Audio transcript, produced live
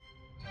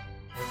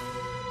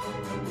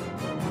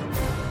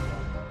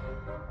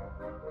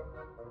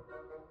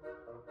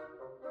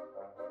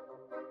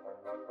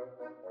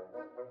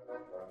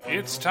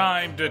It's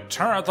time to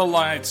turn out the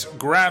lights,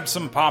 grab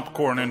some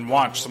popcorn, and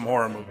watch some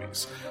horror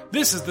movies.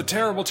 This is the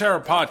Terrible Terror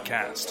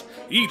Podcast.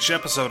 Each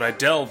episode I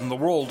delve in the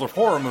world of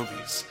horror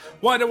movies.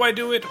 Why do I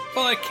do it?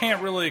 Well, I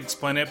can't really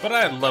explain it, but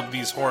I love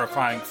these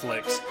horrifying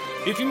flicks.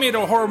 If you made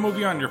a horror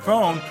movie on your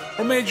phone,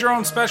 or made your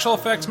own special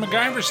effects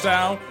MacGyver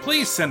style,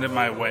 please send it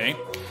my way.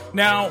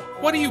 Now,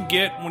 what do you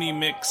get when you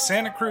mix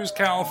Santa Cruz,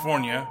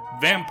 California,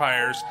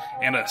 vampires,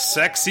 and a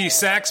sexy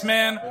sax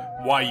man?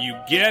 Why, you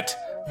get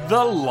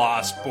The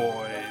Lost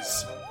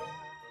Boys.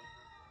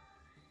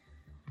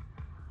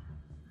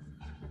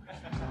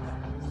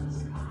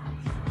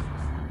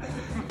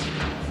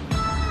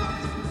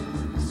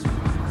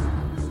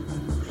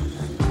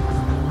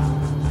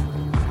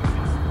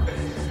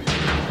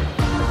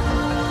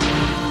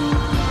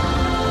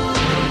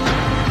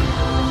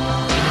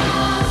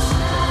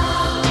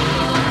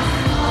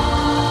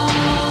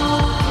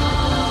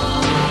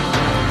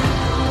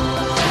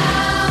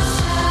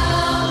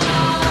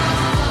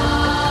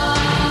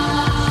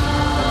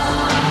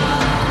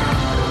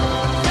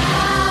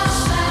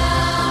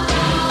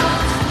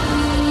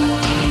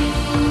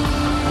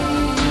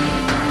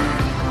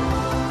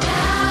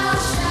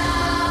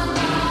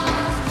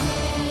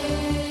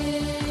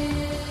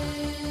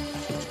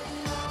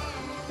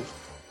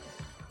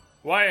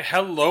 Why,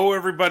 hello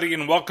everybody,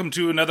 and welcome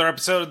to another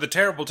episode of the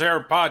Terrible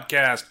Terror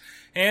Podcast.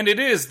 And it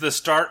is the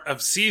start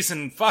of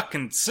season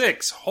fucking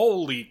 6.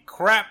 Holy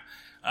crap.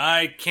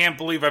 I can't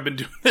believe I've been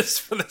doing this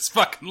for this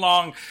fucking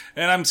long,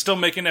 and I'm still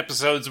making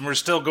episodes, and we're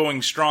still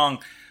going strong.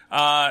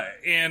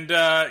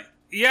 So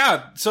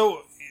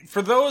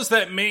for those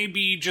that may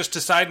be just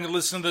deciding to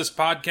listen to this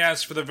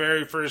podcast for the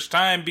very first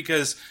time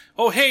because,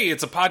 oh hey,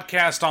 it's a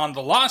podcast on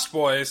The Lost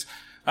Boys,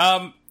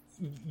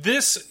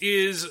 this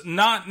is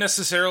not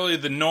necessarily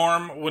the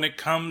norm when it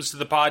comes to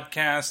the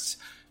podcasts,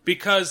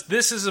 because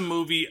this is a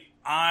movie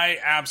I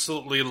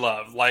absolutely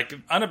love. Like,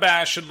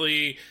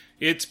 unabashedly,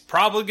 it's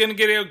probably going to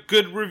get a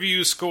good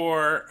review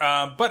score,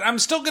 but I'm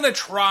still going to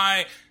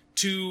try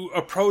to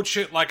approach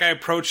it like I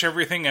approach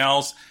everything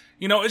else.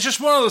 You know, it's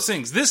just one of those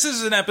things. This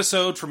is an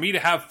episode for me to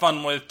have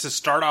fun with to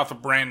start off a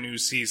brand new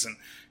season.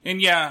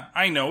 And yeah,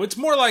 I know, it's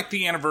more like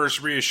the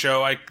anniversary of a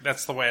show.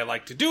 That's the way I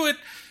like to do it.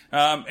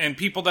 And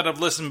people that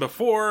have listened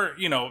before,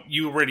 you know,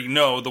 you already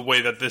know the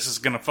way that this is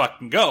gonna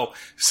fucking go.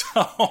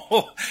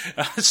 So,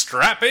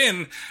 strap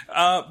in.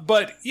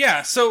 But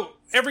yeah, so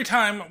every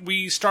time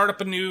we start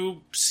up a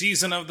new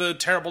season of the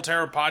Terrible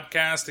Terror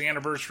Podcast, the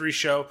anniversary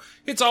show,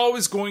 it's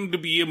always going to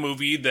be a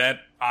movie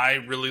that I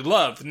really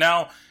love.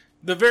 Now,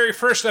 the very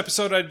first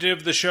episode I did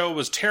of the show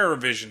was Terror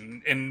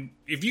Vision. And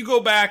if you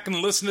go back and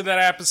listen to that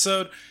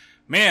episode,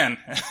 man,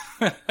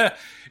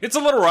 it's a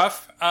little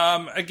rough.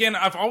 Again,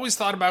 I've always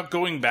thought about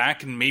going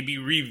back and maybe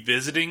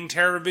revisiting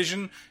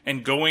TerrorVision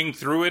and going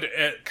through it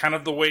at kind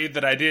of the way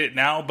that I did it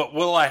now, but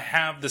will I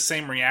have the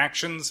same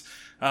reactions?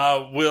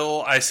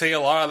 Will I say a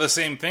lot of the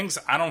same things?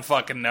 I don't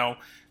fucking know.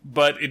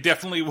 But it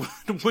definitely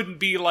wouldn't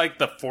be like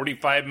the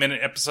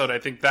 45-minute episode I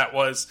think that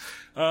was.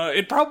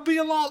 It'd probably be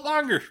a lot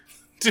longer,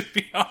 to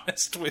be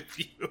honest with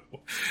you,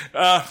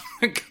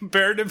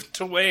 comparative to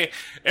the way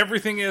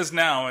everything is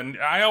now. And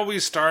I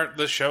always start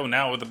the show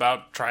now with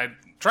about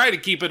try to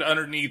keep it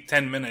underneath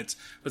 10 minutes,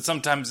 but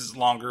sometimes it's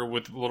longer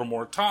with a little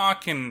more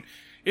talk, and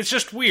it's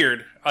just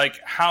weird, like,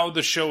 how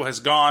the show has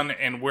gone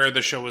and where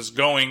the show is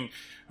going,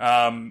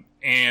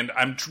 and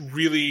I'm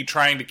really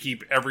trying to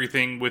keep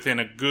everything within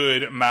a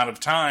good amount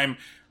of time,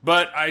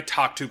 but I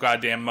talk too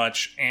goddamn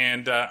much,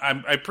 and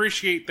I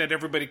appreciate that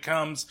everybody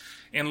comes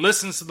and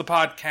listens to the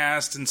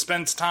podcast and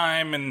spends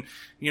time and,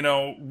 you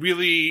know,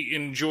 really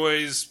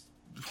enjoys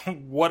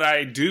what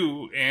I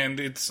do, and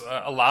it's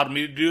allowed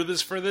me to do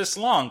this for this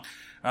long.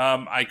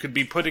 I could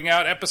be putting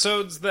out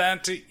episodes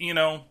that, you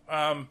know,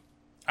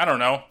 I don't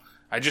know,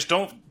 I just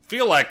don't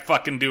feel like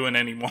fucking doing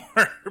anymore,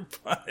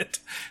 but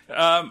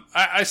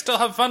I still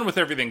have fun with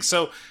everything.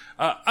 So,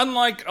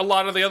 unlike a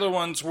lot of the other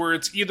ones where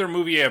it's either a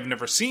movie I've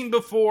never seen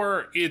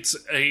before, it's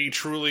a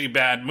truly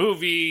bad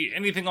movie,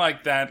 anything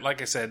like that,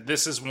 like I said,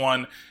 this is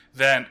one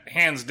that,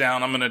 hands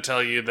down, I'm going to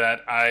tell you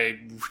that I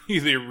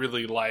really,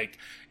 really like,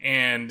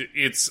 and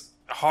it's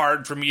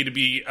hard for me to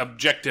be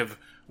objective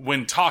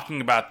when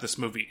talking about this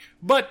movie.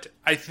 But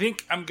I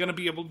think I'm going to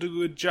be able to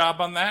do a good job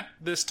on that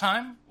this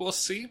time. We'll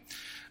see.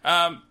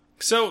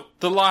 So,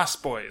 The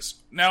Lost Boys.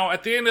 Now,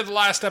 at the end of the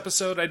last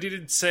episode, I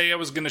did say I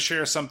was going to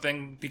share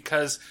something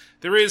because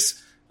there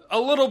is a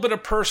little bit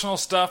of personal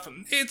stuff.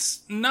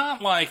 It's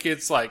not like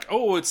it's like,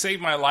 oh, it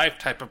saved my life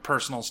type of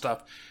personal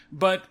stuff.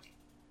 But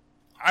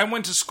I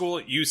went to school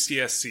at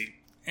UCSC.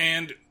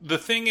 And the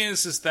thing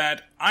is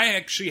that I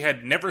actually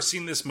had never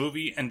seen this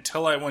movie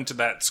until I went to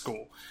that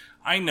school.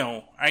 I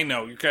know.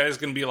 You guys are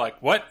going to be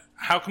like, what?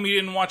 How come you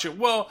didn't watch it?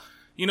 Well,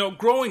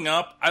 growing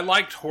up, I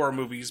liked horror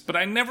movies, but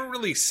I never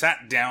really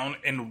sat down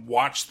and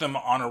watched them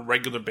on a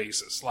regular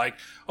basis. Like,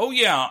 oh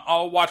yeah,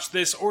 I'll watch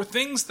this, or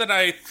things that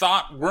I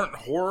thought weren't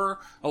horror.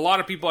 A lot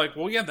of people are like,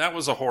 well, yeah, that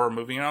was a horror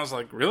movie. And I was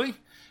like, really?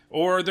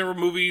 Or there were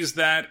movies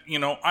that,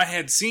 I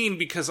had seen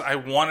because I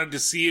wanted to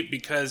see it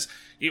because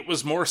it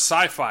was more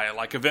sci-fi,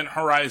 like Event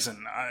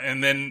Horizon.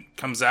 And then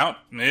comes out,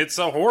 it's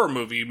a horror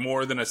movie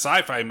more than a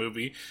sci-fi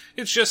movie.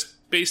 It's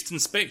just based in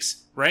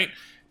space, right?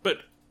 But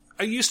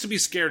I used to be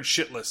scared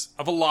shitless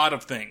of a lot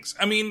of things.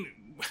 I mean,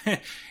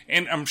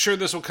 and I'm sure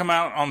this will come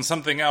out on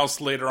something else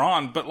later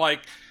on, but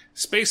like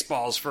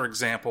Spaceballs, for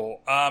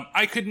example,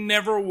 I could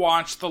never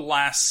watch the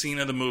last scene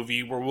of the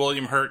movie where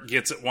William Hurt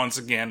gets it once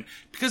again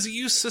because it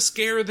used to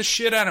scare the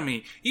shit out of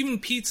me. Even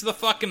Pizza the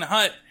fucking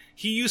Hut,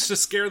 he used to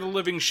scare the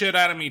living shit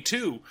out of me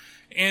too.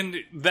 And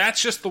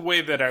that's just the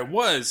way that I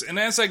was. And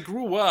as I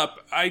grew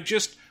up, I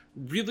just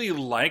really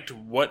liked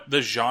what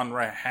the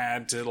genre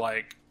had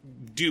to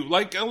do.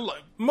 Like,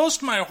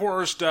 most of my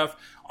horror stuff,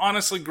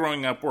 honestly,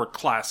 growing up, were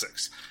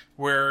classics.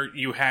 Where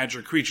you had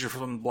your Creature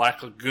from the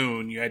Black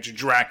Lagoon, you had your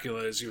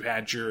Draculas, you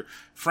had your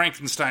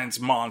Frankenstein's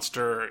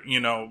monster,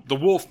 the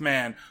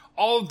Wolfman,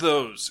 all of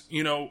those,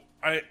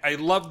 I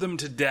loved them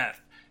to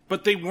death.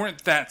 But they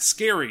weren't that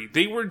scary.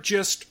 They were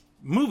just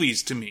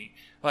movies to me.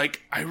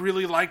 Like, I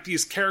really liked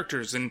these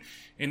characters, and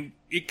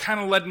it kind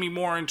of led me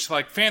more into,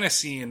 like,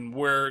 fantasy, and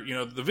where,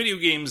 the video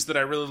games that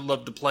I really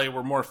loved to play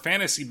were more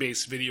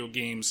fantasy-based video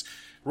games,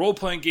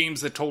 role-playing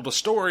games that told a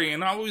story,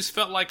 and I always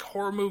felt like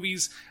horror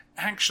movies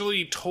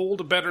actually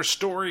told a better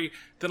story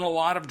than a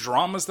lot of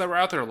dramas that were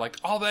out there. Like,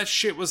 all that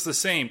shit was the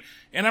same.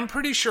 And I'm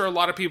pretty sure a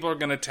lot of people are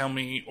going to tell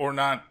me, or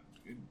not,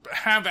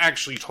 have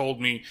actually told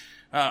me,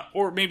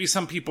 or maybe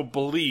some people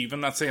believe,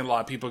 I'm not saying a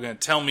lot of people are going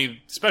to tell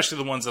me, especially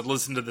the ones that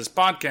listen to this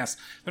podcast,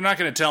 they're not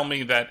going to tell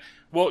me that,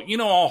 well,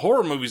 all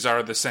horror movies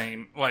are the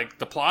same. Like,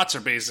 the plots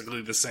are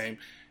basically the same.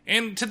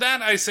 And to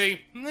that I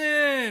say,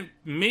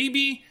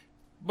 maybe,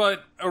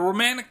 but a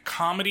romantic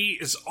comedy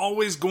is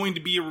always going to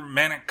be a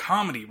romantic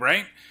comedy,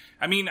 right?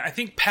 I mean, I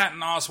think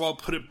Patton Oswalt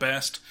put it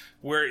best,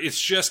 where it's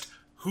just,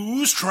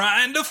 who's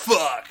trying to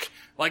fuck?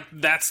 Like,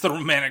 that's the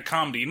romantic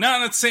comedy. Now,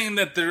 I'm not saying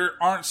that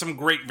there aren't some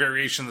great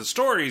variations of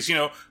stories,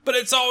 but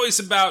it's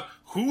always about,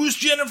 who's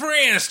Jennifer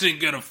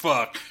Aniston gonna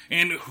fuck?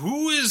 And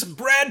who is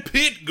Brad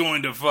Pitt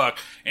going to fuck?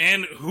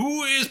 And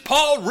who is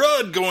Paul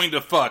Rudd going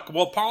to fuck?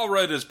 Well, Paul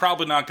Rudd is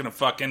probably not gonna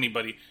fuck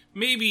anybody.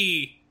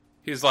 Maybe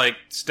his,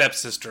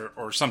 stepsister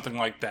or something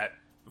like that.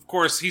 Of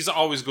course, he's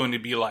always going to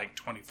be,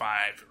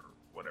 25 or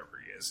whatever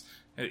he is.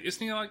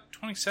 Isn't he,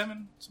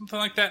 27? Something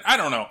like that? I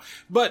don't know.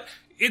 But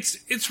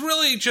it's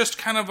really just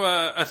kind of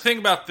a thing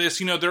about this.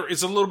 There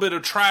is a little bit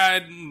of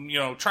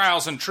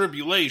trials and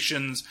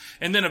tribulations,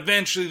 and then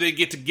eventually they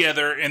get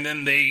together, and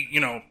then they,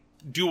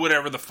 do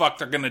whatever the fuck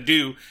they're gonna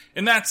do,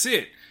 and that's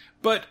it.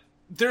 But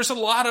there's a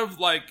lot of,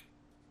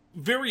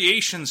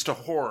 variations to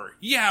horror.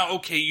 Yeah,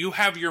 okay, you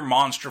have your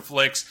monster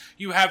flicks,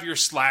 you have your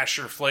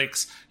slasher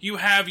flicks, you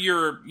have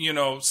your,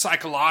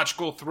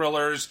 psychological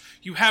thrillers,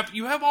 you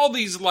have all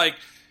these,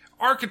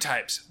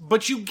 archetypes,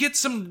 but you get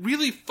some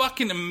really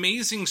fucking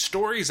amazing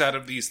stories out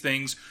of these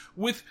things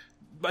with,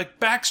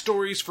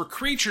 backstories for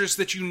creatures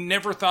that you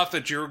never thought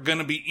that you're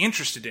gonna be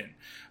interested in.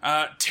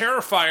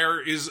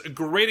 Terrifier is a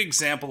great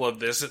example of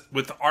this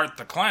with Art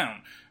the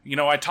Clown.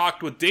 I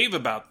talked with Dave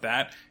about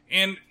that,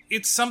 and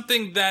it's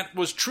something that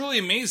was truly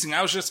amazing.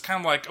 I was just kind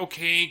of like,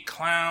 okay,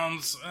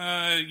 clowns,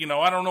 I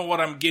don't know what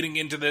I'm getting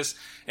into this.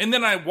 And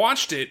then I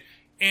watched it,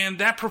 and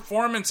that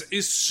performance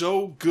is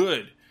so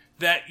good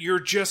that you're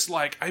just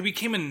I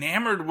became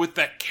enamored with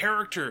that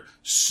character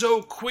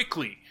so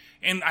quickly.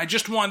 And I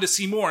just wanted to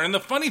see more. And the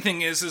funny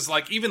thing is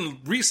even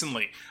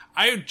recently,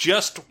 I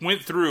just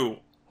went through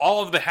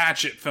all of the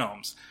Hatchet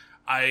films.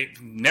 I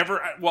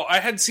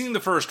had seen the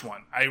first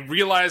one. I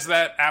realized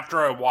that after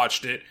I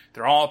watched it.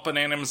 They're all up on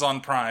Amazon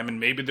Prime, and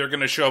maybe they're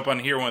going to show up on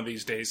here one of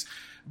these days.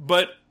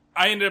 But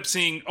I ended up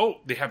seeing,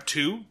 they have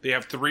 2, they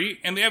have 3,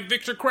 and they have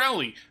Victor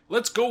Crowley.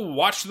 Let's go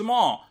watch them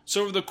all.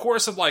 So over the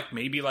course of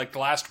maybe the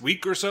last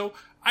week or so,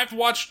 I've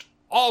watched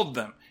all of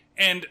them.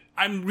 And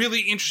I'm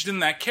really interested in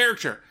that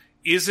character.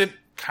 Is it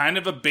kind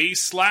of a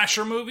base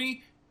slasher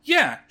movie?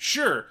 Yeah,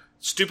 sure.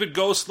 Stupid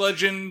ghost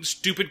legend,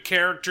 stupid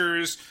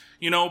characters,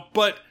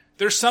 but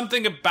there's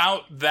something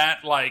about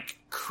that,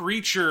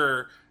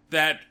 creature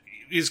that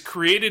is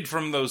created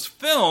from those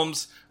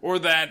films, or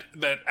that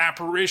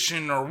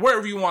apparition, or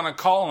whatever you want to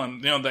call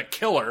him, that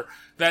killer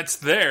that's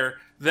there,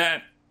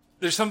 that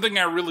there's something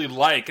I really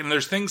like, and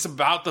there's things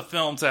about the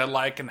films that I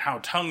like, and how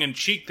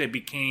tongue-in-cheek they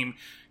became,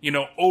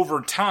 over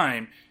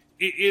time.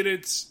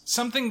 It's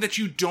something that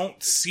you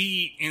don't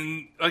see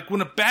in,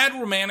 when a bad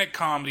romantic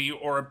comedy,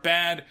 or a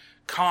bad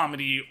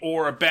comedy,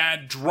 or a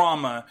bad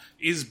drama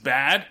is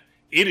bad,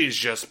 it is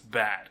just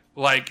bad.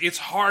 It's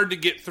hard to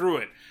get through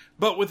it.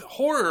 But with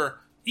horror,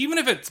 even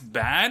if it's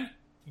bad,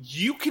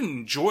 you can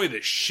enjoy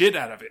the shit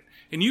out of it.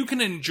 And you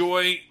can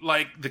enjoy,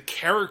 like, the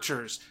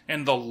characters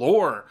and the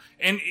lore.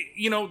 And,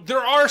 you know, there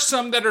are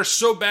some that are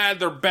so bad,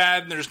 they're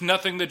bad, and there's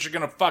nothing that you're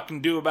gonna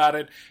fucking do about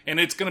it. And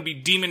it's gonna be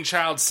Demon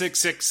Child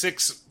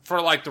 666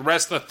 for, like, the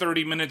rest of the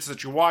 30 minutes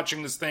that you're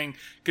watching this thing,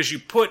 because you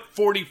put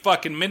 40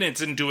 fucking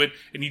minutes into it,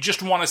 and you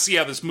just want to see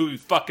how this movie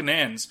fucking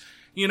ends.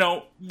 You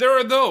know, there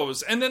are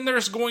those. And then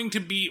there's going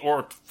to be,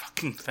 or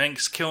fucking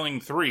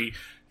Thanksgiving 3.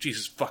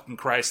 Jesus fucking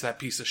Christ, that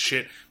piece of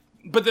shit.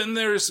 But then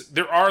there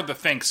are the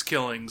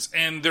Thanksgivings,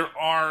 and there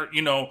are,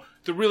 you know,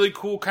 the really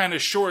cool kind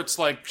of shorts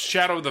like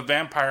Shadow of the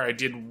Vampire I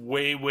did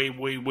way, way,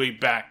 way, way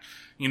back,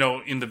 you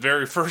know, in the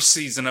very first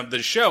season of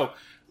the show.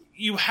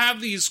 You have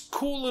these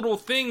cool little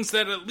things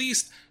that at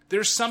least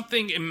there's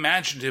something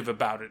imaginative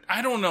about it.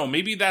 I don't know,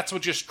 maybe that's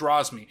what just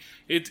draws me.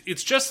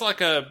 It's just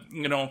like a,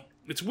 you know,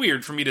 it's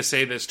weird for me to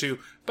say this too,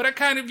 but I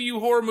kind of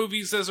view horror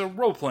movies as a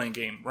role-playing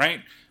game,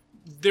 right?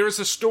 There's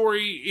a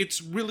story,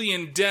 it's really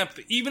in-depth.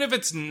 Even if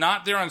it's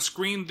not there on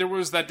screen, there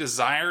was that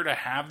desire to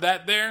have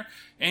that there,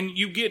 and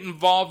you get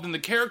involved in the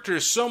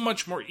characters so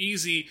much more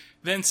easy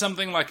than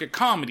something like a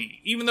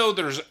comedy. Even though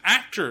there's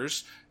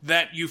actors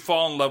that you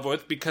fall in love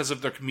with because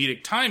of their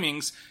comedic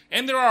timings,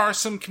 and there are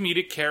some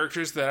comedic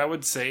characters that I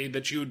would say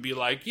that you would be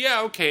like,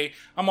 yeah, okay,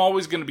 I'm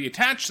always going to be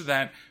attached to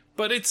that,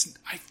 but I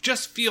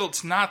just feel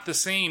it's not the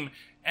same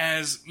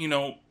as, you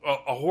know,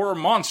 a horror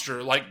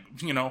monster, like,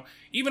 you know,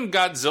 even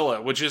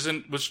Godzilla, which,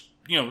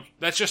 you know,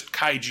 that's just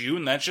kaiju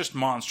and that's just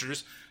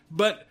monsters,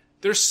 but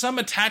there's some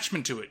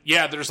attachment to it.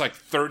 Yeah, there's like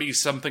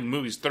 30-something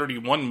movies,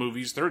 31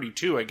 movies,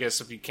 32, I guess,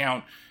 if you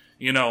count,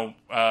 you know,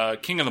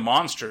 King of the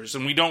Monsters,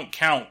 and we don't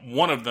count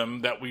one of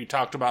them that we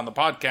talked about in the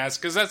podcast,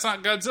 because that's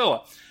not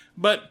Godzilla.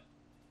 But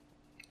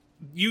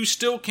you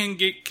still can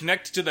get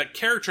connected to that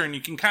character, and you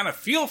can kind of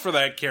feel for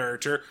that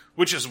character,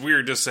 which is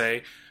weird to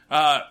say,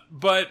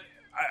 but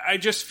I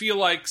just feel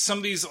like some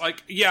of these,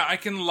 like, yeah, I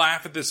can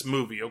laugh at this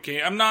movie,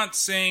 okay? I'm not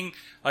saying,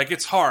 like,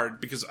 it's hard,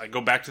 because I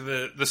go back to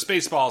the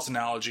Spaceballs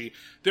analogy.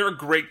 There are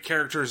great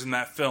characters in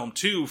that film,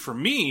 too, for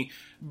me,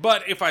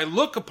 but if I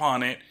look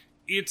upon it,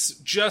 it's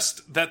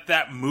just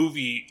that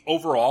movie,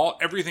 overall,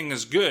 everything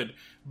is good,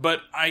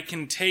 but I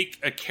can take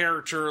a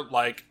character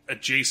like a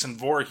Jason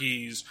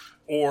Voorhees,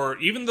 or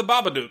even the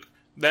Babadook,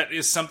 that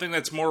is something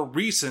that's more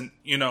recent,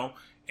 you know,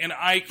 and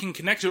I can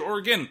connect it, or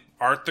again,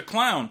 Art the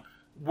Clown,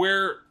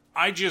 where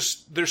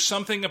there's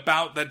something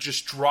about that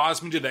just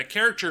draws me to that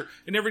character,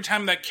 and every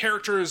time that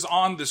character is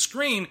on the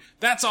screen,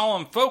 that's all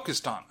I'm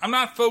focused on. I'm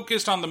not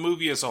focused on the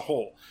movie as a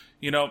whole,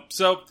 you know,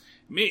 so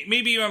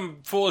maybe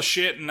I'm full of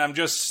shit and I'm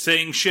just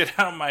saying shit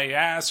out of my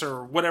ass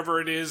or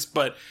whatever it is,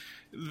 but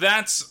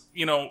that's,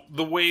 you know,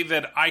 the way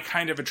that I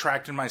kind of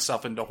attracted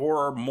myself into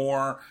horror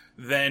more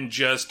than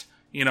just,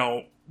 you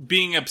know,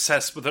 being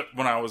obsessed with it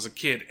when I was a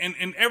kid. And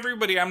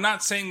everybody, I'm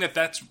not saying that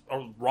that's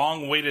a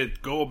wrong way to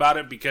go about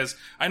it, because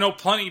I know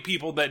plenty of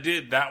people that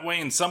did it that way,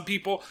 and some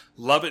people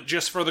love it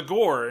just for the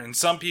gore, and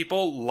some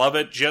people love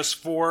it just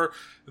for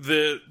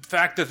the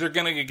fact that they're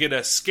going to get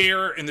a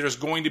scare and there's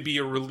going to be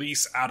a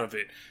release out of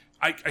it.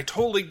 I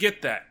totally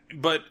get that.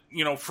 But,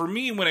 you know, for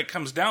me, when it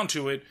comes down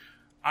to it,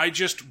 I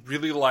just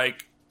really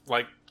like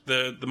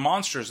the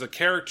monsters, the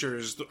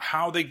characters,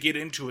 how they get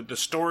into it, the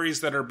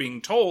stories that are being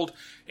told.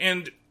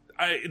 And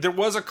there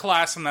was a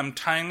class, and I'm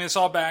tying this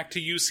all back to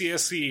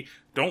UCSC.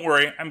 Don't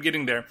worry, I'm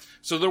getting there.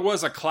 So there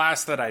was a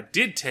class that I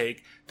did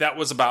take that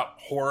was about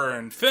horror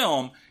and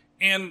film,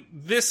 and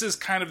this is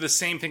kind of the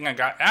same thing I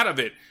got out of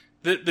it.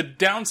 The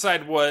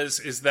downside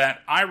is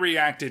that I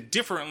reacted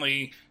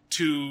differently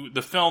to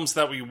the films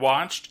that we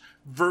watched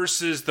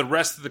versus the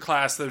rest of the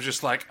class that was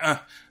just like,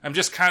 I'm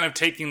just kind of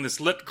taking this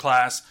lit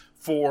class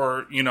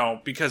for, you know,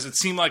 because it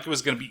seemed like it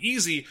was going to be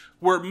easy,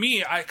 where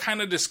me, I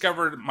kind of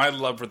discovered my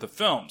love for the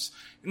films.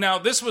 Now,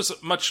 this was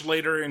much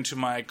later into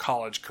my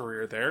college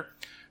career there,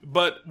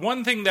 but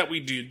one thing that we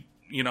did,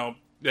 you know,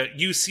 at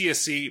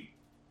UCSC,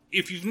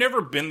 if you've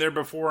never been there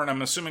before, and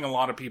I'm assuming a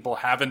lot of people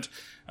haven't,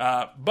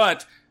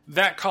 but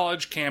that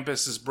college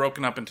campus is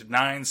broken up into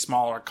 9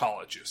 smaller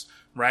colleges,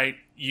 right?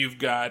 You've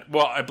got,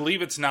 well, I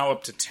believe it's now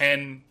up to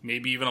 10,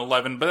 maybe even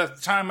 11, but at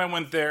the time I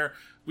went there,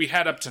 we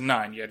had up to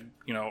 9. You had,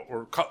 you know,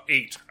 or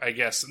 8, I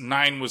guess.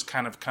 9 was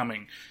kind of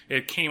coming.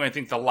 It came, I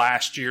think, the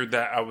last year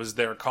that I was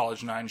there,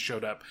 College 9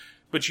 showed up.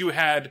 But you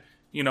had,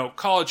 you know,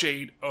 College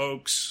 8,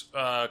 Oaks,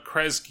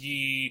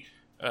 Kresge,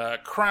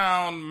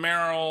 Crown,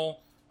 Merrill,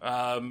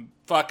 I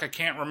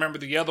can't remember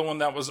the other one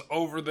that was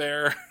over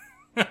there.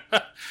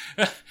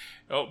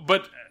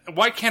 But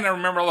why can't I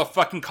remember all the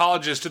fucking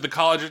colleges to the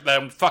college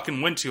that I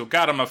fucking went to?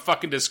 God, I'm a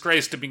fucking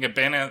disgrace to being a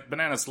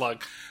banana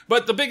slug.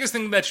 But the biggest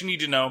thing that you need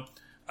to know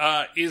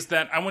is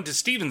that I went to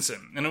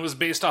Stevenson, and it was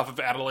based off of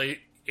Adelaide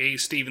A.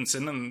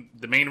 Stevenson, and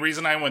the main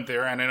reason I went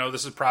there, and I know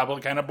this is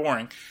probably kind of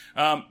boring,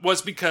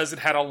 was because it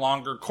had a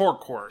longer core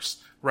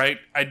course, right?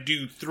 I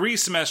do 3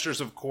 semesters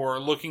of core,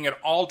 looking at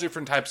all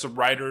different types of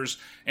writers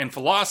and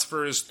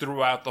philosophers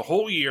throughout the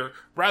whole year,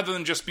 rather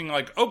than just being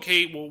like,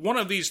 okay, well, one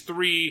of these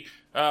 3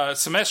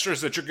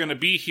 semesters that you're going to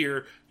be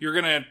here, you're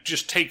going to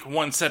just take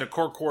one set of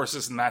core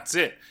courses and that's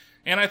it.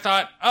 And I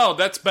thought, oh,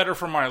 that's better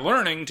for my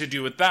learning to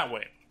do it that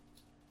way.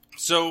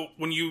 So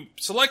when you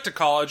select a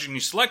college and you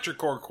select your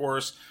core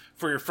course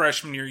for your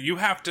freshman year, you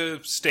have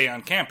to stay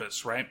on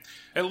campus, right?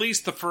 At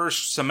least the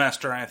first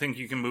semester. I think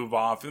you can move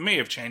off. It may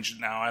have changed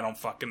it now. I don't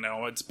fucking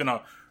know. It's been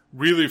a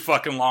really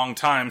fucking long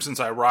time since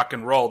I rock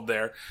and rolled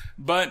there.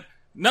 But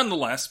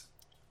nonetheless,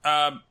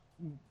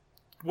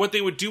 what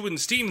they would do in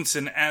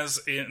Stevenson as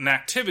an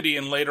activity,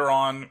 and later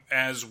on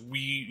as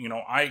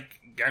I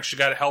actually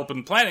got help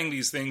in planning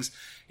these things,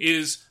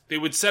 is they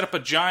would set up a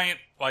giant,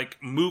 like,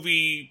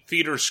 movie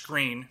theater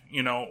screen,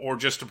 or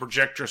just a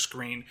projector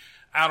screen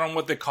out on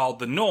what they called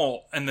the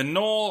knoll. And the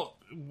knoll,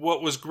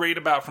 what was great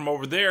about from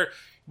over there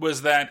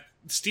was that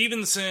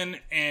Stevenson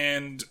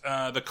and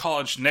the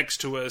college next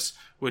to us,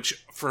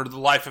 which for the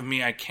life of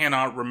me I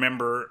cannot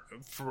remember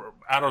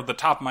out of the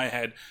top of my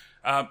head,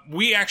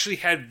 we actually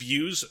had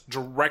views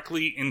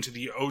directly into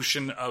the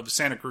ocean of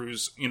Santa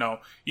Cruz.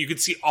 You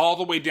could see all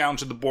the way down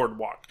to the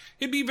boardwalk.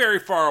 It'd be very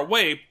far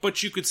away,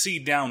 but you could see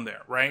down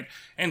there, right?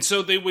 And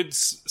so they would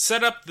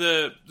set up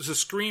the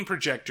screen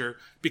projector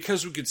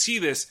because we could see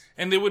this,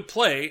 and they would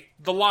play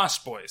The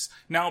Lost Boys.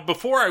 Now,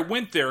 before I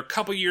went there, a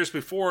couple years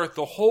before,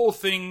 the whole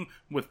thing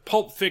with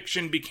Pulp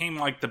Fiction became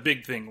like the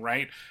big thing,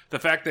 right? The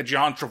fact that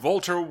John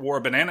Travolta wore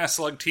a Banana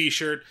Slug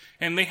t-shirt,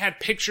 and they had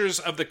pictures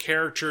of the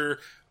character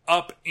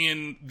up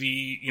in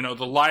the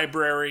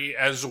library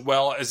as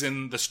well as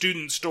in the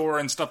student store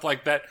and stuff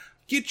like that.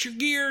 Get your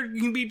gear, you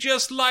can be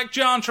just like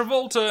John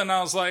Travolta. And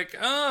I was like,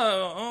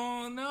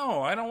 oh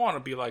no, I don't want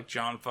to be like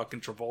John fucking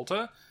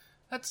Travolta.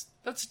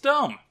 That's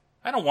dumb.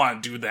 I don't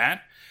want to do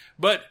that.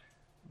 But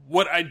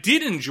what I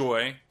did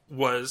enjoy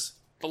was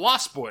The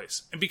Lost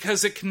Boys, and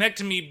because it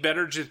connected me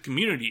better to the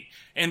community.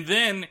 And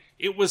then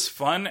it was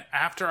fun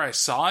after I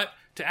saw it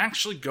to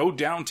actually go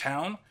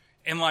downtown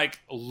and, like,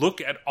 look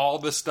at all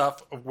the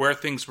stuff of where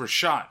things were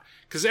shot.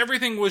 Because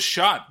everything was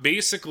shot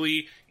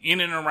basically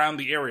in and around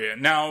the area.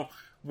 Now,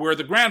 where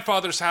the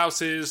grandfather's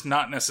house is,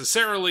 not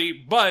necessarily,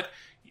 but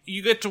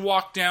you get to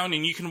walk down,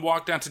 and you can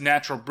walk down to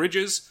natural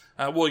bridges.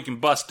 You can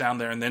bus down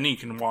there, and then you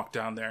can walk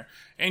down there.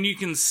 And you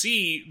can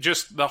see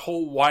just the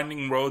whole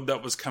winding road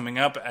that was coming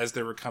up as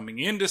they were coming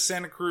into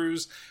Santa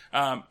Cruz.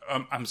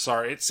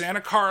 It's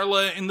Santa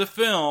Carla in the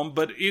film,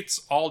 but it's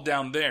all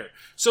down there.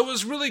 So it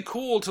was really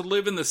cool to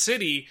live in the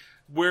city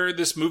where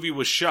this movie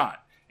was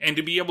shot, and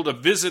to be able to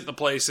visit the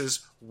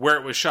places where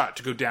it was shot,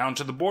 to go down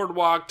to the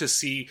boardwalk, to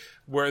see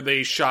where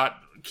they shot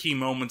key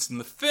moments in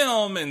the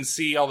film, and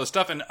see all the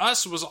stuff. And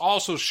Us was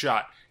also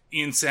shot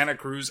in Santa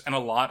Cruz, and a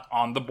lot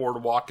on the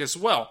boardwalk as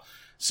well.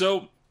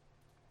 So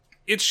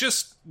it's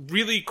just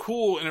really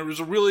cool, and it was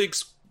a really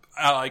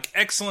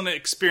excellent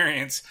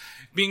experience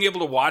being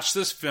able to watch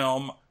this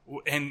film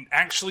and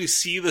actually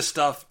see the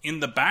stuff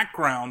in the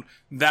background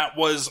that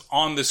was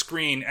on the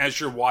screen as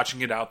you're watching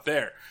it out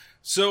there.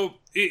 So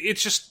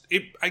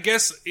I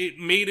guess it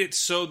made it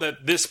so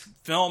that this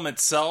film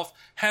itself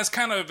has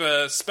kind of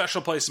a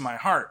special place in my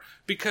heart.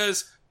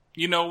 Because,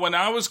 when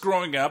I was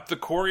growing up, the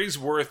Coreys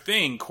were a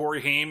thing.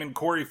 Corey Haim and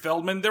Corey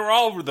Feldman, they were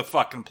all over the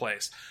fucking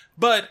place.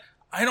 But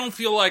I don't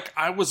feel like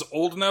I was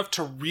old enough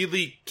to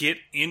really get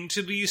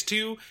into these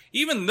two,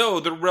 even though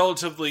they're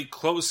relatively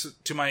close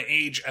to my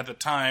age at the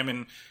time.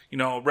 And,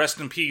 rest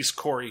in peace,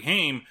 Corey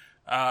Haim.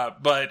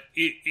 But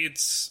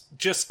it's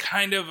just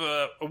kind of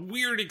a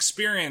weird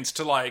experience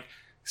to, like,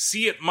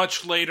 see it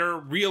much later,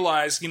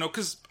 realize,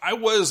 because I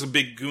was a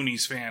big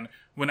Goonies fan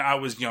when I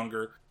was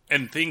younger,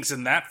 and things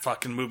in that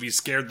fucking movie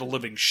scared the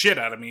living shit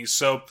out of me.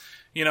 So,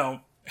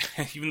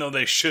 even though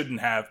they shouldn't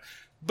have.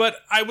 But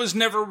I was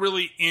never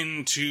really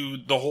into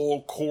the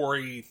whole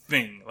Corey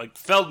thing, like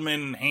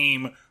Feldman,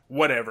 Haim,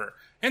 whatever.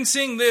 And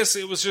seeing this,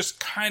 it was just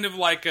kind of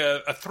like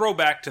a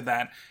throwback to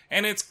that.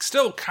 And it's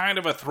still kind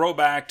of a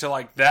throwback to,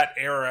 like, that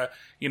era,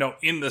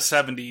 in the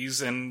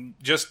 70s, and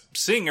just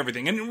seeing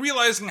everything and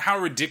realizing how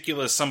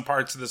ridiculous some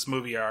parts of this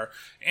movie are.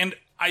 And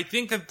I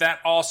think that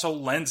also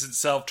lends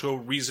itself to a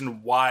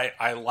reason why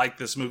I like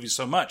this movie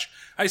so much.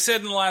 I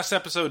said in the last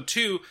episode,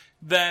 too,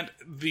 that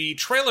the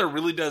trailer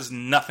really does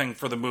nothing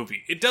for the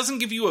movie. It doesn't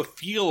give you a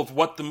feel of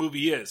what the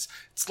movie is.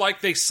 It's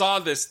like they saw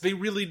this, they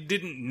really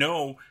didn't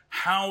know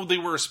how they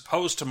were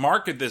supposed to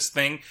market this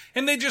thing,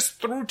 and they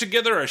just threw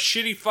together a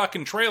shitty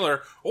fucking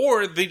trailer,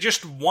 or they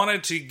just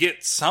wanted to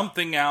get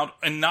something out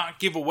and not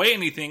give away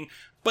anything,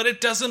 but it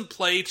doesn't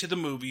play to the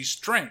movie's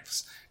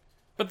strengths.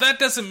 But that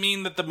doesn't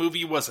mean that the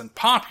movie wasn't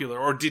popular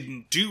or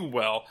didn't do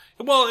well.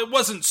 Well, it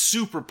wasn't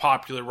super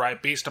popular, right,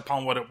 based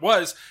upon what it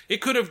was. It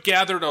could have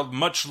gathered a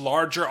much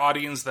larger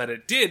audience than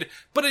it did,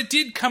 but it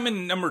did come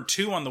in number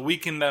 2 on the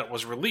weekend that it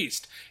was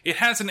released. It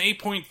has an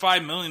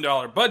 $8.5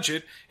 million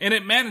budget, and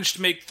it managed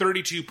to make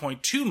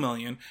 $32.2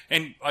 million,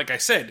 and like I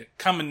said,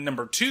 come in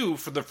number 2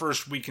 for the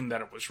first weekend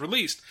that it was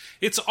released.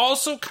 It's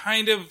also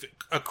kind of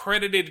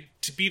accredited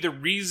to be the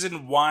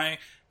reason why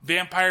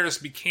vampires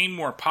became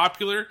more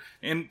popular,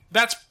 and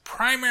that's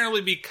primarily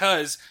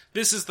because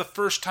this is the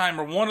first time,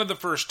 or one of the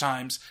first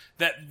times,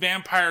 that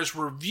vampires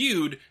were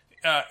viewed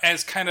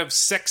as kind of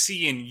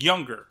sexy and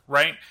younger,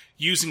 right?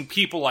 Using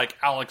people like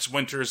Alex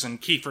Winters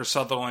and Kiefer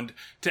Sutherland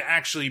to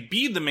actually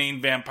be the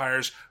main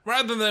vampires,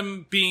 rather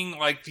than being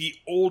like the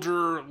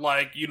older,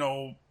 like,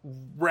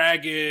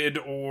 ragged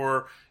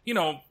or,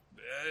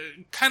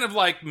 kind of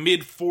like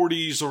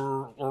mid-40s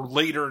or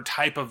later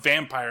type of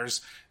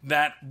vampires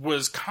that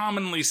was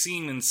commonly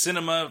seen in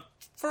cinema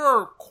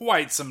for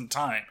quite some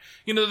time.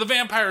 The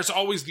vampire is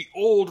always the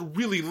old,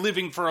 really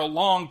living for a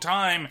long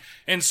time,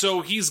 and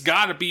so he's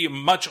got to be a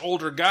much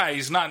older guy.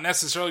 He's not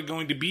necessarily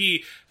going to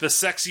be the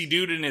sexy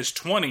dude in his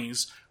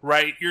 20s,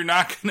 right? You're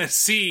not going to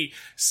see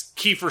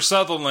Kiefer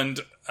Sutherland,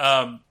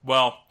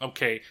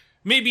 okay,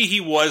 maybe he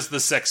was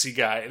the sexy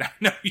guy, and I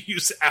know you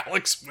use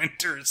Alex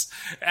Winters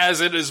as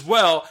it as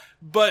well,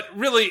 but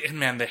really, and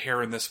man, the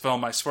hair in this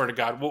film, I swear to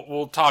God,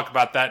 we'll talk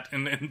about that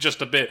in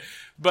just a bit,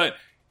 but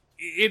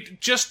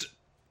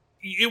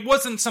it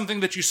wasn't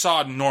something that you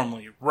saw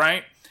normally,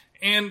 right?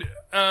 And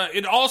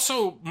it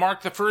also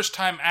marked the first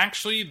time,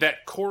 actually,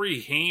 that Corey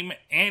Haim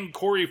and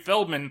Corey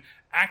Feldman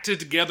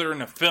acted together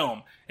in a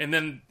film. And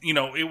then,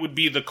 it would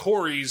be the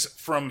Coreys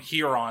from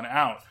here on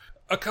out.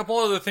 A couple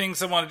other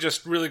things I want to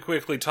just really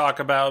quickly talk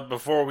about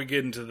before we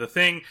get into the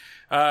thing.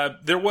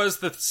 There was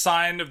the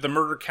sign of the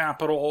murder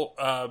capital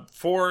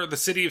for the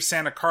city of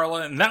Santa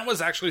Carla, and that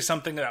was actually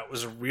something that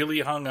was really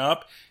hung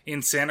up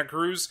in Santa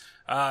Cruz.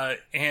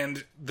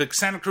 And the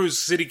Santa Cruz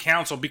City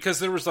Council, because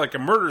there was like a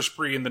murder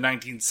spree in the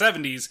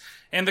 1970s,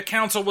 and the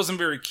council wasn't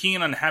very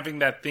keen on having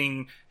that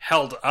thing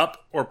held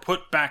up or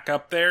put back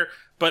up there,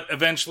 but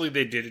eventually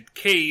they did it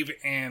cave,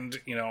 and,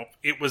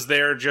 it was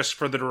there just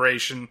for the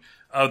duration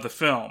of the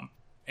film.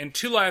 And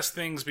two last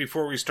things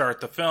before we start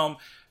the film.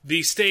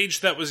 The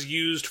stage that was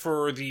used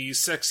for the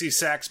sexy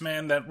sax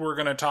man that we're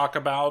going to talk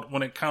about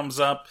when it comes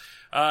up,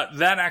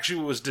 that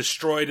actually was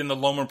destroyed in the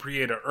Loma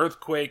Prieta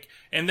earthquake,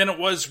 and then it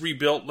was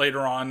rebuilt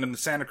later on, and the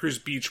Santa Cruz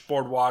Beach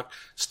Boardwalk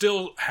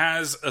still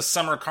has a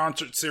summer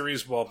concert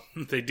series. Well,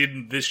 they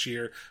didn't this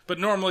year, but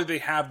normally they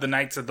have the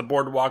nights at the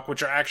boardwalk,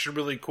 which are actually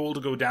really cool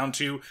to go down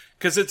to,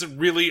 because it's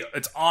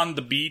on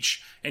the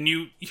beach, and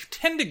you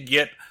tend to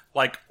get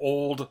like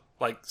old,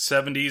 like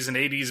 70s and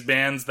 80s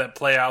bands that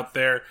play out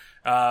there.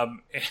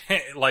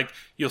 Like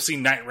you'll see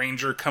Night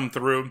Ranger come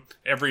through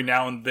every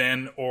now and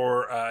then,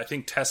 or I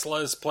think Tesla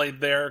has played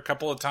there a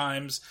couple of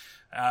times,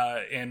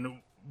 and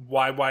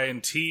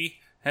YY&T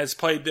has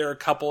played there a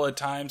couple of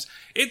times.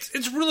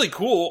 It's really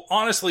cool,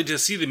 honestly, to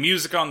see the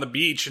music on the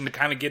beach and to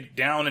kind of get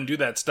down and do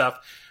that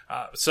stuff.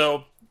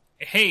 So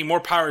hey, more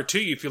power to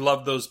you if you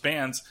love those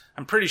bands.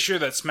 I'm pretty sure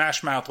that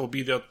Smash Mouth will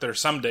be there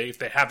someday if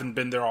they haven't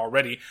been there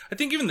already. I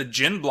think even the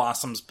Gin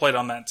Blossoms played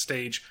on that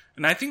stage,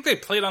 and I think they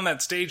played on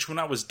that stage when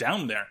I was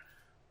down there.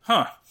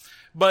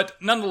 But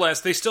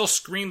nonetheless, they still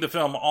screened the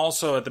film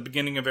also at the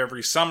beginning of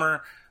every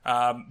summer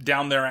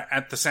down there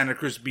at the Santa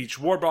Cruz Beach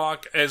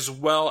Boardwalk, as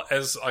well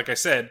as, like I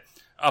said,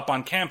 up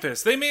on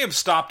campus. They may have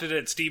stopped it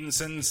at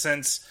Stevenson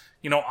since,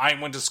 I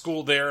went to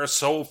school there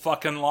so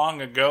fucking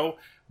long ago.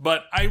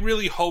 But I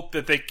really hope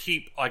that they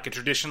keep like a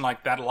tradition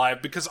like that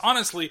alive, because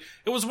honestly,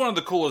 it was one of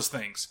the coolest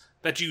things.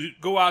 That you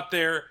go out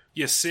there,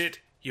 you sit,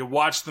 you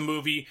watch the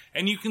movie,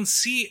 and you can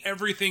see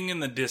everything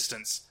in the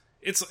distance.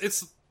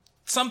 It's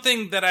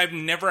something that I've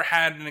never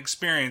had an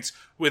experience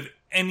with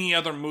any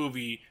other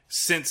movie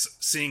since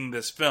seeing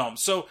this film.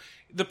 So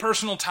the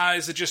personal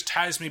ties, it just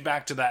ties me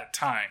back to that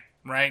time,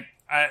 right?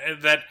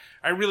 That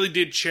I really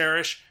did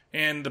cherish,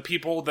 and the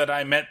people that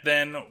I met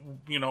then,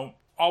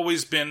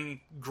 always been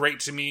great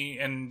to me,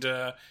 and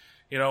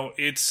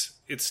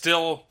it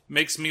still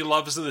makes me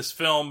love this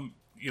film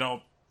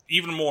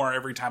even more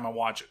every time I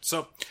watch it.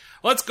 So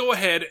let's go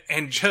ahead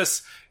and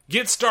just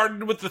get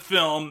started with the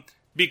film,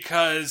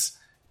 because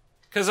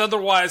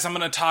otherwise I'm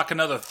going to talk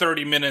another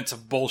 30 minutes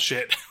of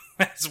bullshit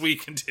as we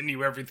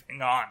continue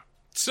everything on.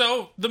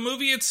 So the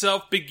movie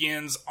itself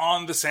begins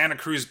on the Santa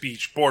Cruz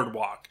Beach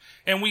Boardwalk,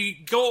 and we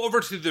go over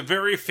to the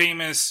very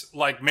famous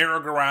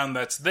merry-go-round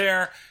that's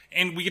there,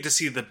 and we get to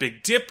see the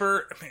Big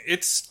Dipper.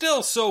 It's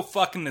still so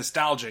fucking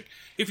nostalgic.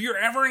 If you're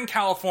ever in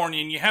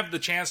California and you have the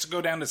chance to go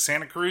down to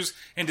Santa Cruz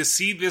and to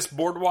see this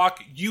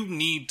boardwalk, you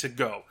need to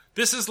go.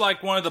 This is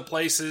like one of the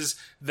places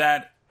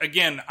that,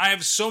 again, I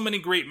have so many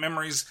great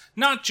memories,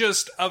 not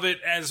just of it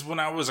as when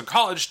I was a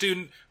college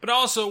student, but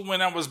also when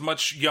I was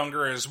much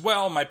younger as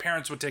well. My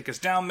parents would take us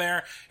down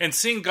there and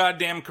seeing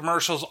goddamn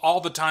commercials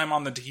all the time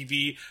on the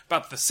TV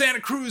about the Santa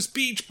Cruz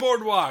Beach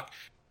Boardwalk.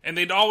 And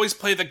they'd always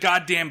play the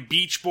goddamn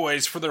Beach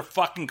Boys for their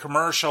fucking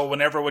commercial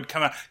whenever it would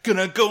come out.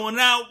 Gonna going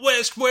out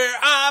west where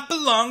I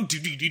belong. Do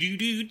do do do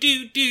do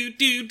do do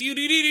do do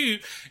do do.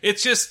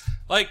 It's just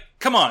like,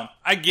 come on,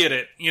 I get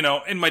it,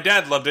 And my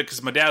dad loved it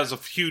because my dad was a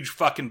huge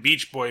fucking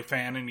Beach Boy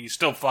fan, and he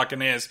still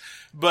fucking is.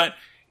 But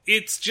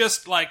it's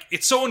just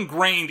it's so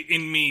ingrained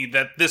in me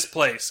that this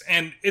place.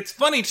 And it's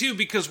funny too,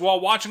 because while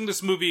watching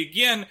this movie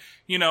again,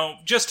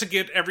 just to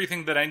get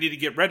everything that I need to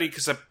get ready,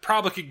 because I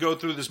probably could go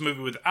through this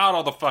movie without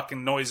all the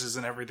fucking noises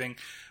and everything.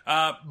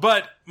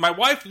 But my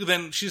wife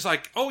then, she's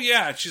like, oh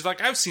yeah, she's like,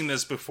 I've seen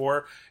this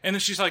before. And then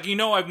she's like,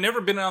 I've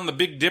never been on the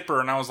Big Dipper.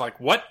 And I was like,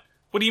 what?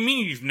 What do you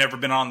mean you've never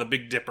been on the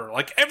Big Dipper?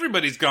 Like,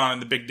 everybody's gone on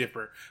the Big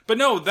Dipper. But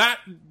no, that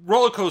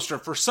roller coaster,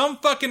 for some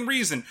fucking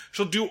reason,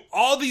 she'll do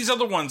all these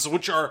other ones,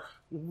 which are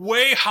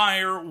way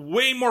higher,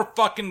 way more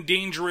fucking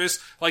dangerous.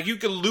 Like, you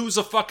could lose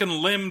a fucking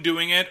limb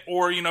doing it,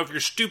 or, if you're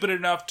stupid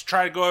enough to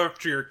try to go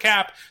after your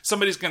cap,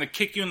 somebody's gonna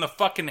kick you in the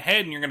fucking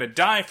head and you're gonna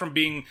die from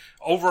being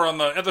over on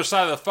the other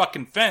side of the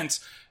fucking fence.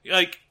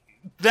 Like,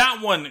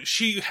 that one,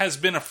 she has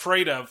been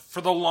afraid of for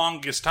the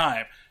longest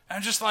time.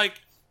 I'm just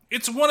like,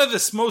 it's one of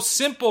the most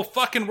simple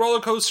fucking roller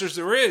coasters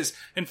there is.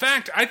 In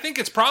fact, I think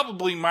it's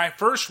probably my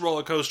first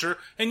roller coaster.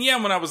 And yeah,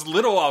 when I was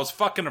little, I was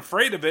fucking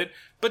afraid of it.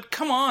 But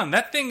come on,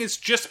 that thing is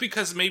just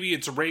because maybe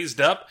it's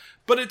raised up.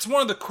 But it's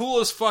one of the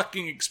coolest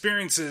fucking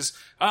experiences.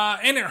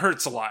 And it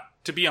hurts a lot,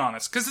 to be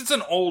honest. Because it's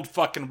an old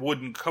fucking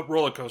wooden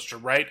roller coaster,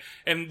 right?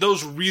 And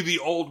those really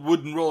old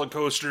wooden roller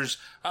coasters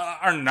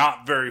are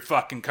not very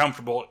fucking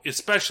comfortable.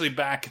 Especially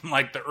back in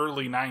like the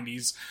early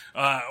 90s.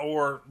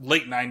 Or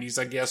late 90s,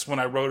 I guess, when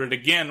I rode it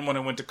again when I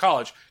went to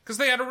college. Because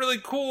they had a really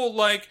cool,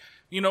 like,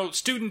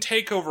 student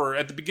takeover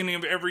at the beginning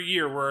of every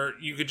year where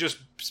you could just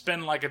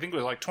spend like, I think it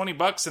was like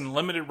 $20 and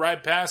limited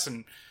ride pass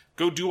and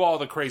go do all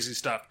the crazy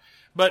stuff.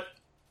 But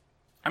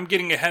I'm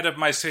getting ahead of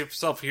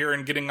myself here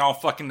and getting all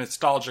fucking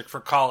nostalgic for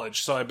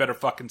college, so I better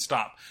fucking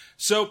stop.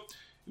 So,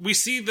 we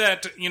see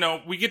that,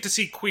 we get to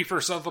see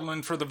Kiefer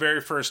Sutherland for the very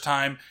first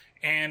time,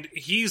 and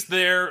he's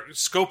there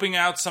scoping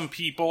out some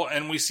people,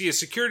 and we see a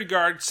security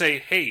guard say,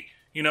 hey,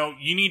 you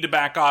need to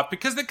back off,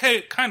 because they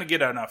kind of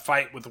get in a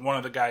fight with one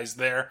of the guys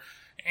there,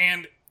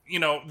 and,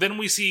 then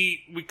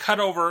we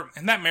cut over,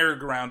 and that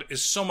merry-go-round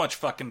is so much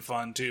fucking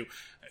fun, too.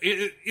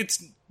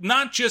 It's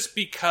not just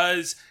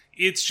because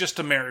it's just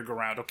a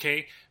merry-go-round,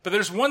 okay? But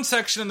there's one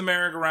section in the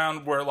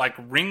merry-go-round where, like,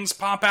 rings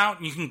pop out,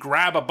 and you can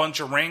grab a bunch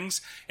of rings,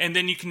 and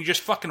then you can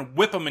just fucking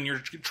whip them, and you're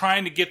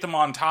trying to get them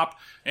on top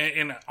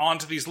and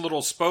onto these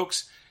little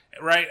spokes,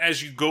 right,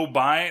 as you go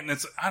by, and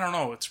I don't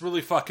know, it's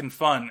really fucking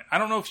fun. I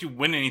don't know if you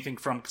win anything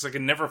from it, because I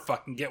can never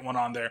fucking get one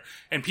on there,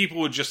 and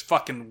people would just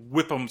fucking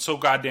whip them so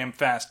goddamn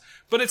fast.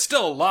 But it's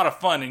still a lot of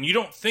fun, and you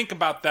don't think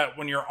about that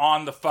when you're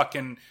on the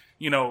fucking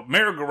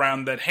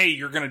merry-go-round, that, hey,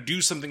 you're going to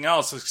do something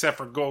else except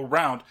for go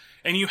around.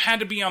 And you had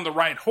to be on the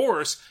right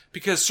horse,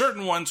 because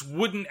certain ones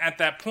wouldn't, at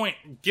that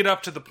point, get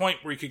up to the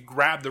point where you could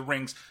grab the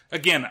rings.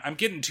 Again, I'm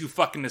getting too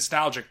fucking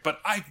nostalgic, but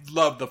I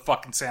love the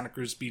fucking Santa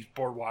Cruz Beach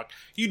Boardwalk.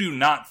 You do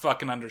not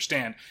fucking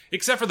understand.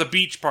 Except for the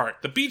beach part.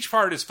 The beach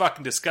part is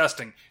fucking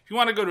disgusting. If you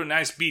want to go to a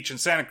nice beach in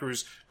Santa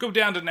Cruz, go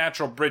down to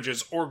Natural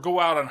Bridges, or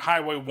go out on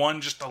Highway 1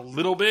 just a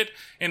little bit,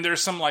 and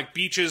there's some, like,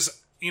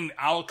 beaches in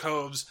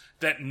alcoves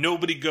that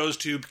nobody goes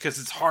to because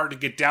it's hard to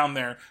get down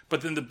there,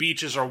 but then the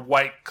beaches are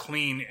white,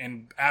 clean,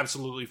 and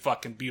absolutely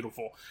fucking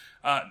beautiful.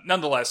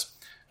 Nonetheless,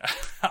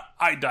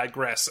 I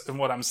digress in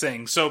what I'm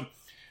saying. So,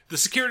 the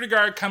security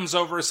guard comes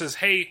over and says,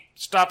 hey,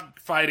 stop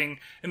fighting,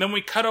 and then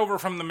we cut over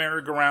from the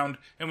merry-go-round,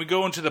 and we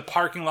go into the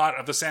parking lot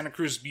of the Santa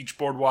Cruz Beach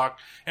Boardwalk,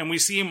 and we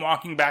see him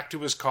walking back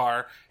to his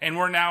car, and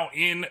we're now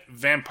in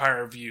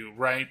Vampire View,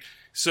 right?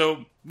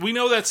 So, we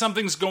know that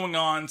something's going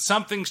on,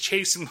 something's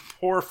chasing the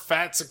poor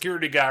fat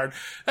security guard.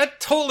 That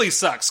totally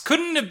sucks.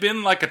 Couldn't it have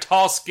been like a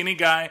tall, skinny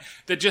guy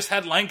that just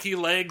had lanky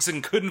legs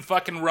and couldn't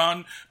fucking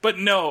run? But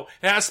no,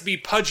 it has to be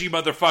pudgy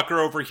motherfucker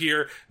over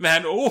here.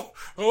 Man,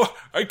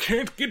 I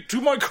can't get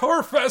to my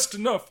car fast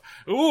enough.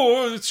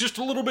 Oh, it's just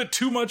a little bit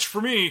too much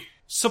for me.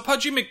 So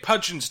Pudgy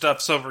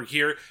McPudgeon-stuff's over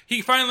here.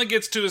 He finally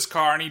gets to his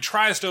car and he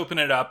tries to open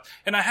it up.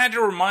 And I had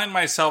to remind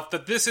myself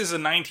that this is a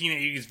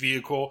 1980s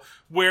vehicle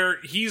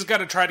where he's got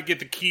to try to get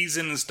the keys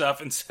in and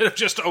stuff instead of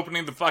just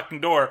opening the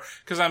fucking door.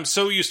 Because I'm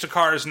so used to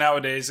cars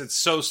nowadays, it's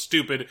so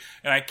stupid.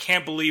 And I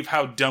can't believe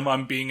how dumb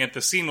I'm being at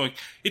the scene. Like,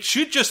 it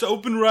should just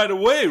open right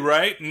away,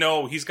 right?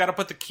 No, he's got to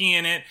put the key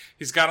in it.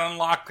 He's got to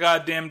unlock the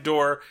goddamn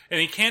door.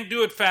 And he can't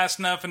do it fast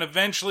enough. And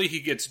eventually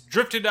he gets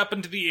drifted up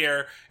into the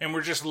air. And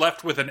we're just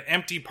left with an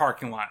empty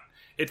parking lot.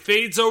 It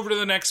fades over to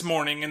the next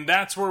morning, and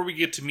that's where we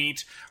get to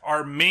meet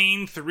our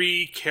main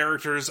three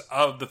characters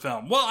of the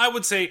film. Well, I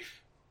would say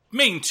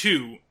main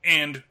two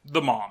and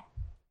the mom.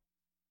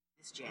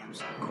 This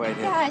jam's quite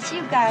it. Gosh,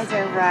 you guys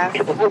are rough.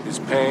 Is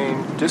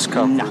pain,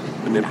 discomfort,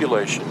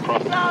 manipulation. Oh,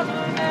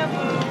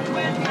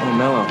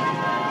 mellow.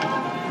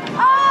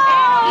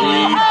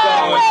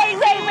 Oh,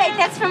 wait,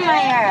 that's from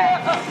my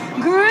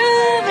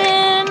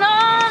grooving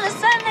on a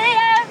Sunday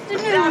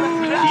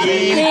afternoon.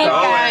 Keep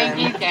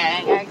going,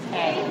 okay.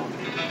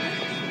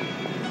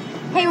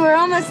 Hey, we're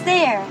almost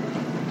there.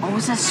 What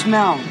was that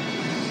smell?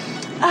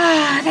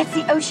 That's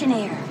the ocean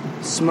air.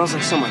 Smells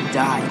like someone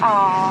died.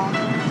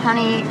 Aw,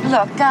 honey,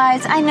 look,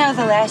 guys, I know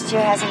the last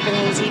year hasn't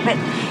been easy, but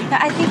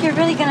I think you're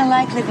really going to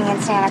like living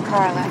in Santa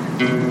Carla.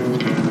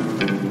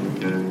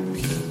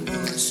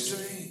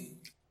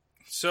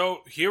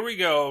 So here we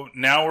go.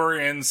 Now we're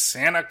in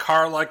Santa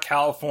Carla,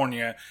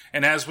 California.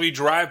 And as we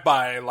drive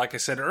by, like I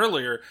said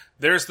earlier,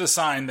 there's the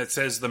sign that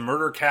says the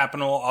murder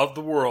capital of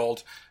the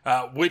world,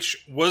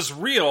 which was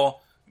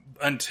real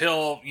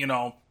until,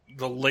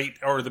 the late,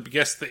 or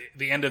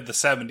the end of the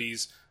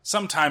 70s,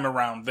 sometime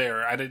around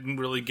there. I didn't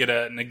really get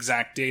an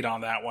exact date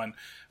on that one.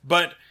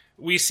 But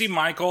we see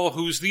Michael,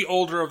 who's the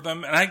older of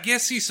them, and I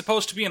guess he's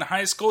supposed to be in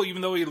high school,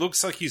 even though he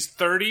looks like he's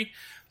 30.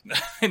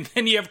 And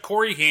then you have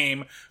Corey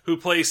Haim, who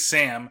plays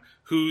Sam,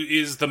 who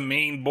is the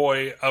main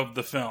boy of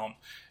the film.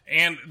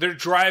 And they're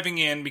driving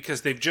in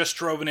because they've just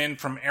driven in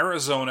from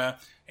Arizona.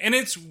 And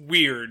it's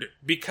weird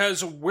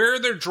because where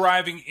they're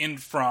driving in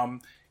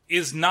from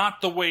is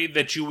not the way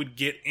that you would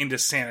get into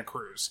Santa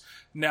Cruz.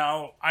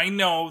 Now, I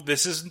know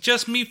this isn't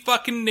just me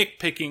fucking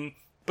nitpicking,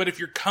 but if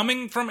you're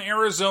coming from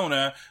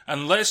Arizona,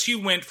 unless you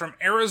went from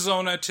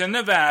Arizona to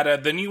Nevada,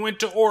 then you went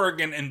to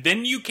Oregon, and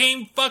then you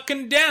came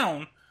fucking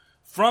down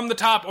from the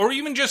top, or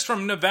even just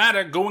from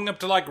Nevada going up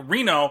to like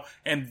Reno,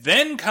 and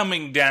then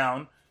coming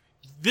down,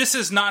 this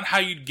is not how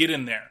you'd get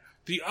in there.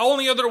 The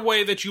only other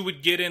way that you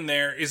would get in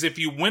there is if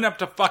you went up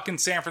to fucking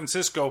San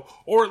Francisco,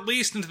 or at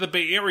least into the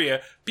Bay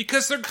Area,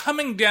 because they're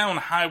coming down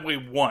Highway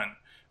 1,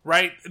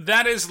 right?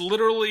 That is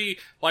literally,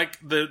 like,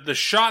 the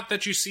shot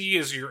that you see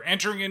as you're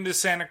entering into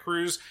Santa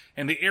Cruz,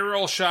 and the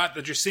aerial shot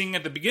that you're seeing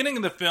at the beginning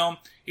of the film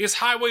is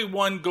Highway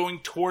 1 going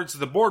towards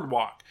the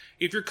boardwalk.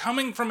 If you're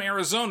coming from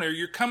Arizona,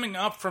 you're coming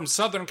up from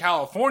Southern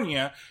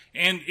California,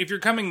 and if you're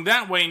coming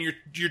that way and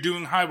you're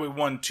doing Highway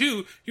 1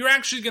 too, you're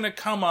actually going to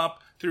come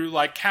up through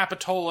like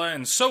Capitola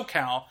and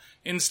SoCal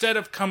instead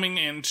of coming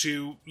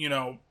into,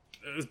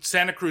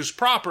 Santa Cruz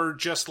proper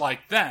just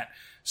like that.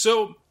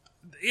 So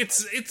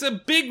it's a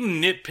big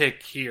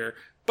nitpick here,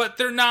 but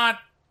they're not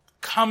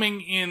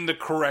coming in the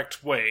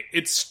correct way.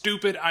 It's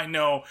stupid, I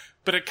know,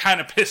 but it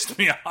kind of pissed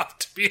me off,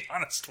 to be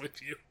honest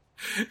with you.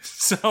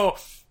 So,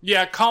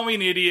 yeah, call me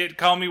an idiot,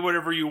 call me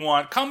whatever you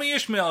want, call me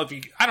Ishmael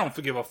I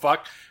don't give a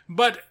fuck,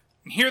 but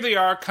here they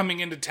are coming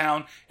into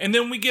town, and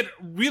then we get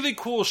really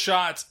cool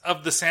shots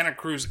of the Santa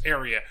Cruz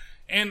area.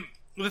 And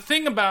the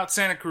thing about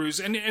Santa Cruz,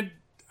 and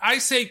I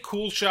say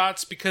cool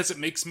shots because it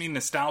makes me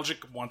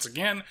nostalgic once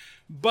again,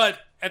 but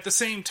at the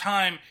same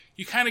time,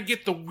 you kind of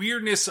get the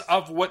weirdness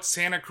of what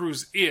Santa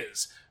Cruz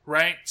is,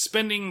 right?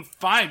 Spending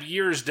 5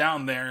 years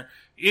down there,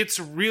 it's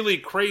really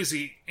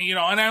crazy, and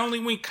I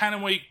only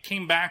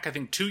came back, I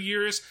think, 2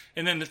 years,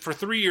 and then for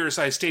 3 years,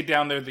 I stayed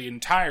down there the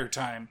entire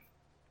time.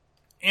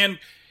 And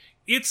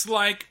it's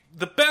like,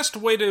 the best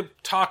way to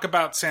talk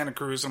about Santa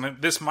Cruz,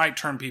 and this might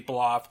turn people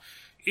off,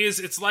 is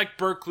it's like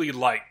Berkeley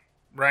Light,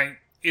 right?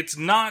 It's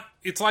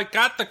like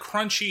got the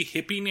crunchy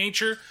hippie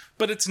nature,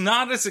 but it's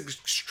not as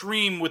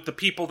extreme with the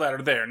people that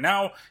are there.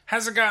 Now,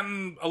 has it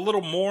gotten a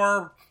little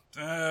more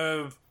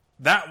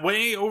that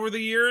way over the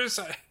years?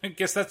 I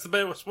guess that's the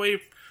best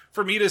way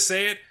for me to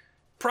say it.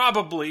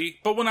 Probably,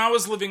 but when I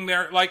was living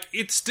there, like,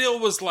 it still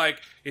was like,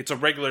 it's a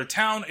regular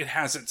town, it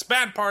has its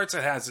bad parts,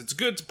 it has its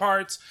good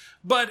parts,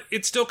 but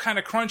it's still kind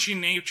of crunchy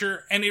in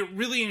nature, and it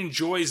really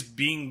enjoys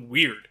being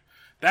weird.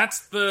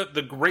 That's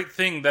the great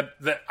thing that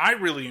I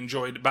really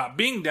enjoyed about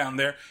being down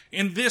there,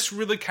 and this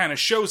really kind of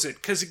shows it,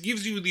 because it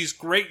gives you these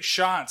great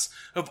shots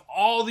of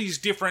all these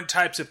different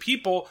types of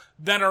people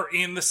that are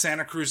in the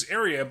Santa Cruz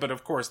area, but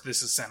of course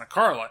this is Santa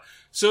Carla.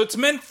 So it's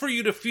meant for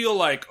you to feel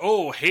like,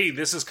 oh, hey,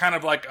 this is kind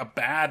of like a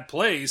bad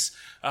place,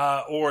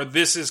 or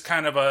this is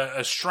kind of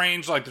a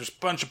strange, like there's a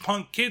bunch of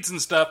punk kids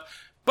and stuff,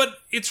 but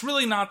it's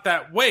really not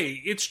that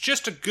way. It's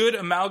just a good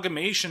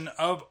amalgamation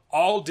of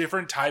all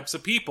different types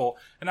of people,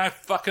 and I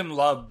fucking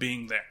love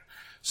being there.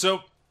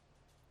 So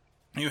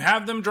you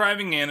have them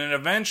driving in, and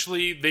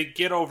eventually they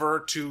get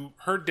over to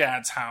her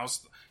dad's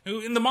house,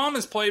 and the mom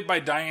is played by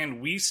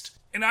Diane Wiest.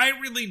 And I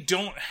really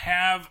don't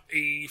have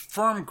a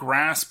firm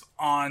grasp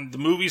on the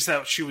movies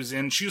that she was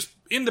in. She was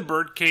in The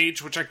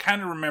Birdcage, which I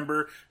kind of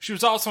remember. She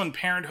was also in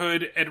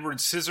Parenthood, Edward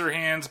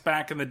Scissorhands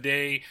back in the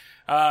day,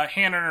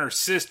 Hannah and Her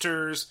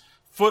Sisters,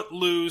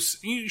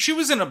 Footloose. She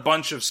was in a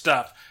bunch of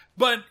stuff.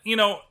 But,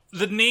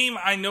 the name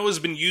I know has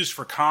been used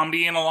for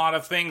comedy in a lot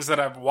of things that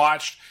I've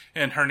watched,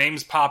 and her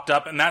name's popped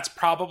up, and it's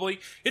probably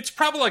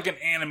like an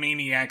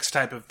Animaniacs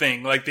type of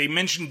thing. Like, they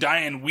mentioned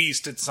Diane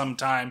Wiest at some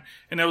time,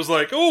 and I was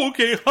like, oh,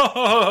 okay, ha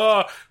ha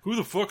ha, who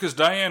the fuck is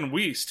Diane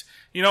Wiest?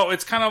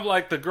 It's kind of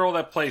like the girl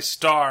that plays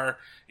Star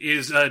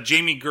is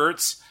Jamie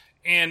Gertz,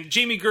 and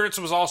Jamie Gertz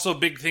was also a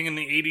big thing in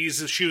the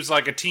 80s. She was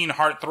like a teen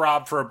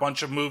heartthrob for a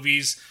bunch of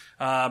movies,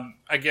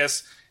 I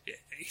guess.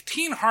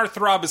 Teen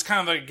heartthrob is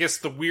kind of,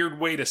 the weird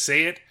way to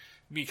say it,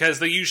 because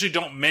they usually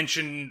don't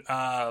mention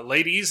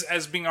ladies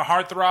as being a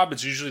heartthrob.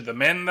 It's usually the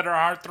men that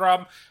are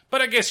heartthrob.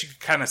 But I guess you could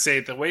kind of say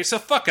it that way. So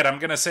fuck it, I'm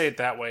going to say it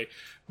that way.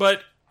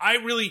 But I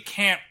really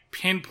can't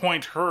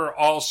pinpoint her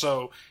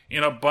also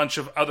in a bunch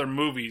of other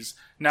movies.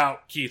 Now,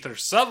 Kiefer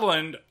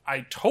Sutherland,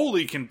 I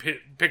totally can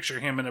picture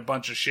him in a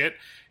bunch of shit.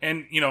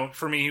 And,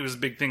 for me, he was a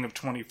big thing of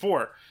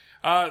 24.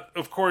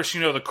 Of course,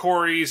 the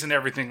Coreys and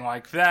everything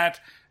like that.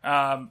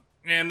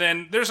 And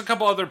then there's a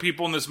couple other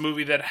people in this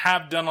movie that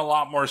have done a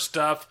lot more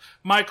stuff.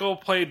 Michael,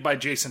 played by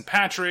Jason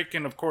Patric,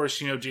 and of course,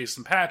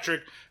 Jason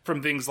Patric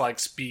from things like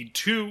Speed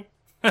 2,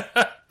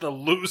 The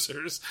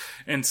Losers,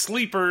 and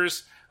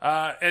Sleepers,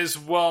 as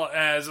well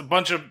as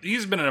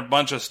he's been in a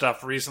bunch of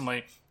stuff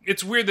recently.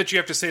 It's weird that you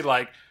have to say,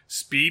 like,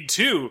 Speed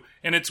 2,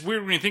 and it's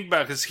weird when you think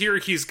about it, because here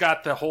he's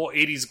got the whole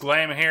 80s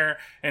glam hair,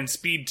 and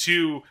Speed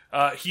 2,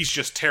 he's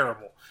just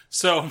terrible.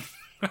 So,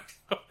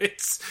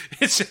 It's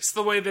just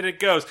the way that it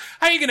goes.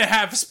 How are you going to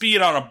have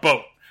speed on a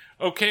boat?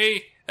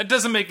 Okay? That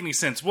doesn't make any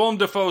sense. Willem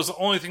Dafoe's the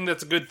only thing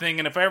that's a good thing,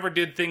 and if I ever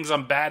did things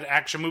on bad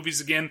action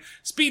movies again,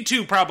 Speed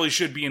 2 probably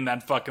should be in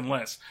that fucking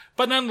list.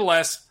 But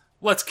nonetheless,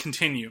 let's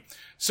continue.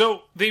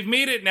 So, they've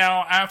made it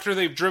now after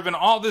they've driven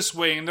all this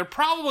way, and they're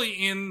probably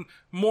in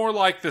more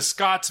like the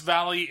Scotts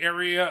Valley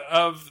area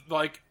of,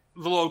 like,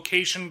 the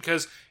location,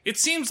 because it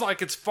seems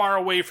like it's far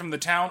away from the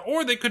town,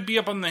 or they could be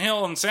up on the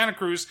hill in Santa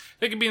Cruz.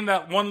 They could be in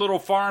that one little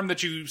farm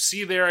that you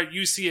see there at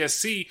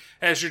UCSC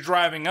as you're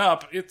driving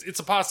up. It's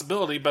a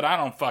possibility, but I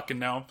don't fucking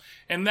know.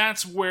 And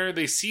that's where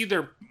they see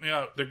their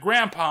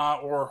grandpa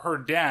or her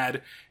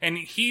dad, and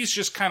he's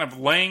just kind of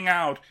laying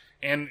out,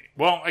 and,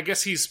 well, I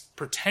guess he's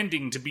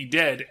pretending to be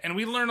dead, and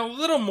we learn a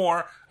little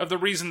more of the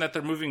reason that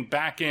they're moving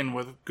back in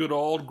with good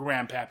old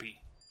Grandpappy.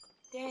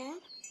 Dad?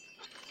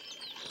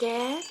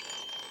 Dad?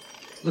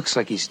 Looks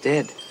like he's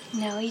dead.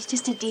 No, he's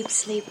just a deep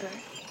sleeper.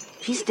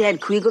 If he's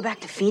dead, could we go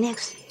back to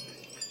Phoenix?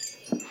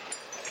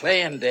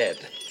 Playing dead.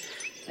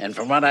 And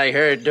from what I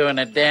heard, doing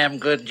a damn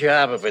good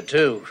job of it,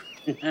 too.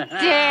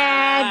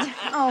 Dad!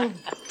 Oh,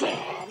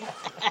 Dad.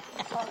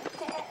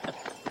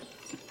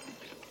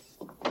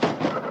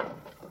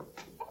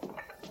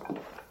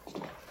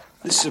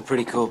 This is a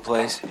pretty cool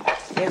place.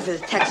 After the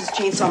Texas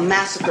Chainsaw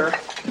Massacre.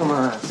 Come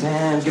on,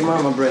 Sam, give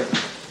Mom a break.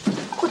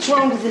 What's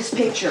wrong with this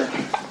picture?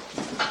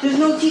 There's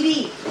no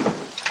TV.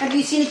 Have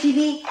you seen a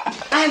TV?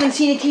 I haven't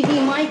seen a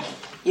TV, Mike.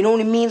 You know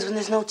what it means when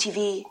there's no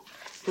TV?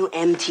 No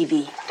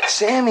MTV.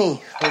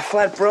 Sammy, we're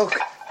flat broke.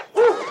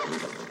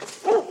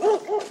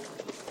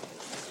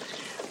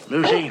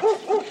 Lucy,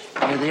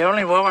 you're the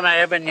only woman I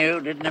ever knew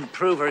didn't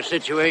improve her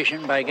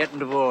situation by getting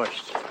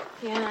divorced.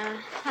 Yeah,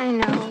 I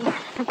know.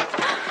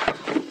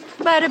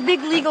 But a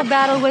big legal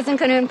battle wasn't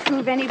going to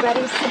improve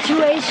anybody's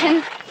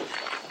situation.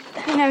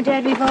 You know,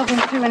 Dad, we've all been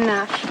through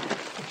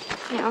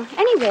enough. You know,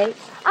 anyway,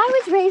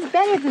 I was raised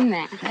better than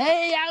that.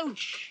 Hey,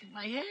 ouch!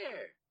 My hair.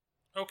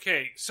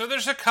 Okay, so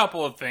there's a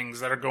couple of things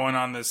that are going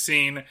on in this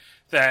scene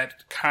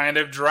that kind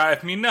of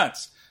drive me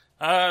nuts.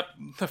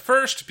 The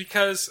first,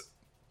 because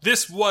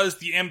this was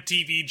the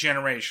MTV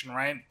generation,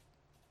 right?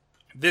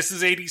 This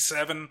is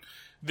 87.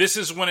 This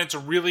is when it's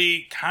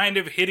really kind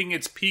of hitting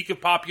its peak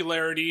of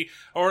popularity,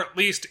 or at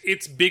least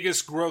its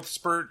biggest growth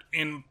spurt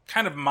in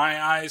kind of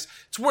my eyes.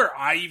 It's where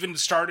I even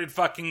started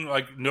fucking,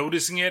 like,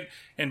 noticing it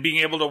and being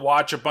able to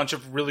watch a bunch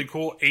of really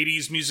cool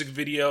 80s music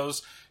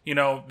videos, you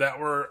know, that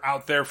were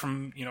out there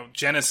from, you know,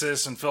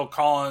 Genesis and Phil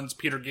Collins,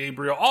 Peter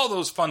Gabriel, all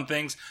those fun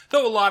things.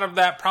 Though a lot of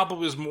that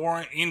probably was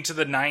more into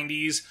the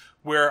 90s,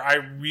 where I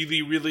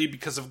really, really,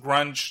 because of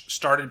grunge,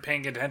 started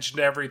paying attention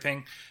to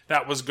everything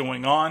that was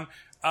going on.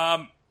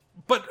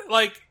 But,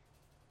 like,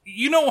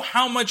 you know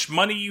how much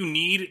money you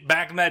need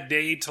back in that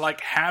day to, like,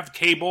 have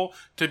cable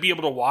to be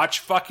able to watch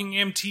fucking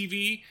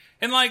MTV?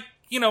 And, like,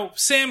 you know,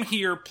 Sam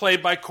here,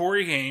 played by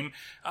Corey Haim,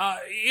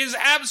 is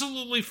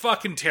absolutely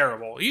fucking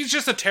terrible. He's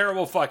just a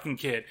terrible fucking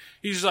kid.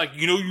 He's like,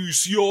 you know, you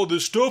see all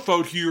this stuff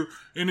out here,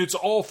 and it's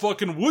all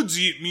fucking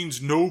woodsy. It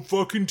means no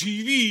fucking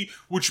TV,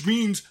 which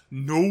means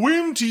no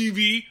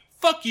MTV.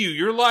 Fuck you.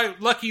 You're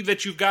lucky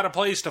that you've got a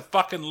place to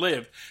fucking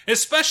live.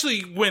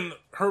 Especially when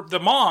the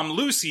mom,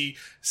 Lucy,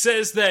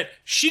 says that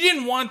she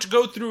didn't want to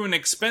go through an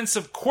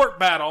expensive court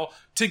battle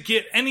to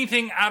get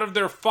anything out of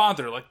their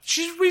father. Like,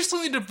 she's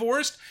recently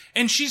divorced,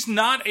 and she's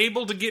not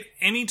able to get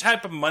any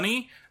type of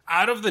money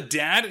out of the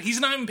dad. He's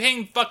not even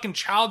paying fucking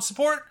child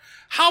support.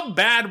 How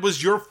bad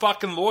was your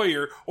fucking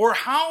lawyer? Or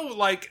how,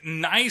 like,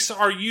 nice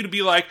are you to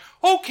be like,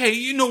 okay,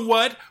 you know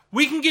what?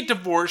 We can get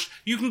divorced.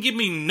 You can give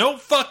me no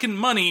fucking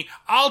money.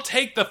 I'll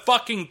take the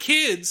fucking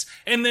kids,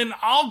 and then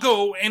I'll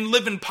go and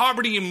live in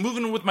poverty and move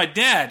in with my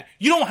dad.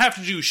 You don't have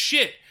to do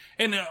shit.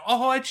 And,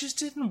 I just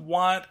didn't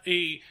want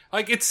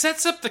it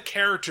sets up the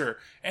character.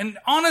 And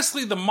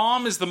honestly, the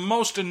mom is the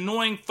most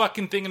annoying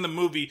fucking thing in the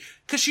movie,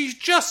 because she's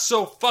just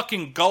so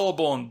fucking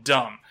gullible and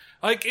dumb.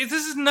 Like, this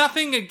is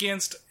nothing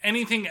against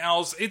anything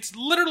else. It's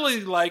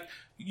literally like,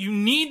 you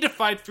need to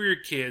fight for your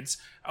kids.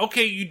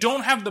 Okay, you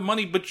don't have the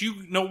money, but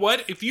you know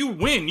what? If you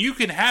win, you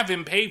can have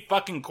him pay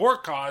fucking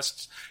court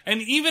costs.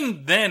 And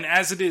even then,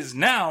 as it is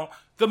now,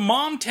 the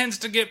mom tends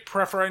to get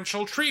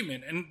preferential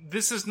treatment. And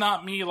this is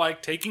not me,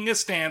 like, taking a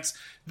stance.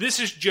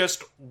 This is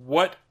just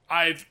what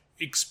I've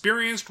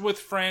experienced with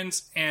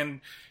friends,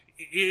 and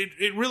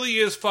it really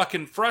is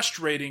fucking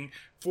frustrating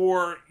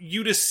for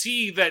you to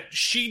see that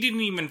she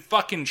didn't even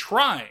fucking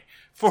try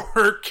for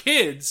her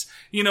kids,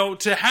 you know,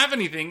 to have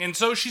anything, and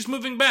so she's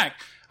moving back.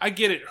 I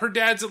get it. Her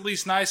dad's at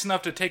least nice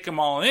enough to take them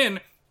all in,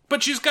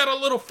 but she's got a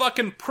little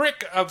fucking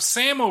prick of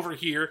Sam over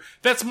here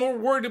that's more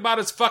worried about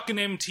his fucking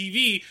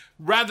MTV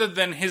rather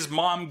than his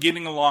mom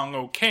getting along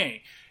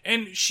okay.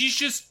 And she's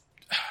just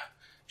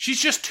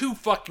too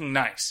fucking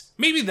nice.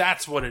 Maybe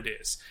that's what it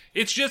is.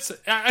 It's just,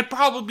 I'd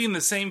probably be in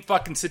the same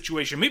fucking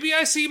situation. Maybe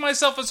I see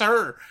myself as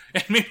her,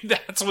 and maybe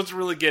that's what's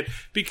really good,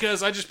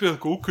 because I just be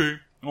like, okay,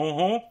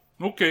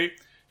 okay.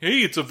 Hey,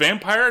 it's a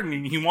vampire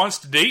and he wants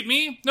to date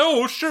me?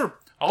 No, sure,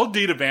 I'll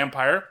date a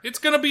vampire. It's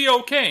gonna be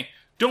okay.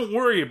 Don't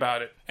worry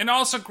about it. And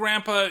also,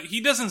 Grandpa,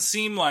 he doesn't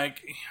seem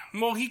like...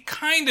 Well, he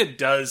kind of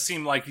does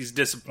seem like he's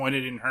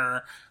disappointed in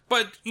her.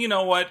 But you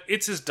know what?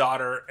 It's his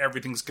daughter.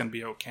 Everything's going to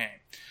be okay.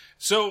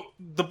 So,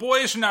 the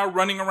boys are now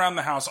running around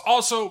the house.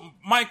 Also,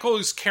 Michael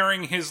is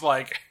carrying his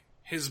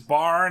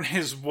bar and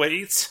his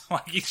weights.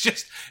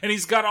 And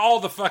he's got all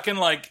the fucking,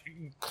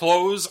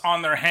 clothes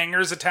on their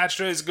hangers attached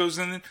to it as he goes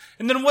in.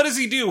 And then what does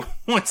he do?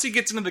 Once he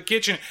gets into the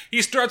kitchen,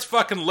 he starts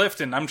fucking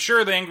lifting. I'm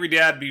sure the angry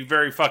dad would be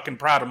very fucking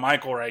proud of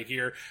Michael right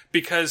here.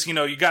 Because,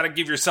 you gotta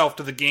give yourself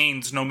to the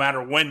gains no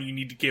matter when you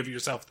need to give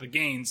yourself to the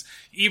gains.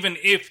 Even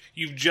if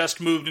you've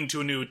just moved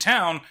into a new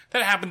town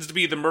that happens to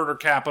be the murder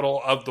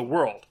capital of the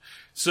world.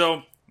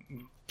 So,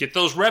 get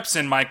those reps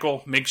in,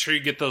 Michael. Make sure you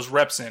get those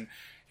reps in.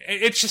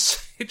 It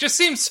just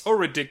seems so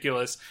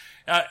ridiculous.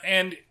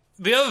 And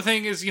the other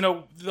thing is,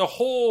 the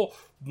whole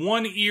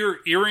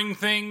earring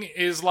thing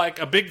is like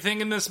a big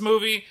thing in this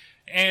movie.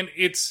 And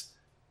it's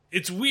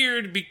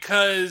weird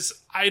because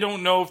I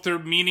don't know if they're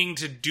meaning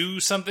to do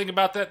something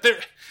about that.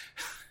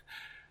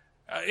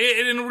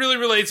 It really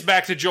relates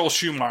back to Joel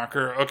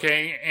Schumacher,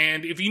 okay?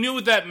 And if you knew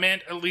what that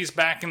meant, at least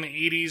back in the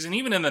 80s and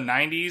even in the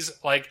 90s,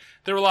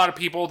 there were a lot of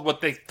people,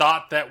 what they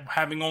thought that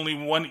having only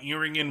one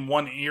earring in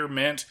one ear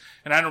meant,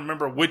 and I don't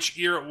remember which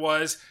ear it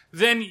was,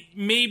 then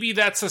maybe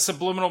that's a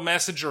subliminal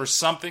message or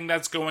something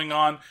that's going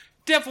on.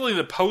 Definitely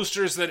the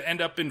posters that end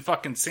up in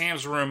fucking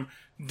Sam's room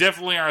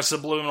definitely are a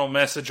subliminal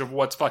message of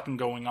what's fucking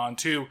going on,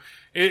 too.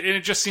 It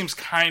just seems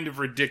kind of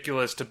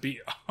ridiculous, to be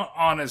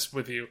honest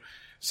with you.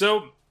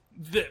 So...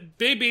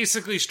 they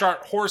basically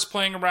start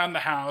horseplaying around the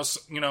house.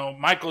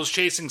 Michael's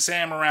chasing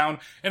Sam around,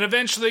 and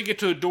eventually they get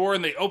to a door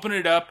and they open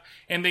it up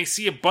and they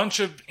see a bunch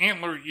of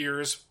antler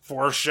ears,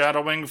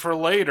 foreshadowing for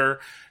later,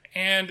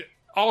 and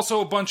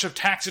also a bunch of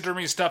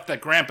taxidermy stuff that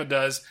Grandpa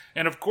does.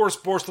 And of course,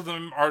 both of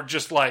them are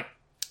just like,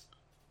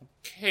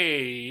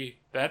 okay,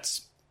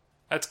 that's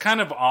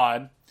kind of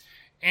odd.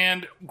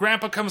 And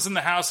Grandpa comes in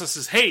the house and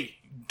says, hey,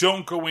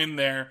 don't go in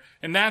there.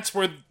 And that's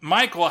where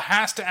Michael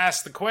has to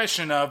ask the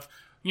question of,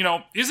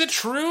 is it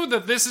true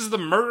that this is the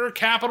murder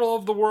capital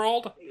of the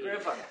world? Hey,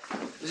 Grandpa,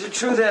 is it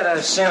true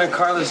that Santa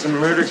Carla is the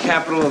murder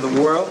capital of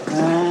the world?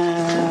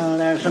 Well,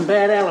 there's some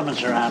bad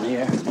elements around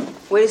here.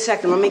 Wait a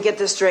second, let me get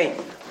this straight.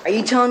 Are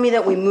you telling me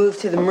that we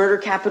moved to the murder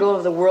capital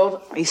of the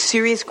world? Are you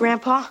serious,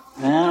 Grandpa?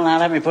 Well, now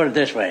let me put it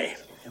this way.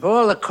 If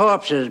all the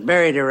corpses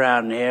buried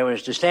around here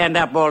was to stand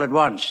up all at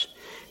once,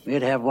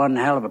 we'd have one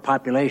hell of a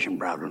population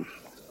problem.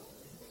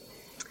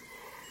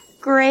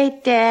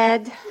 Great,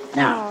 Dad.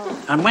 Now,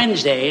 on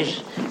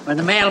Wednesdays, when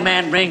the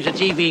mailman brings a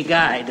TV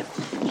guide,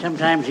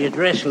 sometimes the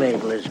address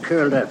label is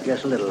curled up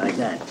just a little like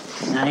that.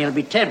 Now, you'll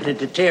be tempted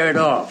to tear it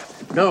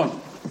off.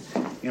 Don't.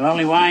 You'll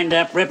only wind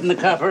up ripping the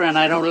cover, and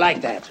I don't like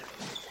that.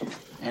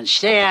 And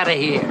stay out of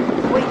here.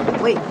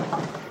 Wait.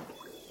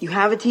 You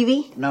have a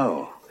TV?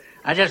 No.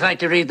 I just like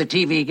to read the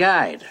TV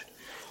guide.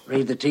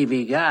 Read the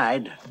TV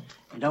guide.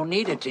 You don't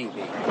need a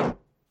TV.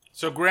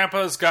 So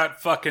Grandpa's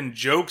got fucking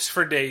jokes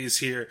for days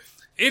here.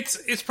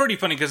 It's pretty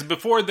funny, because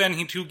before then,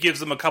 he too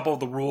gives them a couple of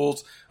the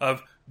rules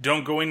of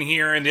don't go in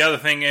here, and the other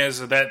thing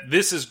is that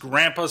this is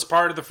Grandpa's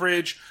part of the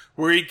fridge,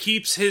 where he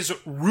keeps his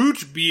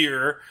root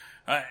beer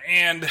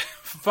and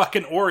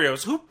fucking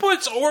Oreos. Who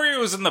puts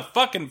Oreos in the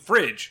fucking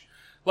fridge?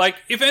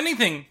 If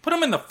anything, put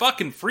them in the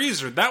fucking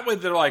freezer. That way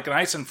they're,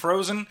 nice and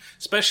frozen,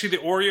 especially the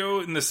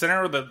Oreo in the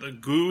center, the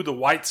goo, the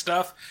white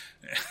stuff.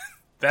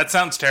 That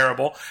sounds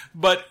terrible,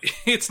 but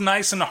it's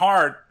nice and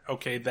hard.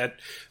 Okay, that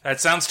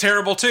sounds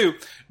terrible too,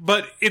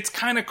 but it's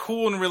kind of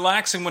cool and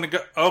relaxing when it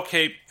goes,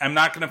 okay, I'm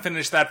not going to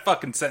finish that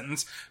fucking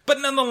sentence, but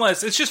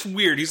nonetheless, it's just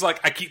weird. He's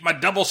like, I keep my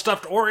double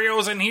stuffed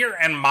Oreos in here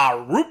and my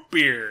root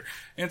beer.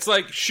 And it's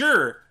like,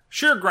 sure,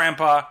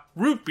 Grandpa,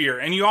 root beer.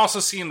 And you also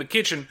see in the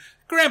kitchen,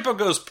 Grandpa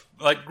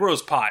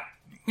grows pot.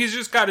 He's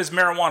just got his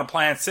marijuana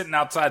plant sitting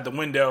outside the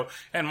window,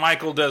 and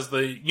Michael does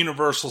the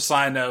universal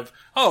sign of,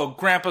 oh,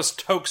 Grandpa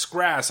tokes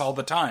grass all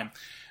the time.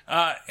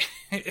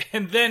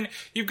 And then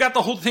you've got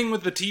the whole thing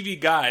with the TV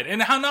guide,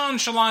 and how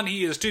nonchalant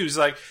he is too. He's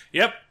like,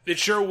 yep, it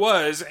sure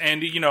was,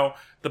 and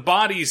the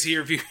bodies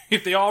here,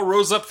 if they all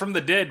rose up from the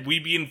dead,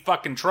 we'd be in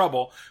fucking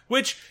trouble,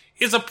 which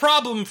is a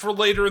problem for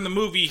later in the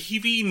movie.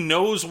 He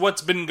knows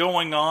what's been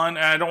going on,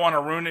 and I don't want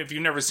to ruin it if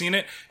you've never seen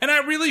it, and I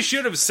really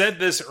should have said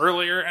this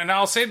earlier, and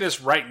I'll say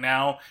this right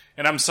now,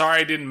 and I'm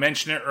sorry I didn't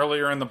mention it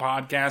earlier in the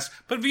podcast,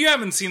 but if you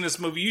haven't seen this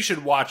movie, you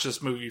should watch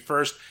this movie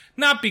first,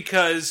 not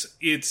because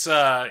it's,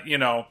 there's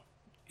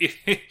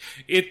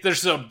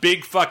a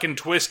big fucking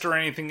twist or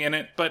anything in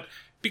it, but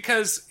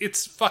because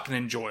it's fucking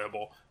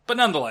enjoyable. But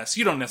nonetheless,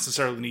 you don't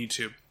necessarily need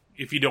to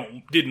if you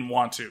didn't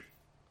want to.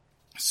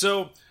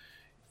 So,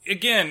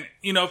 again,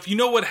 if you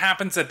know what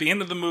happens at the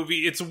end of the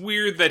movie, it's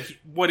weird that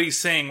what he's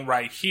saying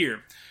right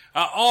here.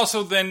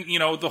 Also, then,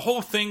 the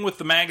whole thing with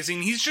the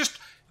magazine, he's just,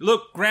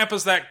 look,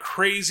 Grandpa's that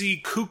crazy,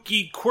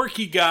 kooky,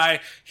 quirky guy.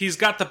 He's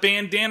got the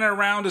bandana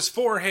around his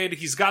forehead.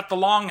 He's got the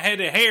long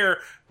head of hair,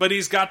 but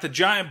he's got the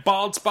giant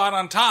bald spot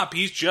on top.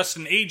 He's just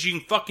an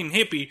aging fucking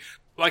hippie.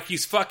 like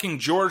he's fucking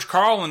George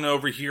Carlin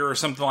over here or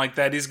something like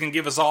that. He's going to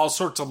give us all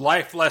sorts of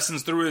life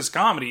lessons through his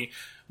comedy.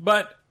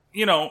 But,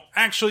 you know,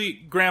 actually,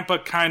 Grandpa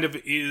kind of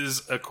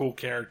is a cool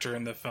character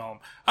in the film.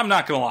 I'm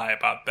not going to lie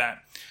about that.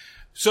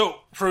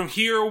 So, from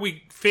here,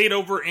 we fade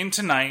over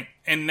into night,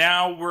 and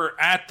now we're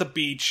at the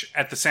beach,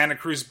 at the Santa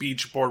Cruz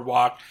Beach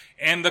Boardwalk,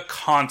 and the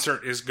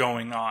concert is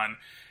going on.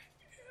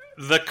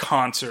 The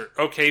concert.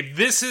 Okay,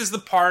 this is the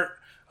part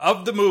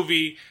of the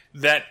movie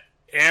that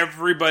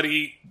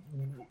everybody,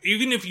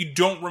 even if you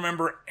don't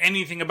remember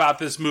anything about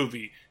this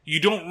movie, you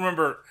don't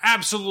remember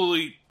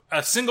absolutely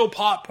a single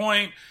plot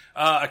point,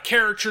 a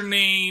character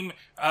name,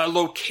 a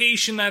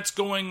location that's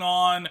going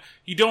on.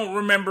 You don't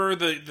remember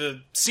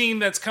the scene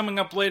that's coming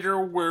up later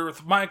where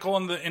with Michael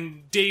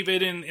and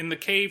David in the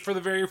cave for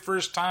the very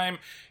first time.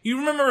 You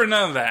remember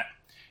none of that.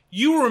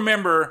 You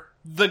remember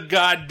the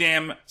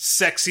goddamn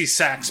sexy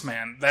sax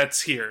man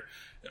that's here.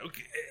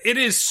 It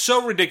is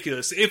so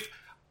ridiculous. If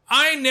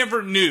I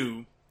never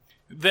knew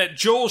that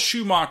Joel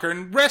Schumacher,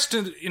 and rest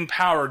in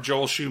power,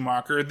 Joel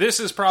Schumacher, this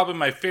is probably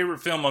my favorite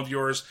film of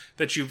yours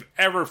that you've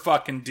ever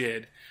fucking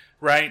did,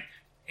 right?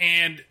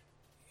 And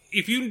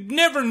if you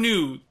never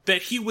knew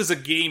that he was a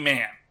gay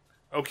man,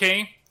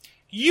 okay?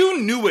 You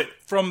knew it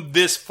from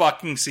this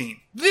fucking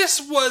scene. This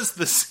was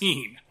the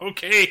scene,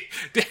 okay?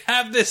 To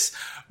have this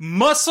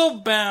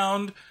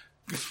muscle-bound,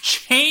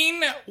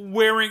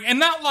 chain-wearing, and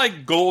not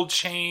like gold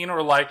chain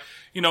or like,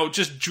 you know,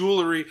 just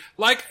jewelry,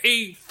 like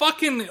a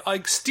fucking,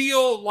 like,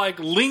 steel, like,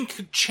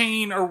 link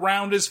chain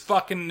around his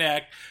fucking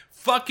neck,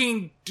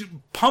 fucking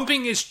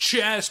pumping his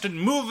chest and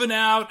moving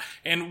out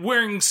and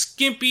wearing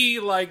skimpy,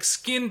 like,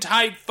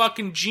 skin-tight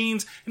fucking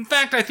jeans. In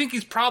fact, I think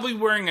he's probably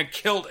wearing a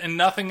kilt and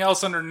nothing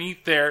else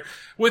underneath there,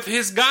 with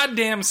his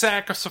goddamn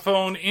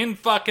saxophone in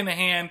fucking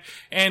hand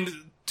and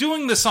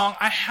doing the song.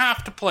 I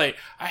have to play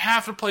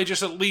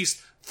just at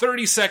least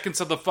 30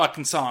 seconds of the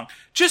fucking song.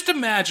 Just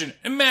imagine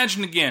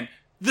again,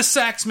 the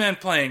sax man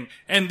playing,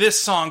 and this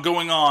song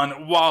going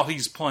on while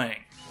he's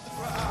playing.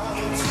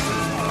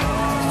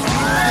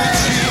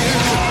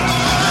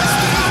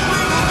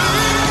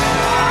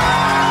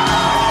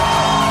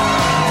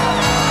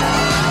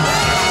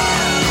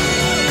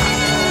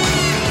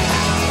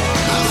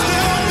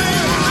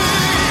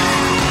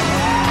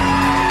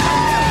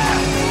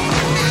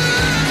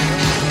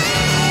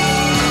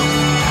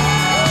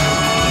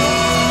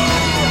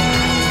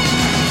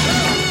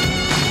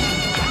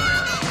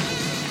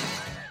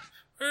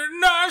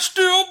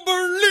 Still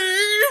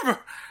believe,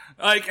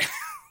 like,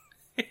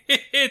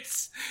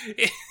 it's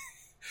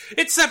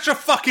such a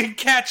fucking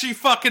catchy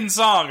fucking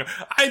song.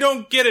 I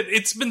don't get it.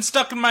 It's been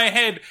stuck in my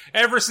head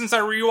ever since I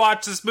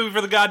rewatched this movie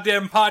for the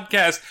goddamn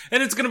podcast,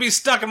 and it's gonna be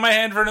stuck in my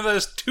head for another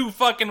 2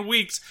 fucking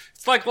weeks.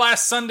 It's like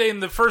last Sunday in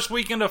the first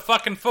weekend of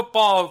fucking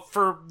football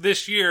for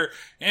this year,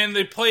 and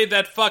they played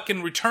that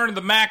fucking Return of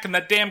the Mac in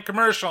that damn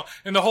commercial,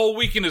 and the whole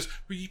weekend is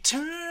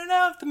Return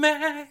of the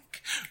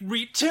Mac,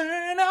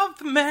 Return of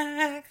the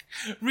Mac,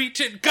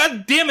 Return.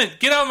 God damn it,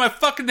 get out of my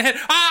fucking head.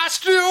 I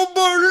still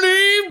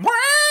believe.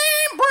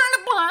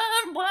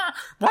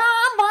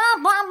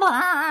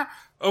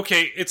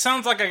 Okay, it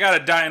sounds like I got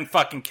a dying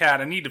fucking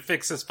cat. I need to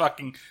fix this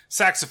fucking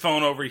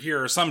saxophone over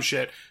here or some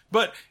shit.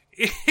 But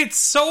it's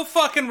so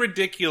fucking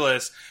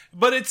ridiculous.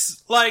 But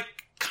it's, like,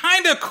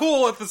 kind of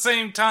cool at the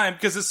same time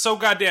because it's so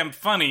goddamn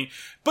funny.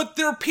 But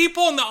there are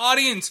people in the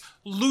audience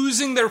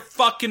losing their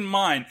fucking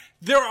mind.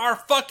 There are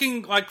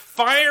fucking, like,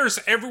 fires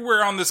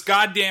everywhere on this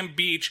goddamn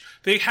beach.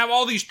 They have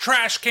all these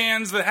trash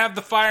cans that have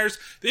the fires.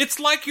 It's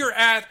like you're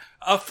at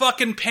a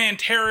fucking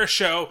Pantera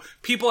show.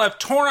 People have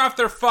torn off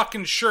their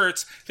fucking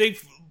shirts.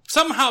 They've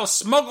somehow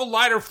smuggled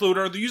lighter fluid,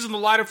 or they're using the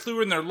lighter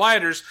fluid in their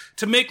lighters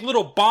to make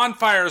little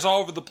bonfires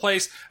all over the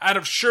place out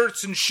of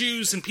shirts and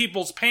shoes and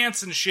people's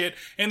pants and shit.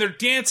 And they're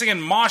dancing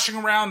and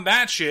moshing around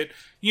that shit,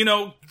 you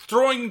know,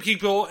 throwing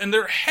people, and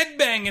they're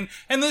headbanging.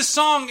 And this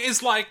song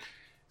is like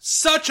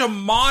such a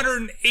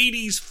modern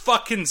 80s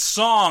fucking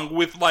song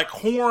with like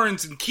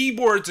horns and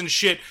keyboards and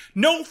shit.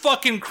 No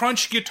fucking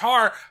crunch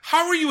guitar.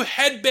 How are you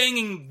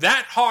headbanging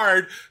that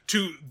hard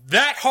to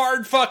that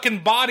hard fucking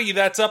body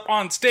that's up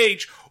on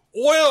stage?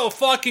 Oil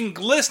fucking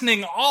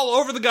glistening all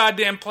over the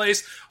goddamn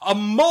place. A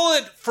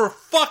mullet for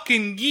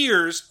fucking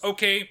years,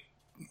 okay?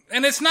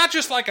 And it's not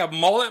just like a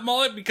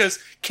mullet, because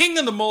King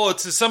of the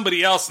Mullets is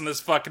somebody else in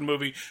this fucking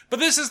movie. But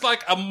this is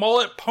like a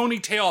mullet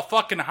ponytail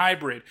fucking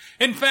hybrid.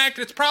 In fact,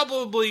 it's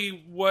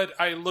probably what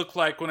I look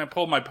like when I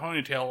pull my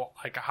ponytail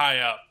like high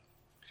up.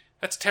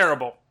 That's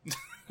terrible.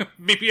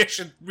 Maybe I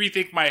should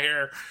rethink my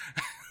hair.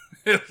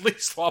 At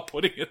least while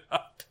putting it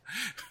up.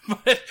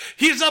 But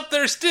he's up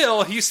there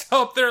still. He's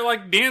up there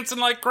like dancing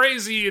like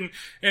crazy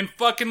and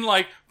fucking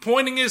like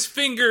pointing his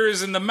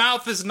fingers, and the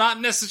mouth is not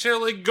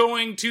necessarily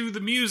going to the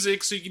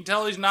music, so you can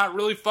tell he's not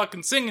really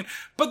fucking singing.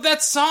 But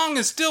that song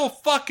is still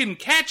fucking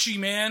catchy,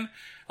 man.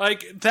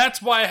 Like,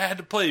 that's why I had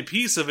to play a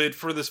piece of it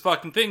for this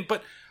fucking thing.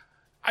 But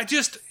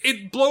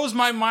it blows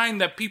my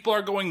mind that people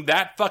are going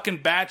that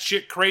fucking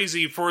batshit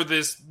crazy for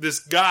this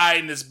guy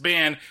and this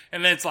band,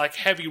 and then it's like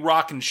heavy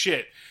rock and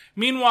shit.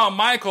 Meanwhile,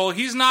 Michael,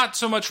 he's not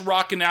so much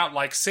rocking out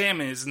like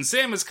Sam is, and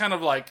Sam is kind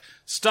of like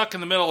stuck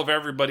in the middle of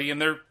everybody,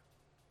 and they're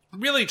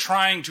really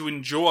trying to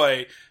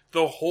enjoy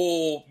the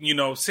whole,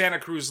 Santa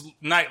Cruz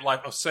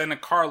nightlife, of Santa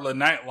Carla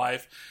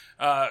nightlife,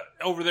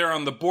 over there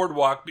on the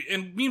boardwalk.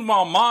 And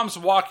meanwhile, Mom's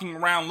walking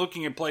around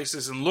looking at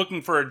places and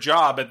looking for a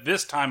job at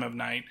this time of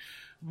night.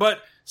 But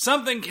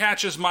something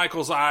catches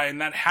Michael's eye, and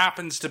that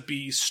happens to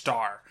be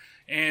Star.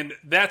 And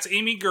that's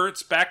Amy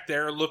Gertz back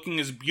there looking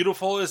as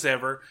beautiful as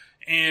ever.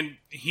 And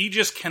he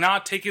just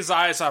cannot take his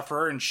eyes off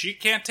her, and she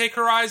can't take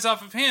her eyes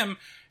off of him.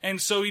 And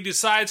so he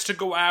decides to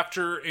go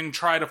after and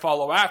try to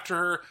follow after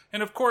her.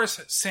 And of course,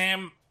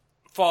 Sam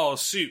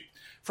follows suit.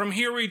 From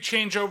here, we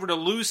change over to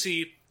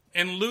Lucy.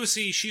 And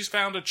Lucy, she's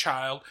found a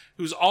child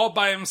who's all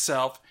by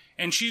himself.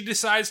 And she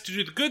decides to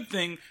do the good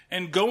thing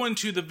and go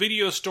into the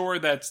video store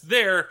that's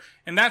there.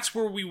 And that's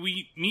where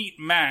we meet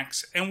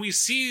Max. And we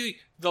see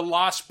the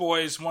Lost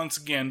Boys once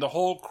again, the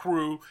whole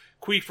crew,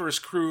 Queefer's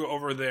crew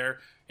over there.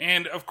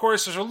 And of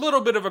course, there's a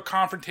little bit of a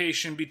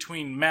confrontation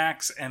between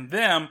Max and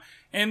them.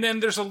 And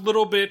then there's a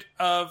little bit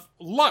of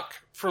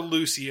luck for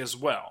Lucy as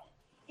well.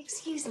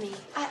 Excuse me.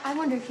 I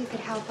wonder if you could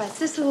help us.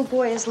 This little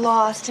boy is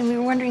lost, and we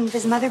were wondering if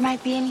his mother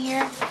might be in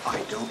here.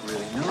 I don't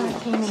really know.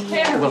 Came in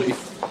here. Well,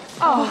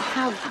 Oh,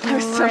 how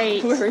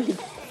great. So worried.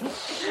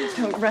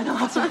 Don't run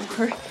off. Don't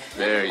worry.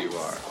 there you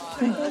are.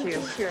 Thank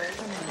you. Sure.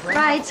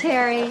 Bye,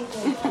 Terry.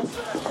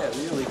 Yeah,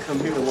 we only come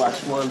here to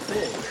watch one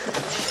thing.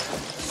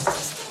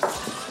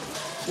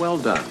 Well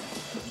done.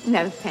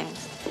 No,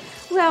 thanks.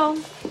 Well,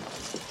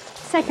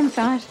 second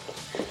thought.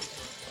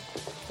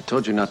 I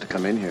told you not to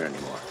come in here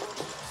anymore.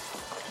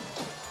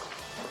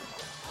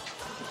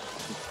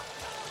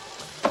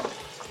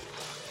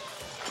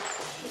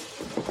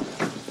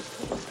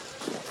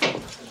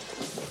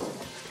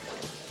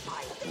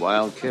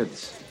 Wild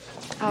kids.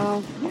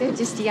 Oh, they're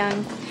just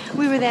young.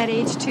 We were that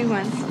age, too,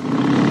 once.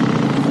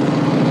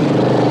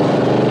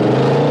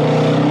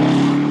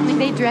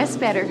 They dress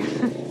better.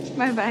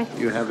 Bye-bye.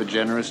 You have a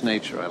generous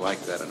nature. I like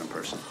that in a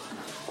person.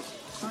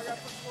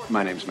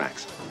 My name's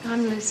Max.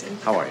 I'm Lucy.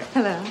 How are you?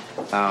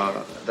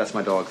 Hello. That's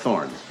my dog,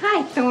 Thorn.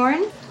 Hi,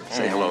 Thorn.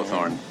 Say hello,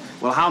 Thorn.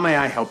 Well, how may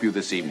I help you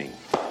this evening?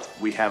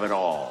 We have it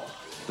all.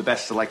 The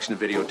best selection of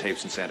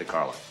videotapes in Santa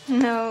Carla.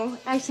 No,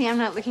 actually, I'm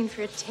not looking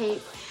for a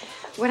tape.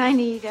 What I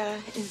need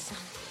is...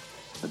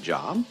 A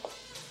job?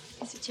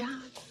 Is a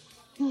job.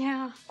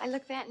 Yeah, I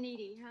look that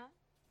needy, huh?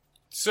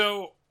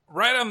 So,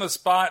 right on the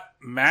spot,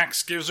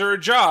 Max gives her a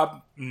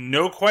job.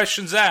 No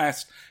questions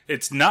asked.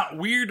 It's not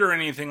weird or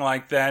anything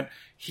like that.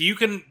 You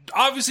can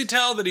obviously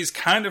tell that he's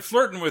kind of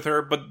flirting with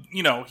her, but,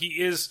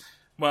 he is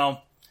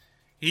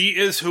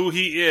who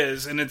he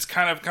is, and it's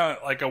kind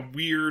of like a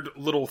weird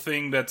little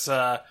thing that's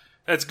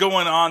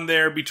going on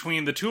there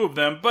between the two of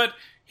them, but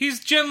he's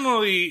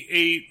generally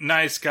a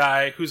nice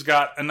guy who's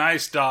got a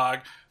nice dog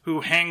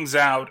who hangs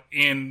out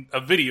in a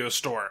video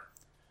store.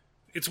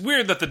 It's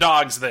weird that the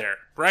dog's there,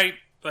 right?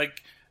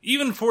 Like,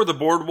 even for the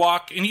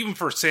boardwalk, and even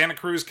for Santa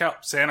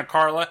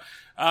Carla,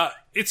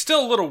 it's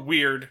still a little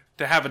weird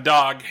to have a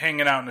dog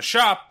hanging out in a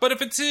shop, but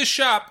if it's his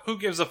shop, who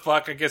gives a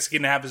fuck? I guess he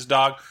can have his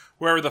dog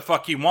wherever the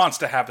fuck he wants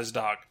to have his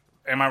dog.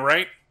 Am I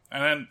right?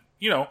 And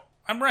then,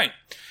 I'm right.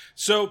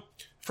 So,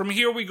 from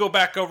here we go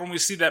back over and we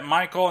see that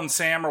Michael and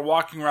Sam are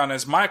walking around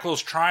as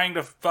Michael's trying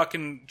to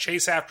fucking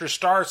chase after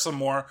Star some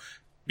more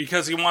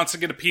because he wants to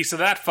get a piece of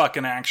that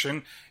fucking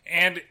action.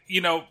 And,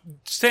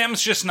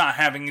 Sam's just not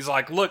having. He's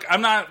like, look,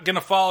 I'm not going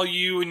to follow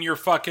you and your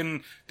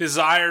fucking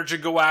desire to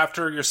go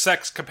after your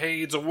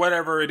sexcapades or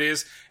whatever it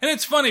is. And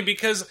it's funny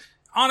because,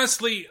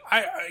 honestly,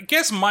 I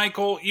guess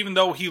Michael, even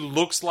though he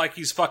looks like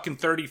he's fucking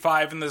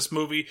 35 in this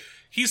movie,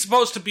 he's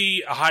supposed to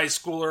be a high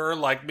schooler,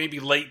 like maybe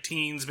late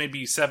teens,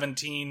 maybe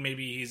 17,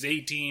 maybe he's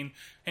 18,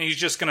 and he's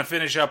just going to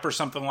finish up or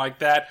something like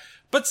that.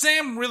 But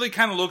Sam really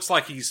kind of looks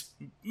like he's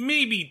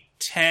maybe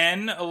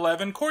 10,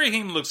 11. Corey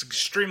Haim looks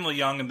extremely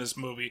young in this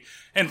movie.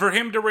 And for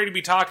him to already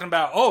be talking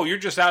about, oh, you're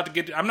just out to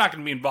get... I'm not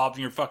going to be involved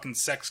in your fucking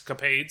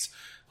sexcapades.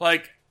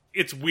 Like,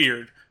 it's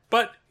weird.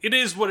 But it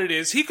is what it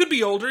is. He could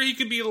be older. He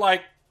could be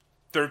like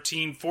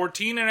 13,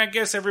 14, and I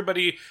guess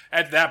everybody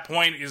at that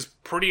point is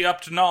pretty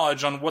up to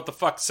knowledge on what the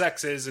fuck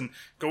sex is and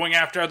going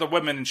after other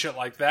women and shit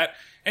like that.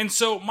 And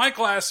so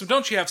Michael asks him,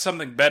 don't you have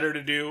something better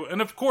to do?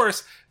 And of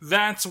course,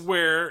 that's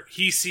where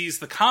he sees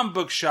the comic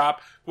book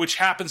shop, which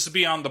happens to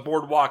be on the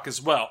boardwalk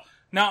as well.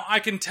 Now, I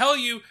can tell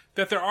you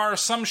that there are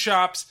some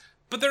shops,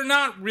 but they're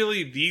not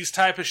really these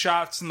type of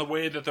shops in the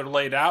way that they're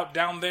laid out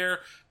down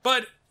there.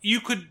 But you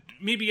could,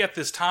 maybe at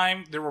this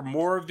time, there were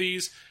more of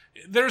these.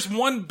 There's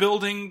one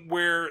building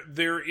where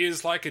there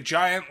is like a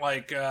giant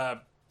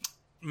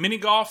mini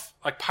golf,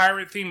 like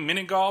pirate themed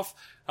mini golf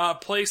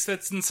place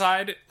that's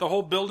inside the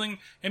whole building,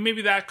 and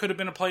maybe that could have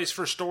been a place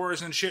for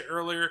stores and shit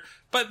earlier,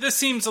 but this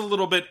seems a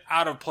little bit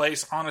out of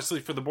place, honestly,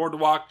 for the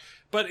boardwalk,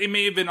 but it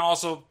may have been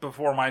also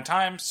before my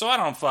time, so I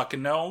don't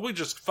fucking know, we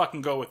just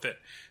fucking go with it.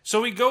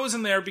 So he goes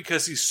in there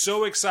because he's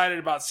so excited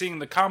about seeing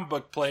the comic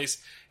book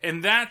place,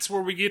 and that's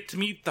where we get to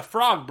meet the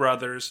Frog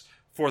Brothers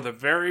for the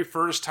very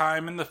first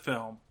time in the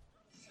film.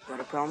 Got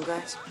a problem,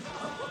 guys?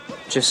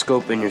 Just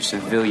scoping your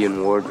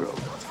civilian wardrobe.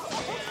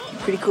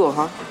 Pretty cool,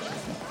 huh?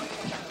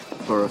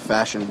 For a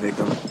fashion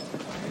victim.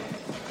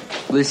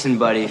 Listen,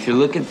 buddy, if you're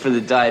looking for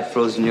the diet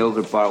frozen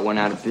yogurt bar, it went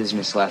out of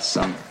business last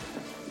summer.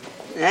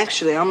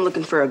 Actually, I'm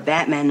looking for a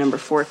Batman number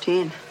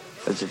 14.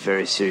 That's a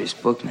very serious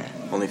book, man.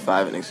 Only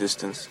 5 in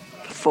existence.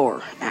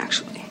 4,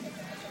 actually.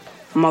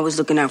 I'm always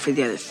looking out for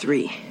the other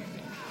 3.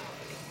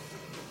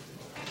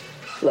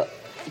 Look,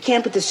 you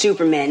can't put the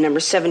Superman number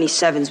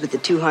 77s with the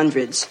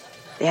 200s.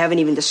 They haven't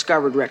even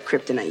discovered red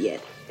kryptonite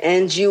yet.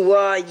 And you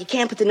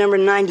can't put the number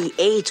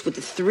 98s with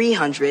the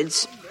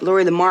 300s.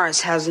 Laurie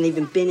Lamaris hasn't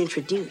even been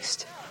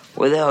introduced.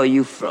 Where the hell are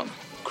you from?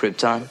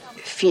 Krypton?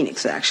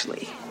 Phoenix,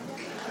 actually.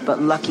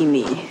 But lucky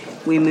me,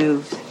 we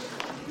moved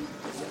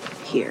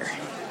here.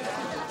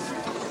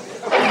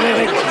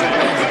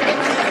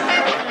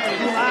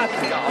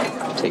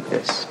 Take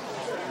this.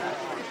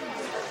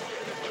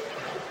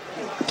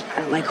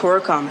 I don't like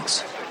horror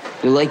comics.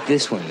 You'll like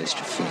this one,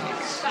 Mr.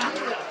 Phoenix.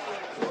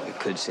 It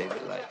could save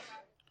your life.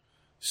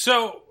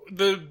 So,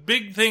 the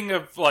big thing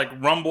of, like,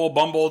 rumble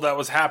bumble that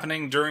was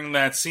happening during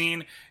that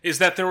scene is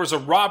that there was a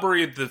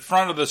robbery at the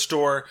front of the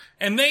store,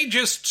 and they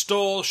just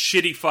stole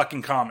shitty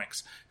fucking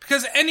comics.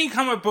 Because any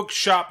comic book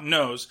shop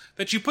knows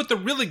that you put the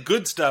really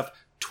good stuff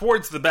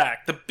towards the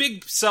back, the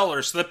big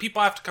sellers, so that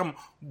people have to come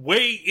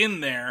way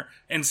in there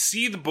and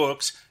see the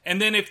books,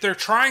 and then if they're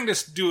trying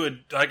to do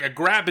a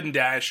grab and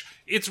dash,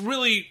 it's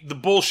really the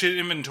bullshit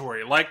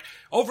inventory. Like,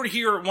 over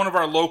here at one of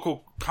our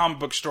local comic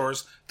book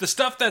stores, the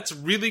stuff that's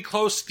really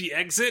close to the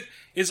exit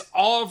is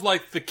all of,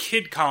 like, the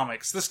kid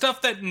comics. The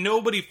stuff that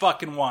nobody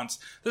fucking wants.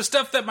 The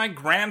stuff that my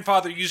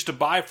grandfather used to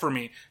buy for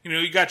me. You know,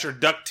 you got your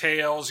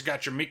DuckTales, you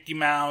got your Mickey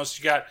Mouse,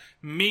 you got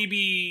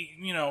maybe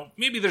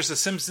there's a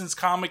Simpsons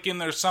comic in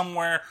there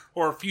somewhere,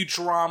 or a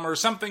Futurama or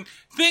something.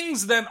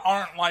 Things that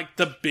aren't like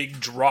the big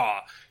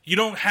draw. You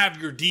don't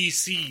have your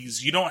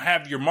DCs, you don't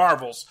have your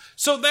Marvels.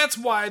 So that's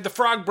why the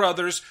Frog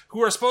Brothers,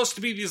 who are supposed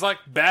to be these, like,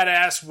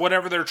 badass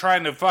whatever they're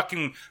trying to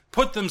fucking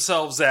put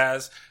themselves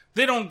as,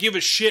 they don't give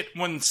a shit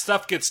when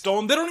stuff gets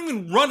stolen. They don't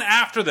even run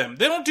after them.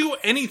 They don't do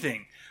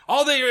anything.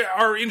 All they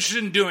are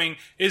interested in doing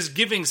is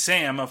giving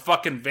Sam a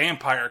fucking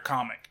vampire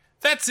comic.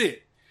 That's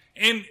it.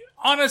 And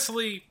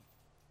honestly,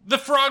 the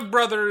Frog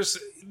Brothers,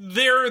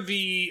 they're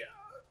the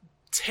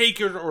take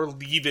it or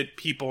leave it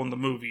people in the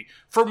movie.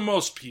 For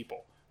most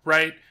people.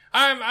 Right?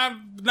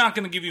 I'm not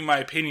going to give you my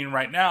opinion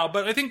right now,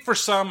 but I think for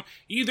some,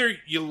 either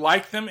you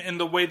like them in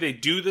the way they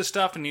do this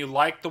stuff, and you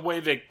like the way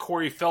that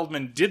Corey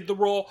Feldman did the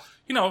role,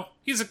 you know,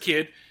 he's a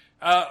kid,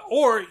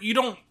 or you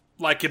don't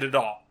like it at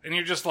all, and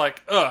you're just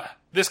like,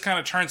 this kind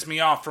of turns me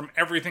off from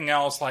everything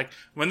else, like,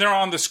 when they're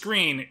on the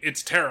screen,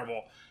 it's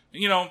terrible.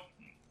 You know,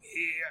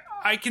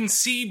 I can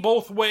see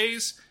both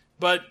ways,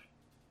 but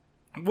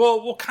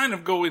we'll kind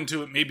of go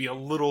into it maybe a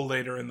little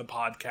later in the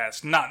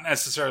podcast, not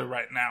necessarily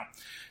right now.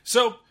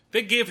 So,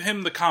 they give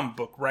him the comic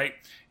book, right?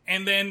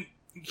 And then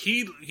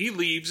he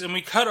leaves, and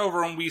we cut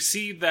over, and we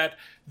see that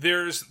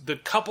there's the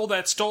couple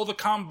that stole the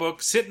comic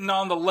book sitting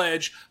on the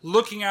ledge,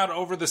 looking out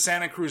over the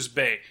Santa Cruz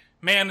Bay.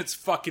 Man, it's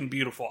fucking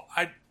beautiful.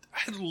 I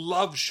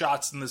love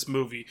shots in this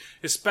movie,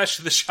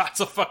 especially the shots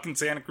of fucking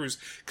Santa Cruz.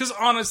 Because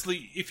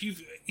honestly, if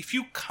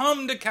you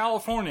come to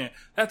California,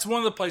 that's one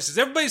of the places.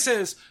 Everybody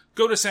says,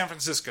 go to San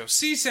Francisco.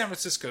 See San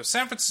Francisco.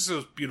 San Francisco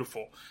is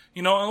beautiful.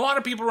 You know, and a lot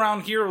of people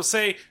around here will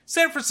say,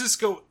 San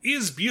Francisco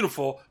is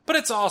beautiful, but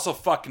it's also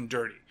fucking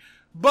dirty.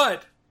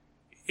 But,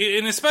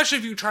 and especially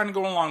if you're trying to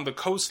go along the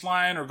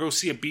coastline or go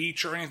see a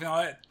beach or anything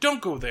like that,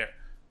 don't go there.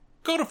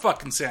 Go to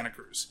fucking Santa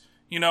Cruz.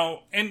 You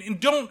know, and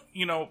don't,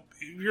 you know,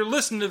 you're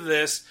listening to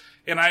this,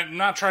 and I'm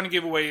not trying to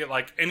give away,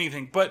 like,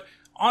 anything, but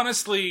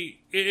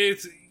honestly,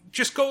 it's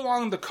just go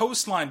along the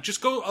coastline.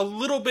 Just go a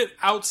little bit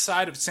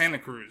outside of Santa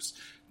Cruz.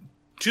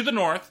 To the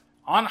north,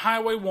 on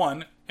Highway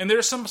 1, and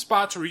there's some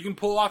spots where you can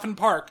pull off and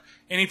park,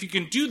 and if you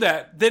can do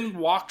that, then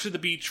walk to the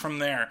beach from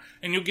there,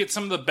 and you'll get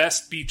some of the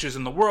best beaches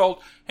in the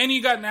world, and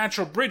you got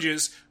natural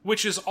bridges,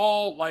 which is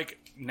all, like,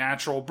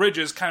 natural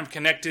bridges kind of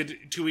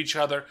connected to each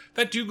other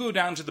that do go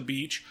down to the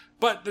beach,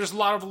 but there's a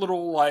lot of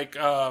little, like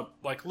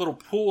little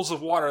pools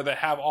of water that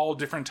have all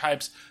different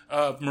types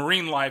of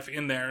marine life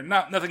in there.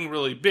 Nothing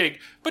really big,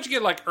 but you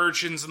get, like,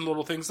 urchins and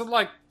little things that,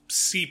 like,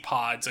 sea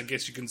pods, I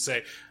guess you can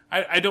say.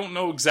 I don't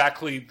know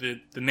exactly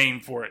the name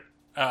for it,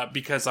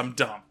 because I'm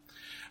dumb.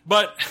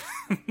 But,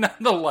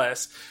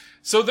 nonetheless,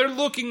 so they're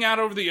looking out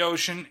over the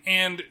ocean,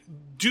 and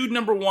dude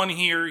number 1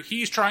 here,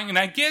 he's trying, and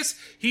I guess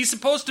he's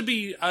supposed to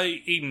be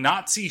a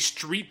Nazi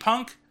street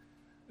punk.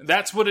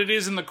 That's what it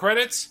is in the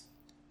credits.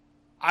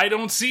 I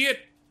don't see it,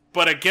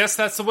 but I guess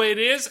that's the way it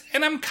is,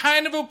 and I'm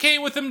kind of okay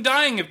with him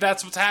dying if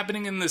that's what's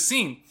happening in this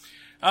scene.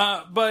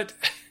 But,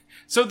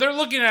 so they're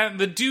looking at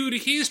the dude,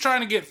 he's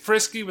trying to get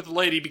frisky with the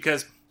lady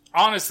because,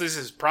 honestly, this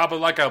is probably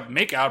like a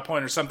make-out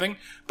point or something,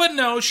 but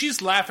no,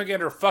 she's laughing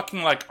at her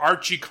fucking, like,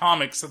 Archie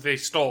comics that they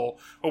stole,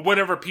 or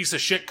whatever piece of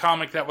shit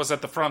comic that was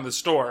at the front of the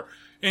store.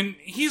 And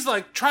he's,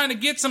 like, trying to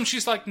get some,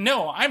 she's like,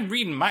 no, I'm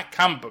reading my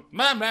comic book,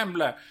 blah, blah,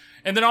 blah.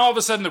 And then all of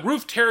a sudden the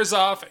roof tears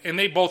off and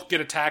they both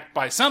get attacked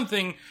by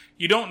something.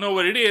 You don't know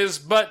what it is,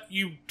 but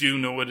you do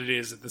know what it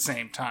is at the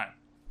same time.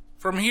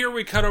 From here,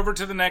 we cut over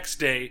to the next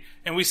day,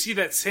 and we see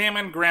that Sam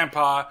and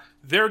Grandpa,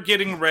 they're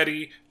getting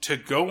ready to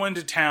go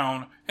into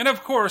town. And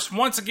of course,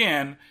 once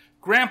again,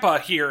 Grandpa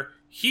here,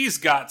 he's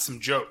got some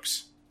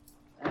jokes.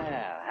 Well,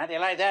 how do you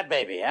like that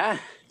baby, huh?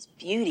 It's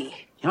beauty.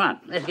 Come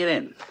on, let's get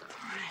in.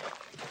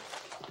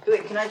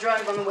 Wait, can I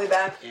drive on the way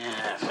back?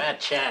 Yeah,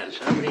 fat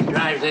chance. Nobody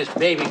drives this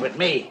baby but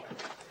me.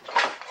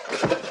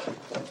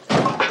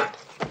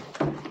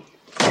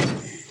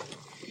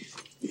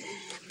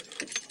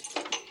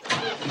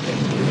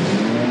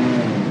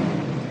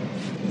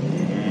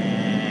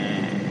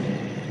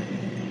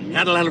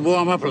 Gotta let it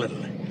warm up a little.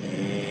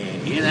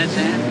 Hear that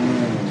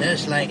sound?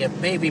 Just like a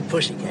baby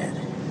pussycat.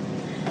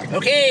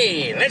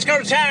 Okay, let's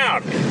go to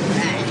town.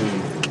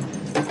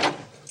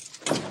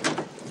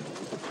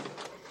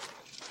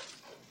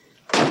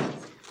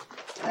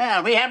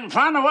 Well, we having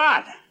fun or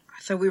what?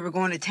 I thought we were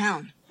going to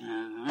town.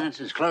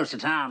 That's as close to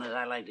town as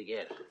I like to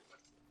get.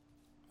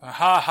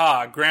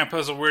 Ha.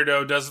 Grandpa's a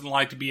weirdo, doesn't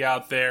like to be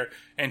out there,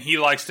 and he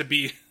likes to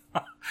be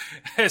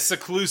as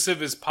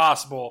seclusive as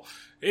possible.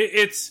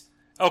 It's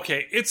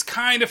okay, it's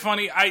kind of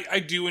funny. I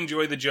do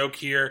enjoy the joke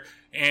here,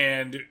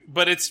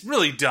 but it's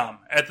really dumb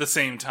at the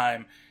same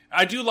time.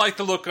 I do like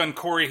the look on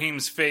Corey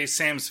Haim's face,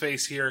 Sam's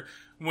face here,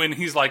 when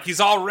he's like, he's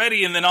all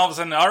ready, and then all of a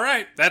sudden, all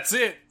right, that's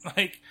it.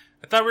 Like,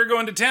 I thought we were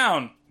going to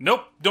town.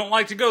 Nope, don't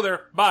like to go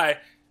there. Bye.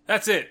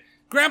 That's it.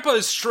 Grandpa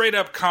is straight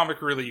up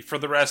comic relief for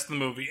the rest of the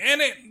movie,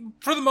 and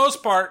for the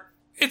most part,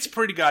 it's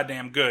pretty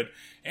goddamn good.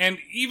 And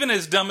even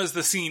as dumb as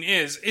the scene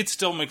is, it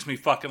still makes me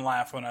fucking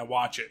laugh when I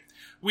watch it.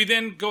 We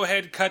then go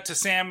ahead and cut to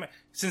Sam,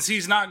 since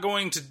he's not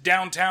going to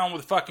downtown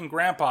with fucking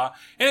Grandpa.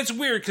 And it's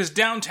weird, because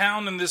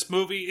downtown in this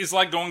movie is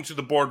like going to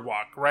the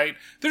boardwalk, right?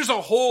 There's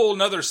a whole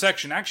nother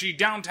section. Actually,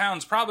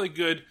 downtown's probably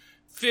good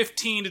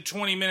 15 to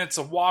 20 minutes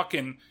of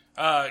walking,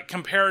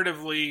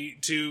 comparatively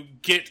to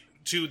get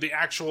to the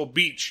actual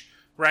beach,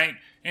 right?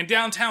 And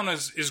downtown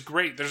is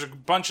great. There's a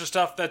bunch of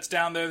stuff that's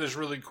down there. There's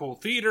really cool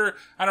theater.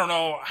 I don't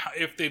know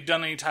if they've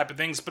done any type of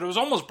things, but it was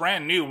almost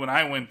brand new when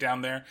I went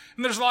down there.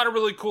 And there's a lot of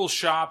really cool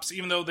shops,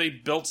 even though they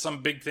built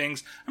some big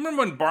things. I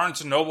remember when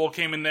Barnes & Noble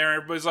came in there,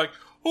 everybody's like,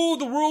 oh,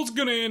 the world's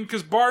gonna end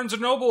because Barnes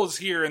 & Noble is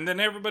here. And then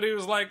everybody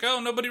was like,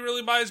 oh, nobody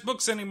really buys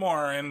books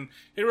anymore, and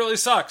it really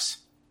sucks.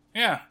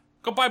 Yeah,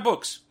 go buy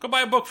books. Go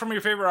buy a book from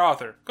your favorite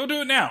author. Go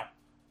do it now.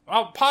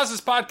 I'll pause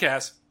this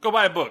podcast. Go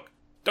buy a book.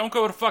 Don't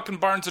go to fucking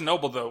Barnes &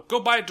 Noble, though. Go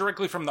buy it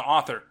directly from the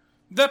author.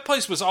 That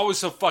place was always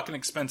so fucking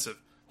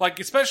expensive. Like,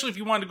 especially if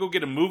you wanted to go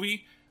get a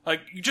movie,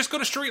 like, you just go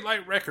to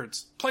Streetlight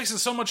Records. The place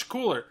is so much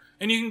cooler.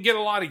 And you can get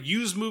a lot of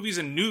used movies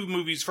and new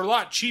movies for a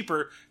lot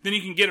cheaper than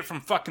you can get it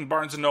from fucking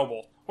Barnes &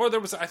 Noble. Or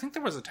I think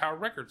there was a Tower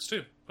Records,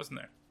 too. Wasn't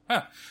there?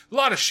 Huh. A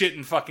lot of shit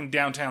in fucking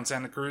downtown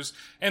Santa Cruz.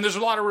 And there's a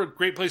lot of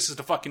great places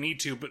to fucking eat,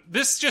 too. But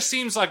this just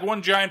seems like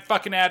one giant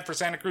fucking ad for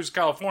Santa Cruz,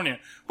 California.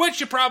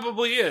 Which it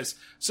probably is.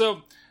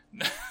 So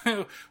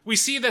we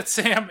see that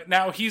Sam,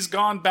 now he's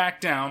gone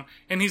back down,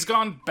 and he's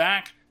gone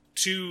back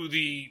to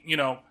the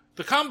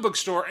comic book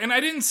store. And I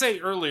didn't say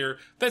earlier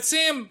that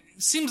Sam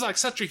seems like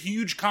such a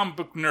huge comic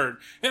book nerd.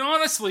 And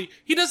honestly,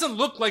 he doesn't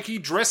look like he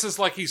dresses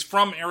like he's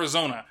from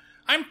Arizona.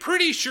 I'm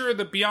pretty sure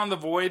that Beyond the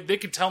Void, they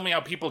could tell me how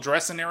people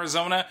dress in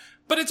Arizona,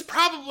 but it's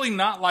probably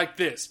not like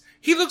this.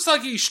 He looks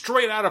like he's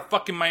straight out of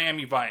fucking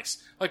Miami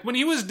Vice. Like, when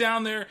he was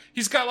down there,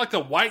 he's got, like, the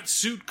white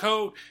suit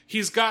coat,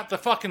 he's got the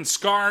fucking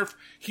scarf,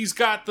 he's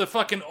got the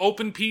fucking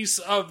open piece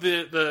of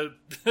the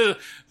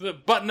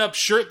button-up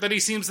shirt that he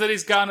seems that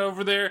he's got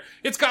over there.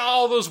 It's got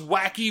all those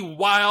wacky,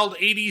 wild,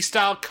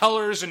 80s-style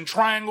colors and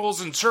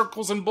triangles and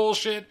circles and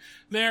bullshit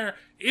there.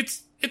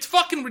 It's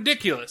fucking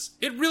ridiculous.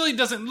 It really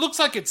doesn't. It looks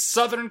like it's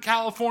Southern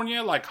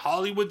California, like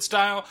Hollywood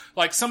style.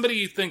 Like, somebody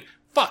you think,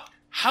 fuck,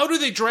 how do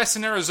they dress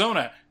in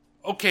Arizona?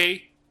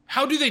 Okay,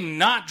 how do they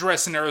not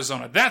dress in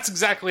Arizona? That's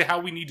exactly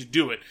how we need to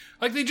do it.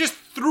 Like, they just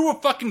threw a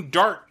fucking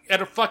dart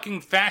at a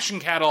fucking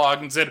fashion catalog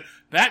and said,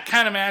 that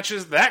kind of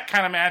matches, that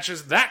kind of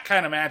matches, that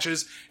kind of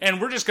matches,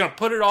 and we're just gonna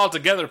put it all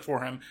together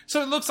for him.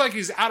 So it looks like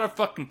he's out of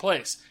fucking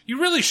place.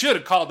 You really should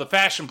have called the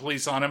fashion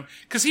police on him,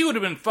 because he would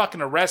have been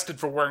fucking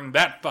arrested for wearing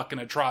that fucking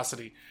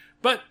atrocity.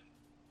 But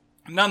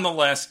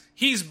nonetheless,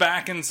 he's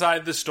back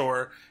inside the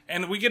store,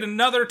 and we get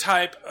another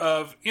type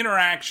of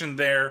interaction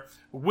there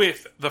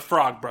with the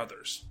Frog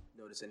Brothers.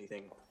 Notice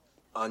anything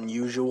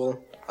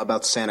unusual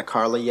about Santa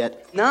Carla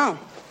yet? No.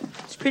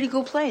 It's a pretty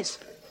cool place.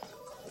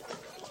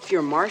 If you're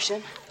a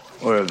Martian.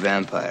 Or a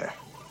vampire.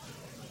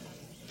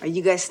 Are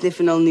you guys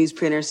sniffing old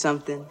newsprint or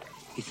something?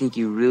 You think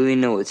you really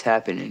know what's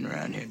happening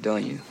around here,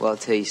 don't you? Well, I'll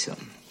tell you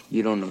something.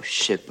 You don't know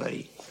shit,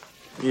 buddy.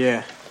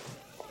 Yeah.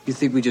 You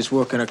think we just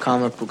work in a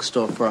comic book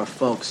store for our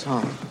folks,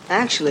 huh?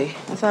 Actually,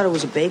 I thought it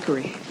was a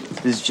bakery.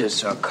 This is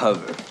just our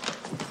cover.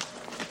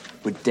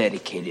 We're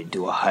dedicated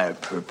to a higher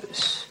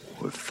purpose.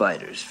 We're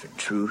fighters for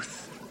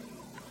truth,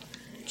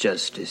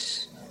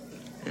 justice,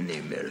 and the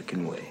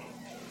American way.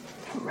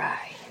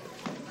 Right.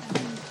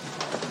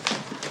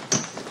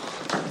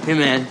 Hey,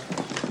 man.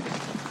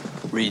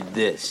 Read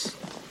this.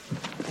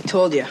 I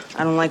told you,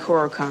 I don't like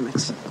horror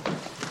comics.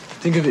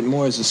 Think of it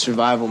more as a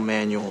survival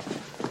manual.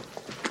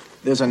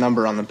 There's a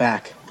number on the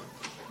back.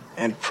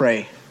 And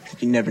pray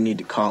that you never need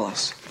to call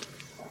us.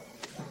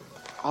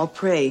 I'll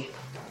pray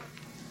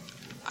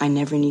I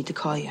never need to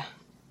call you.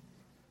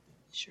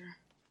 Sure.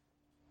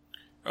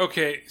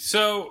 Okay,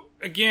 so,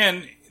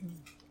 again,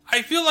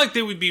 I feel like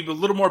they would be a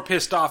little more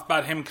pissed off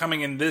about him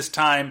coming in this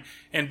time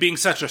and being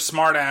such a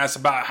smartass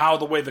about how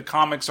the way the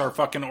comics are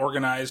fucking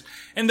organized.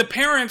 And the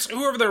parents,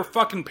 whoever their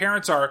fucking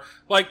parents are,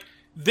 like,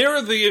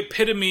 they're the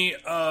epitome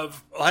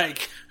of,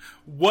 like,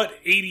 what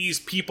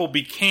 80s people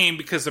became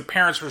because their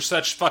parents were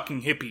such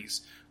fucking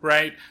hippies,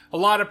 right? A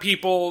lot of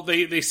people,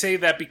 they say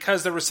that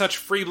because there was such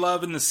free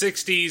love in the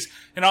 60s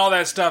and all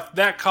that stuff,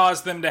 that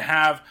caused them to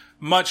have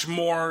much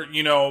more,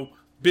 you know,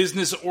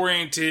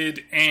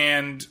 business-oriented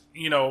and,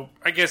 you know,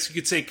 I guess you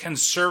could say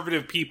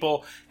conservative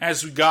people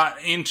as we got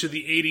into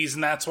the 80s,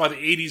 and that's why the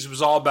 80s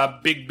was all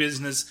about big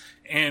business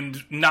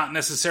and not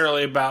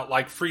necessarily about,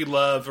 like, free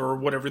love or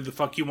whatever the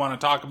fuck you want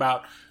to talk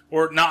about,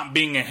 or not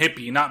being a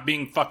hippie, not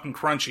being fucking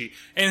crunchy.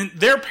 And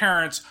their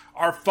parents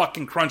are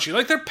fucking crunchy.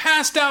 Like, they're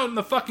passed out in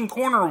the fucking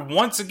corner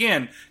once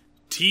again.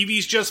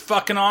 TV's just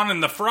fucking on,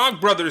 and the Frog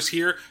Brothers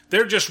here,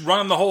 they're just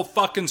running the whole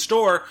fucking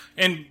store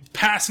and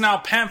passing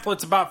out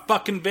pamphlets about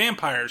fucking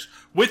vampires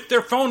with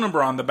their phone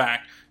number on the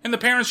back. And the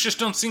parents just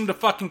don't seem to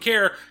fucking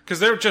care because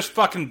they're just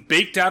fucking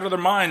baked out of their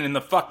mind in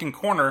the fucking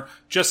corner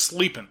just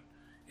sleeping.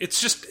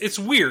 It's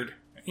weird,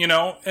 you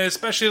know, and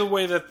especially the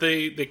way that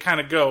they kind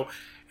of go.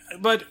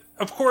 But,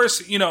 of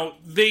course, you know,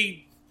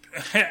 they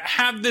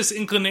have this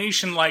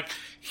inclination like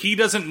he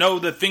doesn't know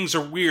that things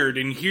are weird,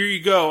 and here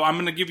you go, I'm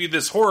going to give you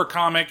this horror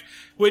comic,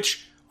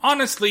 which,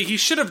 honestly, he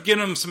should have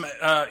given them some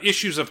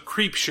issues of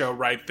Creepshow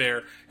right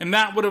there, and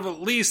that would have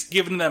at least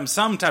given them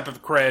some type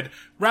of cred,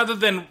 rather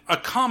than a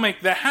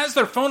comic that has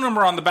their phone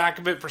number on the back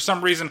of it for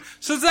some reason.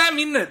 So does that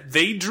mean that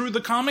they drew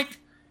the comic?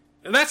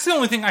 That's the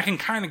only thing I can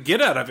kind of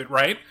get out of it,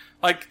 right?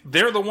 Like,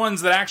 they're the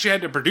ones that actually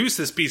had to produce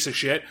this piece of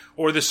shit,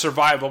 or this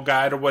survival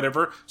guide, or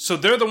whatever, so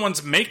they're the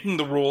ones making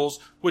the rules,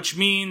 which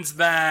means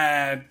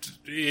that,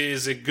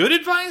 is it good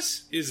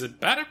advice? Is it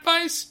bad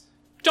advice?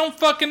 Don't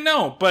fucking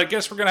know, but I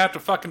guess we're gonna have to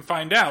fucking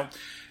find out.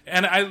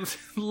 And I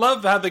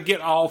love how they get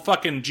all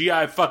fucking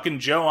G.I. fucking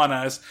Joe on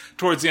us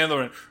towards the end of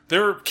the one.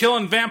 They're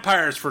killing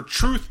vampires for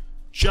truth,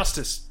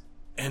 justice,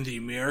 and the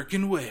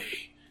American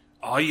way.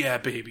 Oh yeah,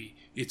 baby,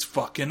 it's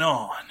fucking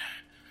on.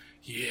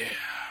 Yeah.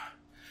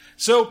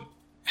 So,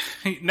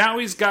 now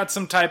he's got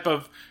some type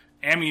of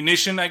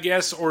ammunition, I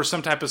guess, or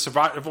some type of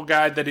survival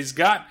guide that he's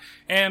got,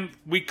 and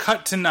we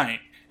cut to night.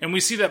 And we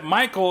see that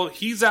Michael,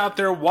 he's out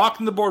there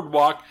walking the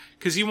boardwalk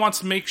because he wants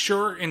to make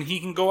sure and he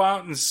can go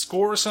out and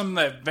score some of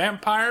that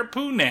vampire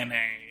poo-nene.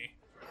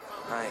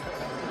 Hi.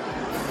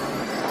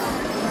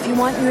 If you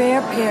want your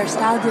hair pierced,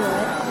 I'll do it.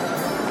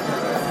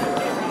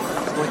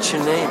 What's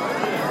your name?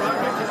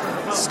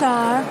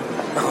 Star.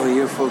 Oh,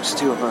 your folks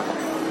too, huh?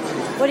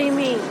 What do you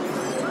mean?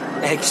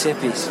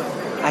 Ex-hippies.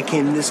 I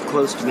came this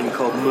close to being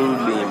called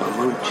Moonbeam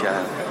or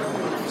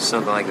Moonchild.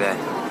 Something like that.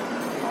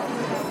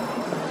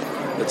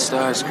 But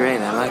Star's great.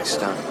 I like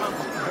Star.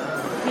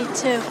 Me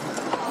too.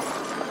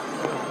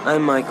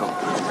 I'm Michael.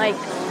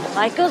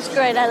 Michael's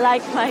great. I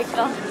like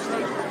Michael.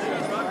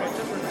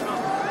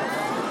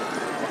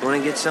 Want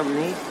to get something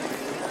to eat?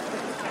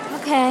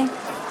 Okay.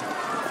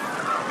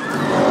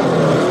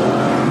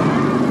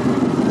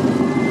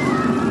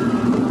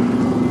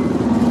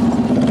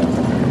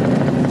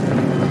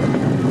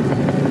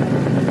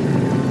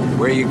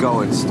 Where you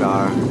going,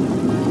 Star?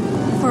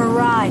 For a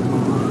ride.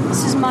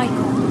 This is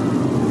Michael.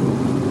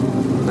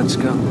 Let's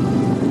go.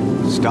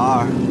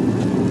 Star.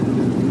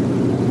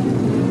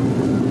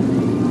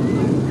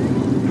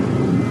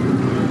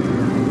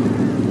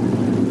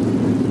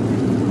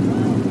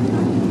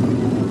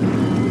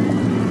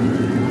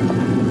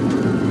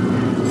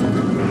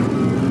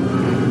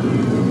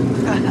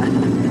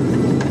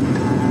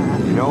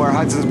 You know where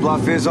Hudson's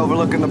Bluff is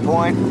overlooking the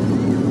point?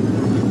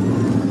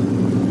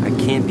 I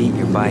can't beat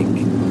your bike.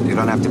 You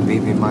don't have to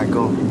beat me,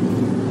 Michael.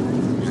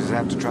 You just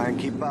have to try and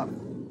keep up.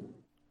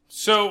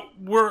 So,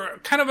 we're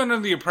kind of under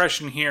the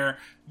impression here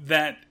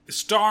that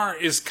Star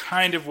is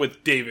kind of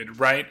with David,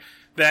 right?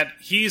 That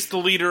he's the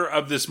leader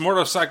of this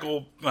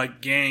motorcycle,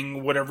 like,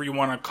 gang, whatever you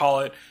want to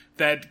call it,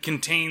 that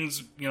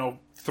contains, you know,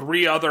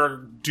 3 other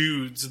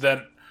dudes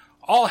that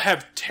all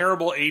have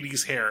terrible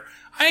 80s hair.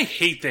 I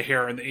hate the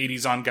hair in the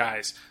 80s on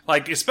guys.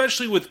 Like,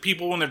 especially with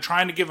people when they're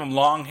trying to give them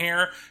long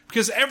hair,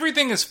 because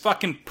everything is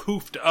fucking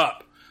poofed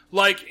up.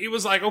 Like, it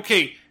was like,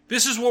 okay,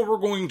 this is what we're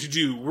going to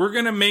do. We're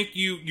going to make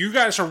you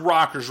guys are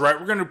rockers, right?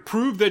 We're going to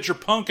prove that you're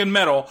punk and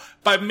metal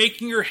by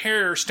making your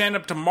hair stand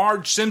up to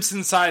Marge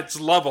Simpson-sized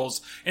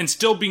levels and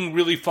still being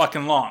really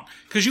fucking long.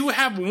 Because you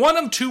have one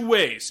of 2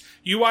 ways.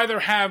 You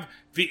either have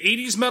the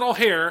 80s metal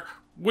hair,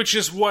 which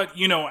is what,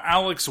 you know,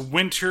 Alex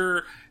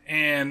Winter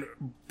and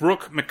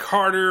Brooke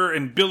McCarter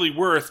and Billy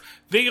Worth,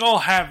 they all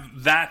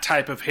have that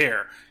type of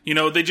hair. You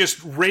know, they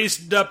just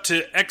raised it up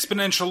to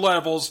exponential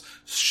levels,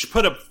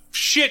 put a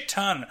shit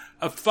ton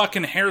of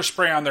fucking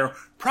hairspray on there,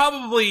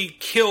 probably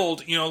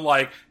killed, you know,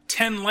 like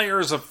 10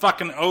 layers of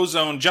fucking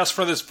ozone just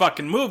for this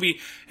fucking movie.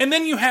 And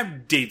then you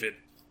have David,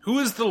 who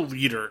is the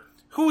leader,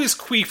 who is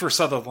Queefer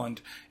Sutherland,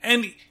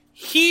 and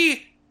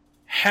he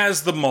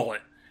has the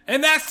mullet.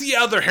 And that's the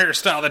other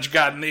hairstyle that you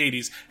got in the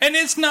 80s. And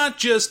it's not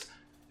just,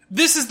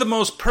 this is the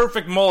most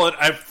perfect mullet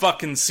I've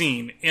fucking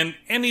seen in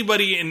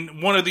anybody in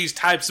one of these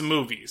types of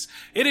movies.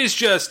 It is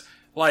just,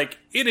 like,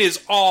 it is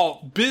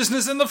all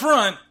business in the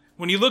front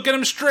when you look at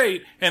him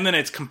straight, and then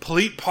it's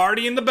complete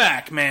party in the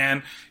back,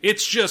 man.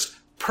 It's just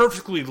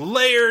perfectly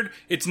layered.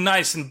 It's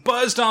nice and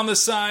buzzed on the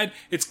side.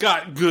 It's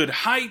got good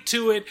height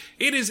to it.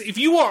 It is, if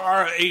you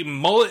are a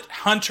mullet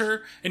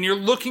hunter and you're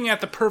looking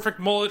at the perfect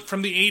mullet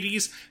from the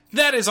 80s,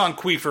 that is on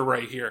Queefer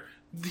right here.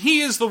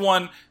 He is the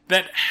one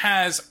that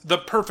has the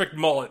perfect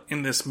mullet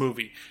in this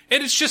movie.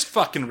 And it's just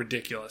fucking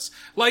ridiculous.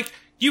 Like,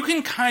 you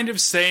can kind of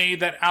say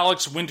that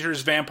Alex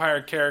Winter's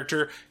vampire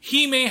character,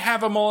 he may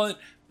have a mullet,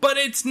 but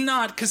it's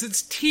not, because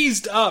it's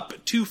teased up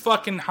too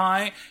fucking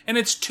high, and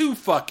it's too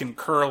fucking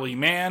curly,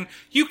 man.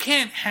 You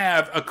can't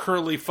have a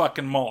curly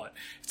fucking mullet.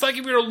 It's like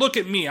if you were to look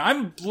at me,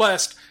 I'm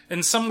blessed,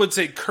 and some would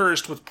say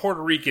cursed, with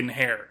Puerto Rican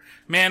hair.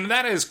 Man,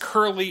 that is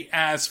curly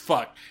as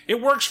fuck.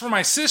 It works for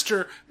my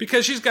sister,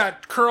 because she's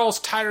got curls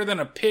tighter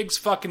than a pig's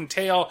fucking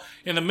tail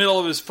in the middle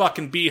of his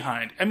fucking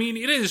behind. I mean,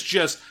 it is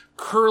just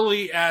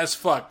curly as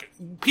fuck.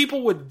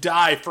 People would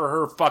die for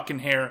her fucking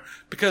hair,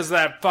 because of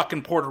that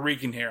fucking Puerto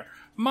Rican hair.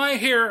 My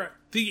hair,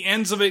 the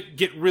ends of it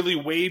get really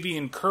wavy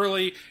and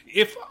curly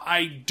if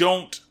I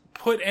don't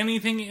put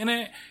anything in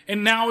it.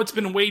 And now it's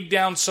been weighed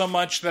down so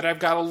much that I've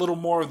got a little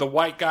more of the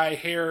white guy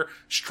hair,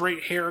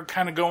 straight hair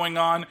kind of going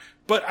on.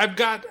 But I've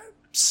got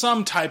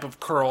some type of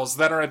curls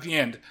that are at the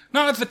end,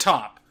 not at the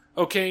top.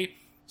 Okay?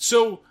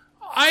 So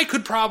I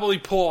could probably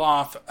pull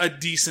off a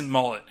decent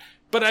mullet,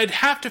 but I'd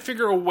have to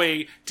figure a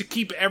way to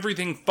keep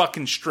everything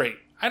fucking straight.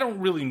 I don't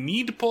really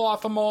need to pull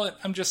off a mullet.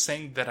 I'm just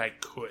saying that I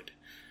could.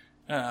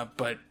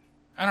 But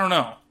I don't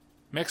know.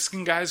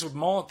 Mexican guys with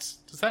mullets,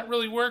 does that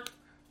really work?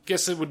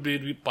 Guess it would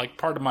be like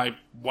part of my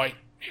white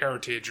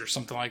heritage or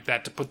something like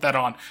that to put that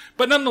on.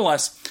 But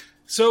nonetheless,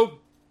 so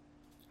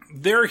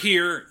they're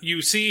here.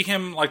 You see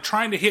him like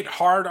trying to hit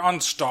hard on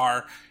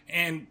Star,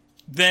 and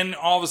then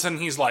all of a sudden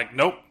he's like,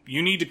 nope,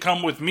 you need to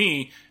come with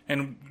me,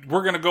 and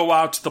we're going to go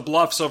out to the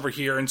bluffs over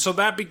here. And so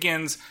that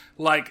begins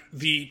like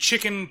the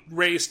chicken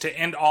race to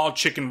end all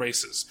chicken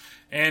races.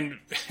 And,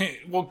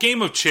 well,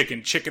 game of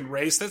chicken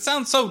race, that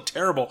sounds so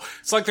terrible.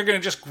 It's like they're gonna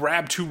just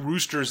grab two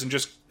roosters and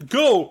just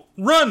go,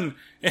 run!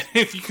 And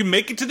if you can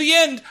make it to the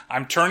end,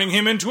 I'm turning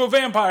him into a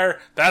vampire.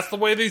 That's the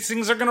way these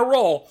things are gonna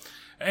roll.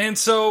 And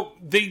so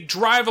they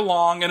drive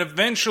along, and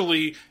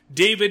eventually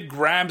David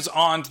grabs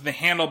onto the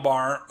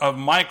handlebar of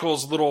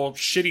Michael's little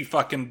shitty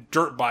fucking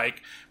dirt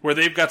bike, where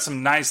they've got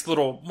some nice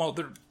little, well,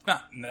 they're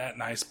not that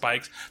nice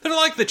bikes. They're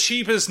like the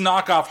cheapest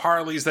knockoff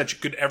Harleys that you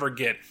could ever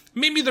get.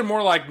 Maybe they're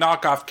more like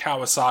knockoff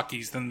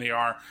Kawasaki's than they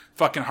are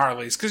fucking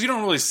Harleys, because you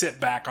don't really sit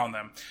back on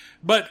them.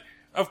 But,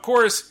 of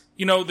course,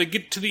 you know, they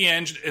get to the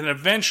end, and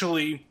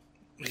eventually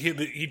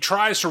he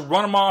tries to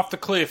run him off the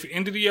cliff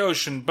into the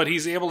ocean, but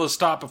he's able to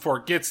stop before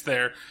it gets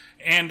there.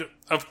 And,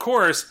 of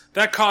course,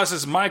 that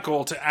causes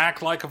Michael to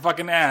act like a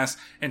fucking ass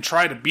and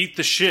try to beat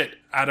the shit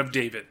out of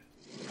David.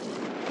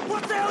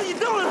 What the hell are you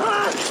doing,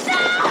 huh?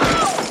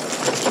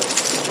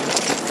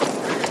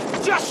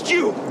 No! Just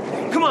you!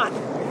 Come on!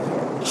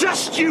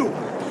 Just you!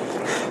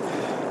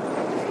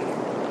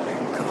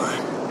 Come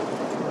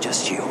on.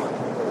 Just you.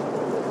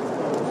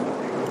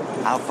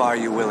 How far are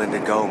you willing to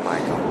go,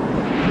 Michael?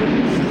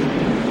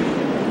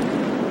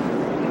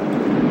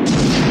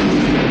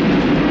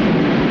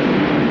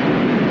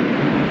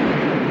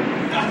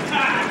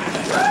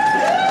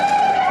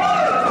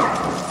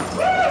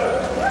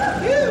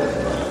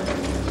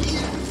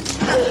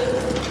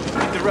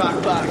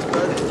 Rock box,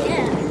 brother.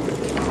 Yeah.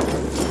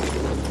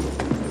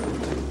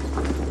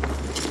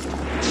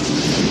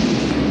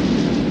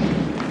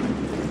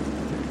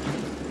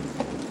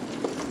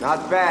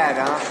 Not bad,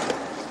 huh?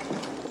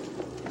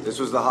 This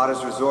was the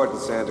hottest resort in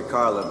Santa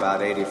Carla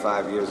about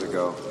 85 years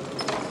ago.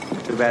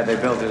 Too bad they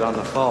built it on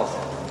the fault.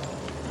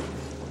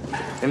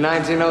 In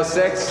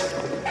 1906,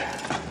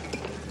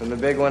 when the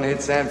big one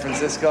hit San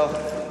Francisco,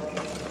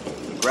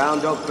 the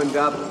ground opened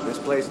up, this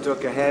place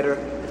took a header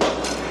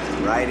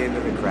right into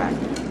the crack.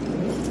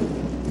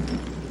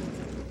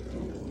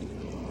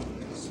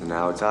 So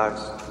now it's ours.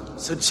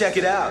 So check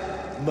it out,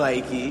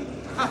 Mikey.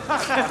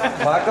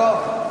 Michael?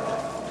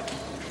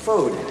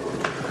 Food.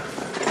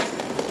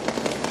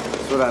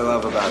 That's what I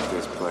love about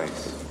this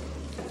place.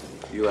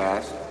 You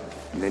ask,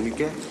 and then you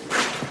get.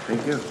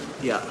 Thank you.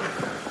 Yeah.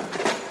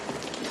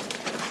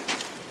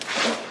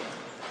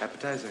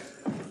 Appetizer.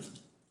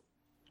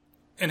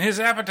 And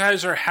his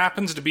appetizer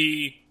happens to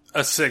be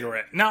a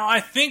cigarette. Now, I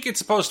think it's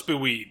supposed to be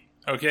weed,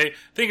 okay? I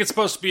think it's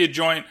supposed to be a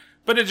joint,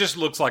 but it just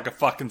looks like a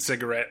fucking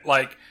cigarette.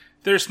 Like,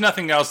 there's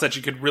nothing else that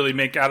you could really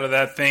make out of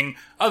that thing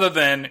other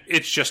than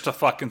it's just a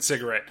fucking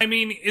cigarette. I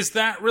mean, is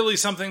that really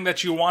something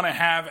that you want to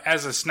have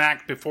as a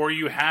snack before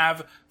you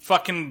have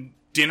fucking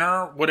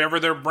dinner, whatever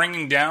they're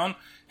bringing down?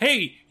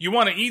 Hey, you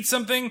want to eat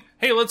something?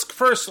 Hey, let's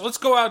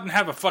go out and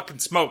have a fucking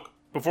smoke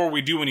before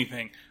we do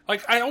anything.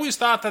 Like, I always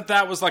thought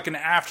that was like an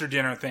after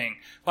dinner thing.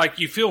 Like,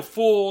 you feel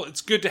full,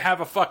 it's good to have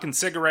a fucking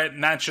cigarette,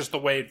 and that's just the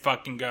way it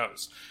fucking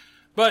goes.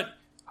 But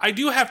I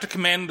do have to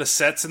commend the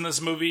sets in this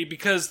movie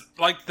because,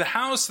 like, the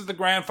house that the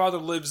grandfather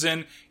lives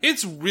in,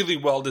 it's really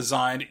well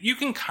designed. You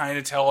can kind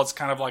of tell it's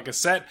kind of like a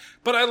set,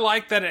 but I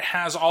like that it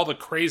has all the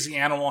crazy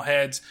animal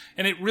heads,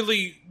 and it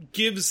really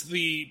gives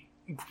the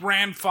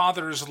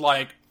grandfather's,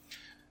 like,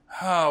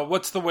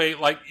 what's the way,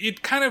 like,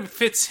 it kind of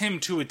fits him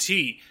to a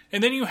T.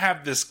 And then you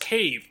have this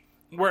cave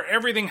where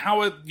everything,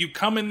 you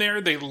come in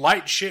there, they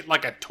light shit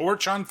like a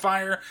torch on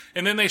fire,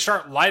 and then they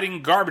start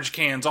lighting garbage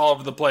cans all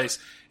over the place.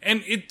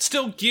 And it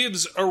still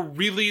gives a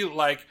really,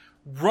 like,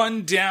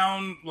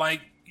 rundown,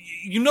 like,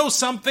 you know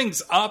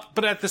something's up,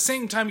 but at the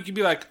same time you can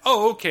be like,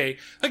 oh, okay.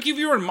 Like, if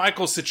you were in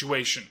Michael's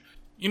situation,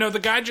 you know, the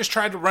guy just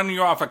tried to run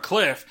you off a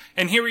cliff,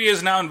 and here he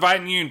is now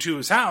inviting you into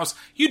his house,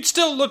 you'd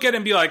still look at it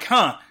and be like,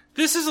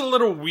 this is a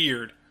little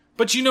weird.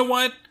 But you know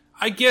what?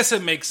 I guess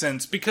it makes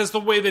sense, because the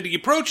way that he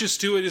approaches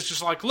to it is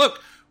just like,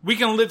 look, we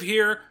can live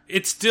here,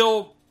 it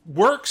still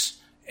works,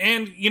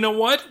 and you know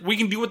what? We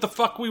can do what the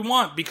fuck we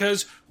want,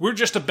 because we're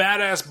just a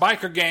badass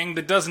biker gang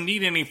that doesn't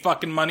need any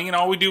fucking money, and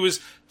all we do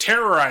is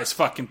terrorize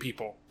fucking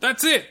people.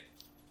 That's it.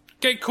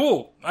 Okay,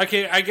 cool.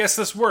 Okay, I guess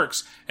this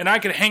works. And I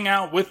could hang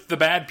out with the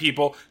bad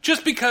people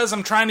just because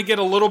I'm trying to get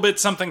a little bit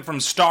something from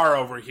Star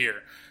over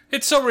here.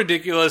 It's so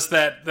ridiculous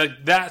that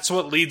that's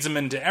what leads him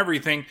into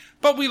everything,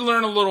 but we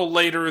learn a little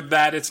later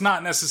that it's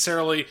not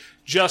necessarily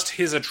just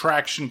his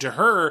attraction to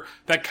her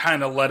that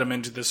kind of led him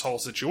into this whole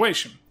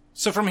situation.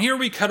 So from here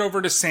we cut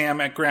over to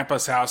Sam at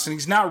Grandpa's house, and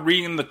he's now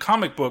reading the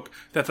comic book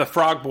that the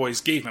Frog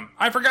Boys gave him.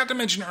 I forgot to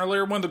mention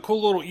earlier one of the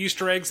cool little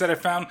Easter eggs that I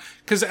found,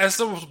 because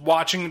as I was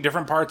watching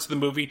different parts of the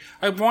movie,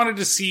 I wanted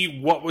to see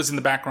what was in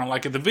the background.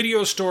 Like at the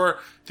video store,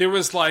 there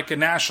was like a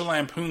National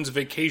Lampoon's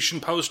Vacation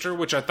poster,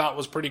 which I thought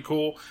was pretty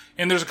cool,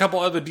 and there's a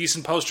couple other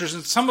decent posters,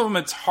 and some of them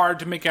it's hard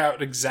to make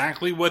out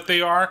exactly what they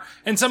are,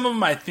 and some of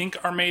them I think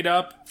are made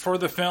up for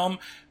the film,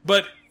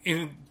 but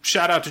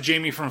shout out to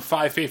Jamie from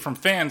 5 Faith from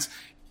Fans.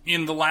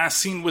 In the last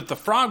scene with the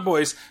Frog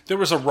Boys, there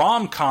was a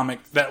ROM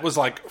comic that was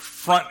like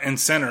front and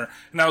center.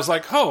 And I was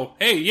like, oh,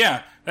 hey,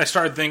 yeah. I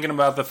started thinking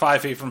about the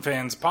 5 Faith from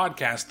Fans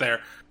podcast there.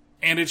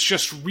 And it's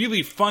just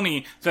really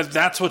funny that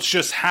that's what's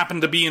just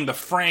happened to be in the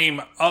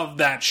frame of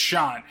that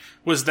shot,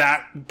 was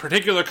that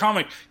particular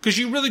comic. Because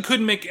you really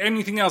couldn't make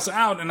anything else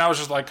out. And I was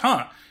just like,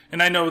 huh.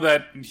 And I know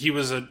that he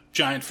was a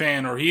giant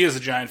fan, or he is a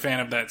giant fan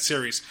of that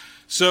series.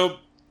 So,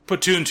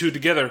 put two and two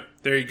together.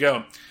 There you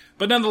go.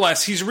 But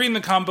nonetheless, he's reading the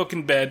comic book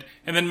in bed,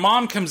 and then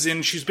Mom comes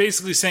in, she's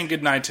basically saying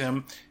goodnight to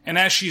him, and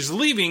as she's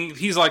leaving,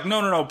 he's like,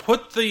 no,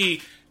 put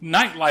the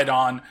nightlight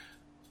on.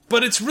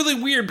 But it's really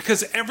weird,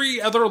 because every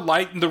other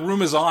light in the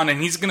room is on,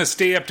 and he's gonna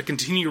stay up to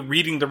continue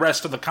reading the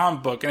rest of the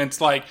comic book, and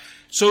it's like,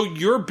 so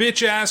your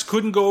bitch ass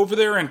couldn't go over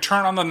there and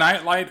turn on the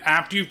nightlight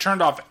after you've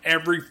turned off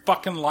every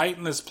fucking light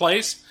in this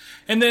place?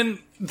 And then,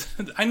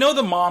 I know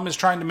the mom is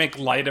trying to make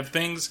light of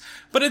things,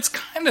 but it's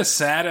kind of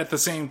sad at the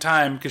same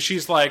time, because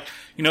she's like,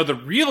 you know, the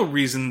real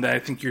reason that I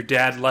think your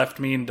dad left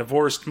me and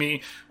divorced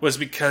me was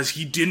because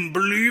he didn't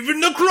believe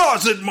in the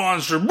closet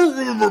monster.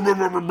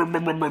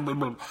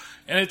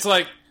 And it's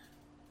like,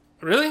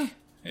 really?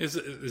 Is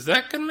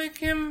that going to make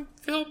him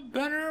feel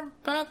better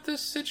about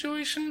this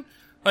situation?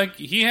 Like,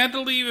 he had to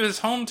leave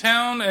his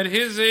hometown at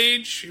his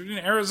age in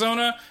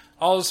Arizona,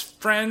 all his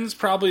friends,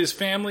 probably his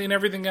family and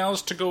everything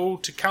else, to go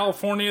to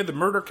California, the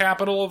murder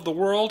capital of the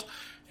world,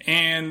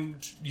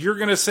 and you're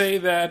going to say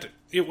that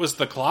it was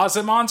the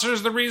closet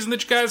monsters the reason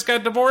that you guys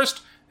got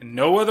divorced, and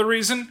no other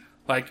reason?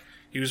 Like,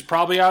 he was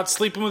probably out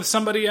sleeping with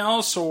somebody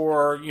else,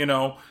 or, you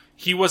know,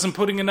 he wasn't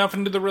putting enough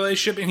into the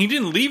relationship, and he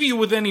didn't leave you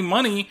with any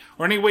money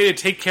or any way to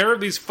take care of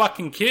these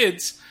fucking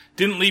kids,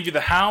 didn't leave you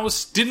the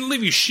house, didn't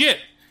leave you shit.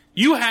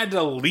 You had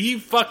to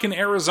leave fucking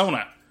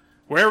Arizona.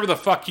 Wherever the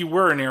fuck you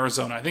were in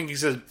Arizona. I think he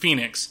said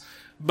Phoenix.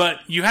 But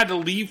you had to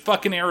leave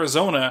fucking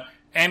Arizona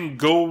and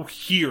go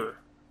here.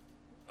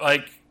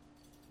 Like,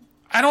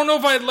 I don't know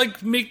if I'd,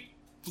 like, make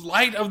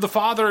light of the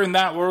father in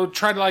that world,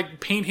 try to, like,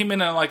 paint him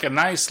in a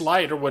nice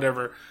light or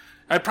whatever.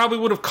 I probably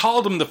would have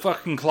called him the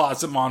fucking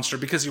closet monster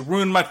because he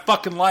ruined my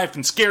fucking life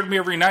and scared me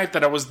every night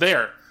that I was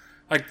there.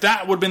 Like,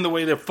 that would have been the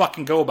way to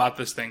fucking go about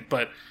this thing.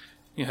 But,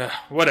 yeah,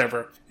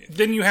 whatever.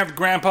 Then you have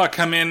Grandpa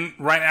come in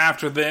right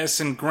after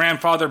this, and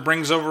Grandfather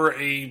brings over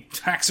a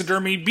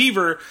taxidermied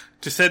beaver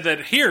to say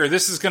that, here,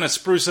 this is going to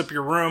spruce up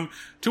your room,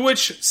 to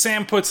which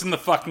Sam puts in the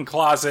fucking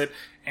closet,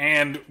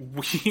 and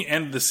we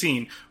end the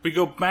scene. We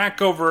go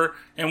back over,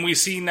 and we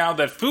see now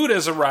that food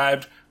has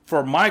arrived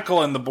for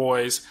Michael and the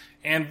boys,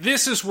 and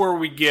this is where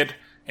we get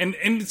And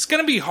it's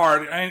going to be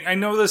hard. I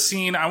know this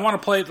scene. I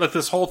want to let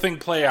this whole thing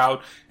play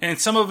out, and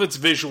some of it's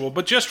visual.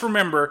 But just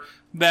remember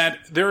that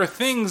there are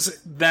things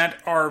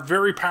that are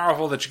very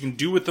powerful that you can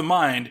do with the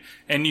mind,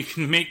 and you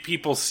can make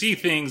people see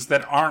things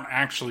that aren't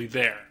actually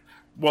there.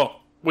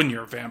 Well, when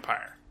you're a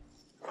vampire.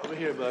 Over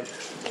here, bud.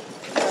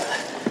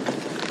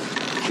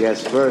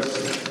 Yes,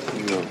 first.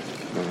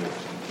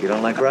 You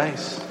don't like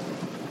rice?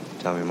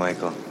 Tell me,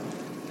 Michael,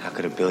 how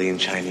could 1 billion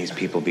Chinese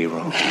people be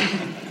wrong?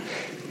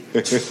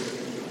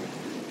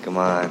 Come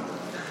on.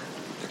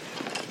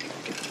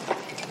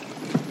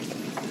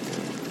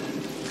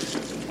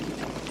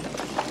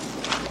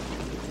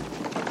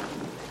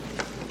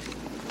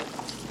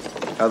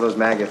 How are those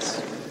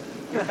maggots?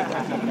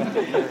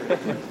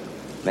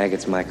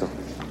 Maggots, Michael.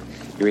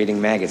 You're eating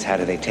maggots. How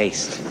do they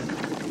taste?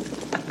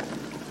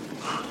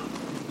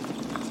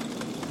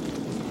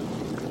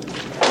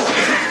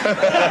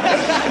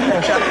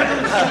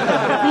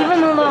 Leave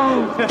him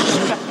alone.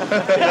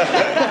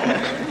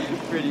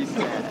 Pretty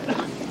sad.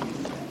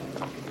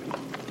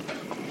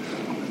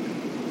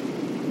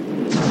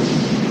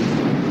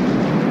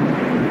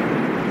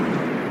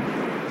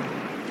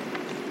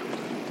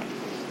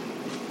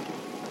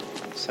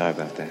 Sorry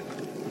about that.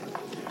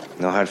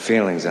 No hard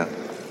feelings, huh?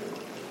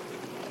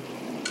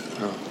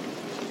 Oh.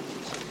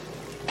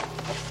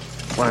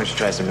 Why don't you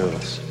try some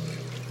noodles?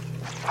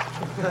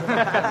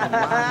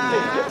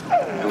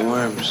 They're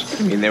worms.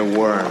 I mean, they're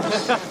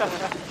worms.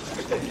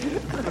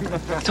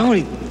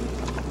 Tony!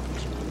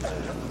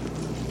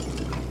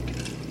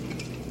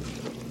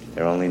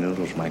 They're only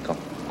noodles, Michael.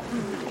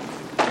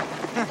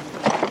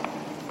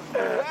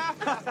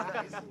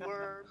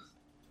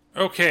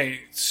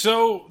 Okay,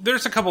 so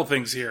there's a couple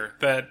things here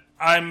that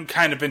I'm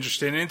kind of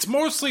interested in. It's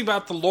mostly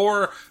about the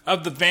lore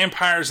of the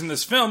vampires in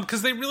this film,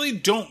 because they really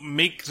don't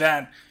make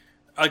that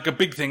like a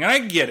big thing. And I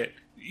get it.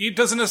 It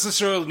doesn't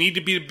necessarily need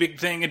to be a big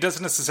thing. It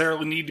doesn't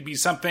necessarily need to be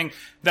something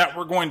that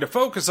we're going to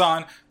focus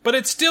on, but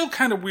it still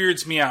kind of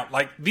weirds me out.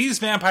 Like, these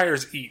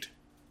vampires eat,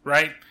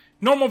 right?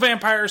 Normal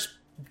vampires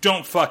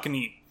don't fucking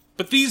eat,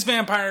 but these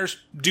vampires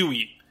do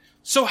eat.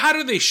 So how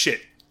do they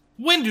shit?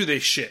 When do they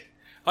shit?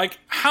 Like,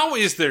 how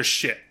is their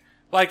shit?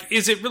 Like,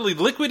 is it really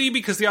liquidy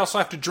because they also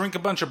have to drink a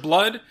bunch of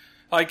blood?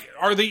 Like,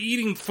 are they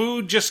eating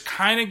food just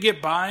kind of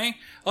get by?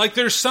 Like,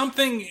 there's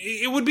something,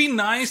 it would be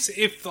nice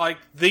if, like,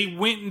 they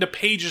went into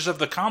pages of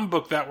the comic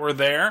book that were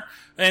there,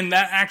 and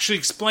that actually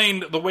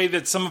explained the way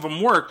that some of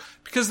them work,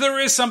 because there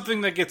is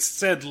something that gets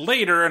said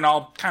later, and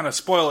I'll kind of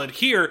spoil it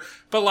here,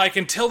 but, like,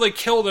 until they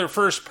kill their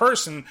first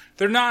person,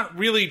 they're not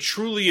really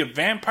truly a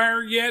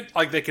vampire yet.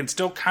 Like, they can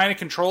still kind of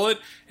control it,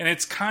 and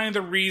it's kind of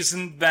the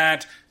reason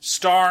that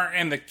Star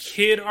and the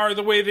kid are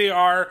the way they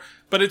are.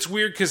 But it's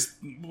weird because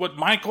what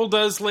Michael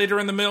does later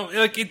in the middle,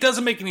 like, it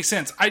doesn't make any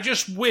sense. I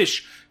just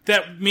wish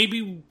that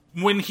maybe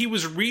when he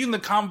was reading the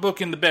comic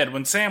book in the bed,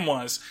 when Sam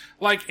was,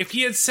 like, if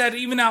he had said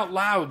even out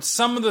loud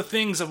some of the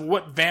things of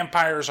what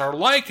vampires are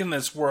like in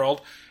this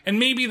world, and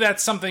maybe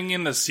that's something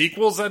in the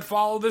sequels that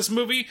follow this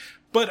movie,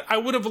 but I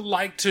would have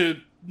liked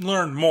to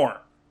learn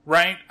more.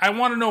 Right? I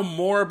want to know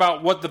more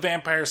about what the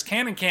vampires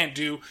can and can't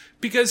do,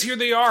 because here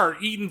they are,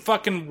 eating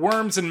fucking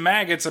worms and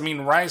maggots, I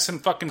mean rice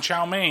and fucking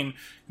chow mein,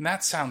 and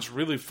that sounds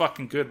really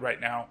fucking good right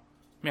now.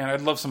 Man,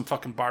 I'd love some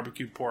fucking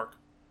barbecued pork.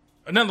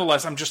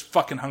 Nonetheless, I'm just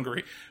fucking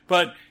hungry.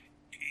 But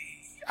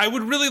I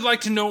would really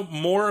like to know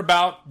more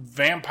about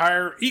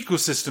vampire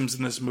ecosystems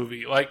in this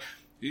movie. Like,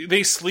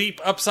 they sleep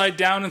upside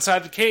down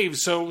inside the cave,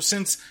 so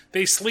since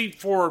they sleep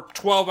for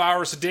 12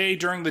 hours a day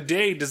during the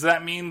day, does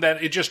that mean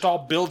that it just all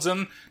builds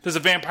in? Does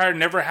a vampire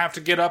never have to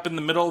get up in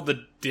the middle of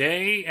the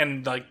day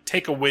and, like,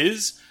 take a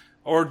whiz?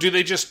 Or do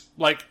they just,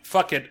 like,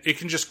 fuck it, it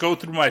can just go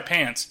through my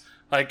pants?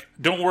 Like,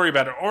 don't worry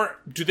about it. Or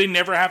do they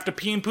never have to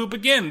pee and poop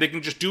again? They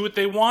can just do what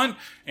they want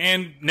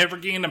and never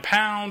gain a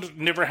pound,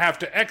 never have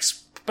to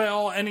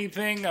expel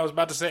anything. I was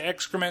about to say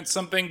excrement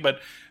something,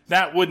 but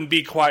that wouldn't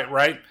be quite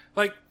right.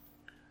 Like,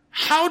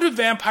 how do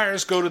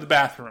vampires go to the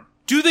bathroom?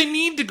 Do they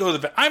need to go to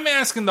the I'm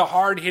asking the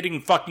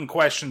hard-hitting fucking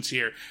questions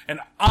here, and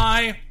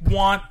I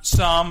want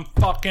some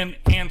fucking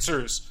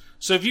answers.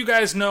 So if you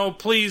guys know,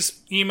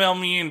 please email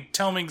me and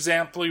tell me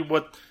exactly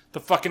what the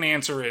fucking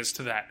answer is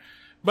to that.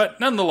 But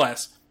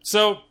nonetheless,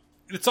 so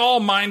it's all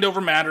mind over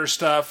matter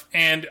stuff,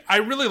 and I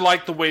really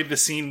like the way the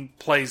scene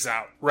plays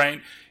out,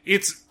 right?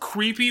 It's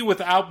creepy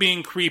without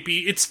being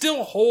creepy. It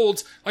still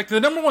holds, like, the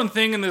number one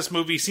thing in this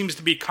movie seems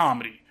to be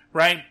comedy,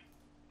 right?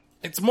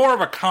 It's more of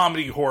a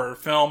comedy horror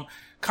film.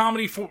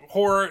 Comedy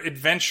horror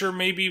adventure,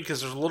 maybe, because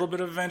there's a little bit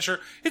of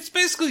adventure. It's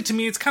basically, to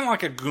me, it's kind of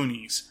like a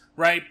Goonies,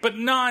 right? But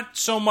not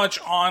so much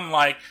on,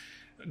 like,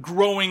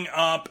 growing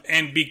up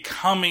and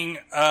becoming,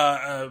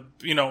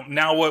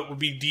 now what would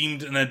be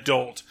deemed an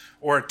adult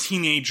or a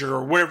teenager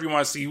or whatever you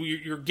want to see.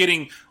 You're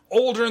getting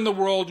older in the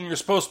world and you're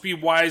supposed to be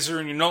wiser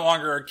and you're no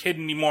longer a kid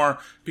anymore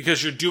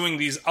because you're doing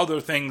these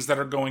other things that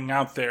are going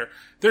out there.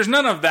 There's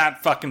none of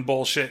that fucking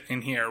bullshit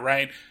in here,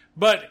 right?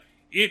 But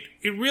it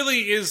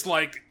really is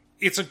like,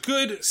 it's a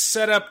good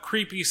setup,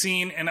 creepy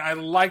scene, and I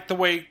like the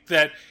way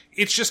that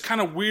it's just kind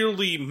of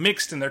weirdly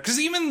mixed in there. Because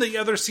even the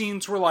other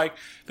scenes where, like,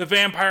 the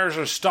vampires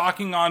are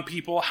stalking on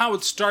people, how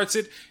it starts,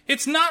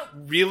 it's not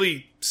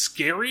really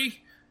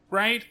scary,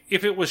 right?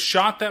 If it was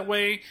shot that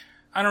way,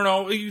 I don't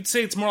know, you'd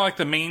say it's more like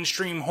the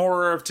mainstream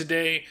horror of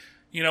today,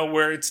 you know,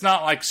 where it's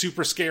not, like,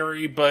 super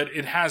scary, but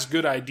it has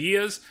good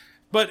ideas.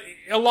 But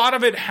a lot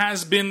of it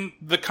has been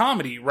the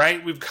comedy,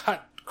 right? We've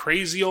got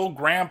crazy old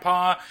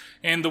grandpa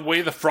and the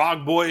way the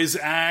Frog Boys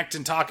act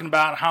and talking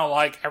about how,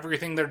 like,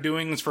 everything they're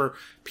doing is for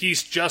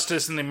peace,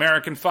 justice, and the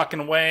American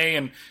fucking way.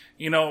 And,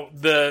 you know,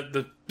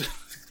 the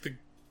the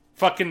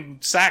fucking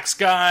sax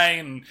guy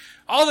and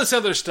all this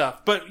other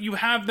stuff. But you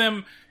have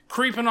them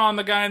creeping on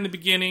the guy in the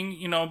beginning,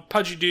 you know,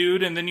 pudgy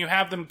dude, and then you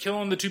have them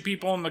killing the 2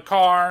 people in the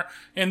car,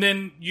 and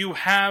then you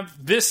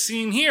have this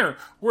scene here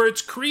where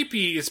it's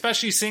creepy,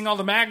 especially seeing all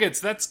the maggots.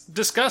 That's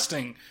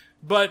disgusting.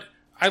 But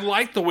I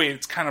like the way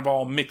it's kind of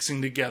all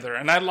mixing together,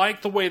 and I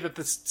like the way that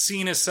the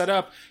scene is set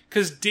up,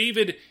 because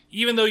David,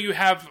 even though you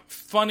have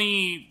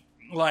funny,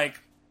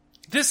 like,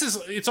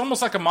 it's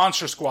almost like a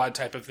Monster Squad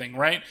type of thing,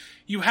 right?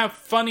 You have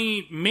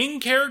funny main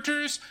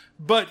characters,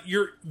 but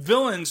your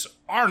villains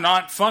are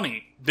not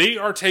funny. They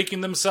are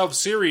taking themselves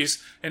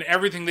serious, and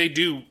everything they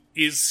do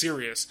is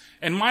serious.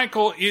 And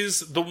Michael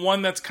is the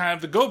one that's kind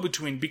of the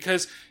go-between,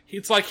 because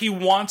it's like he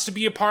wants to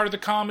be a part of the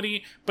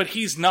comedy, but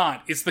he's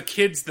not. It's the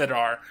kids that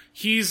are.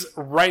 He's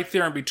right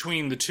there in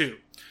between the two.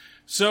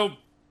 So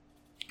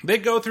they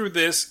go through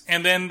this,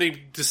 and then they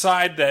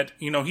decide that,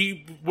 you know,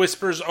 he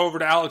whispers over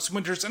to Alex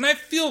Winters, and I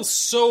feel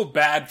so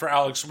bad for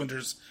Alex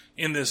Winters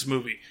in this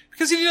movie,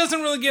 because he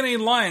doesn't really get any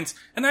lines,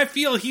 and I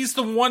feel he's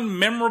the one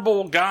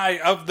memorable guy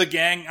of the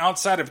gang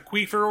outside of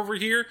Queefer over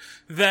here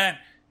that,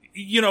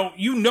 you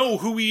know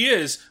who he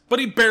is, but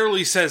he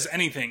barely says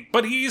anything.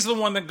 But he's the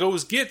one that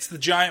gets the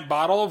giant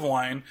bottle of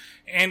wine,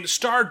 and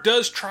Starr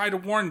does try to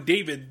warn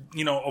David,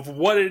 you know, of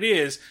what it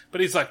is,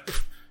 but he's like,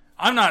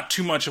 I'm not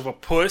too much of a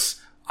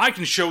puss. I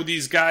can show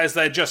these guys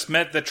that I just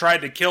met that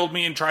tried to kill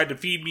me and tried to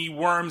feed me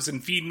worms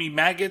and feed me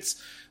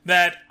maggots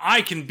that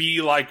I can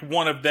be like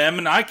one of them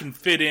and I can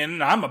fit in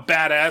and I'm a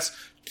badass,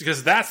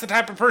 because that's the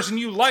type of person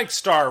you like,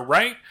 Starr,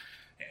 right?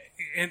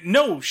 And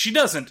no, she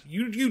doesn't.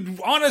 You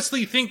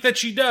honestly think that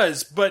she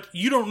does, but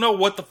you don't know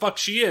what the fuck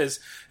she is.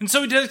 And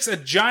so he takes a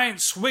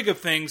giant swig of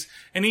things,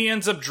 and he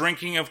ends up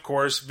drinking, of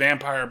course,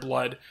 vampire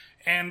blood.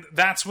 And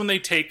that's when they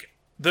take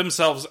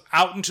themselves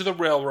out into the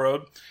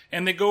railroad,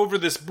 and they go over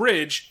this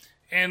bridge,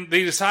 and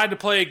they decide to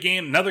play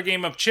another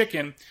game of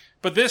chicken.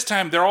 But this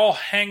time, they're all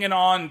hanging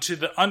on to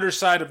the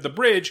underside of the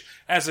bridge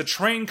as a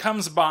train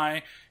comes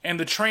by, and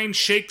the train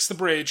shakes the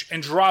bridge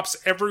and drops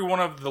every one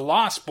of the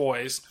Lost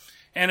Boys.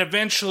 And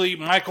eventually,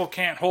 Michael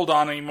can't hold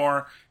on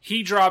anymore.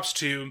 He drops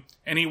too,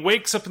 and he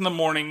wakes up in the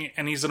morning,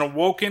 and he's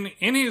awoken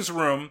in his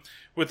room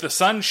with the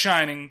sun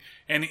shining,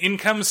 and in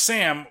comes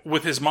Sam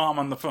with his mom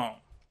on the phone.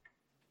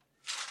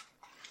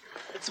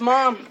 It's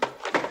Mom.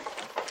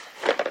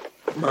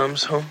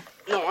 Mom's home?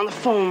 No, on the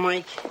phone,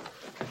 Mike.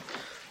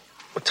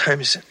 What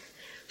time is it?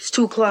 It's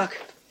 2:00.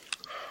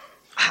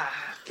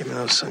 Give me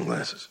those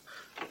sunglasses.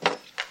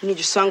 You need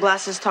your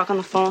sunglasses to talk on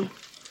the phone?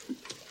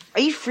 Are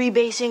you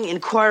freebasing?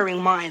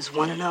 Inquiring minds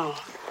want to know.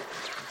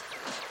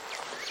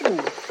 Ooh.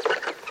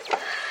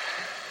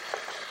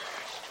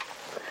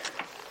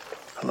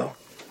 Hello?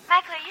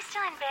 Michael, are you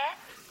still in bed?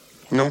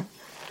 No.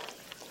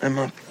 I'm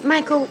up.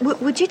 Michael,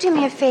 would you do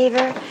me a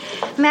favor?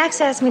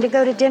 Max asked me to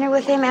go to dinner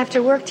with him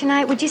after work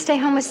tonight. Would you stay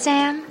home with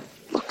Sam?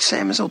 Look,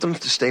 Sam is old enough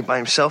to stay by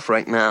himself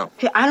right now.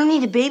 Hey, I don't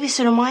need a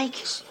babysitter, Mike.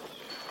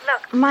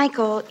 Look,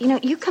 Michael,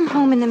 you come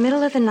home in the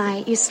middle of the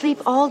night, you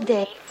sleep all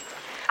day.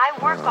 I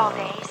work all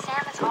day.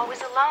 Sam is always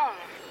alone.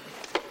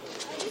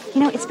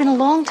 It's been a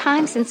long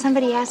time since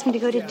somebody asked me to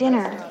go to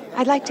dinner.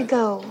 I'd like to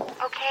go.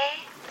 Okay?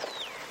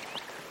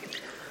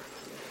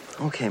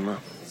 Okay, Mom.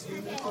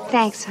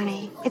 Thanks,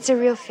 honey. It's a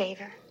real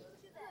favor.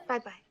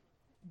 Bye-bye.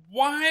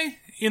 Why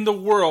in the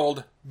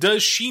world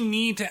does she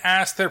need to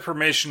ask their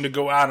permission to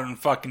go out on a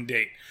fucking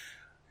date?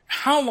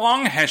 How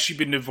long has she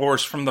been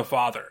divorced from the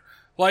father?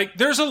 Like,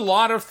 there's a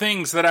lot of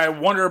things that I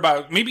wonder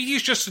about. Maybe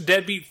he's just a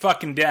deadbeat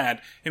fucking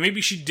dad, and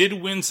maybe she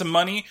did win some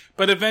money,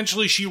 but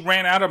eventually she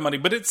ran out of money.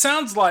 But it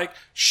sounds like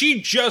she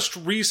just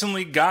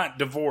recently got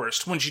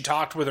divorced when she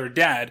talked with her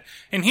dad,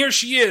 and here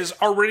she is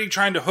already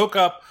trying to hook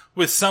up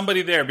with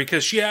somebody there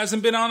because she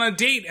hasn't been on a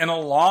date in a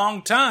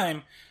long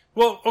time.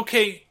 Well,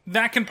 okay,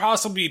 that can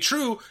possibly be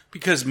true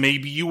because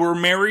maybe you were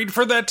married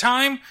for that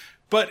time,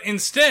 but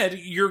instead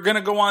you're gonna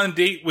go on a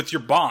date with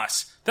your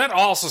boss. That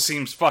also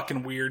seems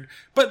fucking weird.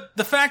 But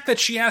the fact that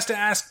she has to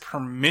ask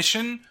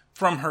permission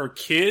from her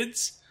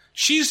kids,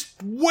 she's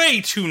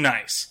way too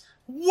nice.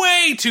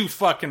 Way too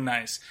fucking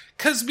nice.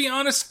 'Cause to be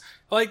honest,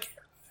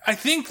 I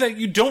think that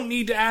you don't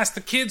need to ask the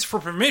kids for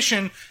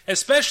permission,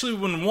 especially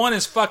when one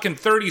is fucking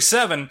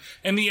 37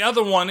 and the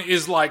other one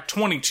is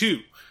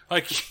 22.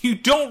 You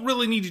don't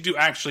really need to do...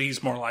 Actually,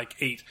 he's more like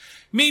 8.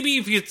 Maybe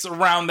if it's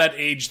around that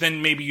age,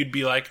 then maybe you'd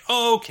be like,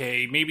 oh,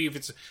 okay, maybe if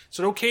is it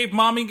okay if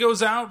mommy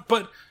goes out?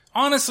 But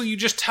honestly, you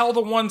just tell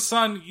the one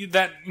son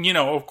that,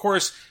 of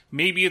course,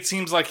 maybe it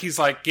seems like he's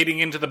like getting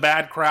into the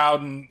bad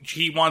crowd and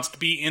he wants to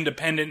be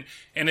independent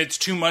and it's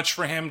too much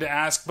for him to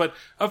ask. But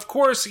of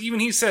course, even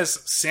he says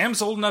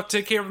Sam's old enough to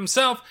take care of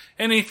himself.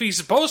 And if he's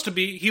supposed to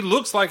be, he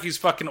looks like he's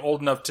fucking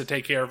old enough to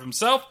take care of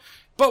himself.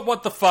 But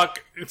what the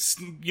fuck, it's,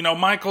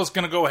 Michael's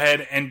gonna go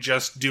ahead and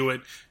just do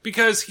it.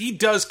 Because he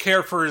does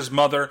care for his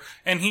mother,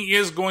 and he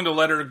is going to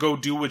let her go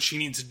do what she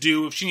needs to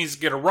do. If she needs to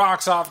get her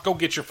rocks off, go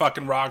get your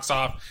fucking rocks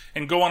off,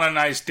 and go on a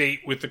nice date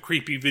with the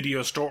creepy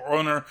video store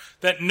owner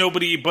that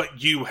nobody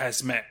but you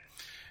has met.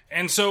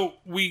 And so,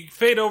 we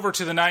fade over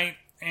to the night,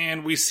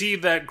 and we see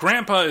that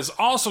Grandpa is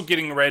also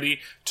getting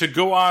ready to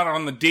go out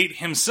on the date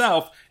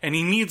himself, and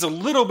he needs a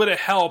little bit of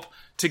help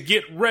to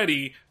get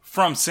ready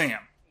from Sam.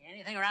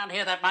 Anything around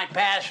here that might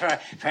pass for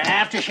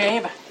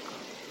aftershave?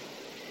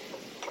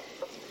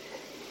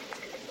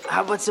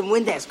 How about some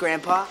Windex,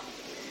 Grandpa?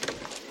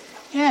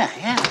 Yeah,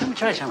 let me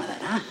try some of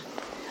that, huh?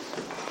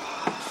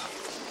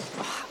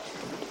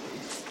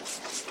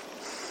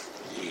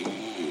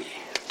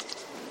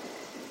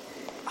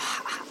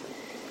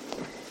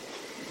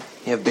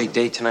 You have a big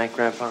date tonight,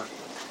 Grandpa?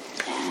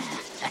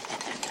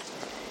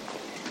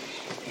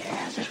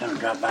 Yeah, I'm just gonna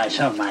drop by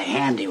some of my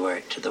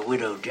handiwork to the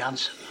Widow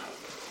Johnson.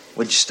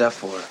 What'd you stuff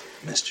for her,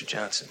 Mr.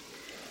 Johnson?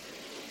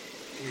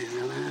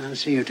 Yeah, well, I'll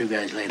see you two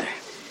guys later.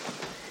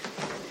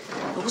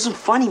 It wasn't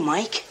funny,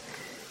 Mike.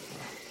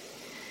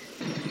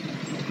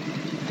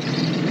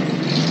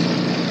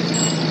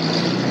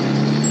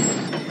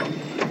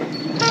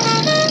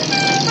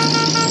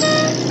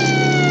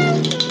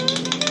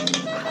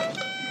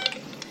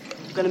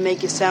 I'm gonna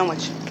make you a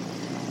sandwich.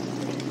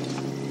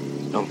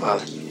 Don't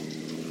bother.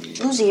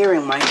 Lose the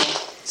earring, Michael.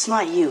 It's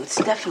not you. It's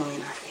definitely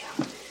not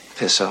you.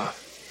 Piss off.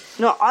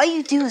 No, all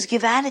you do is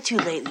give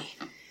attitude lately.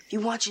 You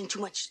watching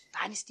too much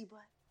Dynasty, bud?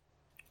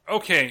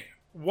 Okay,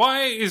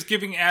 why is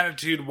giving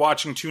attitude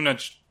watching too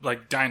much,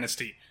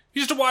 Dynasty?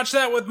 Used to watch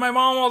that with my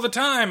mom all the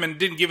time and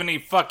didn't give any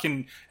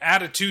fucking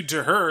attitude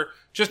to her.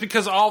 Just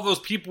because all those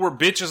people were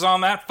bitches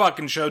on that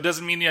fucking show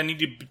doesn't mean I need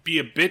to be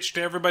a bitch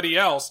to everybody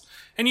else.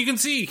 And you can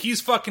see, he's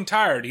fucking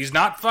tired. He's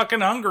not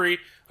fucking hungry.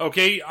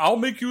 Okay, I'll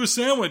make you a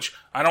sandwich.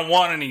 I don't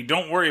want any.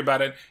 Don't worry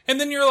about it. And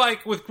then you're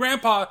like, with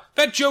Grandpa,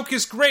 that joke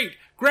is great.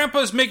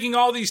 Grandpa's making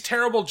all these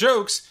terrible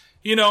jokes,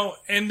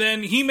 and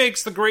then he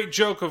makes the great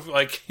joke of,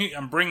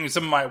 I'm bringing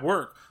some of my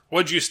work.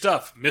 What'd you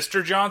stuff,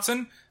 Mr.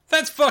 Johnson?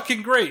 That's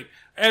fucking great.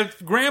 And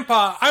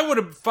Grandpa, I would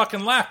have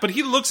fucking laughed, but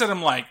he looks at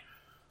him like,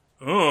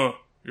 oh,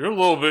 you're a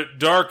little bit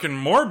dark and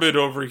morbid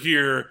over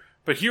here,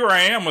 but here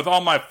I am with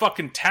all my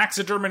fucking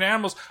taxidermied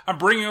animals. I'm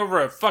bringing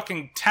over a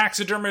fucking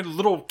taxidermied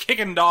little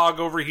kicking dog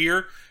over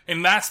here,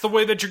 and that's the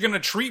way that you're gonna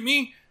treat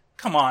me?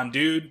 Come on,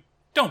 dude.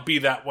 Don't be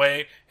that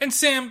way. And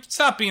Sam,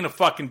 stop being a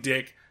fucking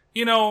dick.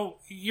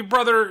 Your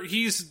brother,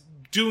 he's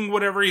doing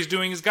whatever he's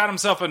doing. He's got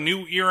himself a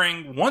new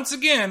earring. Once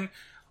again,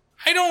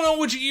 I don't know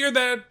which ear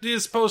that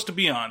is supposed to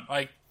be on.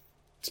 It's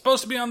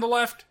supposed to be on the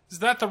left? Is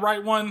that the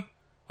right one?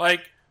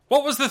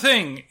 What was the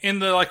thing in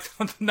the,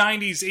 90s,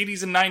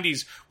 80s, and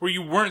 90s where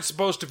you weren't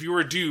supposed to, if you were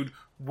a dude,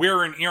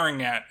 wear an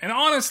earring at? And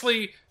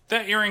honestly,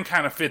 that earring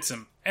kind of fits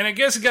him. And I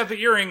guess he got the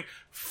earring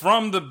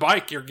from the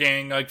biker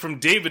gang, from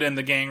David and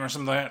the gang or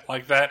something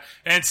like that.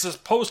 And it's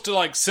supposed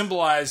to,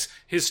 symbolize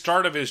his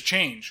start of his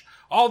change.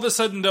 All of a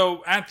sudden,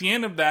 though, at the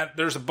end of that,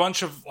 there's a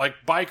bunch of,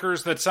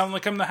 bikers that suddenly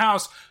come to the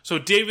house. So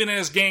David and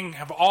his gang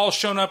have all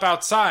shown up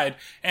outside,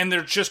 and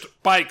they're just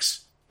bike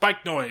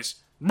noise.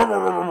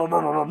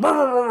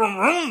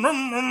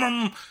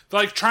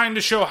 Trying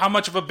to show how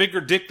much of a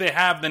bigger dick they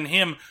have than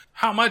him,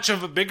 how much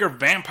of a bigger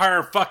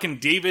vampire fucking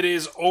David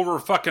is over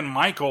fucking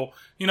Michael.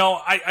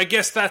 I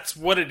guess that's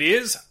what it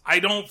is. I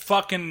don't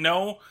fucking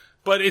know,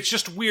 but it's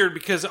just weird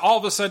because all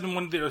of a sudden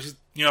when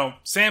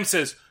Sam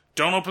says,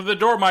 don't open the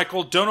door,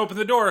 Michael, don't open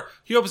the door.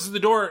 He opens the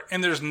door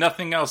and there's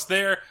nothing else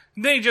there.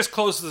 And then he just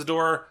closes the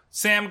door.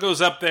 Sam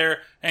goes up there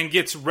and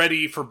gets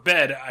ready for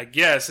bed, I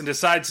guess, and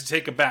decides to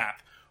take a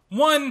bath.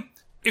 One,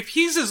 if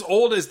he's as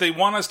old as they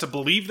want us to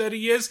believe that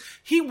he is,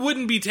 he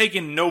wouldn't be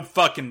taking no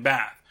fucking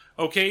bath.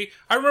 Okay?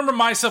 I remember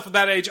myself at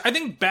that age. I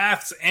think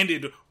baths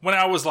ended when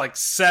I was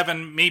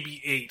 7,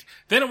 maybe 8.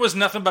 Then it was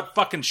nothing but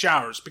fucking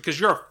showers. Because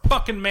you're a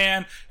fucking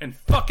man, and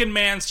fucking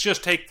mans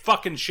just take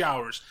fucking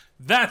showers.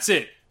 That's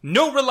it.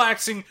 No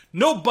relaxing,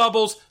 no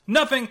bubbles,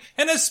 nothing,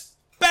 and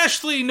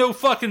especially no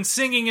fucking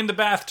singing in the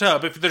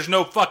bathtub if there's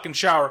no fucking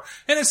shower.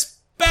 And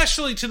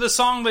especially to the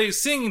song they're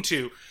singing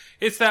to.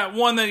 It's that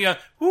one that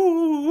woo,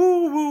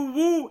 woo, woo,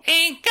 woo,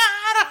 ain't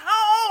got a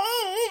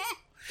home,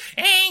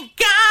 ain't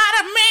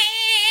got a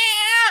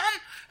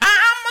man,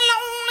 I'm a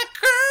lonely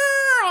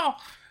girl.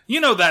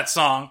 You know that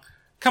song.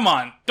 Come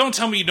on, don't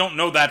tell me you don't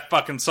know that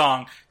fucking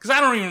song, because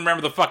I don't even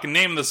remember the fucking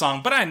name of the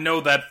song, but I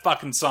know that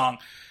fucking song.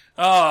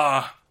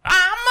 I'm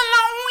a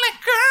lonely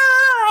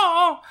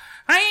girl,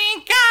 I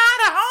ain't got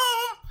a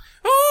home,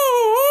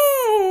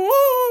 ooh,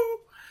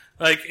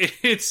 ooh, ooh.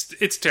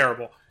 It's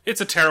terrible. It's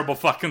a terrible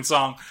fucking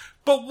song.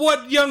 But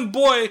what young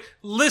boy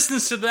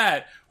listens to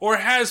that or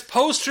has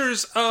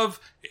posters of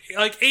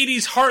like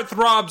 80s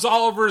heartthrobs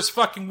all over his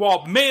fucking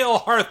wall? Male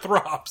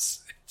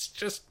heartthrobs. It's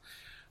just,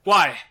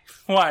 why?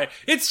 Why?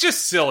 It's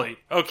just silly,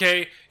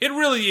 okay? It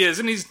really is.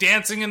 And he's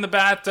dancing in the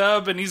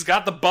bathtub and he's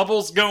got the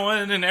bubbles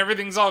going and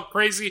everything's all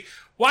crazy.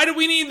 Why do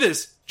we need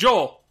this?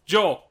 Joel,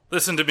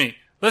 listen to me.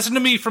 Listen to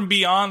me from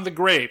beyond the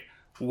grave.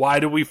 Why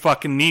do we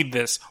fucking need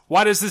this?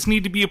 Why does this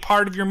need to be a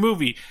part of your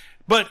movie?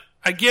 But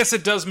I guess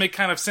it does make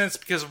kind of sense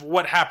because of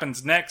what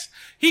happens next.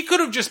 He could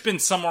have just been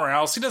somewhere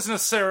else. He doesn't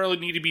necessarily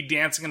need to be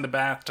dancing in the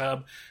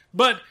bathtub.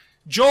 But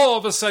Joel all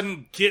of a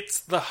sudden gets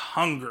the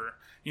hunger.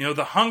 You know,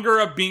 the hunger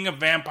of being a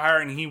vampire,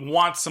 and he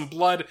wants some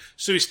blood.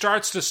 So he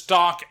starts to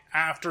stalk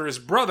after his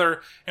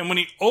brother. And when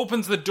he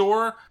opens the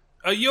door,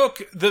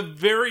 Ayuk, the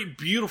very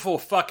beautiful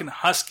fucking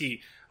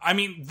husky. I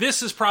mean,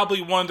 this is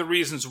probably one of the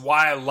reasons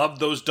why I love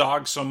those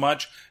dogs so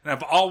much. And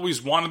I've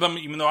always wanted them,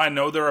 even though I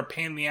know they're a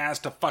pain in the ass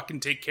to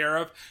fucking take care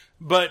of.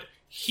 But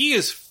he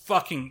is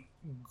fucking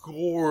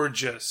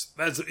gorgeous.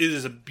 It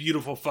is a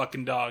beautiful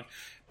fucking dog.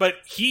 But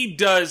he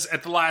does,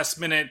 at the last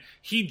minute,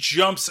 he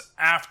jumps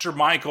after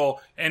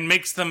Michael and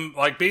makes them,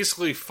 like,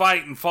 basically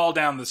fight and fall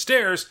down the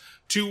stairs,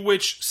 to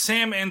which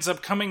Sam ends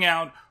up coming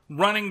out,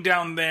 running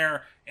down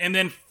there, and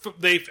then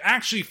they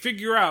actually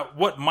figure out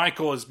what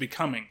Michael is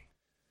becoming.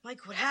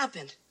 Mike, what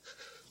happened?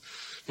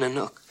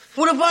 Nanook.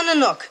 What about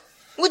Nanook?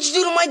 What'd you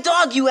do to my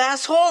dog, you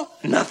asshole?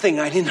 Nothing.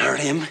 I didn't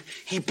hurt him.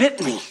 He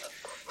bit me.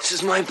 This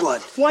is my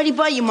blood. Why'd he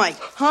bite you, Mike?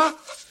 Huh?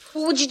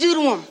 What'd you do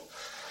to him?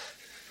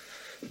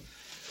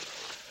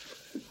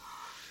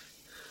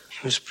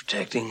 He was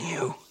protecting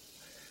you.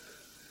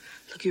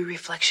 Look at your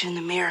reflection in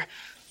the mirror.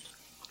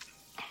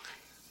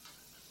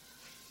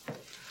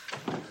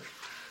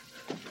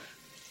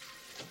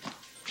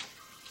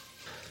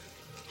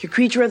 You're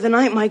creature of the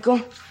night,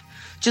 Michael.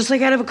 Just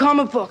like out of a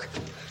comic book.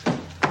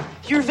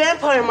 You're a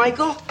vampire,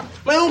 Michael.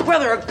 My own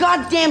brother, a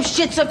goddamn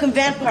shit-sucking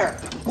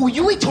vampire. Oh,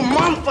 you wait till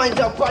Mom finds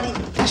out, buddy.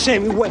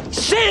 Sammy, wait.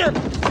 Sam!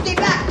 Stay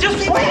back! Just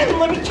Stay wait back. and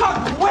let me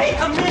talk. Wait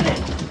a minute.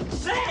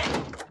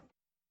 Sam!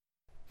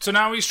 So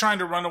now he's trying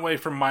to run away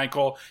from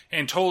Michael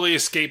and totally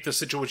escape the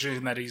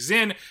situation that he's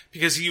in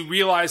because he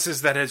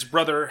realizes that his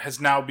brother has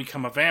now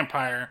become a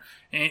vampire.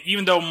 And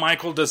even though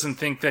Michael doesn't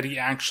think that he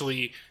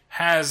actually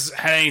has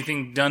had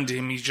anything done to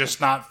him, he's just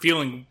not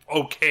feeling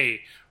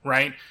okay,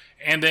 right?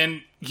 And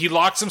then he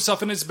locks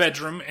himself in his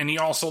bedroom, and he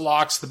also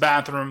locks the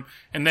bathroom,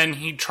 and then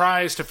he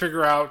tries to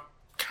figure out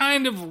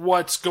kind of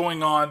what's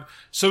going on,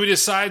 so he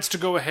decides to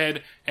go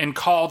ahead and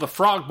call the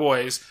Frog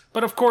Boys,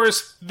 but of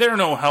course, they're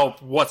no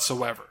help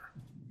whatsoever.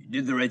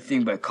 You did the right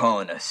thing by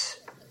calling us.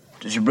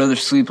 Does your brother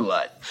sleep a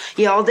lot?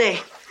 Yeah, all day.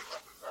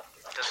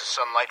 Does the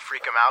sunlight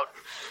freak him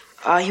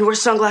out? He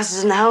wears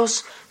sunglasses in the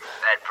house.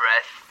 Bad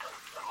breath,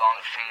 long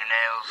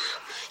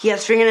fingernails. Yeah,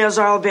 his fingernails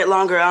are all a bit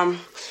longer.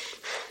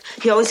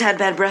 He always had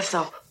bad breath,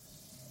 though.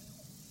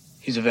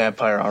 He's a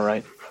vampire, all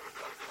right.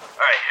 All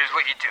right, here's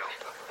what you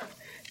do.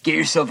 Get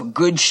yourself a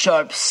good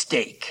sharp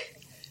stake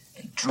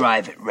and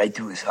drive it right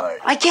through his heart.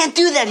 I can't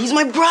do that. He's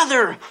my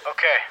brother.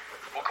 Okay,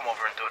 we'll come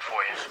over and do it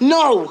for you.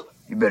 No!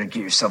 You better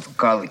get yourself a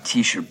garlic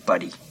t-shirt,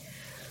 buddy,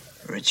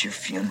 or it's your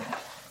funeral.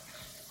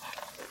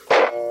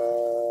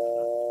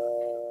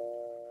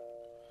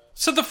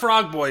 So the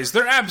Frog Boys,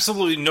 they're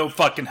absolutely no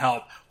fucking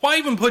help. Why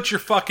even put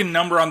your fucking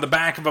number on the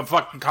back of a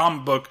fucking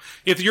comic book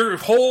if your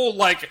whole,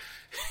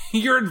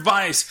 your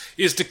advice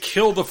is to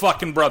kill the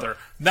fucking brother?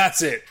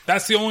 That's it.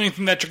 That's the only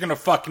thing that you're gonna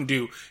fucking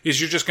do,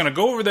 is you're just gonna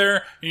go over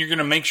there and you're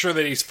gonna make sure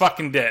that he's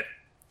fucking dead.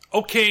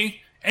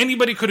 Okay,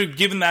 anybody could have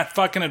given that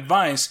fucking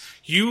advice.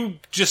 You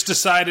just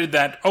decided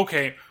that,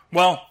 okay,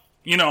 well,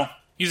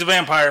 he's a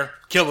vampire,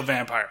 kill the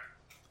vampire.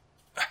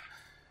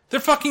 They're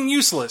fucking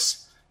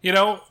useless.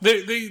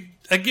 They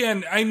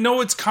again, I know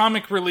it's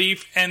comic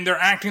relief, and they're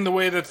acting the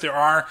way that they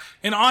are,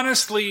 and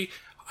honestly,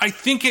 I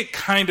think it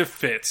kind of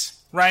fits,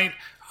 right?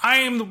 I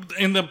am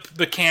in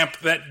the camp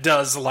that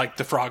does like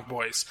the Frog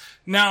Boys.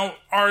 Now,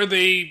 are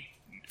they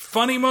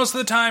funny most of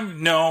the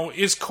time? No.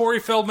 Is Corey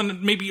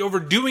Feldman maybe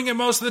overdoing it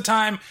most of the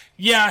time?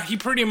 Yeah, he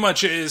pretty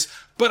much is,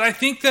 but I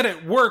think that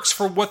it works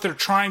for what they're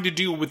trying to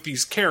do with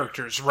these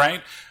characters,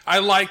 right? I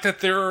like that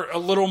they're a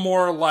little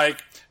more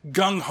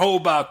gung-ho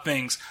about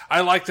things.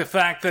 I like the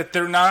fact that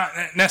they're not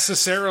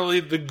necessarily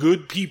the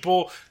good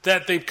people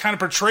that they kind of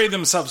portray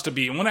themselves to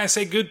be. And when I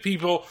say good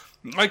people,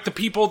 like the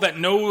people that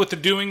know what they're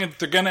doing and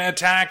they're gonna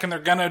attack and they're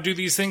gonna do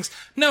these things.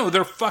 No,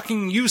 they're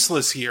fucking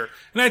useless here.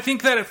 And I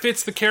think that it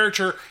fits the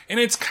character, and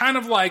it's kind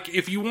of like,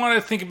 if you want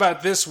to think about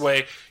it this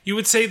way, you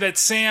would say that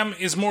Sam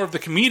is more of the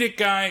comedic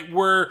guy,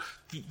 where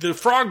the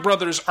Frog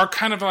Brothers are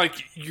kind of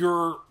like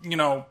your,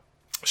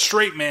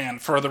 straight man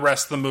for the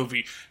rest of the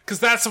movie, because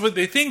that's what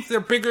they think. They're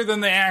bigger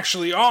than they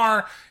actually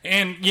are,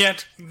 and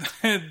yet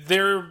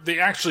they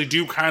actually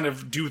do kind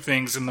of do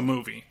things in the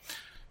movie.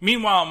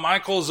 Meanwhile,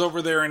 Michael's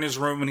over there in his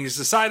room and he's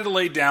decided to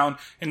lay down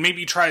and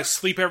maybe try to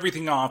sleep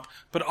everything off,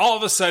 but all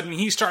of a sudden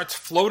he starts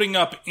floating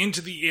up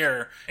into the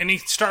air and he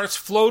starts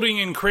floating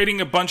and creating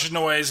a bunch of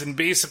noise, and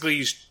basically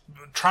he's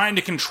trying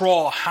to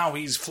control how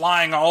he's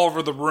flying all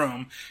over the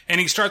room, and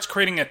he starts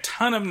creating a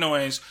ton of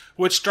noise,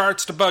 which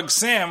starts to bug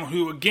Sam,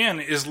 who again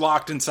is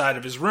locked inside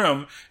of his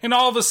room, and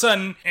all of a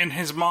sudden, and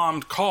his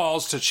mom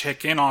calls to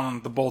check in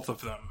on the both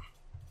of them.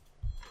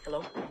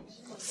 Hello?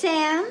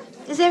 Sam,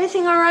 is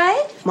everything all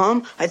right?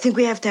 Mom, I think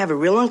we have to have a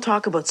real long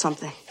talk about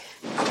something.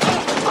 There,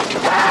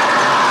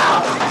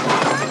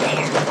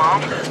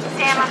 Mom.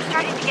 Sam, I'm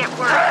starting to get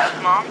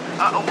worried. Mom?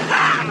 What's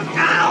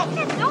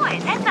that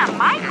noise? That's not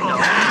Michael.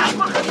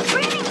 Well, who's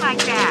screaming like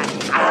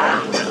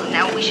that?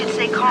 Now we should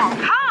stay calm.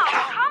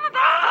 Calm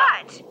about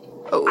what?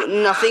 Oh,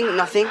 nothing.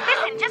 Listen,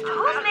 just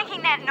who's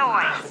making that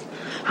noise?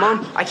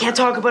 Mom, I can't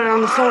talk about it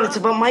on the phone. It's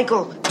about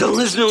Michael. Don't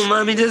listen to him,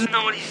 Mom. He doesn't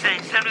know what he's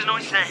saying. Sam doesn't know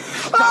what he's saying.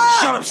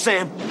 Shut up,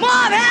 Sam.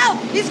 Mom,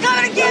 help! He's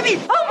coming to get me!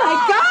 Oh, my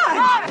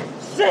God!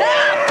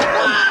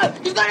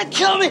 Sam! He's gonna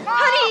kill me!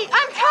 Honey,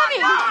 I'm coming!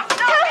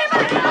 Tell him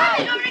I'm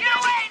coming!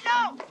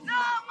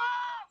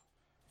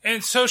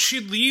 And so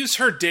she leaves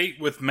her date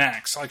with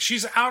Max. Like,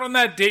 she's out on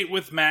that date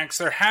with Max.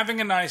 They're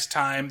having a nice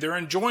time. They're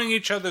enjoying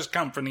each other's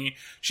company.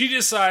 She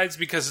decides,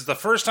 because it's the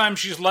first time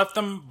she's left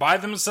them by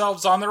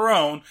themselves on their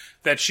own,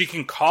 that she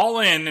can call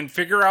in and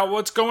figure out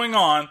what's going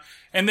on.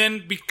 And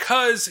then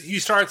because he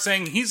starts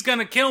saying, he's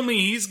gonna kill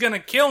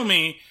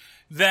me,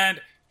 that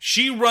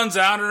she runs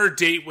out on her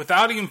date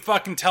without even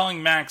fucking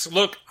telling Max,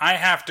 look, I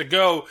have to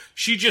go.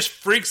 She just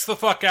freaks the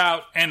fuck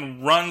out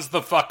and runs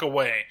the fuck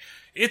away.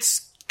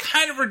 It's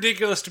kind of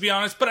ridiculous, to be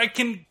honest, but I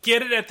can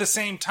get it at the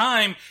same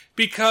time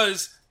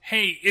because,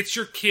 hey, it's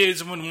your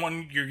kids.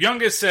 When your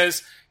youngest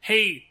says,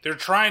 hey, they're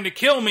trying to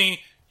kill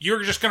me,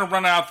 you're just going to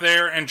run out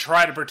there and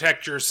try to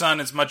protect your son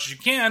as much as you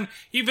can,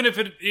 even if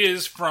it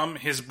is from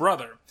his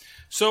brother.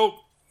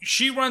 So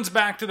she runs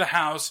back to the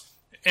house,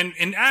 and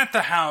at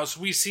the house,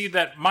 we see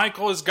that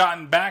Michael has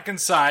gotten back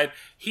inside.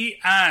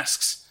 He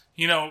asks,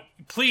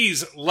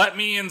 please let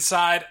me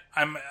inside.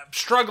 I'm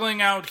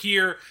struggling out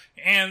here.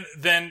 And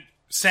then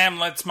Sam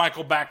lets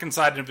Michael back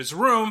inside of his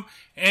room,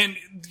 and,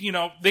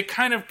 they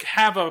kind of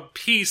have a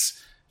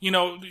peace.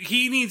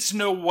 He needs to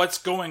know what's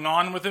going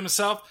on with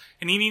himself,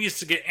 and he needs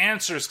to get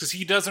answers, because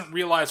he doesn't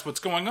realize what's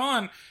going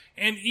on.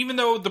 And even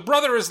though the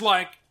brother is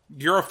like,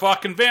 you're a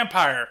fucking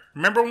vampire.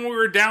 Remember when we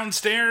were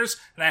downstairs,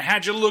 and I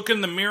had you look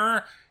in the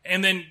mirror,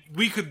 and then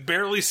we could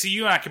barely see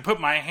you, and I could put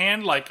my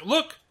hand like,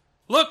 look,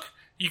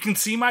 you can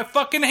see my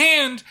fucking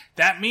hand.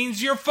 That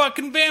means you're a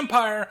fucking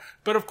vampire.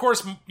 But of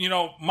course,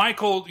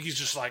 Michael, he's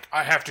just like,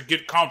 I have to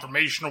get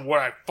confirmation of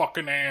what I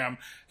fucking am.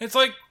 It's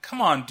like, come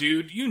on,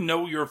 dude. You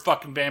know you're a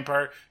fucking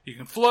vampire. You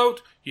can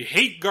float, you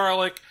hate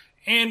garlic,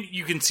 and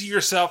you can see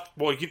yourself.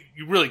 Well, you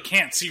really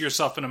can't see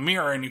yourself in a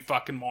mirror any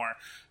fucking more.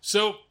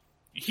 So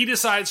he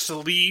decides to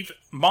leave.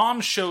 Mom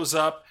shows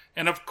up.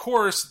 And of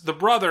course, the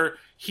brother,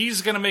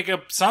 he's going to make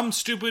up some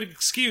stupid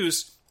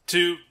excuse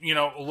to,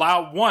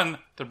 allow, one,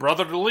 the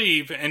brother to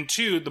leave, and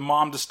two, the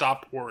mom to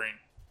stop worrying.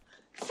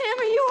 Sam,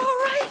 are you all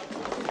right?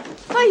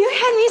 Oh, you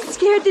had me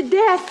scared to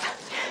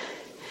death.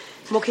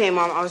 I'm okay,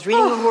 Mom. I was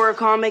reading a horror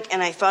comic,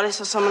 and I thought I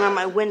saw someone on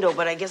my window,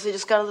 but I guess I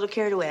just got a little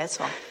carried away, that's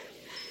all.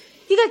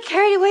 You got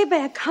carried away by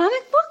a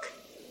comic book?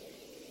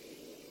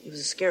 It was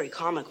a scary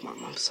comic,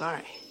 Mom. I'm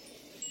sorry.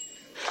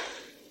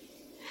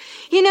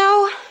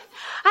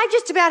 I've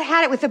just about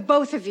had it with the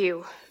both of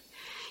you.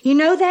 You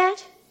know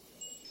that?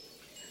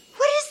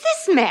 What is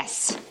this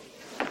mess?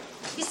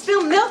 You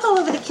spill milk all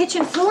over the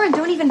kitchen floor and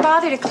don't even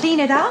bother to clean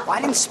it up? Well,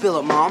 I didn't spill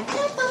it, Mom. I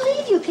don't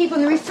believe you people.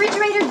 The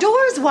refrigerator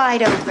door's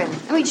wide open.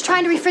 Are we just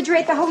trying to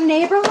refrigerate the whole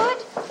neighborhood?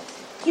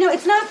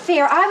 It's not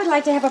fair. I would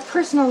like to have a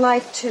personal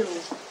life, too.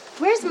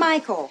 Where's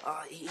Michael?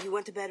 He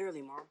went to bed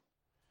early, Mom.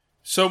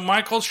 So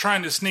Michael's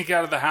trying to sneak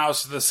out of the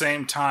house at the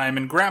same time,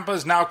 and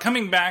Grandpa's now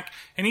coming back,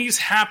 and he's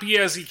happy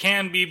as he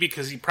can be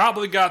because he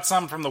probably got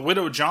some from the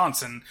Widow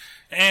Johnson.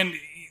 And,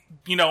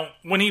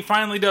 when he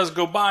finally does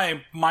go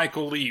by,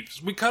 Michael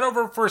leaves. We cut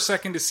over for a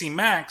second to see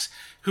Max,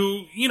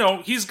 who,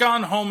 he's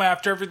gone home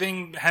after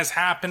everything has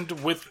happened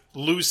with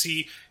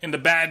Lucy and the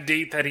bad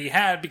date that he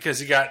had because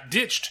he got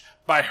ditched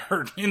by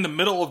her in the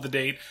middle of the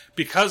date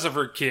because of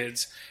her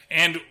kids.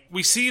 And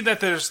we see that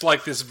there's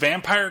like this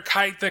vampire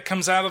kite that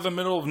comes out of the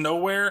middle of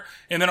nowhere.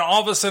 And then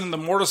all of a sudden the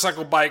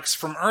motorcycle bikes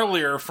from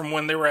earlier, from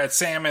when they were at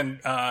Sam and,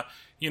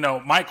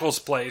 Michael's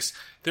place,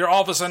 they're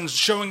all of a sudden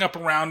showing up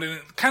around, and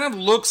it kind of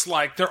looks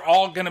like they're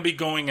all going to be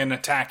going and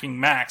attacking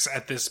Max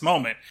at this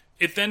moment.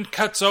 It then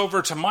cuts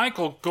over to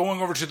Michael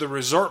going over to the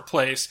resort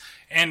place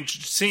and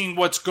seeing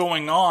what's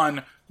going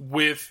on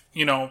with,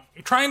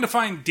 trying to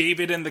find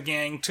David and the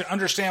gang to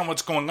understand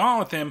what's going on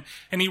with him,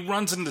 and he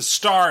runs into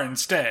Star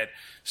instead.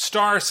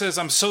 Star says,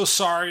 I'm so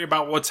sorry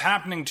about what's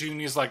happening to you, and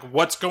he's like,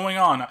 what's going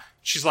on?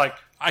 She's like,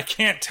 I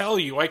can't tell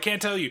you.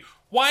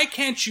 Why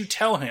can't you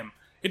tell him?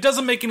 It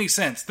doesn't make any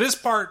sense. This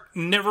part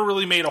never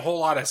really made a whole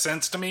lot of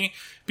sense to me,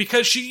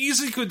 because she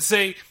easily could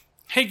say,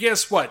 hey,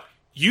 guess what?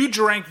 You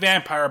drank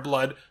vampire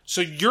blood,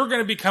 so you're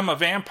going to become a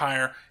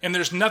vampire, and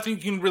there's nothing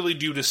you can really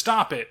do to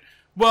stop it.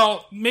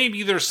 Well,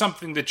 maybe there's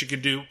something that you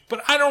could do,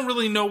 but I don't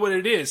really know what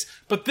it is.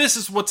 But this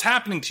is what's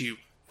happening to you.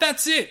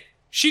 That's it.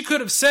 She could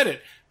have said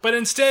it, but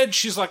instead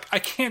she's like, I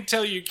can't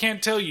tell you,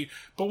 can't tell you.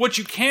 But what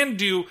you can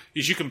do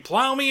is you can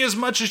plow me as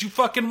much as you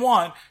fucking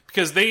want,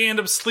 because they end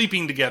up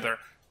sleeping together.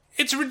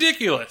 It's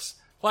ridiculous.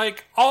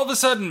 Like, all of a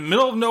sudden,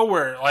 middle of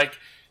nowhere, like,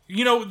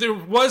 you know, there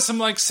was some,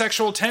 like,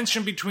 sexual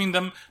tension between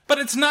them, but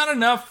it's not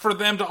enough for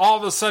them to all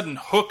of a sudden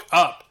hook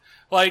up.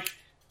 Like,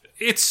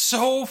 it's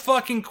so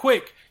fucking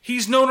quick.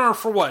 He's known her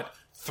for what?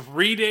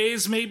 3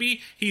 days,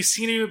 maybe? He's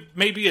seen her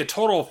maybe a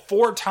total of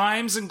 4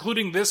 times,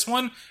 including this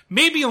one.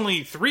 Maybe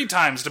only 3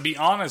 times, to be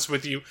honest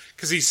with you,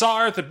 because he saw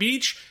her at the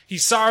beach, he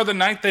saw her the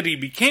night that he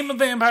became a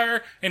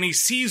vampire, and he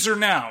sees her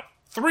now.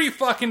 3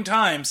 fucking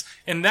times,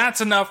 and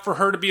that's enough for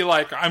her to be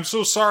like, I'm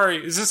so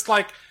sorry. Is this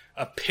like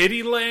a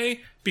pity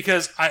lay?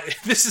 Because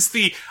this is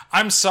the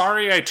I'm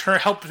sorry I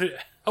help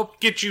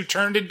get you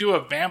turned into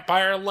a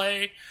vampire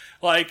lay?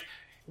 Like,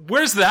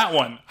 where's that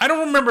one? I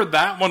don't remember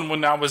that one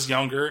when I was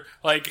younger.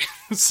 Like,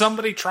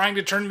 somebody trying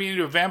to turn me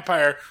into a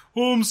vampire.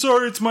 Oh, I'm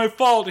sorry, it's my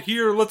fault.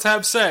 Here, let's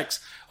have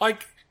sex.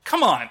 Like,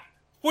 come on.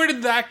 Where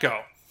did that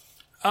go?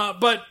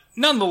 But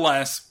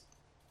nonetheless,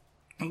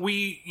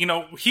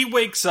 he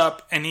wakes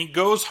up and he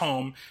goes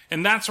home,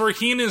 and that's where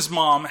he and his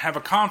mom have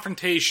a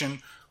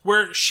confrontation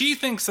where she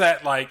thinks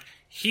that, like,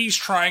 he's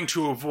trying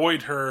to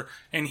avoid her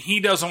and he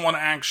doesn't want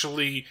to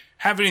actually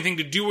have anything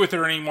to do with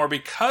her anymore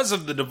because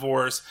of the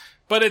divorce.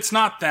 But it's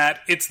not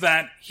that. It's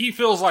that he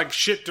feels like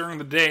shit during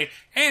the day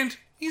and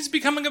he's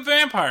becoming a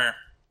vampire.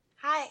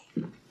 Hi.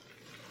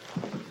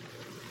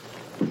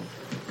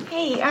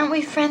 Hey, aren't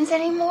we friends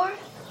anymore?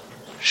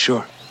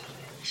 Sure.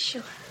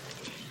 Sure.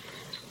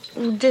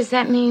 Does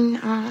that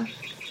mean,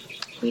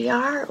 we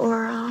are,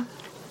 or,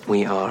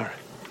 We are.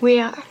 We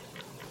are.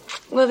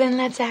 Well, then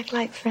let's act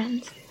like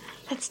friends.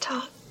 Let's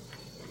talk.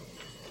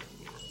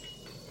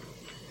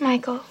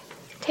 Michael,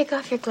 take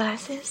off your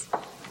glasses.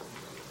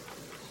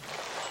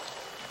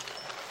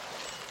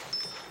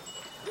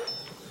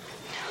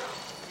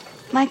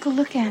 Michael,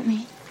 look at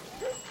me.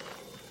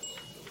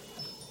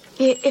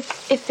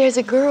 If there's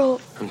a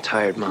girl... I'm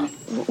tired, Mom.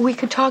 We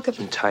could talk...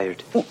 I'm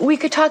tired. We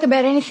could talk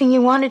about anything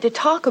you wanted to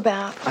talk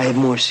about. I have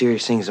more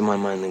serious things in my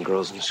mind than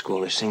girls in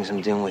school. There's things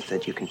I'm dealing with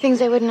that you can...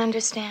 Things I wouldn't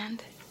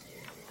understand.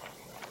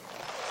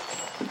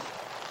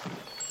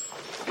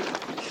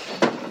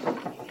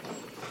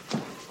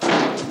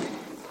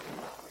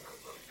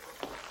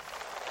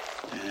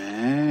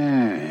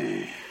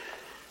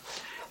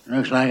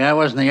 Looks like I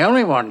wasn't the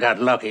only one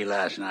got lucky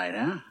last night,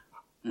 huh?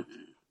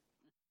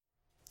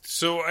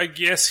 So I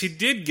guess he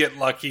did get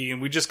lucky,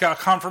 and we just got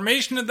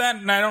confirmation of that,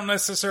 and I don't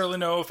necessarily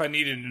know if I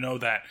needed to know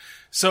that.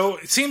 So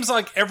it seems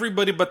like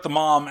everybody but the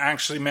mom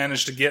actually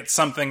managed to get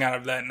something out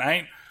of that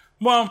night.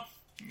 Well,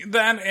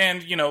 that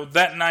and,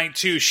 that night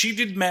too, she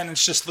did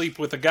manage to sleep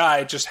with a guy.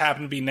 It just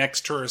happened to be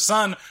next to her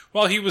son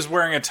while he was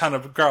wearing a ton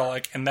of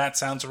garlic, and that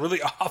sounds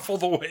really awful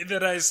the way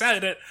that I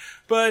said it,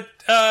 but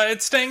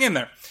it's staying in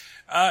there.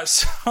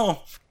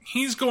 So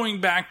he's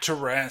going back to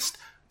rest,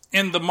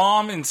 and the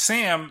mom and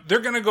Sam, they're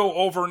going to go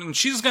over, and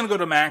she's going to go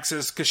to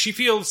Max's because she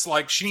feels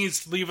like she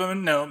needs to leave him a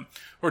note,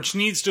 or she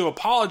needs to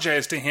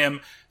apologize to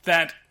him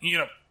that,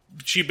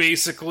 she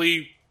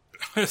basically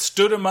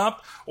stood him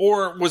up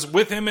or was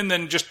with him and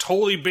then just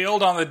totally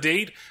bailed on the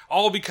date,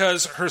 all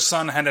because her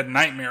son had a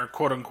nightmare,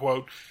 quote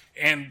unquote.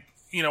 And,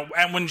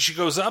 and when she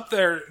goes up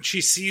there,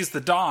 she sees the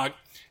dog,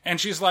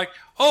 and she's like,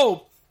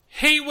 oh,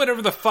 hey,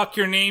 whatever the fuck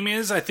your name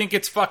is, I think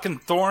it's fucking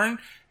Thorn.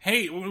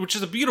 Hey,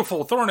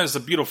 Thorn is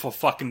a beautiful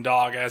fucking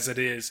dog as it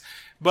is.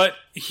 But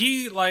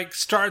he,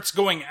 starts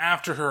going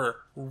after her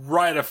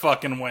right a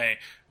fucking way.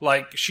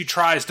 Like, she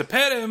tries to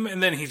pet him,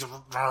 and then he's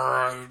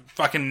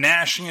fucking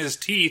gnashing his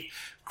teeth,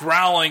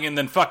 growling, and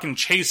then fucking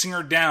chasing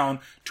her down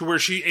to where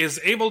she is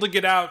able to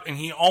get out, and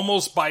he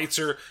almost bites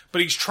her,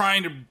 but he's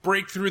trying to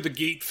break through the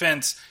gate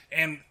fence,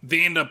 and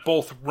they end up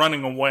both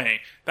running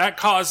away. That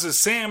causes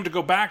Sam to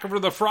go back over to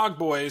the Frog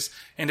Boys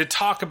and to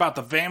talk about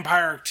the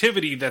vampire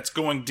activity that's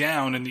going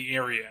down in the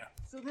area.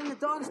 So then the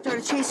dogs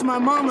started chasing my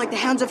mom like the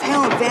hounds of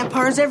hell and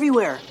vampires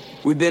everywhere.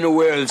 We've been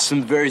aware of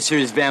some very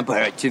serious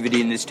vampire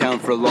activity in this town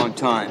for a long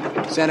time.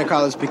 Santa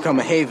Carla's become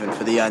a haven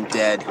for the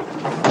undead.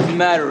 As a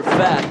matter of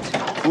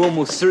fact, we're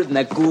almost certain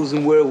that ghouls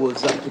and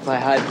werewolves occupy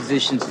high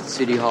positions at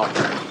City Hall.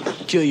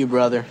 Kill your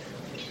brother.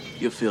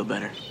 You'll feel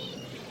better.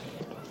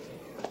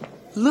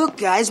 Look,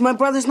 guys, my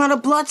brother's not a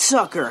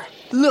bloodsucker.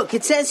 Look,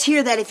 it says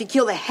here that if you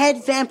kill the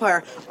head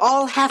vampire,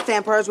 all half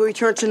vampires will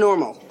return to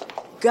normal.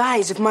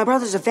 Guys, if my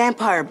brother's a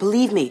vampire,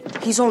 believe me,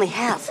 he's only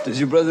half. Does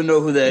your brother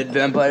know who the head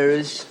vampire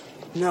is?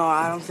 No,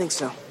 I don't think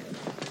so.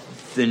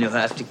 Then you'll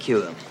have to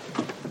kill him.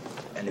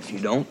 And if you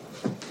don't,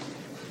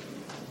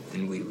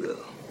 then we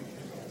will.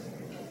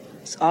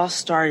 This all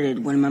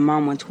started when my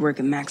mom went to work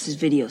at Max's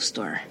video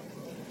store.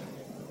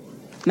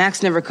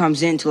 Max never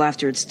comes in till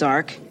after it's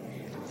dark.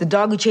 The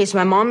dog who chased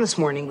my mom this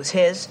morning was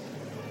his.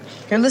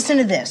 Here, listen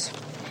to this.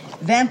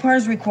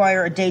 Vampires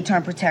require a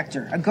daytime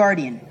protector, a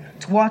guardian,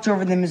 to watch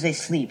over them as they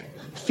sleep.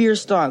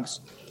 Fierce dogs.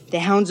 The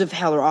hounds of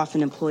hell are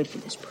often employed for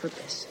this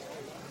purpose.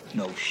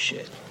 No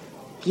shit.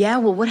 Yeah,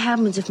 well, what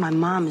happens if my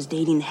mom is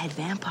dating the head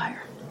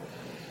vampire?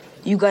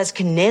 You guys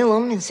can nail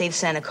him and save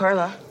Santa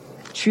Carla.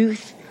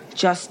 Truth,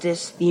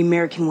 justice, the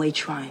American way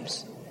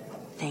triumphs.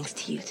 Thanks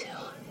to you two.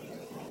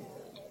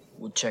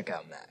 We'll check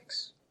out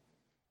Max.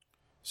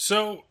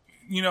 So,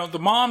 the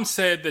mom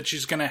said that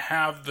she's going to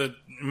have the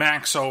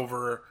Max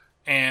over,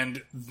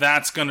 and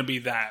that's going to be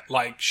that.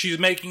 Like, she's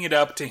making it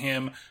up to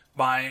him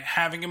by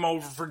having him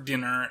over for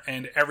dinner,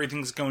 and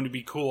everything's going to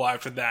be cool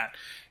after that.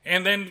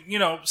 And then,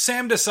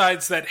 Sam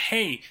decides that,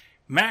 hey,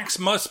 Max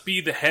must be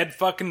the head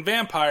fucking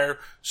vampire,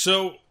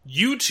 so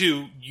you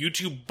two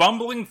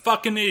bumbling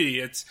fucking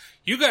idiots,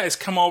 you guys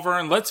come over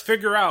and let's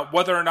figure out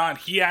whether or not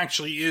he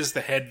actually is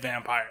the head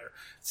vampire.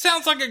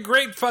 Sounds like a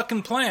great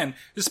fucking plan,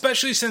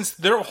 especially since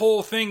their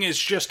whole thing is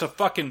just to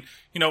fucking,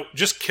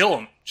 just kill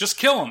him. Just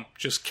kill him.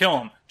 Just kill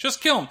him.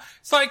 Just kill him.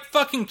 It's like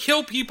fucking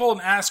kill people and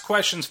ask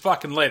questions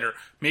fucking later.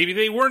 Maybe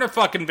they weren't a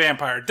fucking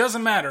vampire.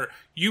 Doesn't matter.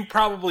 You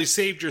probably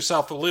saved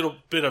yourself a little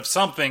bit of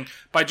something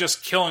by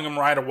just killing him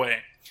right away.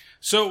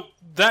 So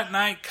that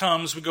night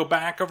comes, we go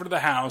back over to the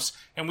house,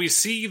 and we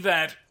see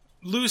that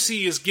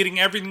Lucy is getting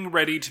everything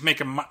ready to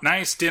make a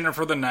nice dinner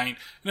for the night.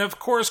 And of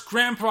course,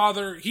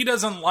 Grandfather, he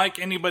doesn't like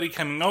anybody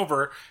coming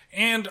over.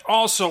 And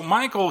also,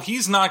 Michael,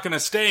 he's not going to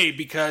stay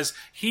because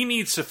he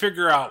needs to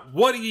figure out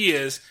what he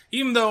is,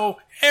 even though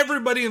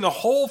everybody in the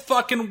whole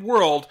fucking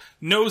world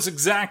knows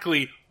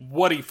exactly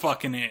what he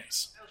fucking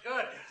is. Sounds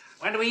good.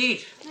 When do we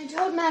eat? I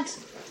told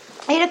Max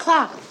 8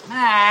 o'clock.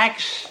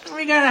 Max, are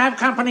we going to have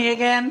company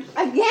again?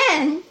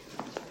 Again?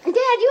 Dad,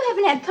 you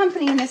haven't had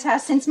company in this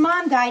house since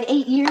Mom died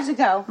 8 years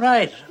ago.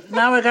 Right.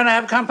 Now we're going to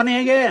have company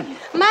again.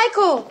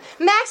 Michael,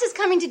 Max is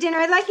coming to dinner.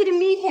 I'd like you to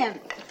meet him.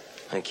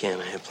 I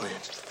can't. I have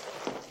plans.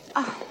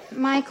 Oh,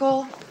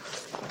 Michael.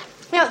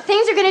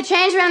 Things are going to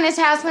change around this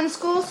house when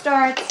school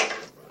starts.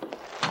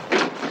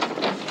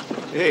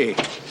 Hey.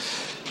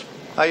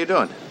 How you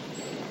doing?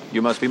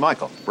 You must be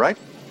Michael, right?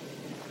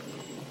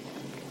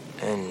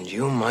 And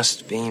you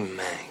must be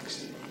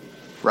Max.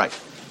 Right.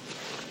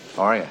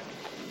 How are you?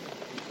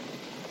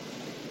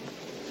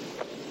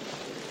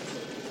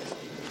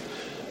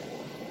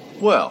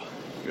 Well,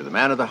 you're the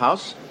man of the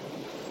house,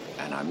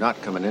 and I'm not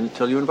coming in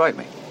until you invite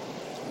me.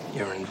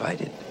 You're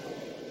invited.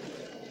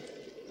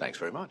 Thanks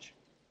very much.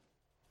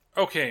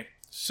 Okay,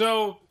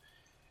 so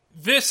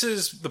this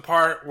is the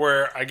part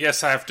where I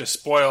guess I have to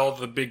spoil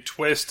the big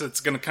twist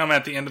that's going to come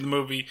at the end of the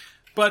movie,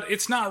 but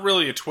it's not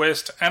really a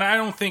twist, and I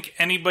don't think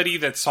anybody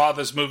that saw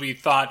this movie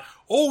thought,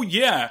 oh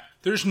yeah,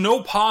 there's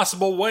no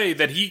possible way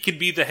that he could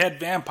be the head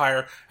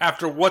vampire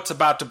after what's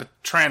about to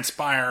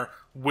transpire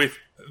with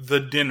the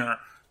dinner.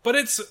 But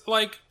it's,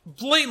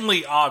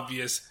 blatantly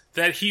obvious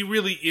that he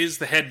really is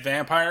the head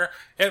vampire,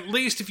 at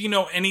least if you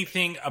know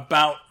anything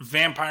about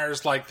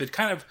vampires, like the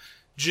kind of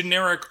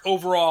generic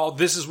overall,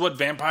 this is what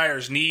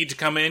vampires need to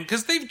come in,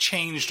 because they've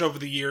changed over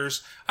the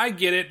years. I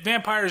get it,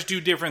 vampires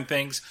do different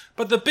things,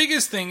 but the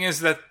biggest thing is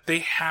that they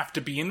have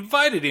to be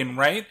invited in,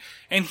 right?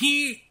 And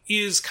he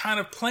is kind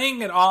of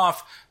playing it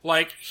off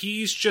like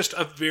he's just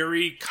a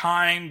very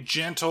kind,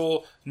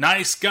 gentle,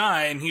 nice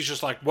guy, and he's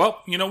just like,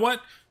 well, you know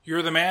what?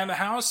 You're the man of the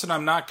house, and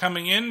I'm not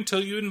coming in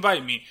until you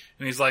invite me.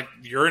 And he's like,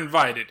 you're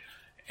invited.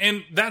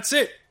 And that's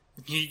it.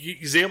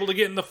 He's able to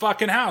get in the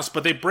fucking house,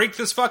 but they break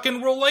this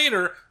fucking rule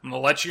later. I'm going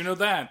to let you know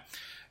that.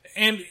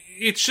 And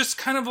it's just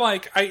kind of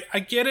like, I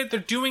get it. They're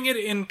doing it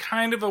in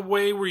kind of a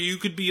way where you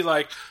could be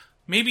like,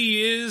 maybe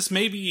he is,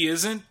 maybe he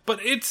isn't.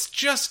 But it's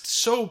just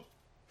so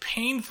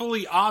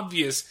painfully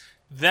obvious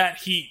that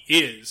he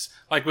is.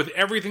 Like with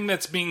everything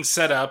that's being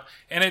set up.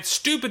 And it's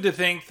stupid to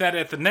think that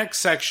at the next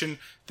section,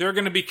 they're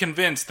going to be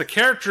convinced, the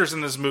characters in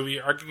this movie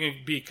are going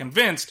to be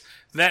convinced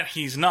that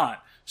he's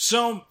not.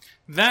 So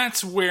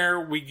that's where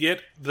we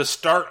get the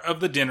start of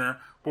the dinner,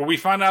 where we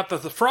find out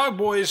that the Frog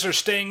Boys are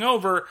staying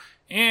over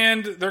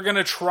and they're going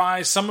to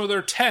try some of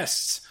their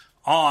tests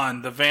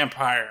on the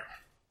vampire.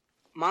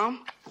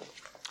 Mom?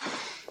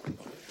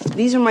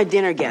 These are my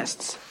dinner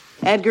guests.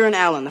 Edgar and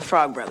Alan, the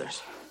Frog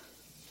Brothers.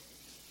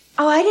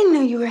 Oh, I didn't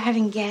know you were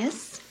having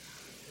guests.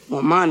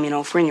 Well, Mom,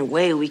 if we're in your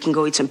way, we can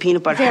go eat some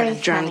peanut butter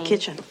and jar in the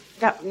kitchen.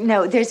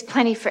 No, there's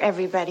plenty for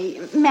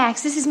everybody.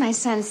 Max, this is my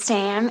son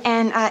Sam,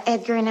 and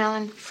Edgar and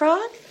Alan.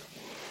 Frog?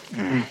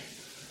 Mm-hmm.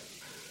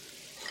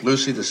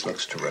 Lucy, this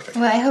looks terrific.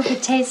 Well, I hope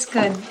it tastes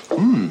good.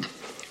 Oh,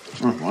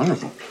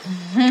 wonderful.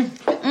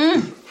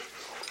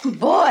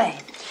 Boy,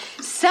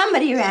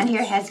 somebody around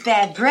here has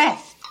bad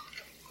breath.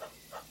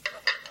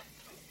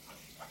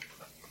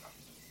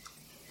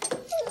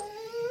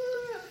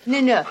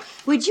 No.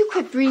 Would you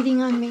quit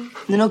breathing on me?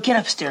 No, get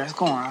upstairs.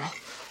 Go on.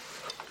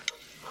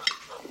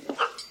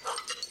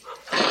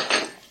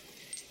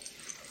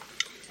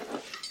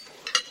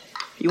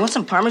 You want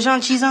some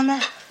Parmesan cheese on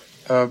that?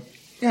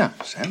 Yeah,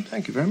 Sam,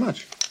 thank you very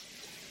much.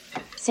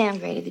 Sam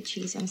grated the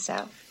cheese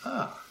himself.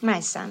 Ah. My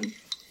son.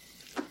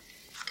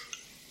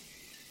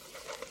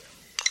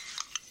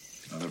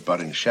 Another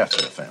budding chef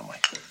in the family.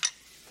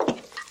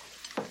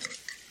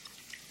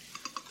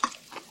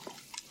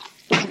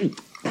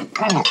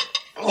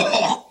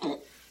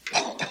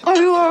 Are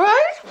you all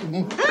right?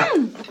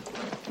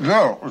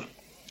 No,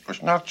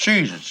 it's not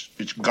cheese.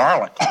 It's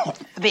garlic.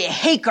 But you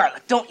hate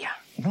garlic, don't you?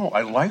 No,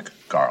 I like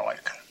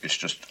garlic. It's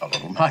just a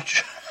little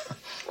much.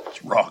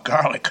 It's raw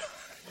garlic.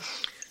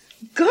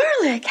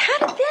 Garlic?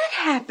 How did that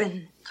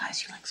happen?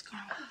 Guys, he likes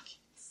garlic.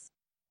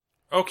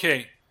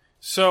 Okay,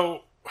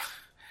 so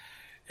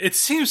it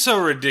seems so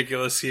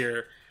ridiculous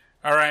here.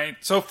 All right,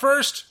 so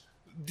first,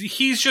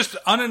 he's just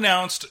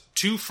unannounced.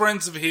 Two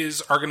friends of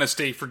his are going to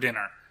stay for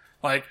dinner.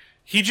 Like,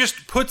 he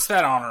just puts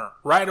that on her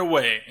right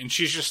away, and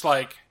she's just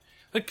like,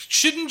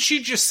 shouldn't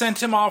she just send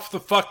him off the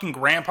fucking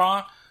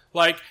grandpa?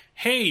 Like,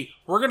 hey,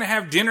 we're going to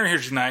have dinner here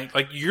tonight.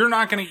 Like, you're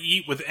not going to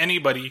eat with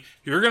anybody.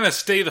 You're going to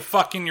stay the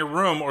fuck in your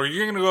room, or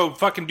you're going to go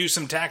fucking do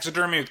some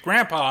taxidermy with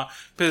grandpa,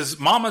 because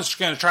mama's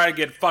going to try to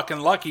get fucking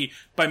lucky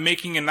by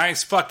making a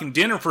nice fucking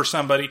dinner for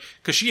somebody,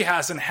 because she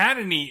hasn't had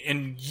any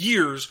in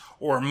years,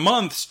 or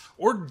months,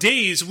 or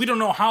days. We don't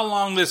know how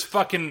long this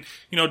fucking,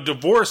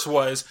 divorce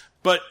was,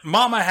 but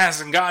mama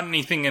hasn't gotten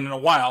anything in a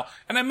while,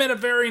 and I met a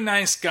very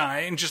nice guy,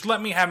 and just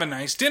let me have a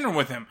nice dinner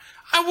with him.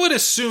 I would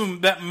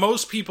assume that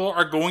most people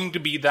are going to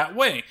be that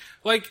way.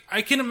 Like,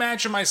 I can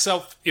imagine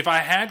myself, if I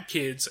had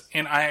kids,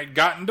 and I had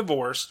gotten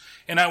divorced,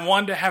 and I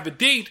wanted to have a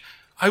date,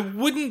 I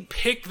wouldn't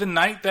pick the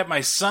night that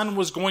my son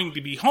was going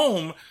to be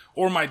home,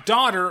 or my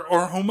daughter,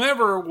 or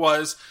whomever it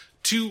was,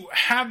 to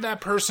have that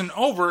person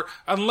over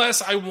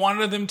unless I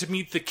wanted them to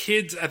meet the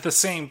kids at the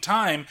same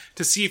time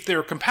to see if they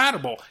were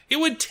compatible. It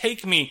would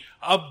take me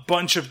a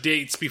bunch of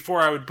dates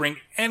before I would bring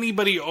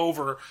anybody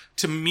over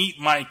to meet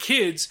my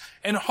kids,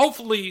 and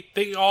hopefully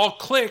they all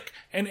click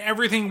and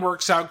everything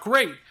works out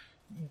great.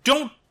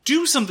 Don't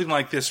do something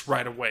like this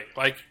right away.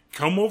 Like,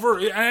 come over.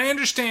 I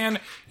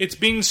understand it's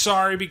being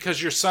sorry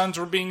because your sons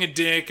were being a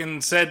dick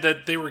and said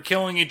that they were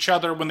killing each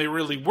other when they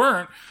really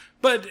weren't,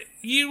 but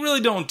you really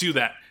don't do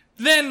that.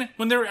 Then,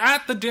 when they're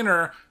at the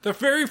dinner, the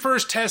very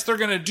first test they're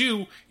going to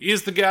do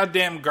is the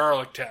goddamn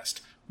garlic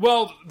test.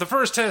 Well, the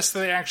first test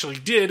they actually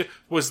did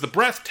was the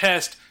breath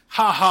test.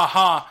 Ha ha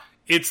ha,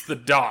 it's the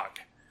dog.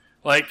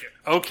 Like,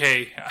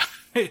 okay.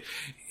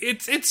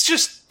 It's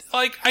just,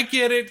 like, I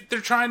get it. They're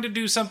trying to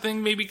do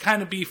something, maybe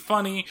kind of be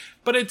funny,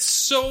 but it's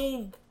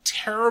so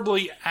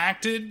terribly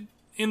acted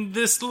in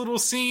this little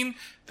scene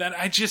that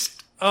I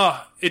just,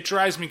 it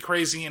drives me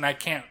crazy and I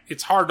can't.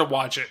 It's hard to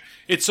watch it.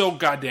 It's so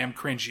goddamn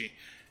cringy.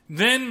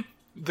 Then,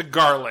 the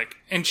garlic.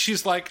 And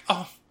she's like,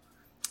 oh,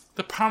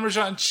 the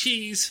Parmesan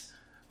cheese.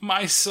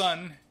 My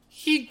son,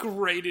 he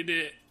grated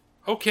it.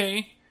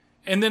 Okay.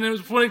 And then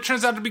when it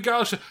turns out to be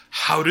garlic,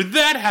 how did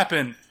that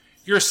happen?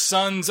 Your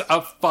son's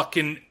a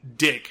fucking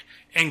dick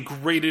and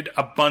grated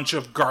a bunch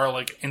of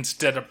garlic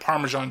instead of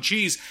Parmesan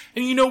cheese.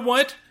 And you know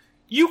what?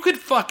 You could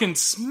fucking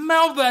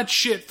smell that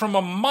shit from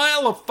a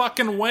mile of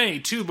fucking way,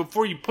 too,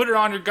 before you put it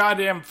on your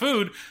goddamn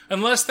food,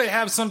 unless they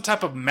have some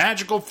type of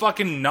magical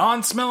fucking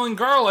non-smelling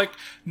garlic.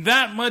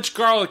 That much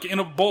garlic in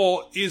a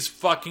bowl is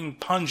fucking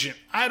pungent.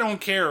 I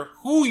don't care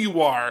who you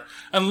are,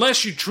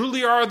 unless you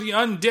truly are the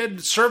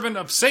undead servant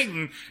of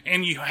Satan,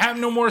 and you have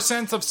no more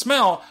sense of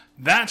smell.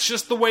 That's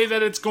just the way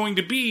that it's going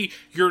to be.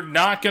 You're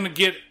not going to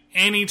get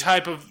any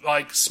type of,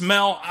 like,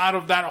 smell out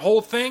of that whole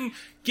thing.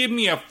 Give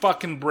me a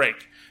fucking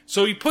break.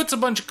 So he puts a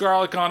bunch of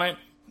garlic on it,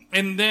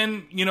 and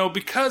then,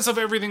 because of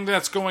everything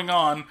that's going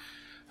on,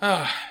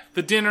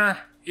 the dinner,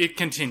 it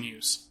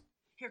continues.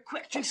 Here,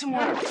 quick, drink some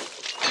water.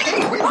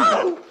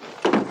 Oh!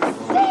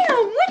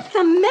 Sam, what's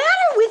the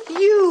matter with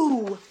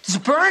you? Does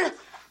it burn?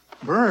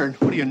 Burn?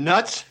 What are you,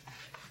 nuts?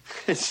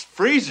 It's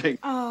freezing.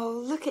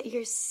 Oh, look at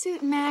your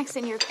suit, Max,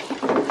 and your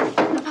pants.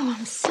 Oh,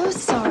 I'm so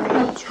sorry.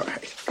 That's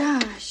right.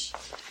 Gosh.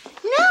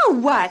 Now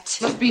what?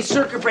 Must be a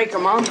circuit breaker,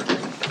 Mom.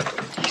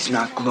 He's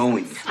not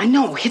glowing. I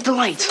know. Hit the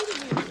light.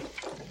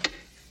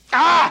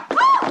 Ah!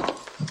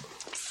 Oh!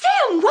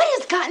 Sam, what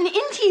has gotten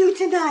into you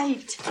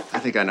tonight? I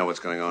think I know what's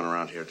going on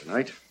around here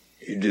tonight.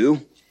 You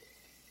do?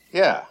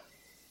 Yeah.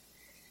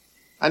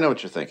 I know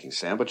what you're thinking,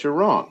 Sam, but you're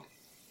wrong.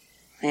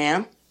 I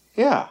am?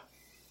 Yeah.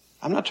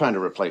 I'm not trying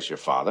to replace your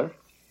father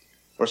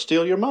or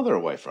steal your mother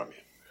away from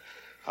you.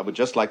 I would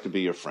just like to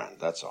be your friend,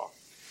 that's all.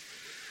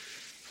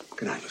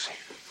 Good night, Lucy.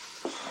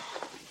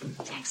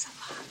 Thanks a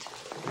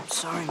lot. I'm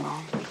sorry,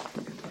 Mom.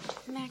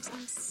 Max,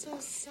 I'm so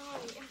sorry.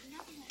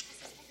 Nothing like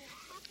this has ever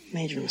happened.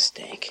 Major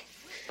mistake.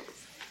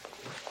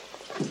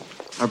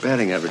 Our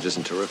batting average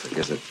isn't terrific,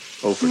 is it?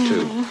 0 for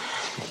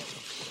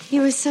 2.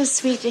 You were so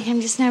sweet to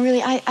him just now.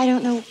 Really, I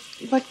don't know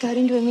what got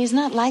into him. He's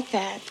not like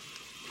that.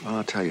 Well,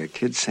 I'll tell you,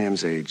 kids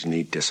Sam's age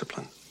need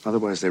discipline.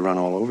 Otherwise, they run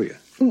all over you.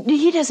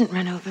 He doesn't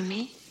run over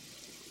me.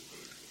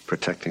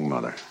 Protecting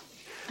mother.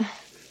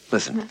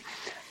 Listen,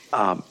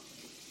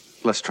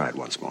 let's try it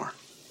once more.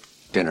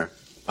 Dinner,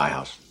 my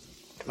house,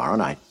 tomorrow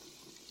night.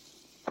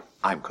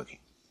 I'm cooking.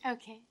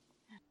 Okay.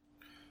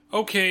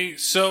 Okay,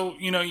 so,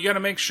 you got to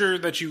make sure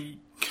that you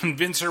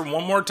convince her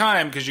one more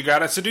time, because you got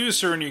to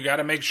seduce her and you got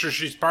to make sure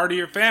she's part of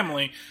your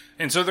family.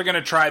 And so they're going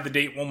to try the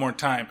date one more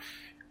time.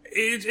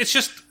 It's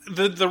just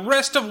the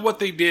rest of what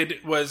they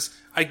did was,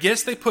 I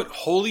guess they put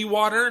holy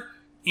water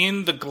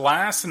in the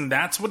glass, and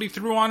that's what he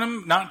threw on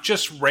him, not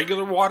just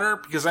regular water,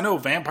 because I know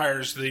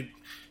vampires, they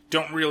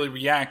don't really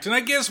react. And I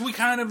guess we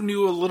kind of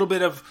knew a little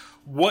bit of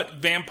what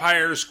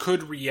vampires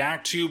could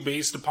react to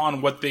based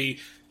upon what they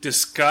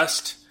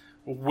discussed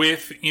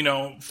with, you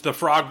know, the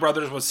Frog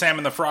Brothers, what Sam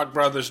and the Frog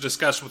Brothers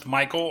discussed with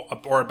Michael,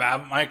 or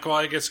about Michael,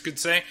 I guess you could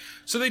say.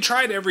 So they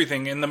tried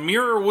everything, and the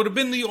mirror would have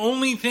been the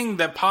only thing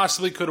that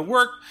possibly could have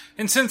worked.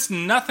 And since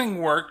nothing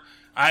worked,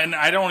 and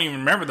I don't even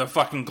remember the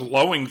fucking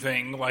glowing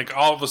thing, like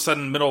all of a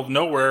sudden, middle of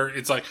nowhere,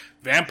 it's like,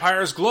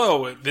 vampires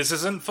glow. This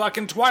isn't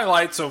fucking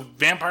Twilight, so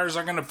vampires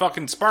are gonna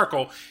fucking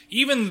sparkle.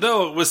 Even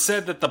though it was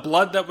said that the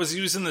blood that was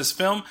used in this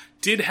film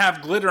did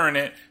have glitter in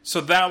it,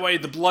 so that way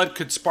the blood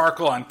could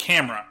sparkle on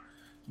camera.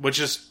 Which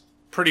is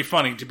pretty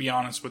funny, to be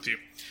honest with you.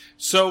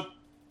 So,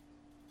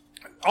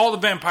 all the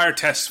vampire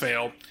tests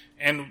failed,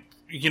 and,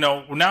 you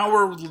know, now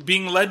we're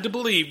being led to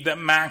believe that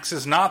Max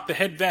is not the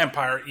head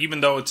vampire,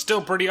 even though it's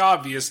still pretty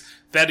obvious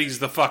that he's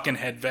the fucking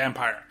head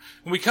vampire.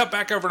 And we cut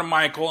back over to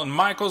Michael, and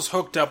Michael's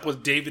hooked up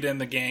with David and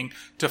the gang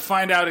to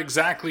find out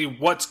exactly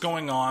what's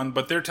going on,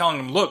 but they're telling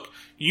him, look,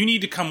 you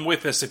need to come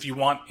with us if you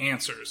want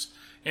answers.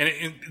 And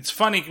it's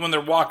funny when they're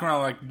walking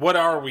around like, what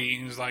are we?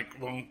 And he's like,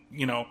 well,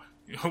 you know,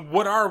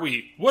 what are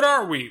we? What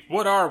are we?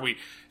 What are we?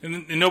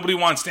 And nobody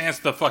wants to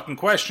answer the fucking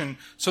question.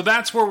 So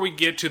that's where we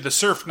get to the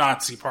surf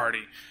Nazi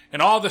party.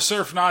 And all the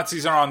surf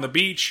Nazis are on the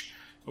beach,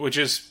 which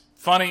is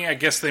funny. I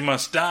guess they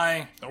must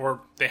die, or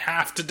they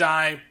have to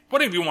die,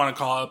 whatever you want to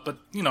call it. But,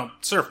 you know,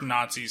 surf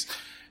Nazis.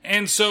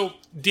 And so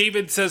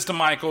David says to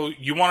Michael,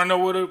 you want to know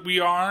what we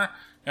are?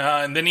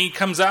 And then he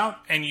comes out,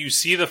 and you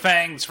see the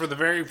fangs for the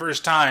very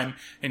first time.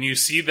 And you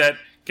see that,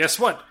 guess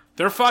what?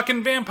 They're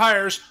fucking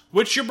vampires,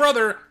 which your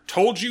brother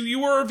told you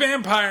were a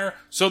vampire,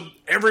 so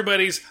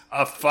everybody's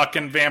a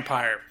fucking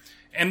vampire.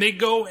 And they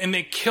go and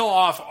they kill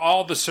off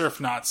all the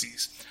surf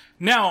Nazis.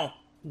 Now,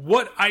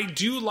 what I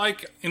do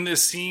like in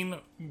this scene,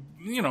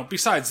 you know,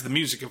 besides the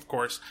music, of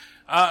course,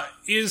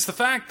 is the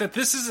fact that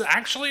this is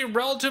actually a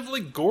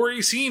relatively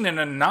gory scene in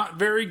a not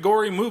very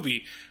gory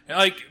movie.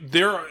 Like,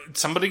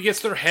 somebody gets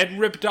their head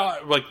ripped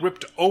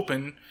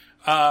open.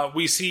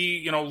 We see,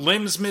 you know,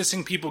 limbs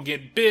missing, people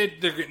get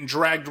bit, they're getting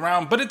dragged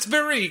around, but it's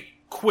very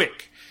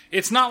quick.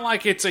 It's not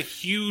like it's a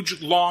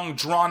huge, long,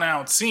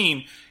 drawn-out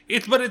scene.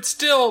 But it's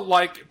still,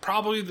 like,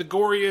 probably the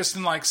goriest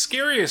and, like,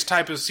 scariest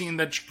type of scene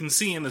that you can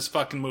see in this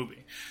fucking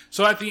movie.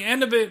 So at the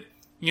end of it,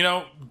 you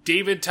know,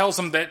 David tells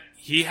him that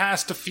he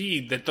has to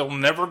feed, that they'll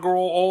never grow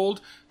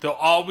old, they'll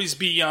always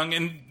be young,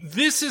 and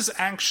this is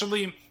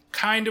actually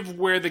kind of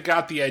where they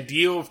got the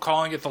idea of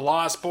calling it the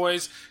Lost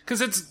Boys,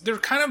 because they're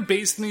kind of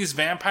basing these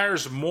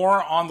vampires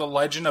more on the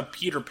legend of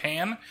Peter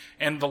Pan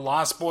and the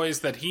Lost Boys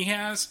that he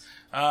has,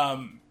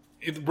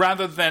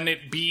 rather than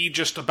it be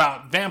just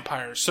about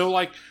vampires. So,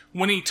 like,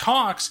 when he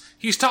talks,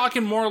 he's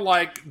talking more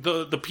like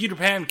the Peter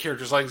Pan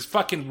characters, like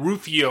fucking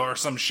Rufio or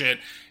some shit,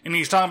 and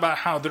he's talking about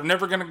how they're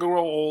never gonna grow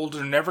old,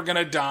 they're never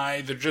gonna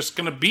die, they're just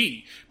gonna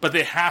be, but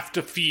they have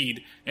to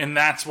feed, and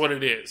that's what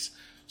it is.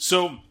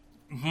 So,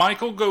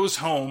 Michael goes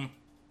home,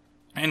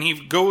 and he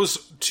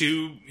goes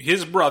to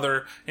his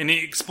brother, and he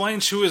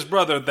explains to his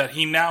brother that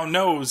he now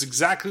knows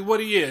exactly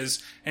what he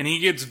is, and he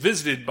gets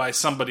visited by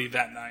somebody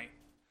that night.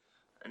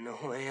 I know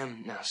who I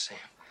am now, Sam.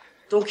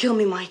 Don't kill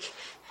me, Mike.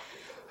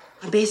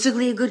 I'm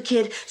basically a good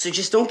kid, so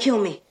just don't kill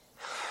me.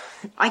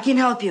 I can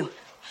help you.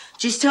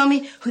 Just tell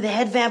me who the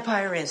head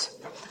vampire is.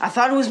 I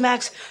thought it was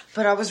Max,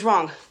 but I was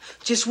wrong.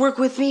 Just work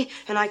with me,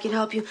 and I can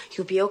help you.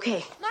 You'll be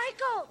okay.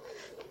 Michael!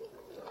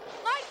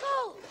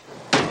 Michael!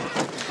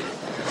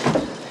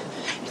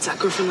 It's that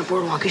girl from the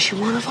boardwalk. Is she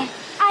one of them?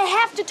 I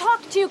have to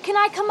talk to you. Can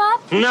I come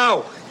up?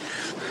 No!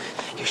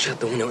 You shut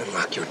the window and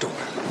lock your door.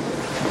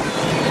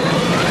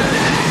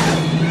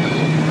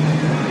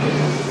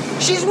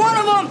 She's one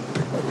of them!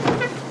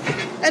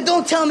 And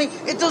don't tell me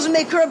it doesn't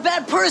make her a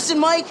bad person,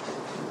 Mike!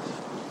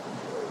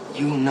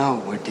 You know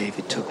where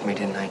David took me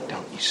tonight,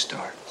 don't you,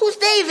 Star? Who's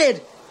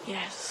David?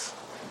 Yes.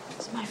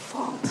 It's my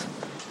fault.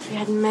 If you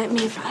hadn't met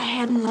me, if I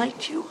hadn't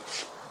liked you,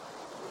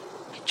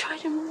 I tried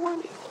to warn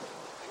you.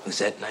 It was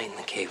that night in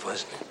the cave,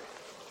 wasn't it?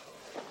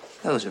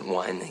 That wasn't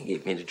wine they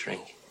gave me to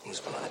drink. It was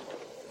blood.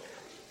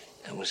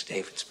 That was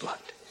David's blood.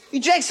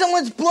 You drank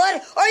someone's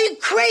blood? Are you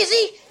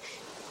crazy?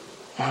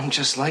 I'm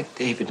just like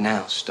David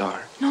now,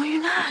 Star. No,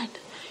 you're not.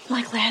 You're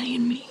like Laddie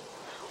and me.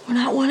 We're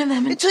not one of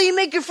them. Until you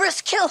make your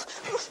first kill.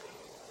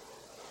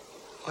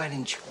 Why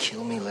didn't you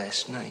kill me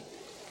last night?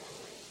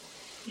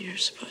 You're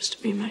supposed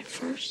to be my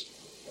first.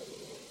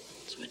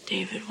 That's what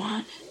David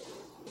wanted.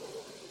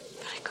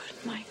 But I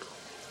couldn't, Michael.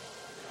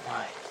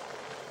 Why?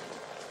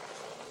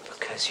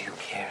 Because you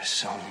care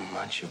so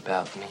much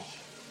about me?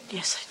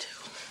 Yes, I do.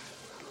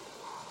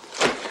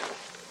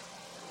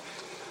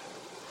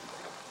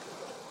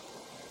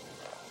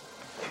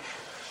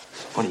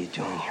 What are you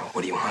doing here?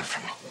 What do you want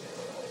from me?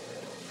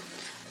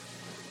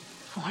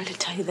 I wanted to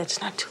tell you that it's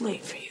not too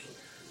late for you.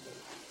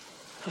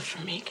 But for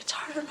me, it gets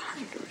harder and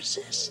harder to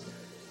resist.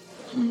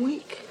 I'm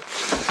weak.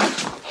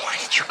 Why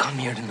did you come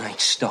here tonight,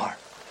 Star?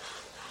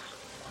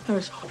 I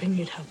was hoping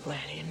you'd help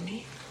Laddie and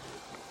me.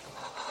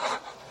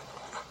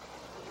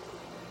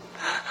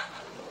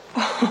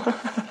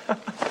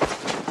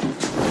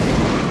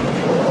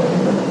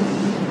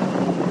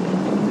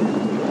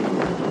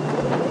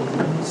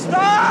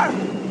 Star!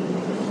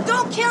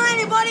 Don't kill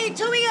anybody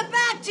until we get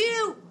back to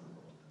you!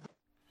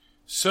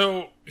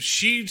 So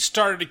she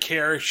started to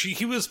care.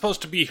 He was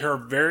supposed to be her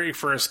very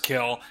first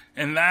kill,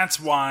 and that's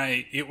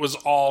why it was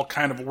all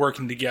kind of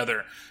working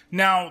together.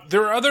 Now,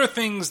 there are other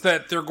things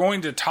that they're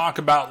going to talk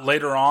about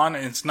later on,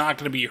 and it's not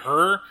going to be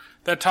her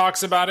that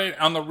talks about it,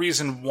 on the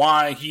reason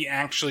why he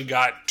actually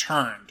got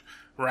turned,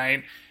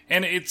 right?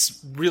 And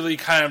it's really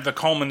kind of the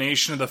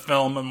culmination of the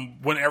film and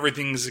when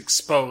everything's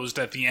exposed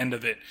at the end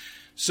of it.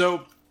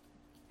 So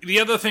the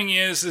other thing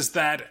is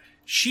that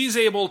she's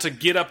able to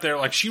get up there,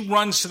 like she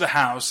runs to the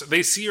house,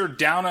 they see her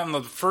down on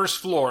the first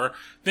floor,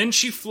 then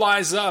she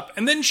flies up,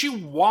 and then she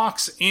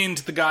walks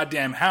into the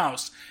goddamn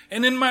house.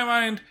 And in my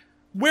mind,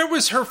 where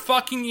was her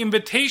fucking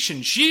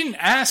invitation? She didn't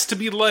ask to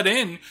be let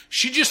in,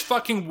 she just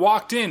fucking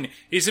walked in.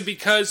 Is it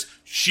because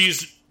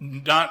she's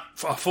not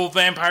a full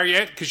vampire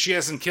yet, because she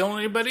hasn't killed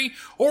anybody?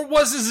 Or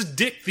was his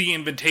dick the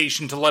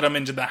invitation to let him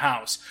into the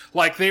house?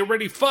 Like, they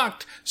already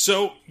fucked,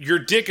 so your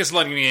dick is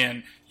letting me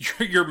in.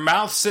 Your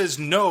mouth says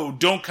no,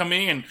 don't come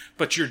in,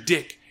 but your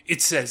dick,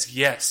 it says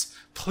yes.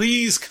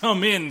 Please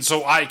come in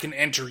so I can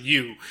enter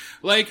you.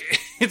 Like,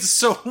 it's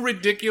so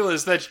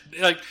ridiculous that,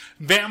 like,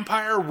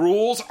 vampire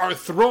rules are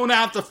thrown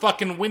out the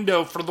fucking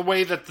window for the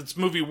way that this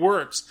movie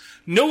works.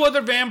 No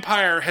other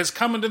vampire has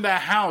come into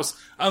that house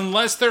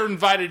unless they're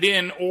invited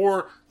in,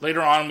 or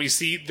later on we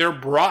see they're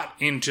brought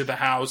into the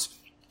house.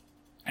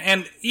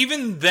 And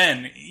even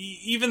then,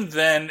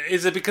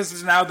 is it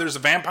because now there's a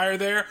vampire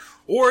there?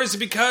 Or is it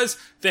because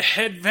the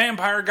head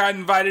vampire got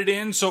invited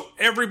in so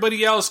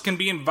everybody else can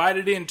be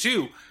invited in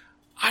too?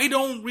 I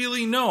don't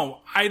really know.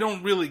 I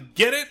don't really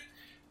get it.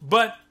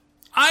 But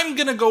I'm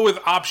going to go with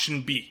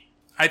option B.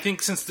 I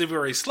think since they've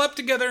already slept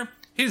together,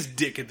 his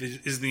dick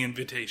is the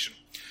invitation.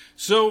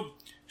 So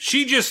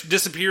she just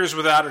disappears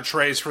without a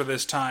trace for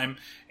this time.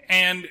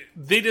 And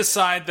they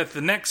decide that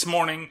the next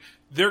morning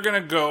they're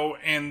going to go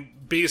and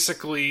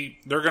basically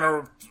they're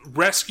going to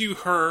rescue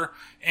her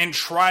and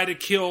try to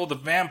kill the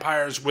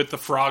vampires with the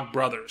Frog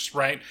Brothers,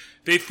 right?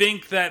 They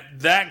think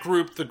that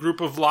group, the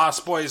group of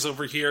Lost Boys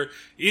over here,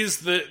 is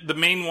the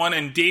main one,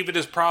 and David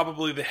is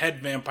probably the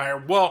head vampire.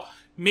 Well,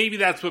 maybe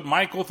that's what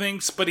Michael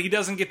thinks, but he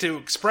doesn't get to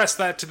express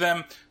that to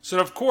them. So,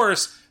 of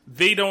course,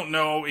 they don't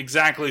know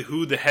exactly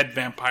who the head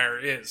vampire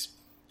is.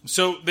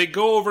 So they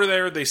go over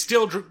there, they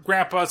steal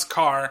Grandpa's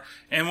car,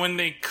 and when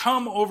they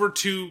come over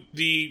to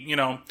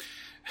the,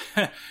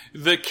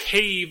 the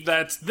cave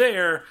that's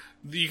there,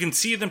 you can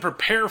see them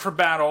prepare for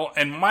battle,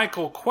 and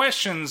Michael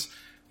questions,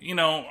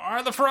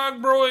 are the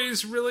Frog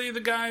Boys really the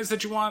guys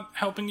that you want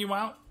helping you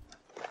out?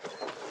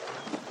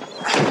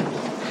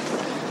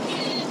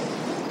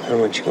 I don't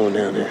want you going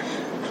down there.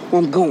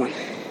 Well, I'm going.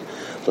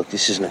 Look,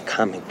 this isn't a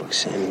comic book,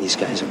 Sam, and these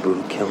guys are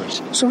brutal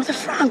killers. So are the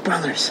Frog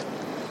Brothers.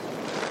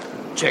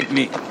 Check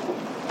me.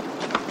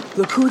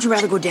 Look, who would you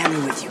rather go down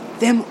there with you?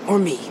 Them or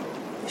me?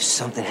 If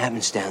something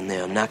happens down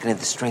there, I'm not going to have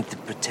the strength to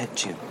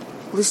protect you.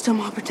 Well, this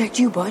time I'll protect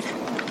you, bud.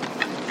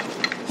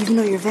 Even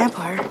though you're a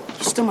vampire, you're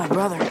still my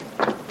brother.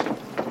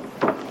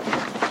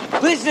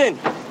 Listen,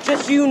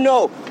 just so you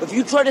know, if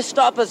you try to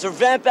stop us or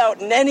vamp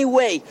out in any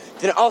way,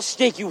 then I'll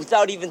stake you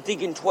without even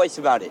thinking twice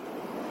about it.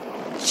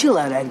 Chill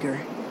out, Edgar.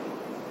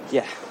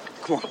 Yeah,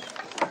 come on.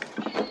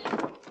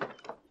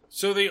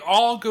 So they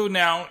all go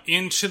now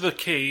into the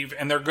cave,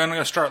 and they're going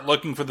to start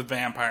looking for the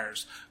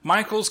vampires.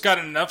 Michael's got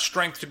enough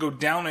strength to go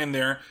down in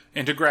there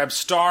and to grab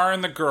Star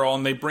and the girl,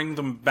 and they bring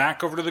them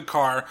back over to the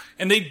car,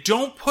 and they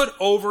don't put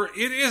over,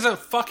 it is a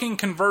fucking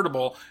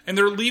convertible, and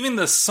they're leaving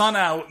the sun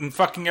out and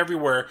fucking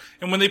everywhere,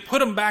 and when they put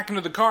them back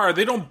into the car,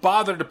 they don't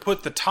bother to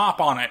put the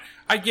top on it.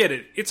 I get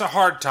it. It's a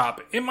hard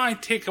top. It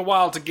might take a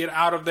while to get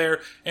out of there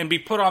and be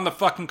put on the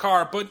fucking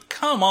car, but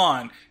come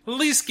on. At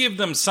least give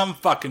them some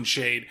fucking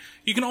shade.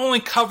 You can only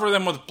cover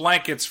them with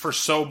blankets for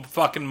so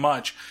fucking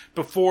much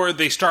before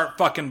they start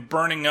fucking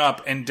burning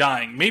up and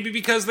dying. Maybe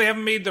because they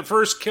haven't made the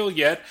first kill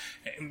yet,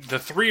 the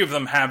three of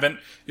them haven't,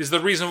 is the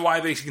reason why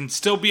they can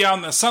still be out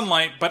in the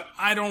sunlight, but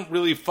I don't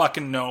really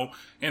fucking know.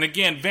 And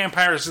again,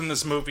 vampires in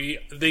this movie,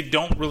 they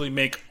don't really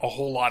make a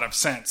whole lot of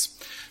sense.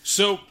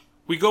 So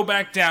we go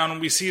back down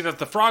and we see that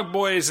the Frog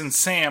Boys and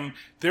Sam,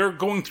 they're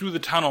going through the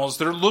tunnels.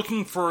 They're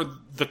looking for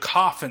the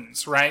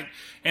coffins, right?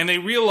 And they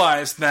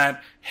realize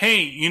that,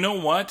 hey, you know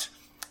what?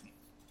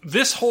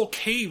 This whole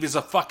cave is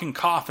a fucking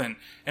coffin.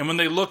 And when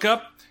they look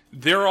up,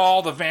 they're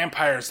all the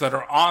vampires that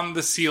are on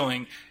the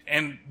ceiling.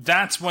 And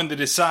that's when they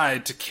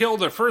decide to kill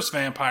their first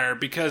vampire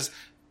because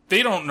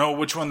they don't know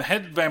which one the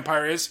head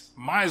vampire is.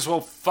 Might as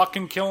well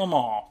fucking kill them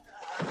all.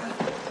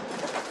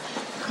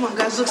 Come on,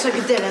 guys, looks like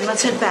a dead end.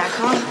 Let's head back,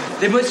 huh?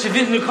 They must have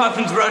hidden the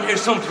coffins around here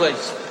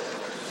someplace.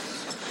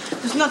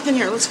 There's nothing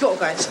here. Let's go,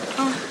 guys.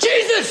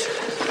 Jesus!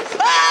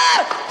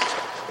 Ah!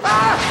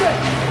 Ah!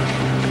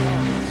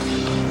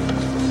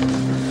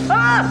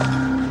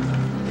 Ah!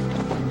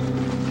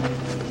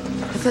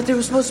 I thought they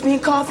were supposed to be in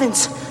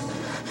coffins.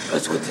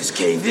 That's what this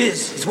cave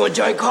is. It's one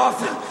giant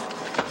coffin.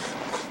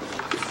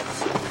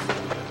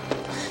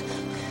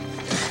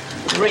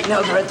 right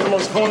now they're at their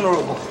most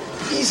vulnerable.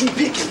 Easy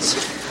pickings.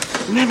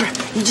 Remember,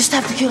 you just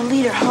have to kill a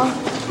leader, huh?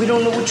 We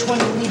don't know which one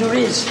the leader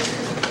is.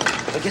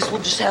 I guess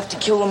we'll just have to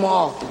kill them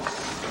all.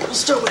 We'll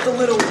start with the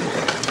little one.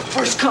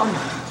 First come,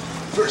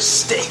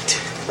 first staked.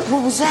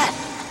 What was that?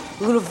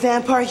 A little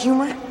vampire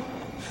humor?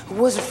 Or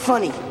was it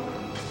funny?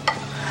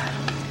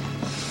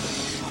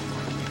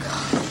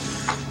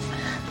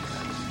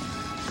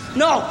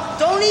 No,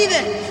 don't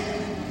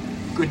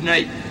even! Good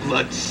night,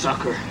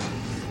 bloodsucker.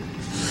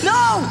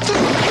 No!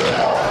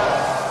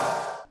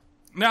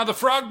 Now, the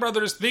Frog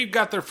Brothers, they've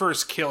got their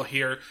first kill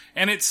here,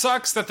 and it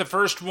sucks that the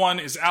first one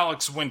is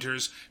Alex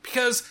Winters,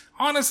 because,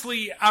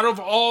 honestly, out of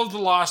all of the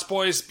Lost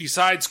Boys,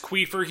 besides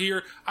Queefer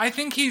here, I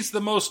think he's the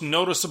most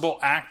noticeable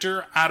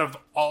actor out of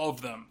all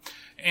of them.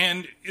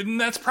 And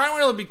that's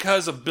primarily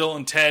because of Bill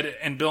and Ted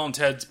and Bill and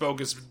Ted's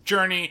Bogus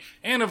Journey,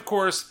 and, of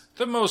course,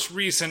 the most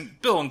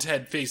recent Bill and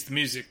Ted Face the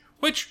Music,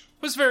 which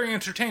was very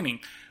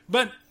entertaining.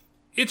 But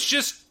it's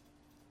just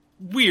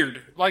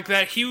weird, like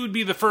that he would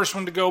be the first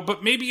one to go,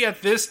 but maybe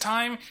at this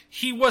time,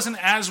 he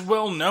wasn't as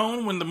well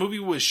known when the movie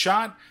was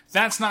shot.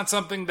 That's not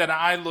something that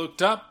I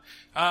looked up,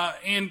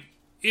 and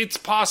it's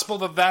possible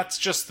that that's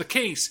just the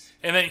case,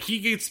 and that he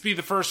gets to be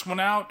the first one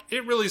out.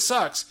 It really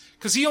sucks,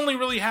 because he only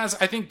really has,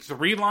 I think,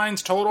 3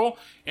 lines total,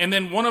 and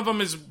then one of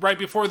them is right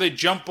before they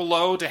jump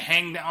below to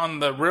hang on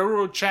the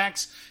railroad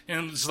tracks,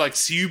 and it's like,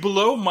 "See you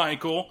below,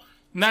 Michael,"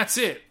 and that's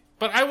it.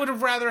 But I would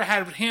have rather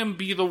had him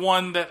be the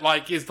one that,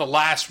 like, is the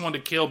last one to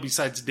kill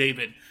besides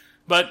David.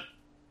 But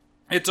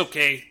it's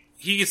okay.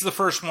 He's the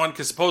first one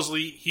because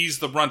supposedly he's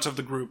the runt of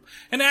the group.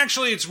 And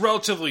actually, it's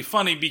relatively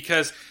funny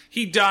because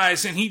he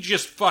dies and he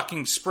just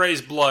fucking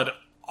sprays blood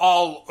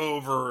all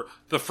over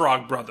the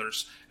Frog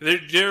Brothers.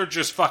 They're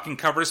just fucking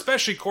covered,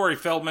 especially Corey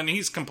Feldman.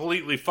 He's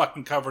completely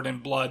fucking covered in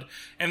blood,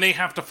 and they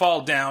have to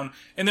fall down.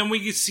 And then we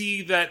can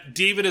see that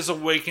David is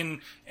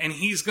awakened, and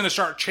he's going to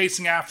start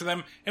chasing after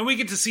them, and we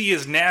get to see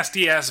his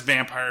nasty-ass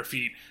vampire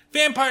feet.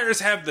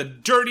 Vampires have the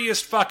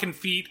dirtiest fucking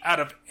feet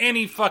out of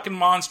any fucking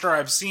monster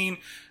I've seen,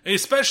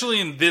 especially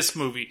in this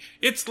movie.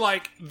 It's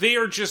like they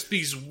are just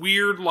these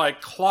weird,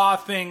 like, claw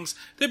things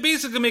that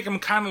basically make them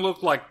kind of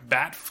look like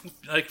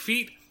bat-like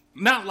feet.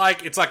 Not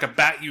like it's like a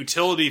bat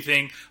utility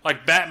thing,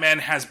 like Batman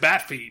has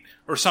bat feet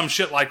or some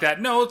shit like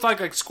that. No, it's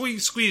like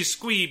squeeze, squeeze,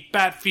 squeeze,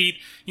 bat feet.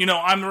 You know,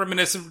 I'm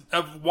reminiscent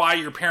of why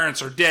your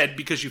parents are dead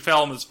because you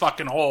fell in this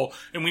fucking hole,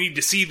 and we need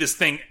to see this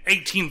thing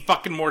 18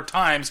 fucking more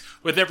times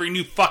with every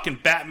new fucking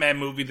Batman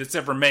movie that's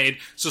ever made.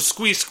 So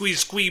squeeze,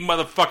 squeeze, squeeze,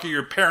 motherfucker,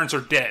 your parents are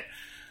dead.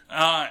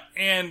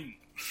 And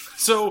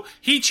so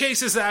he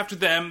chases after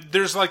them.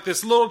 There's like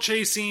this little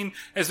chase scene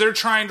as they're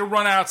trying to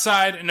run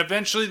outside, and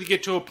eventually they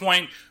get to a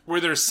point where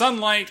there's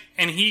sunlight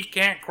and he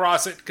can't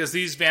cross it because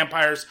these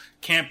vampires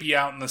can't be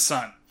out in the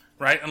sun,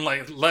 right?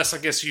 Unless I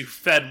guess you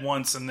fed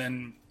once and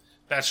then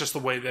that's just the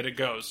way that it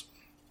goes.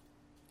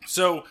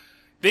 So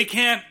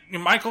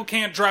Michael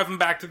can't drive him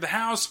back to the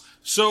house.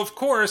 So of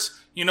course,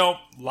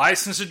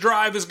 License to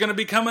Drive is going to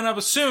be coming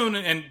up soon,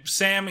 and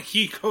Sam,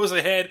 he goes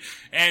ahead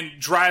and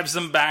drives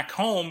them back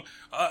home.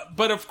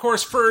 But of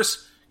course,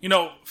 first,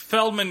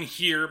 Feldman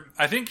here,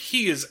 I think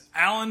he is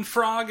Alan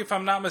Frog, if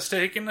I'm not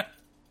mistaken.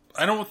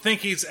 I don't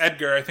think he's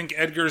Edgar. I think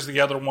Edgar's the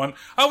other one.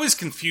 I always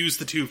confuse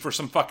the two for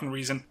some fucking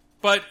reason.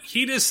 But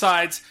he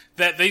decides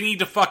that they need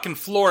to fucking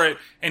floor it,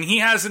 and he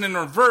has it in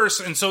reverse,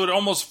 and so it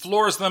almost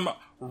floors them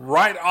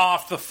right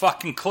off the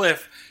fucking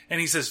cliff.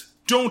 And he says,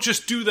 "Don't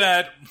just do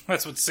that."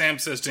 That's what Sam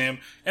says to him.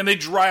 And they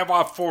drive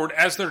off forward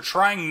as they're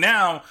trying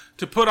now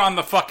to put on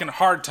the fucking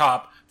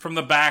hardtop from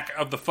the back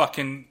of the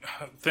fucking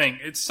thing.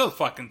 It's so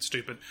fucking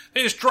stupid.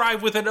 They just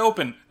drive with it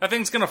open. That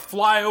thing's gonna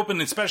fly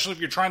open, especially if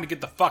you're trying to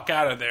get the fuck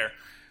out of there.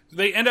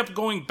 They end up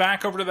going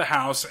back over to the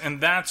house, and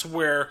that's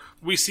where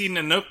we see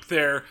Nanook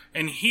there,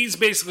 and he's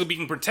basically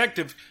being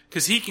protective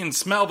because he can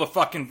smell the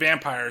fucking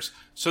vampires.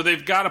 So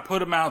they've got to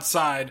put him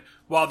outside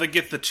while they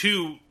get the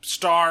 3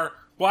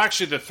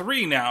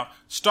 now,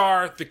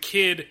 Star, the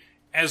kid,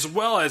 as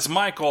well as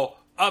Michael,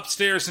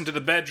 upstairs into the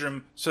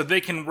bedroom so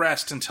they can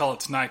rest until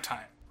it's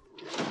nighttime.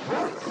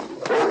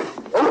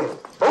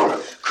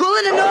 Cool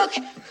it, Nanook!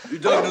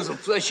 Your dog knows a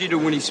flesh eater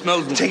when he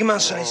smells them. Take him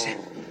outside, Sam.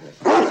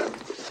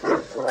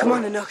 Come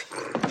on, Nanook.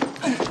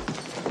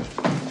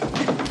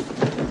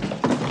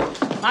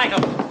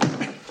 Michael,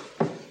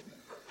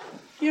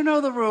 you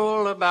know the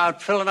rule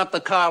about filling up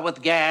the car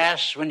with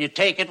gas when you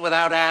take it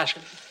without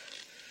asking?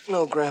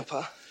 No,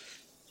 Grandpa.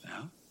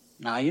 Well,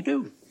 now you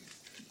do.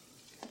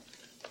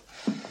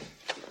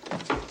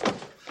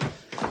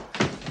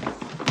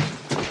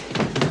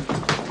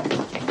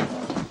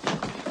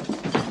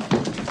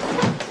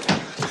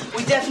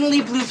 We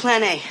definitely blew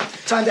Plan A.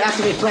 Time to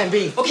activate Plan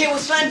B. Okay,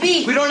 what's Plan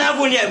B? We don't have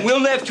one yet. We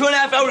only have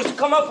 2.5 hours to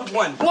come up with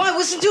one. Why?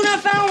 What's in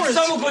 2.5 hours?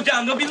 The sun will go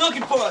down. They'll be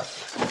looking for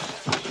us.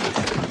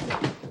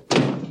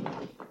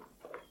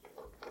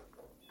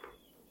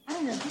 I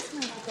don't know. This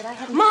might be good. I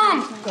haven't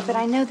Mom! tried this, but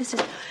I know this is.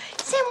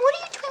 Sam, what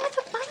are you doing with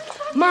the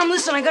butterfly? Mom,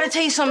 listen, I gotta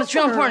tell you something. It's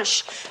real important.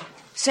 Shh.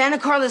 Santa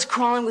Carla's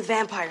crawling with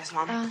vampires,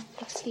 Mom.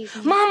 Excuse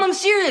me. Mom, I'm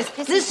serious.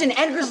 This Listen, is-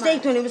 Edgar come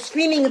staked on. when he was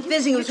screaming and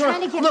fizzing. It was You're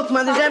trying to horrible. get Look,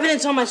 Mom, there's fired.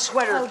 evidence on my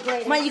sweater. Oh,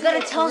 great. Ma, you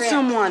gotta tell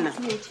someone.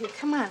 Me too.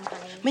 Come on,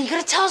 honey. Ma, you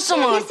gotta tell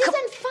someone. This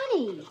isn't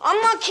funny.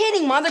 I'm not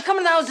kidding, Mom. They're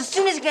coming to the house as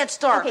soon as it gets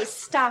dark. Okay,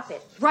 stop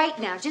it. Right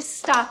now. Just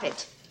stop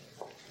it.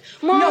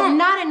 Mom! No,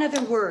 not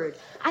another word.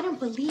 I don't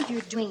believe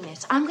you're doing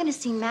this. I'm going to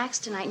see Max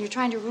tonight, and you're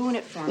trying to ruin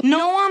it for me.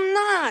 No, I'm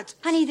not.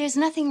 Honey, there's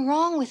nothing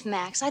wrong with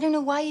Max. I don't know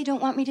why you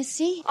don't want me to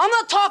see. I'm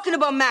not talking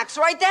about Max,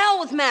 right? The hell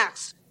with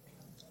Max.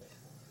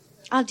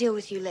 I'll deal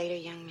with you later,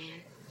 young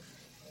man.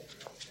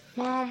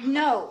 Mom.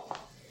 No.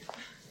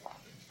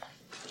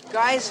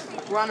 Guys,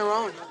 we're on our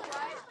own.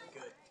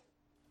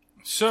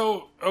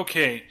 So,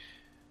 okay.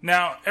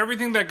 Now,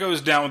 everything that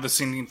goes down with the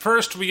singing.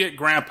 First, we get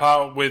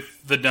Grandpa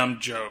with the dumb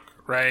joke,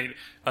 right?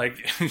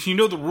 Like, you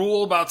know the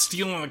rule about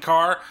stealing the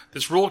car?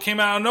 This rule came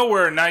out of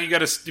nowhere, and now you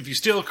gotta, if you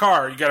steal a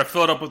car, you gotta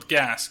fill it up with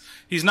gas.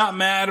 He's not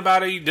mad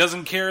about it. He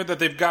doesn't care that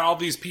they've got all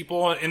these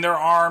people in their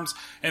arms,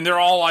 and they're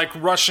all, like,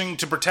 rushing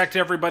to protect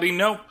everybody.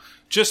 Nope.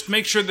 Just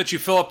make sure that you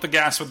fill up the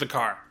gas with the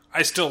car.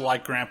 I still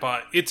like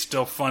Grandpa. It's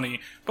still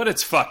funny, but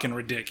it's fucking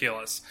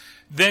ridiculous.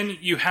 Then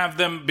you have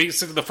them,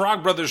 basically, the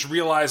Frog Brothers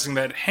realizing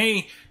that,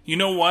 hey, you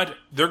know what?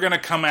 They're gonna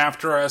come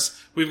after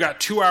us. We've got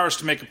 2 hours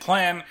to make a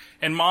plan,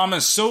 and Mom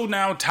is so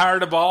now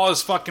tired of all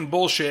his fucking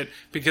bullshit,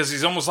 because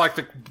he's almost like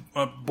the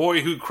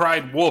boy who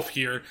cried wolf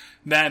here,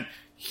 that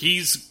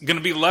he's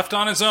gonna be left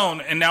on his own,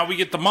 and now we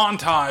get the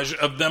montage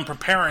of them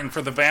preparing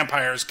for the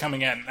vampires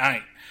coming at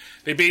night.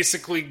 They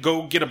basically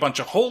go get a bunch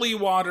of holy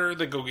water,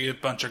 they go get a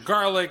bunch of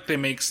garlic, they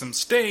make some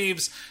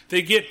staves,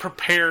 they get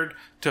prepared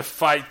to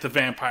fight the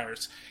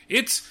vampires.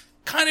 It's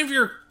kind of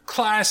your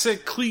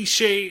classic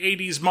cliche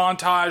 80s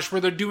montage where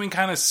they're doing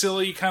kind of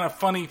silly, kind of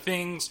funny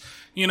things.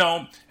 You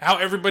know, how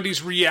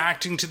everybody's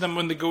reacting to them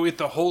when they go get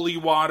the holy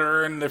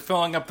water and they're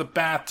filling up the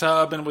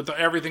bathtub and with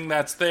everything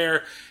that's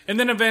there. And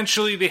then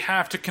eventually they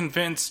have to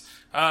convince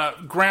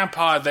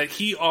Grandpa that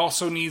he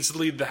also needs to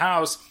leave the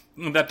house,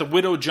 that the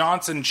widow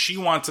Johnson, she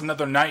wants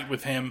another night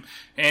with him.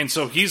 And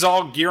so he's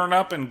all gearing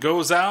up and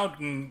goes out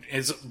and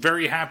is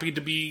very happy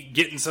to be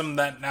getting some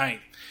that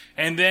night.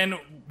 And then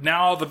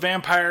now the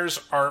vampires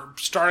are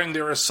starting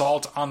their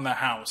assault on the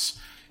house.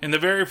 And the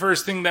very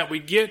first thing that we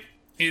get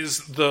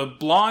is the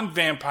blonde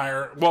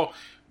vampire. Well,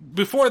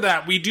 before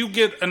that, we do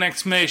get an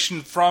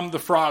explanation from the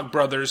Frog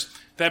Brothers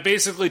that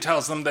basically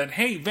tells them that,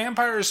 hey,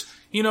 vampires,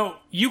 you know,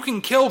 you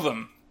can kill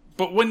them.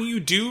 But when you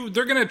do,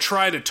 they're going to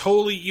try to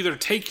totally either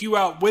take you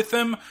out with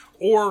them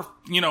or,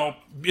 you know,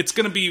 it's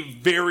going to be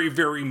very,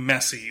 very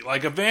messy.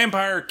 Like, a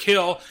vampire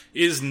kill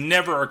is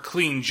never a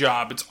clean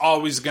job. It's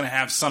always going to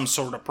have some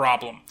sort of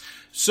problem.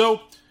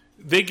 So,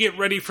 they get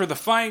ready for the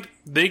fight.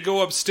 They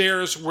go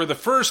upstairs where the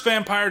first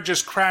vampire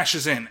just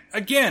crashes in.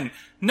 Again,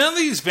 none of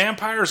these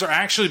vampires are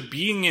actually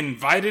being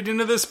invited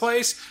into this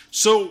place.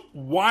 So,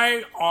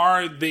 why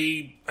are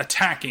they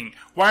attacking?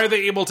 Why are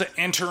they able to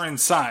enter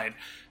inside?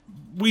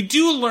 We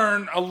do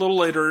learn a little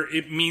later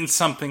it means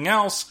something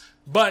else,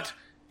 but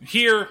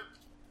here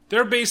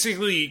they're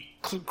basically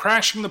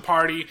crashing the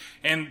party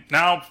and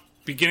now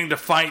beginning to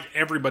fight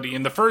everybody.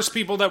 And the first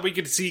people that we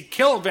get to see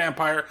kill a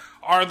vampire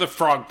are the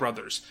Frog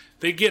Brothers.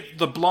 They get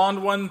the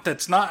blonde one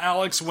that's not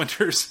Alex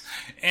Winters,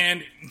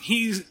 and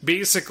he's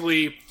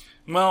basically,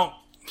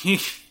 well, he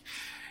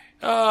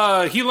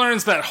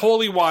learns that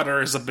holy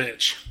water is a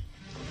bitch.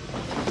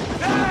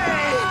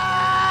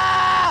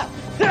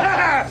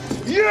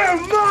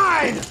 You're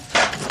mine!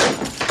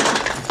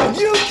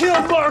 You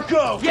killed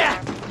Marco!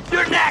 Yeah,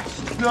 you're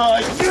next!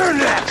 You're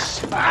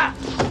next!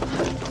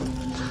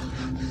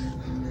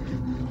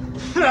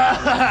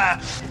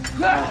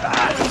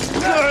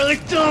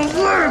 Garlic don't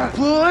work,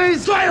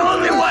 boys! Try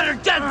holy water,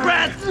 death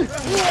breath!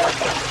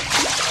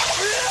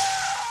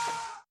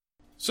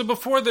 So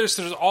before this,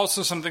 there's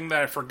also something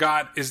that I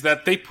forgot, is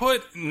that they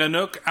put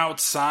Nanook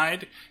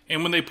outside,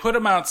 and when they put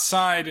him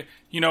outside,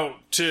 you know,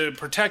 to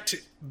protect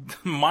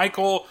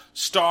Michael,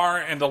 Star,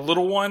 and the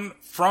little one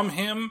from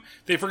him,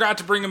 they forgot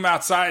to bring him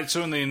outside,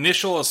 so in the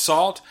initial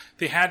assault,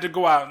 they had to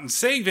go out and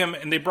save him,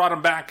 and they brought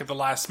him back at the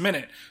last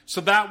minute.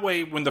 So that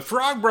way, when the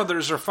Frog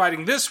Brothers are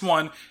fighting this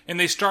one, and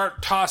they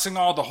start tossing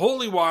all the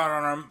holy water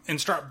on him,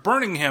 and start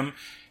burning him,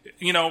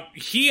 you know,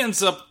 he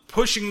ends up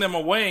pushing them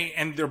away,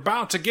 and they're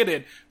about to get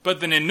it, but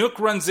then Nanook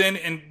runs in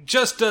and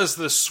just does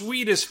the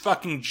sweetest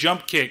fucking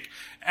jump kick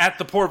at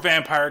the poor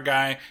vampire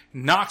guy,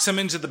 knocks him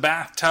into the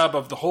bathtub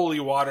of the holy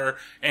water,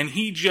 and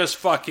he just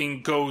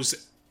fucking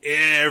goes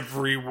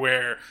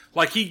everywhere.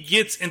 Like, he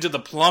gets into the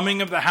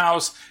plumbing of the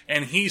house,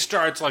 and he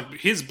starts, like,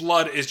 his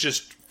blood is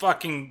just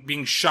fucking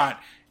being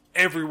shot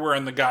everywhere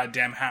in the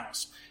goddamn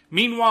house.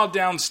 Meanwhile,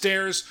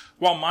 downstairs,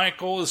 while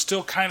Michael is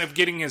still kind of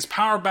getting his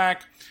power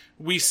back,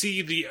 we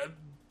see the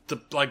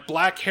like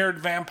black-haired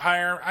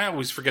vampire. I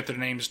always forget their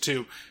names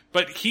too,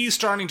 but he's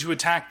starting to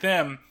attack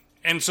them,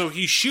 and so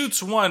he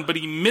shoots one, but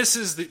he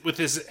misses with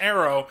his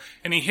arrow,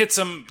 and he hits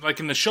him like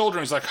in the shoulder.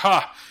 And he's like,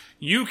 "Ha,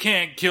 you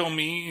can't kill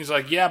me." He's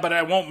like, "Yeah, but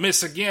I won't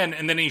miss again."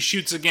 And then he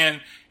shoots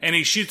again, and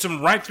he shoots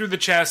him right through the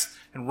chest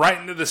and right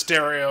into the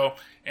stereo,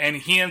 and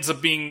he ends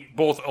up being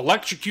both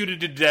electrocuted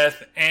to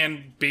death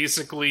and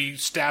basically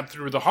stabbed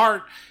through the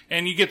heart.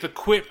 And you get the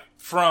quip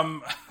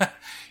from,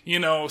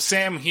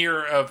 Sam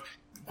here of,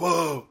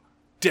 whoa,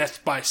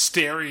 death by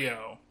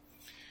stereo.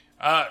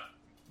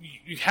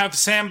 You have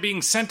Sam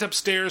being sent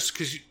upstairs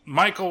because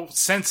Michael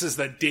senses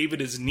that David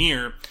is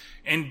near,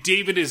 and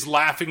David is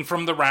laughing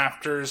from the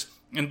rafters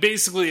and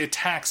basically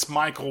attacks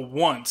Michael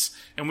once.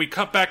 And we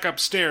cut back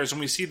upstairs and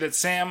we see that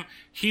Sam,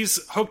 he's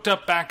hooked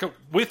up back up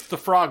with the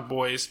Frog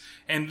Boys,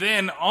 and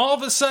then all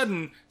of a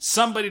sudden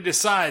somebody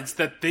decides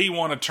that they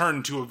want to turn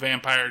into a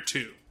vampire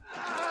too.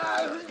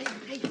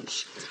 Hey,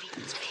 it's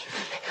me.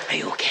 Are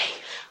you okay?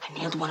 I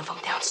nailed one of them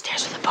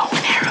downstairs with a bow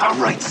and arrow. All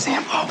right,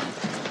 Sam.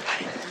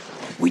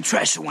 We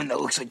trashed the one that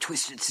looks like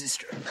Twisted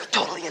Sister. We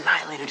totally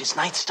annihilated his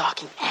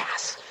night-stalking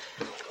ass.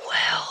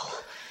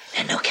 Well,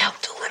 then look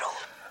out, Doolittle.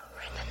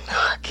 We're in the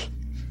Nook.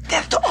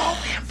 Death to all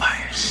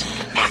vampires.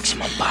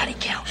 Maximum body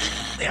count.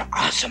 We're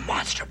awesome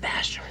monster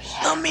bastards.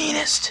 The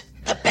meanest.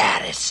 The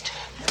baddest.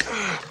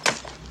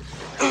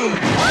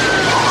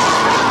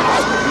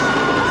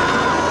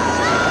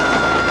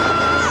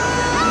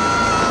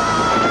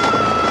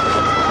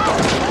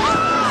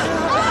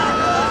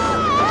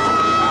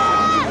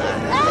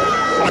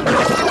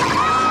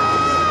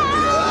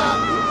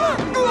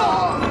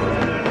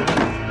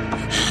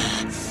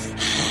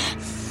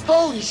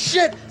 Holy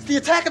shit! It's the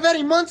attack of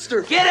Eddie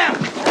Munster! Get him!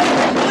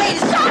 Please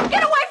stop!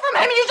 Get away from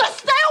him! You just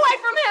stay away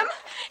from him!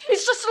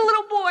 He's just a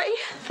little boy.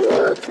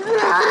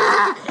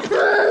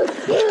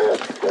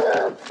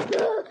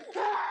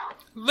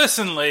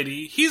 Listen,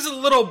 lady, he's a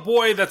little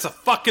boy that's a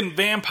fucking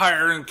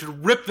vampire and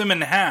could rip them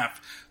in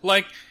half.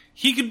 Like,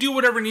 he could do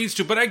whatever he needs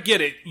to, but I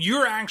get it.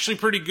 You're actually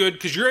pretty good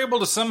because you're able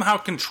to somehow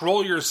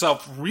control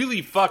yourself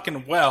really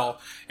fucking well,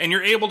 and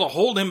you're able to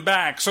hold him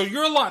back. So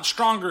you're a lot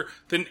stronger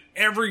than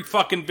every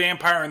fucking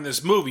vampire in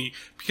this movie,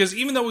 because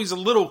even though he's a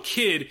little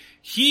kid,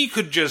 he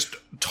could just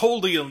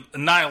totally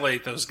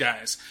annihilate those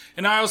guys.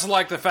 And I also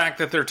like the fact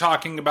that they're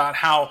talking about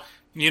how,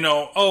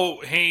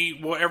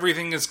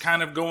 everything is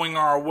kind of going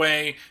our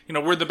way.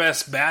 We're the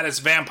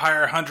baddest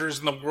vampire hunters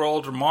in the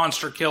world, or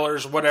monster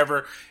killers,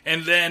 whatever.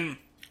 And then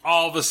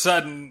all of a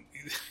sudden,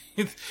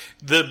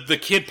 the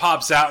kid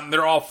pops out and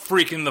they're all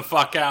freaking the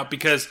fuck out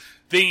because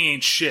they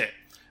ain't shit,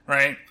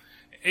 right?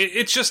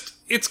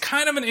 It's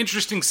kind of an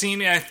interesting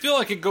scene, and I feel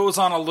like it goes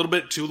on a little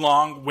bit too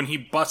long when he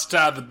busts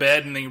out of the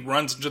bed and he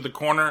runs into the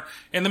corner,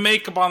 and the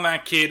makeup on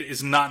that kid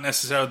is not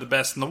necessarily the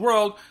best in the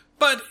world,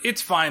 but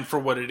it's fine for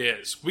what it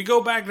is. We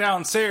go back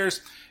downstairs,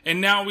 and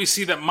now we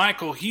see that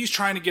Michael, he's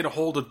trying to get a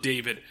hold of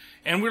David.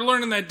 And we're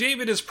learning that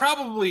David is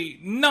probably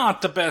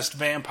not the best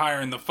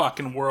vampire in the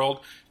fucking world,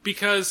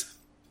 because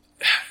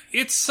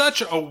it's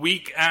such a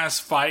weak-ass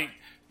fight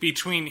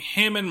between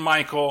him and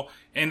Michael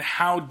and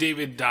how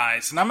David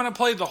dies. And I'm going to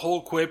play the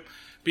whole quip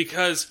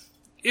because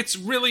it's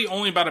really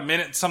only about a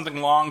minute something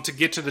long to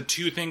get to the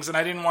two things, and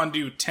I didn't want to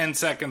do 10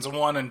 seconds of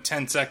one and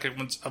 10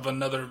 seconds of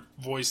another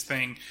voice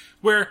thing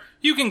where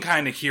you can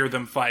kind of hear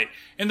them fight.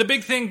 And the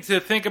big thing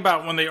to think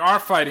about when they are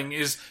fighting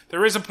is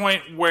there is a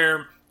point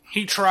where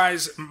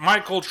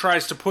Michael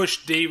tries to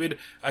push David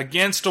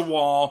against a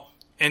wall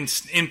and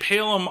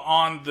impale him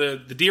on the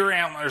deer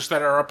antlers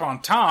that are up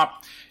on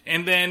top,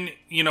 and then,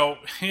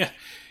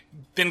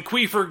 then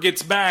Queefer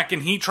gets back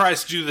and he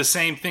tries to do the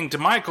same thing to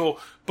Michael,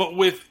 but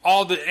with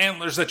all the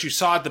antlers that you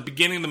saw at the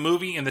beginning of the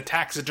movie in the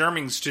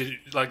taxiderming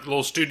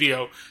little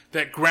studio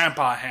that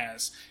Grandpa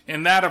has.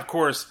 And that, of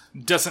course,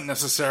 doesn't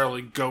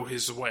necessarily go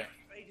his way.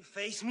 Ready to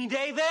face me,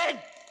 David?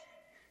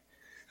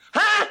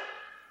 Huh?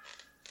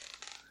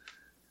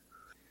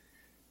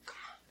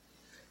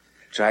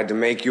 Tried to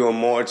make you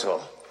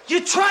immortal.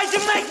 You tried to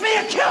make me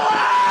a killer!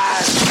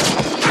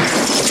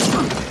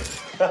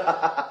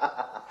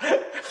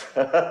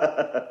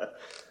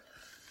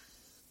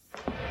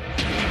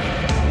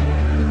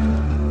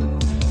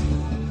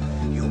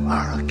 You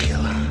are a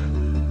killer.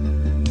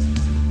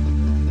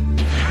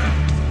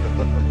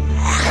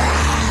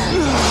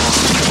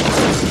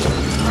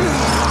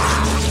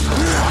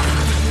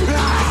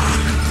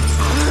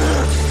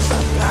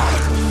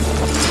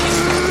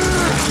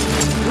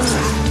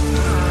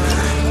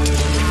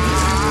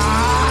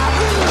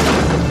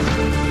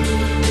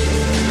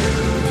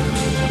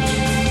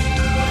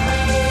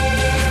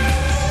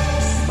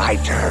 My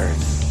turn.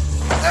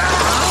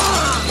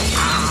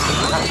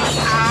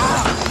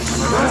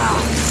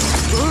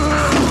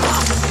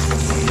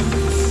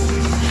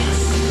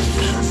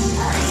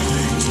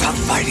 Stop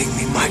fighting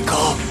me,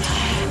 Michael.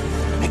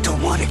 I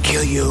don't want to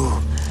kill you.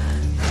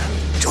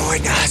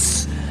 Join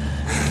us.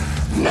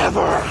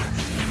 Never.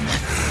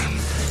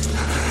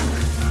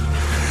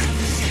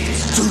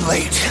 It's too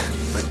late.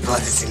 My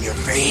blood is in your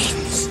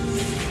veins.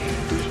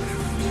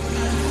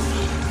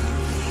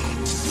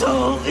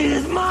 Soul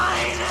is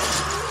mine!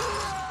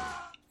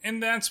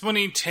 And that's when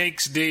he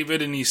takes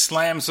David and he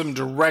slams him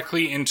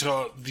directly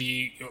into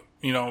the,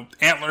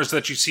 antlers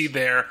that you see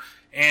there,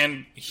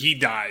 and he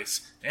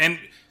dies. And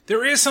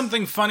There is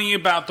something funny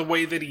about the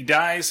way that he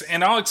dies,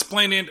 and I'll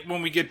explain it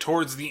when we get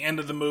towards the end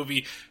of the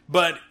movie,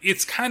 but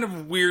it's kind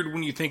of weird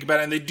when you think about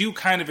it, and they do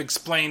kind of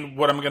explain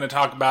what I'm going to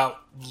talk about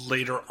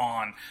later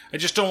on. I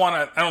just don't want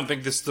to, I don't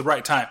think this is the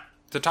right time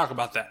to talk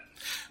about that.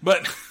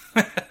 But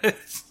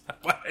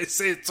why I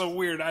say it's so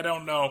weird, I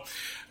don't know.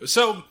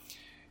 So,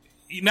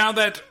 now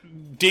that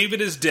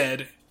David is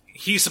dead,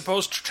 he's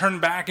supposed to turn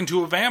back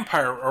into a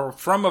vampire, or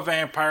from a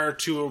vampire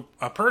to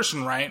a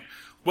person, right?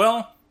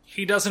 Well,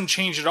 he doesn't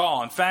change at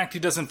all. In fact, he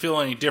doesn't feel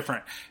any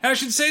different. And I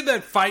should say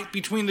that fight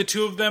between the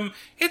two of them,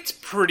 it's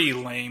pretty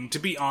lame, to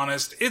be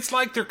honest. It's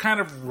like they're kind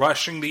of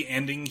rushing the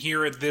ending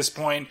here at this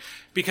point,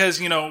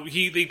 because, you know,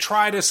 they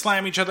try to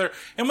slam each other,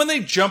 and when they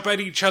jump at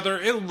each other,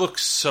 it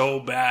looks so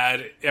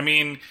bad. I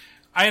mean,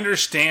 I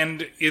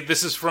understand if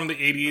this is from the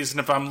 80s, and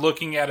if I'm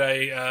looking at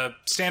a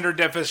standard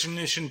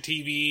definition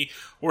TV,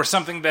 or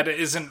something that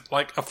isn't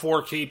like a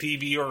 4K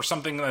TV, or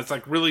something that's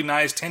like really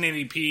nice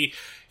 1080p,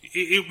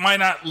 it might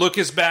not look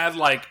as bad.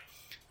 Like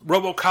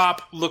RoboCop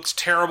looks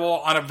terrible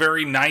on a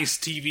very nice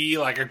TV,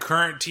 like a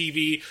current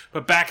TV,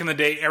 but back in the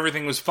day,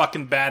 everything was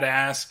fucking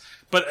badass.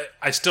 But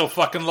I still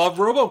fucking love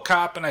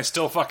RoboCop, and I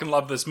still fucking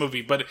love this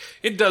movie. But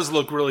it does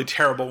look really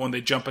terrible when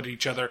they jump at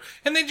each other.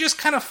 And they just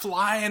kind of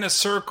fly in a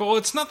circle.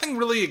 It's nothing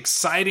really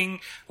exciting.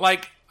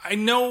 Like, I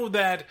know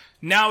that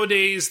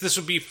nowadays this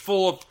would be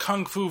full of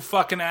kung fu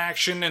fucking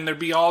action, and there'd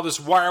be all this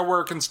wire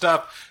work and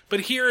stuff.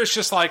 But here it's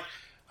just like,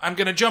 I'm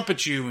going to jump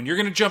at you, and you're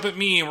going to jump at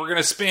me, and we're going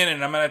to spin,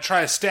 and I'm going to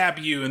try to stab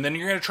you, and then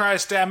you're going to try to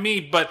stab me,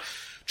 but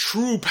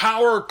true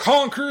power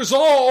conquers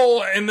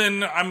all, and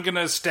then I'm going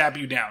to stab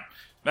you down.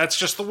 That's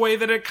just the way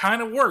that it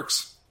kind of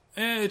works.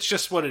 It's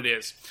just what it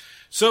is.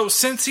 So,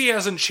 since he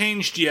hasn't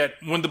changed yet,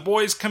 when the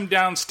boys come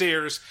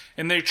downstairs,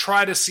 and they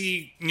try to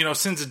see, you know,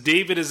 since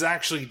David is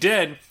actually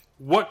dead,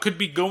 what could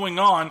be going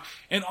on,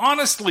 and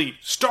honestly,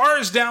 Star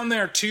is down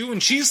there too,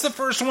 and she's the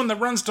first one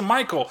that runs to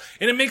Michael,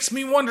 and it makes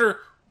me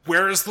wonder,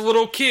 where is the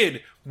little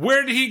kid?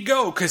 Where did he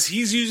go? Because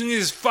he's using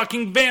his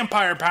fucking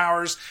vampire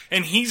powers,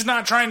 and he's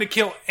not trying to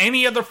kill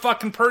any other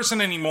fucking person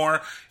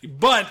anymore.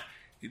 But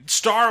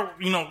Star,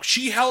 you know,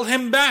 she held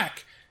him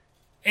back,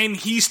 and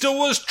he still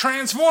was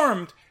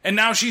transformed, and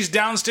now she's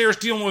downstairs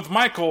dealing with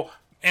Michael,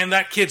 and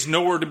that kid's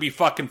nowhere to be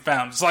fucking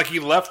found. It's like he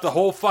left the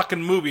whole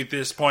fucking movie at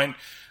this point.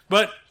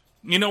 But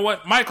you know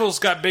what? Michael's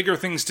got bigger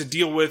things to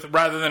deal with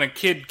rather than a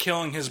kid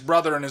killing his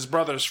brother and his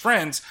brother's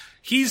friends.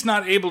 He's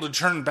not able to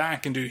turn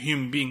back into a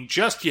human being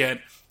just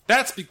yet.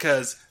 That's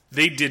because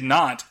they did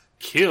not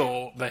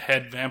kill the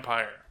head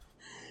vampire.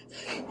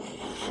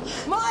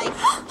 Mike!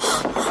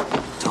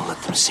 Don't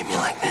let them see me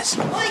like this.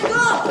 Mike,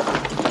 up!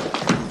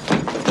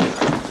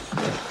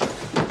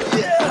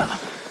 Yeah!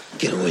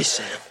 Get away,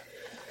 Sam.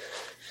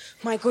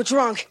 Mike, what's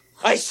wrong?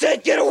 I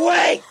said get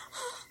away!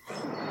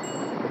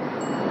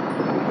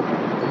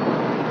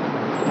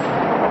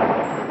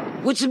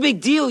 What's the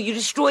big deal? You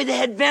destroyed the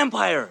head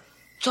vampire.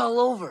 It's all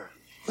over.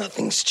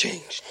 Nothing's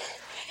changed.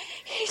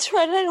 He's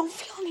right, I don't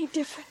feel any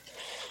different.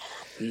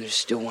 And there's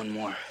still one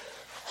more.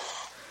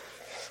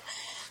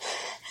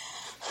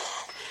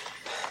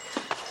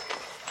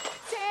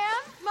 Sam?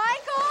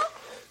 Michael?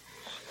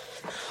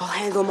 I'll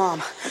handle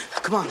Mom.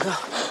 Come on, go.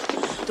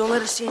 Don't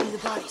let us see any of the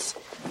bodies.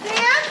 Sam?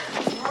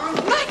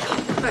 Michael!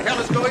 What the hell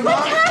is going What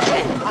on?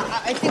 happened?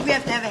 I think we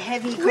have to have a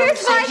heavy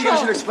Where's conversation. Michael? You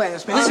should explain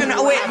this, man. Listen,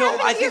 Listen, wait, no,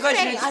 I think I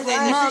should explain this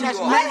to you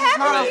all. What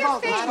happened to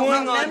your face? What's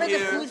going on Remember here?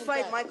 the food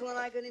fight Michael and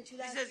I got into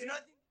that?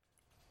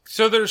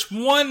 So there's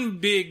one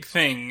big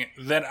thing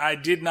that I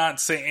did not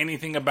say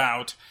anything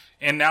about,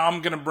 and now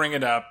I'm going to bring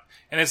it up,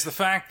 and it's the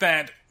fact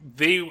that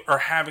they are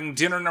having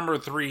dinner number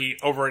 3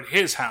 over at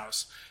his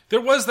house.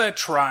 There was that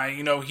try,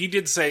 you know, he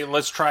did say,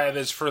 let's try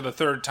this for the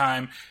 3rd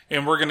time,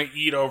 and we're going to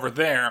eat over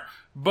there.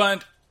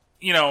 But,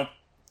 you know,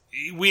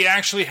 we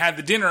actually had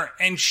the dinner,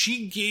 and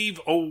she gave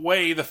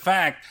away the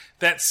fact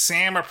that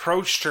Sam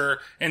approached her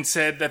and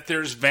said that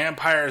there's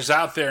vampires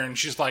out there, and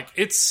she's like,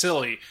 it's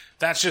silly.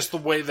 That's just the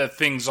way that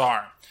things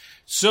are.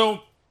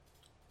 So,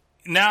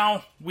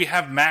 now we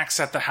have Max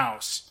at the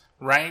house,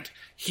 right?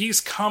 He's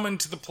coming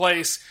to the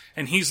place,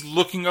 and he's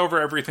looking over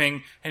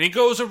everything, and he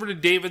goes over to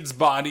David's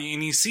body,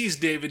 and he sees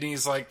David, and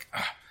he's like,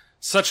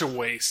 such a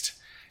waste.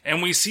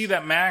 And we see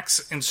that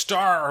Max and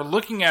Star are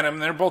looking at him,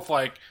 and they're both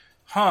like,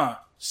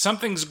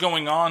 something's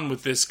going on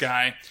with this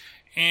guy.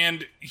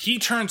 And he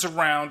turns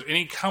around, and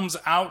he comes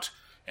out,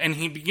 and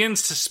he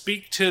begins to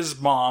speak to his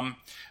mom,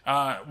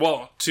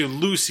 to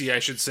Lucy, I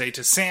should say,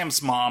 to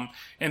Sam's mom,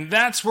 and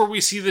that's where we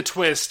see the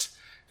twist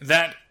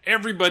that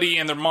everybody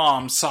and their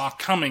mom saw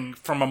coming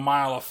from a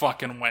mile a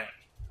fucking way.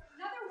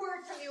 Another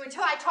word from you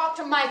until I talk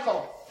to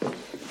Michael.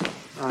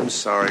 I'm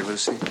sorry,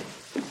 Lucy.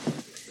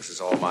 This is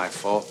all my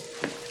fault.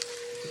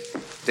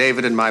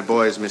 David and my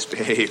boys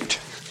misbehaved.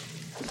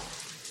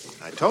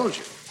 I told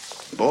you,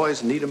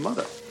 boys need a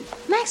mother.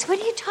 Max, what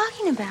are you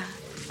talking about?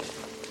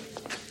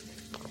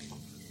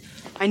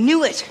 I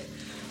knew it.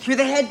 You're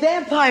the head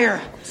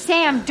vampire.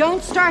 Sam,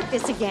 don't start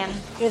this again.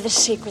 You're the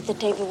secret that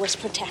David was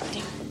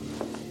protecting.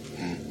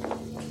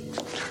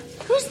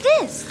 Who's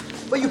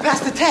this? Well, you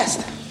passed the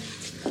test.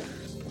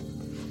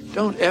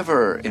 Don't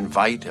ever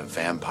invite a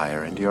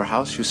vampire into your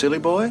house, you silly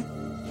boy.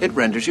 It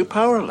renders you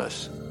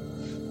powerless.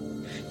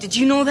 Did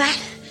you know that?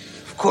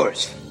 Of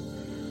course.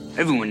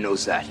 Everyone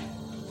knows that.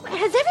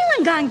 Has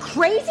everyone gone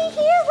crazy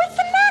here? What's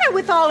the matter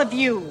with all of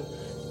you?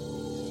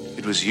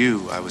 It was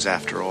you I was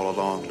after all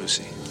along,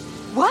 Lucy.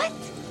 What?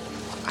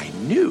 I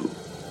knew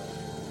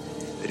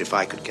that if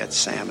I could get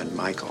Sam and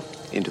Michael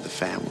into the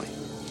family,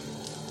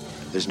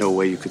 there's no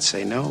way you could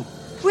say no.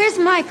 Where's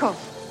Michael?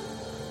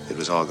 It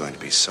was all going to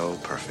be so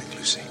perfect,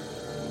 Lucy.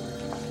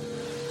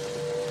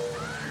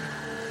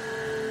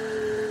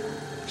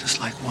 Just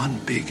like one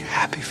big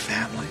happy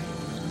family.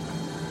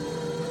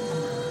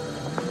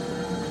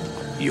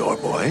 Your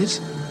boys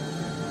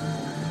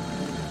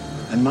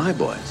and my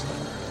boys.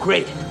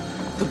 Great.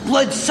 The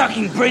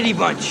blood-sucking Brady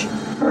Bunch.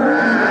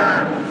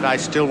 But I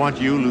still want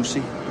you,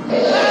 Lucy.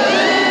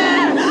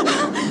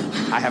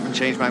 I haven't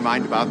changed my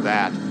mind about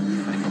that.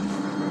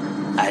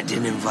 I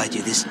didn't invite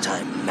you this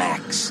time,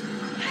 Max.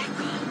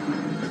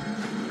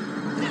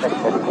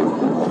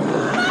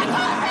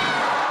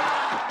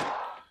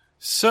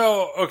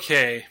 So,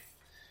 okay.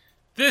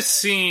 This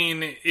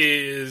scene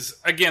is,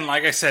 again,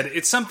 like I said,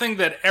 it's something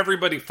that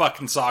everybody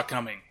fucking saw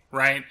coming,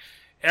 right?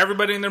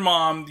 Everybody and their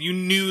mom, you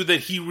knew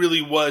that he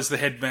really was the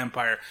head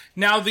vampire.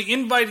 Now, the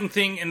inviting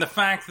thing and the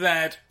fact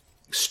that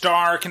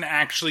Star can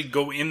actually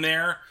go in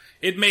there,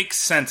 it makes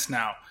sense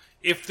now.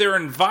 If they're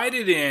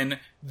invited in,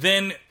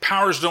 then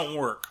powers don't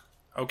work,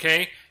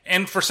 okay?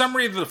 And for some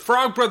reason, the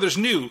Frog Brothers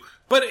knew,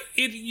 but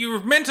you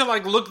were meant to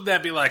like look at that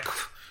and be like,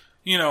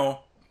 you know,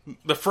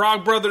 the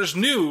Frog Brothers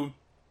knew,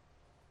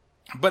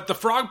 but the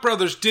Frog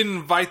Brothers didn't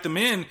invite them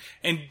in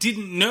and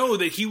didn't know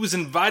that he was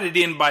invited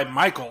in by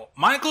Michael.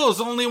 Michael is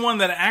the only one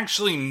that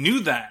actually knew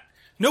that.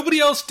 Nobody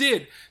else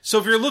did. So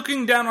if you're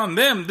looking down on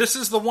them, this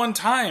is the one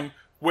time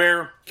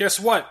where, guess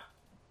what?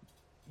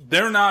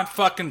 They're not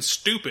fucking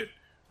stupid,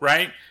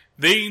 right?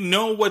 They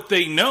know what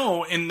they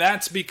know, and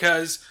that's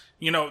because,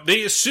 you know,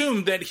 they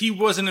assumed that he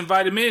wasn't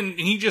invited in and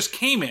he just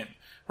came in.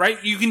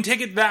 Right? You can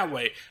take it that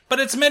way. But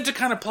it's meant to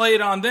kind of play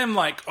it on them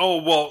like,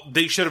 oh, well,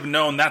 they should have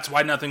known that's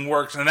why nothing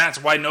works, and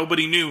that's why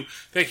nobody knew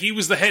that he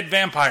was the head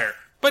vampire.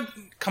 But,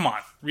 come on,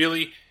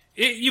 really?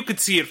 You could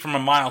see it from a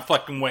mile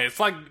fucking way. It's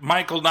like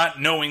Michael not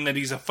knowing that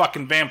he's a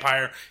fucking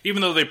vampire,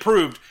 even though they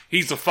proved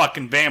he's a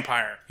fucking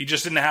vampire. He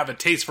just didn't have a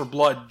taste for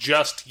blood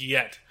just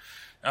yet.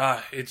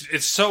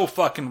 It's so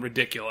fucking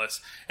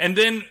ridiculous. And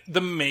then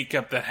the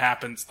makeup that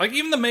happens. Like,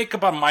 even the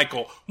makeup on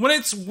Michael, when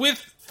it's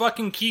with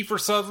fucking Kiefer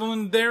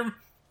Sutherland there,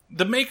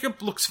 the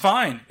makeup looks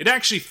fine. It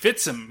actually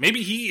fits him.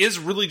 Maybe he is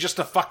really just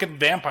a fucking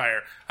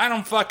vampire. I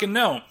don't fucking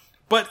know.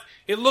 But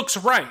it looks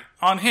right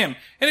on him.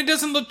 And it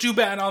doesn't look too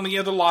bad on the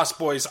other Lost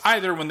Boys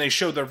either when they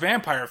show their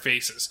vampire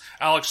faces.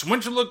 Alex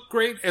Winter looked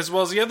great as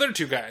well as the other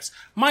two guys.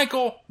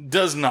 Michael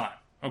does not.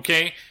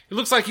 Okay? It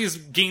looks like he's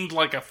gained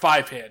like a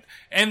 5 head.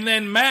 And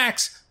then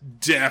Max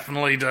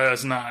definitely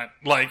does not.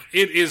 Like,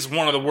 it is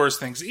one of the worst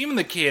things. Even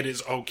the kid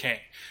is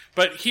okay.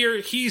 But here,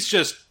 he's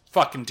just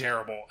fucking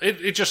terrible.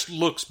 It just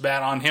looks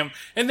bad on him.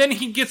 And then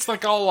he gets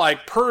like all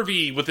like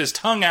pervy with his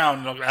tongue out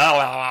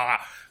and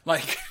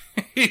like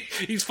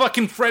he's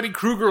fucking Freddy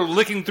Krueger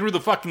licking through the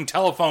fucking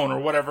telephone or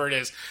whatever it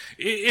is.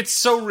 It's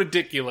so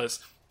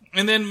ridiculous.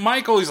 And then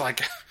Michael, he's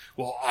like,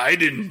 well, I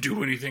didn't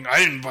do anything. I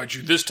didn't invite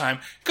you this time.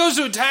 Goes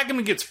to attack him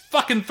and gets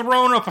fucking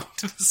thrown up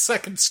to the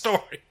second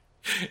story.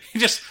 He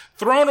just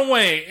thrown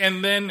away,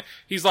 and then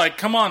he's like,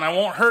 come on, I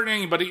won't hurt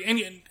anybody.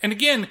 And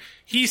again,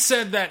 he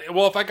said that,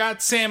 well, if I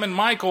got Sam and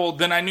Michael,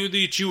 then I knew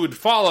that you would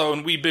follow,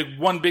 and we'd be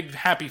one big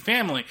happy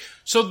family.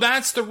 So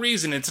that's the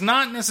reason. It's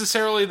not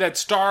necessarily that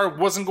Star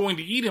wasn't going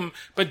to eat him,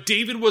 but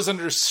David was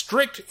under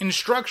strict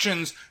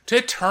instructions to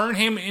turn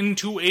him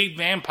into a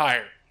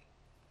vampire.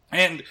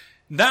 And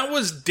that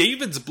was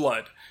David's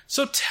blood.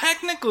 So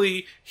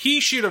technically,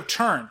 he should have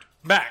turned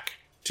back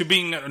to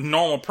being a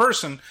normal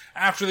person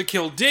after they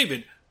killed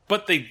David,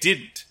 but they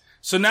didn't.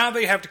 So now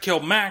they have to kill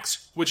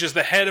Max, which is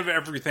the head of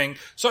everything.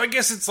 So I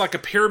guess it's like a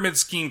pyramid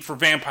scheme for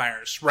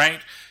vampires,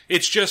 right?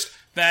 It's just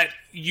that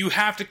you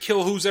have to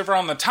kill who's ever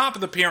on the top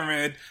of the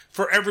pyramid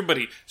for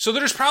everybody. So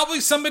there's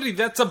probably somebody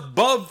that's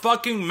above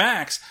fucking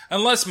Max,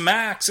 unless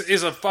Max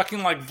is a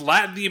fucking like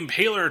Vlad the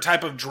Impaler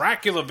type of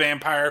Dracula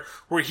vampire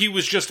where he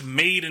was just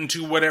made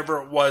into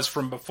whatever it was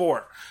from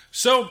before.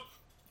 So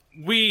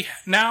we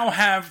now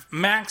have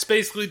Max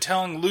basically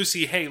telling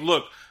Lucy, hey,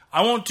 look,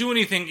 I won't do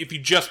anything if you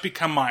just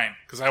become mine.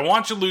 Because I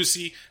want you,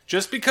 Lucy.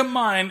 Just become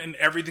mine and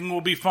everything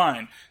will be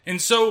fine.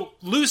 And so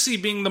Lucy,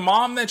 being the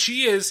mom that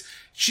she is,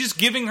 she's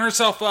giving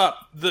herself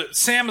up.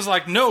 Sam is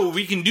like, no,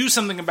 we can do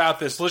something about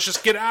this. Let's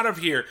just get out of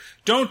here.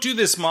 Don't do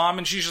this, Mom.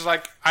 And she's just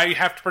like, I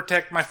have to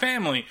protect my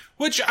family.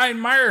 Which I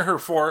admire her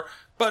for,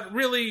 but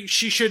really,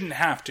 she shouldn't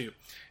have to.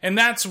 And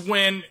that's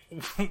when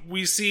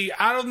we see,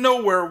 out of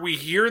nowhere, we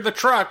hear the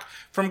truck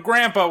from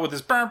Grandpa with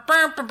his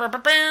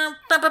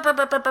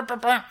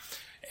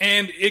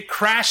and it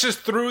crashes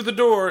through the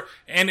door,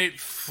 and it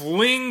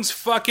flings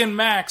fucking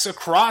Max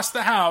across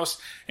the house,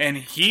 and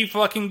he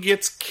fucking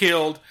gets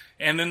killed,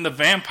 and then the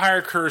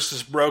vampire curse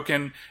is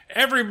broken,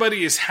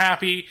 everybody is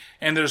happy,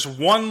 and there's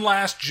one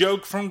last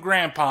joke from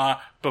Grandpa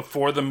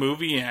before the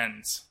movie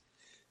ends.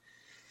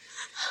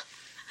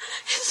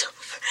 It's over.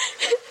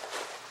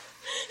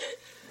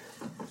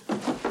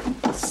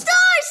 Star!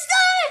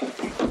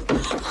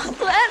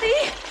 Gladdy!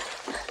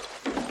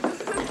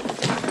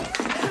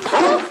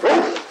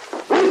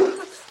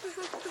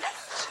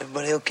 Is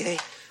everybody okay?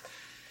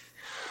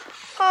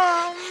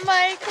 Oh,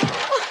 Michael.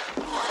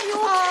 Are you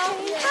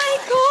okay?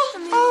 Michael.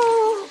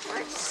 Oh,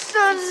 my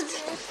sons.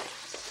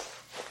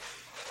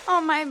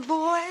 Oh, my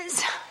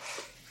boys.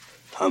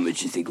 How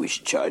much you think we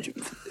should charge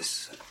him for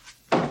this?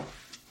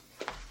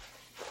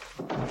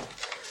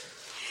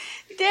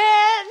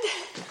 Dad.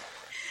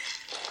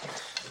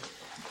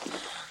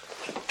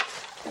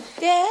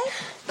 Dad?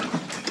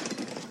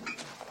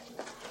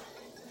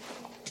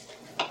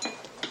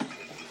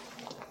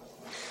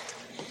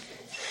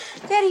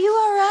 Dad, are you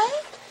all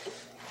right?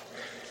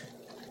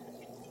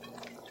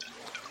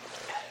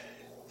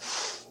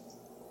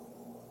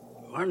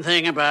 One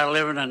thing about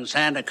living in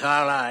Santa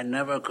Carla I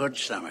never could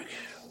stomach.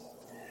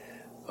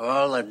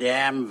 All the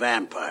damn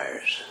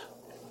vampires.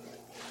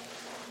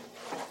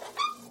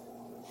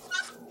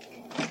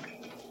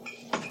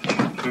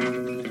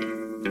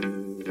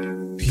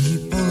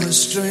 People are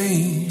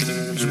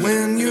strange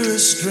when you're a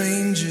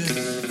stranger.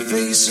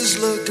 Faces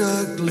look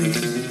ugly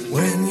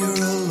when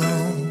you're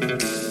alone.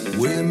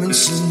 Women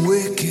seem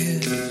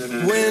wicked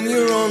when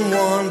you're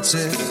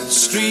unwanted.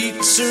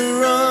 Streets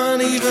are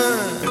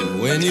uneven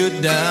when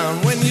you're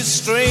down, when you're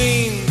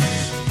strange.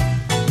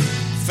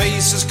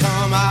 Faces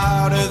come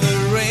out of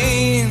the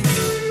rain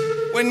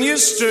when you're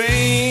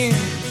strange.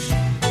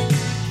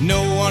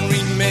 No one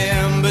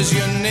remembers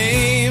your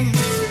name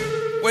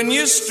when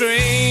you're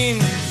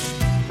strange.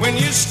 When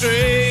you're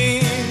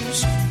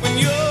strange, when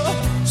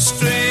you're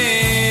strange,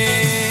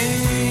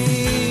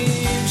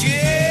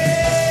 yeah.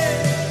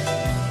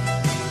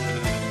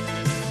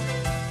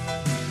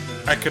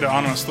 I could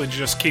honestly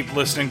just keep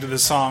listening to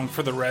this song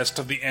for the rest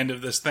of the end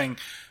of this thing.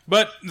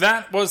 But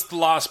that was The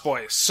Lost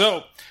Boys.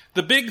 So,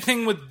 the big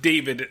thing with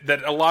David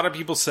that a lot of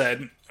people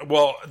said,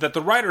 well, that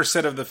the writer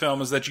said of the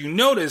film, is that you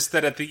notice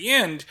that at the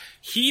end,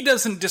 he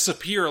doesn't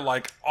disappear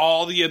like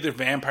all the other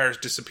vampires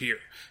disappear.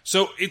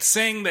 So it's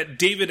saying that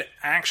David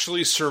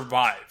actually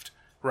survived,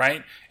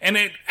 right? And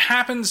it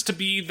happens to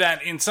be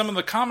that in some of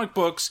the comic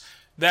books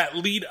that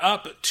lead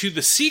up to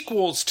the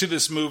sequels to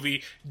this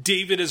movie,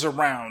 David is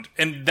around.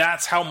 And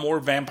that's how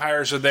more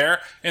vampires are there.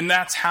 And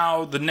that's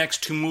how the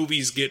next two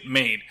movies get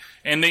made.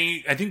 And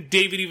I think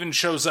David even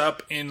shows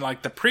up in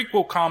like the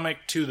prequel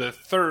comic to The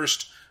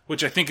Thirst,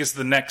 which I think is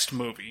the next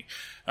movie.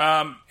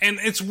 And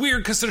it's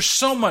weird because there's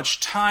so much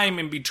time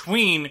in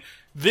between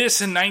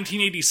this in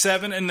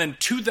 1987 and then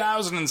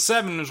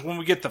 2007 is when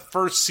we get the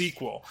first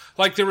sequel.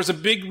 Like, there was a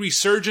big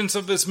resurgence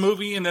of this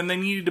movie and then they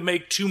needed to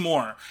make two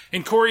more.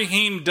 And Corey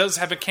Haim does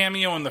have a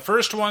cameo in the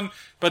first one,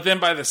 but then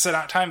by the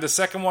time the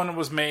second one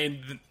was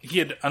made, he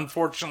had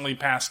unfortunately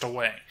passed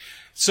away.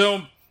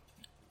 So,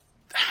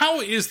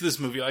 how is this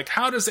movie? Like,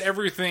 how does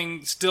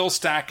everything still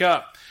stack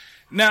up?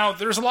 Now,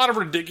 there's a lot of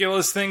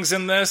ridiculous things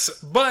in this,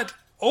 but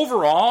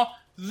overall,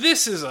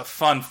 this is a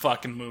fun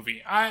fucking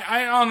movie.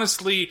 I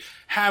honestly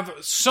have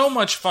so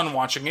much fun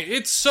watching it.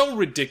 It's so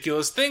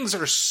ridiculous. Things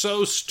are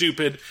so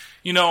stupid,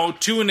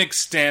 to an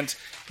extent.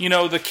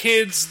 The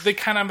kids, they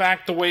kind of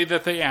act the way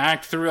that they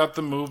act throughout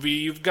the movie.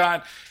 You've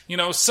got,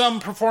 some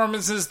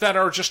performances that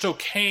are just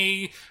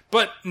okay,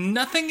 but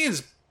nothing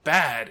is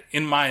bad,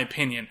 in my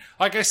opinion.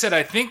 Like I said,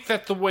 I think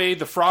that the way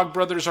the Frog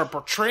Brothers are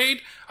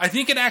portrayed, I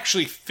think it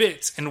actually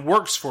fits and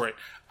works for it.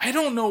 I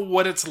don't know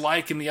what it's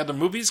like in the other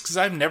movies because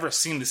I've never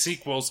seen the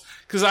sequels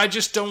because I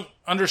just don't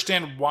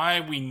understand why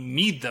we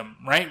need them,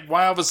 right?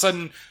 Why all of a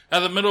sudden,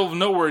 out of the middle of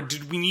nowhere,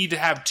 did we need to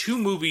have two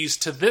movies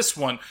to this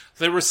one?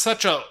 There was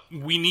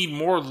we need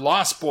more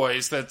Lost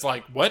Boys that's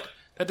like, what?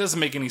 That doesn't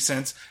make any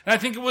sense. And I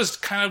think it was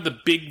kind of the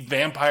big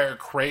vampire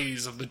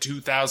craze of the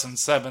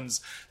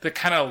 2007s that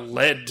kind of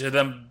led to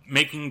them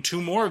making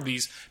two more of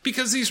these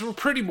because these were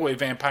pretty boy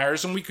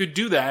vampires and we could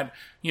do that,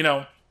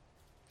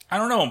 I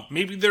don't know,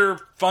 maybe they're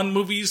fun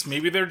movies,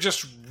 maybe they're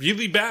just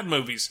really bad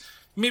movies.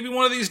 Maybe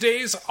one of these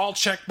days I'll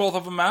check both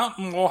of them out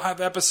and we'll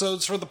have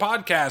episodes for the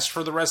podcast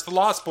for the rest of the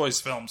Lost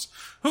Boys films.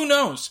 Who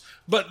knows?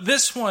 But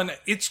this one,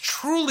 it's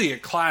truly a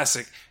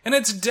classic, and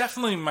it's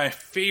definitely my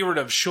favorite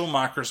of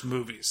Schumacher's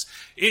movies.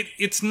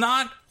 It's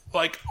not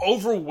like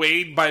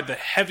overweighed by the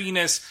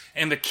heaviness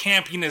and the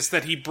campiness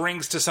that he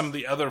brings to some of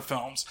the other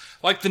films.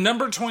 Like The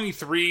Number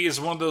 23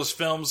 is one of those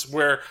films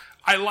where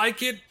I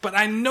like it, but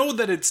I know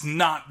that it's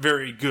not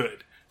very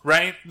good,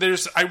 right?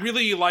 I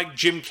really like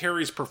Jim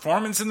Carrey's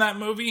performance in that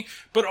movie,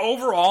 but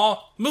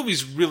overall, the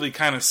movie's really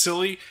kind of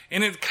silly,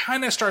 and it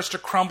kind of starts to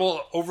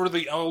crumble under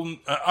the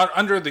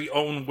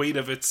own weight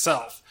of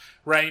itself,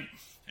 right?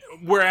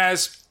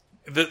 Whereas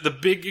the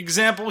big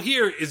example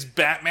here is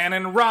Batman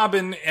and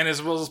Robin, and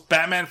as well as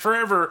Batman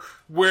Forever,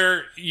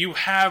 where you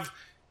have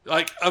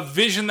like a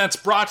vision that's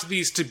brought to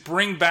these to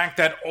bring back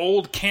that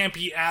old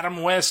campy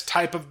Adam West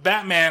type of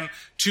Batman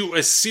to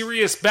a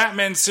serious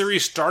Batman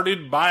series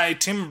started by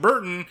Tim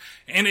Burton,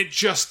 and it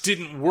just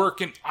didn't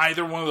work in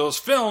either one of those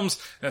films,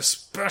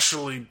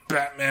 especially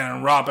Batman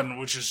and Robin,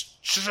 which is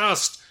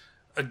just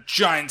a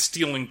giant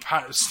steaming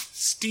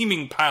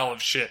pile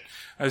of shit.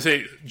 I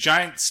say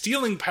giant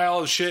stealing pile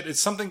of shit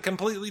is something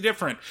completely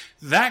different.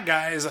 That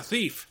guy is a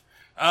thief.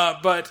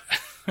 But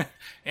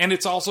and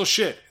it's also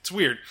shit. It's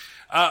weird.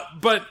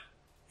 But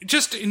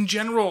just in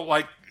general,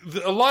 like,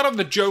 a lot of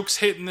the jokes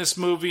hit in this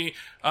movie.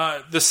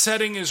 The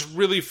setting is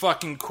really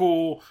fucking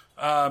cool.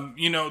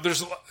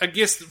 There's, I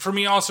guess, for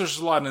me also, there's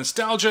a lot of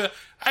nostalgia.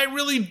 I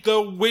really,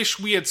 though, wish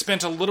we had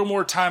spent a little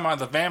more time on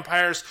the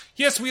vampires.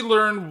 Yes, we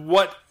learned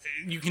what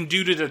you can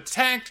do to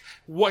detect,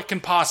 what can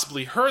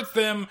possibly hurt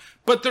them,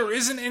 but there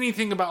isn't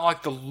anything about,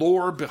 like, the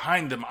lore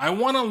behind them. I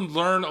want to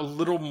learn a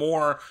little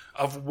more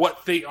of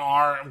what they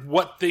are,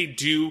 what they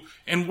do,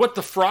 and what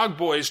the Frog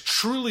Boys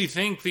truly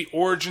think the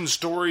origin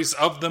stories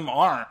of them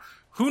are.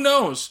 Who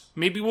knows?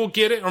 Maybe we'll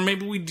get it, or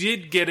maybe we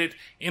did get it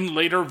in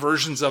later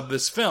versions of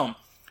this film.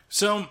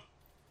 So,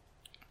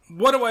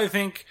 what do I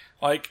think?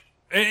 Like,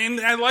 and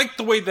I like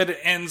the way that it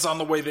ends on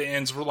the way that it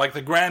ends, where, like,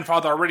 the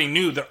grandfather already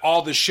knew that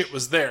all this shit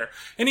was there.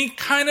 And he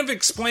kind of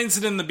explains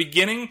it in the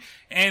beginning,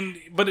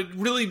 but it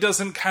really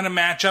doesn't kind of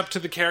match up to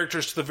the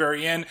characters to the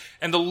very end.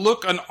 And the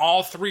look on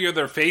all three of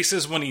their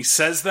faces when he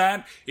says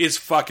that is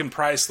fucking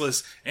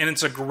priceless, and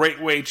it's a great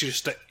way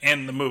just to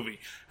end the movie.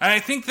 And I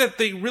think that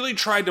they really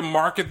tried to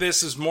market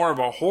this as more of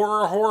a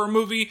horror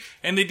movie,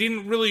 and they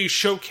didn't really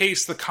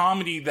showcase the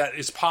comedy that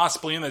is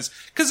possibly in this.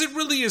 Because it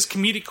really is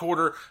comedic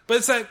horror, but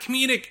it's that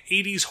comedic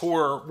 80s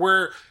horror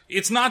where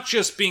it's not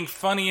just being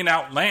funny and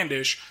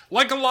outlandish.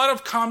 Like a lot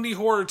of comedy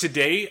horror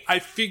today, I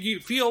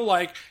feel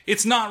like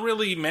it's not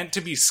really meant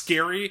to be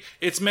scary.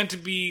 It's meant to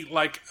be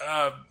like,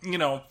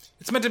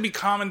 it's meant to be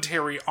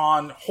commentary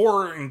on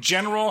horror in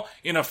general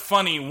in a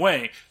funny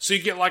way. So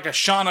you get like a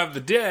Shaun of the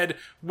Dead,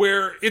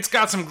 where it's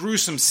got some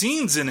gruesome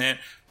scenes in it,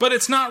 but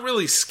it's not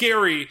really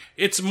scary.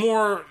 It's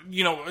more,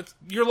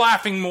 you're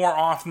laughing more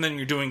often than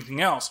you're doing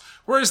anything else.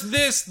 Whereas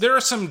this, there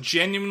are some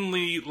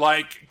genuinely,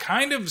 like,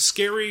 kind of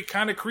scary,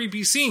 kind of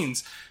creepy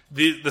scenes.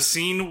 The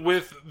scene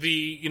with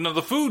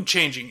the food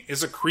changing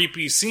is a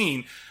creepy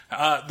scene.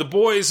 The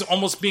boys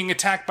almost being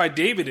attacked by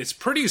David, it's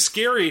pretty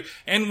scary.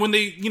 And when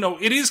they,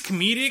 it is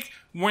comedic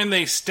when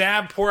they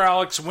stab poor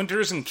Alex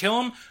Winters and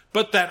kill him,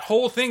 but that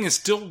whole thing is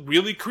still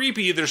really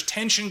creepy. There's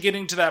tension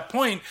getting to that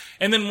point,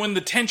 and then when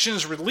the tension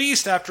is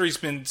released after he's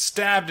been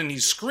stabbed and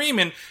he's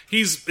screaming,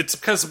 it's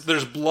because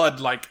there's blood,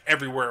 like,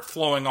 everywhere,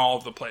 flowing all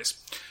over the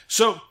place.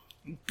 So,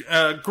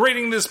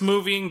 grading this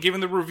movie and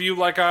giving the review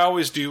like I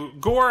always do,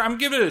 gore, I'm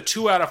giving it a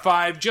 2 out of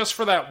 5 just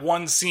for that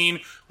one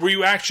scene where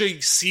you actually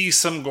see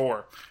some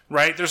gore.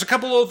 Right? There's a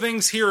couple little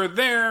things here or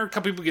there. A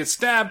couple people get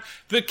stabbed.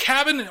 The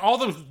cabin, all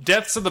the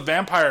deaths of the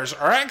vampires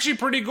are actually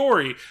pretty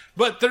gory,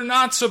 but they're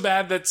not so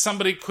bad that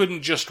somebody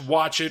couldn't just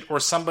watch it, or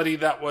somebody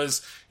that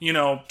was,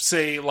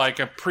 say like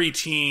a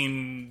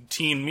preteen,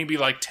 teen, maybe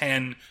like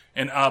 10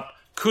 and up,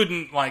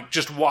 couldn't like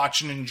just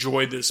watch and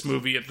enjoy this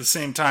movie at the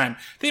same time.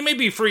 They may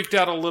be freaked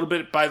out a little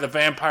bit by the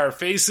vampire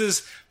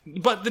faces,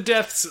 but the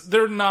deaths,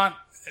 they're not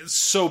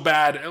so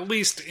bad. At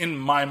least in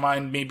my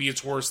mind, maybe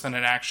it's worse than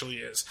it actually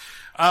is.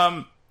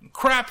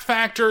 Crap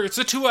factor, it's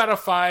a 2 out of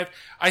 5.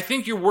 I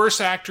think your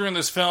worst actor in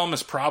this film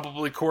is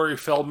probably Corey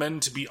Feldman,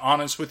 to be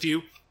honest with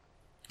you.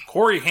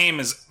 Corey Haim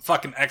is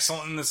fucking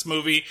excellent in this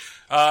movie.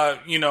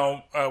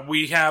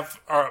 We have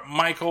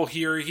Michael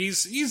here.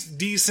 He's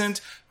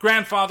decent.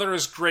 Grandfather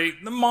is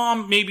great. The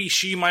mom, maybe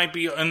she might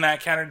be in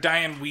that category.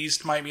 Diane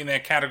Wiest might be in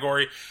that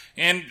category.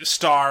 And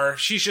Star,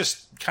 she's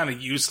just kind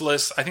of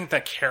useless. I think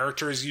that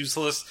character is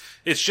useless.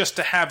 It's just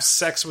to have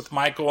sex with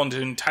Michael and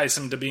to entice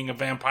him to being a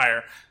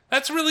vampire.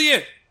 That's really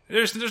it.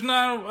 There's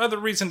no other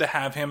reason to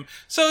have him.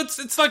 So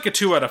it's like a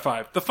 2 out of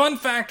 5. The fun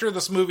factor of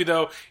this movie,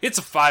 though, it's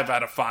a 5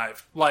 out of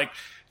 5. Like,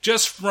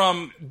 just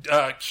from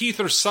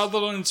Keith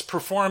Sutherland's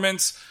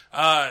performance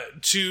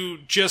to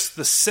just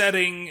the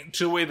setting,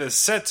 to the way the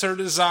sets are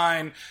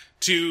designed,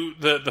 to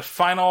the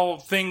final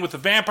thing with the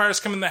vampires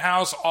coming in the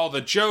house, all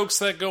the jokes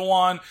that go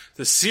on,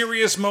 the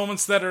serious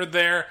moments that are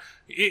there.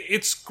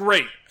 It's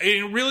great.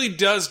 It really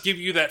does give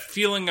you that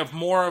feeling of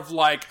more of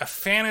like a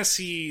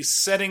fantasy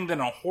setting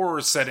than a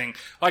horror setting.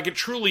 Like it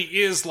truly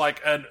is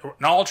like an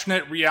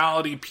alternate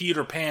reality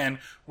Peter Pan,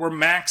 where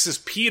Max is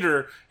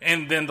Peter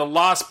and then the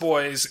Lost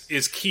Boys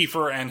is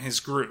Kiefer and his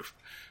group.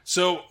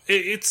 So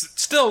it's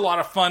still a lot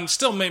of fun,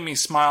 still made me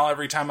smile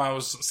every time I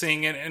was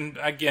seeing it. And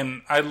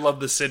again, I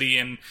love the city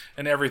and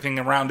everything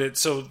around it,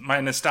 so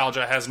my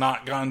nostalgia has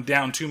not gone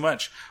down too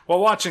much while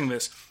watching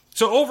this.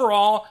 So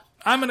overall,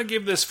 I'm going to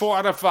give this 4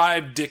 out of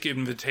 5 dick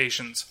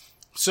invitations.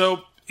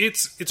 So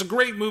it's a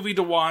great movie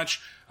to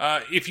watch.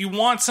 If you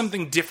want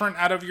something different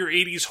out of your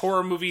 80s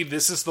horror movie,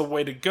 this is the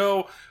way to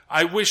go.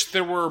 I wish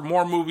there were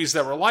more movies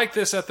that were like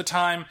this at the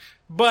time.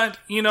 But,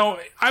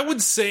 I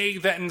would say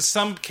that in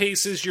some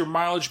cases your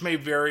mileage may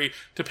vary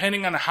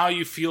depending on how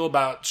you feel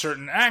about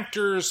certain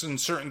actors and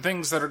certain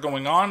things that are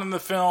going on in the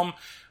film.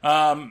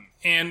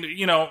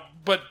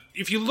 But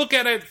if you look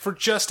at it for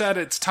just at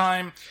its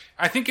time,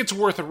 I think it's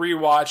worth a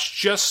rewatch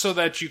just so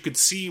that you could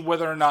see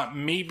whether or not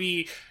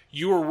maybe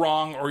you were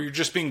wrong or you're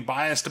just being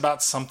biased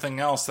about something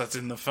else that's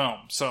in the film.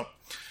 So,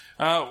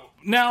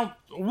 now,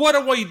 what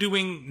are we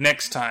doing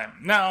next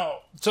time?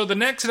 So the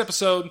next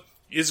episode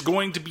is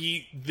going to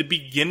be the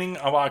beginning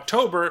of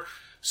October,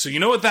 so you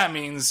know what that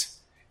means.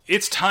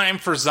 It's time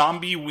for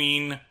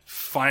Zombie-ween,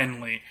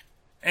 finally.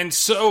 And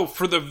so,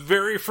 for the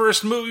very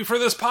first movie for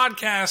this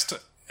podcast,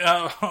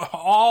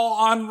 all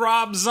on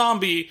Rob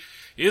Zombie,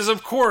 is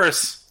of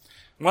course,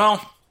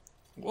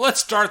 let's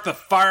start the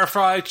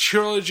Firefly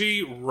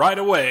trilogy right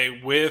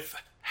away with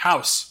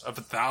House of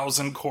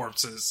 1,000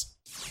 Corpses.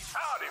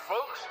 Howdy,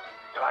 folks.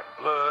 You like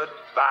blood,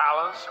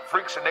 violence,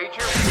 freaks of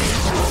nature?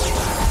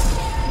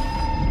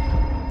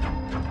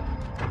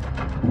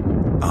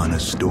 On a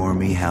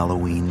stormy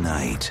Halloween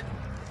night,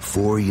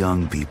 4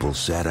 young people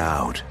set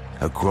out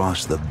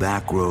across the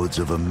back roads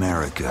of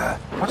America.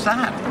 What's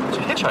that? It's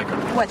a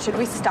hitchhiker. What, should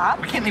we stop?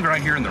 We can't leave it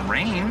right here in the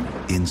rain.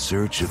 In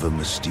search of a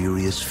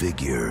mysterious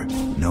figure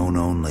known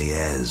only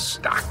as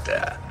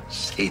Dr.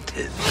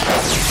 Satan.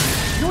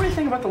 You know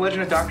anything about the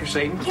legend of Dr.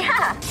 Satan? Yeah,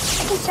 I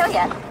can show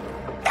you.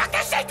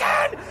 Dr.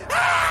 Satan!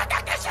 Ah,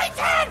 Dr.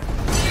 Satan!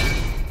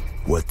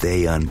 What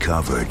they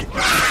uncovered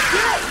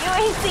You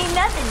ain't seen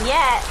nothing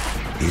yet.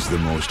 is the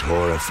most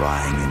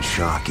horrifying and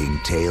shocking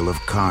tale of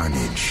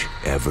carnage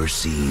ever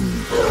seen.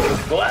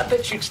 Well, I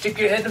bet you'd stick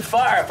your head in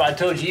fire if I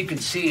told you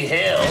could see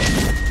hell.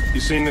 You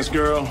seen this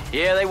girl?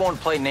 Yeah, they want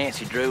to play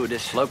Nancy Drew with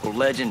this local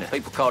legend that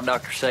people call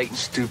Dr. Satan.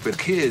 Stupid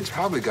kids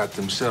probably got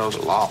themselves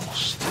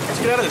lost. Let's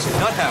get out of this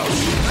nut house.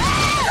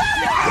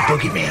 The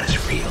boogeyman is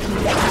real.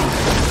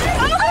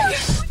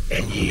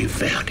 And you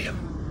found him.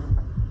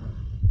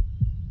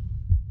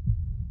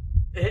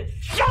 It's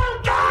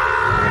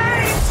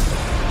showtime!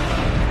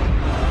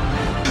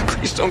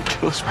 Please don't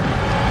kill us.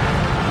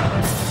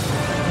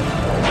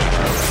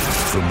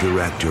 From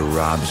director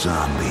Rob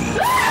Zombie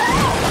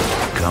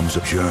comes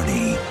a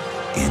journey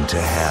into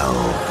hell.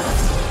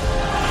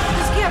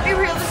 This can't be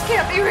real, this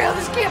can't be real,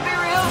 this can't be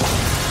real.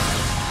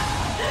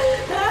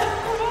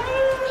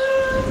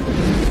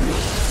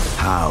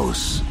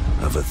 House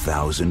of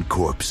 1,000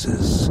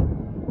 Corpses.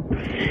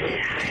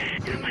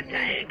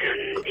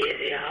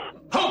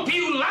 Hope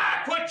you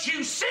like what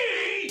you see!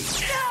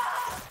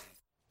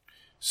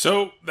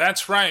 So,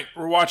 that's right,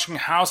 we're watching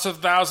House of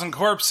 1,000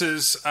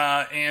 Corpses,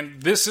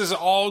 and this is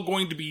all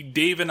going to be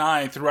Dave and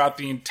I throughout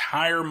the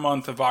entire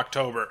month of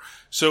October.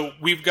 So,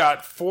 we've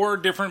got 4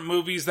 different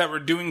movies that we're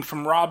doing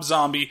from Rob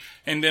Zombie,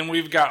 and then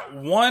we've got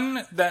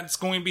one that's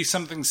going to be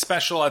something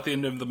special at the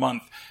end of the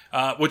month,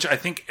 which I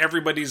think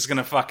everybody's going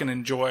to fucking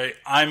enjoy.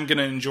 I'm going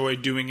to enjoy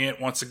doing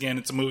it. Once again,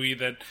 it's a movie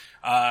that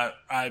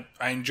I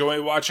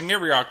enjoy watching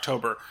every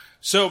October.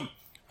 So,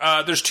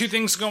 there's 2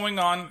 things going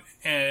on,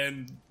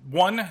 and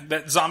 1,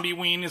 that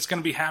Zombie-ween is going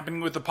to be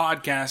happening with the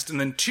podcast, and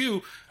then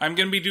 2, I'm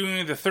going to be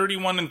doing the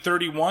 31 and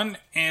 31,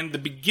 and the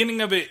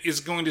beginning of it is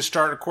going to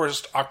start, of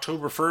course,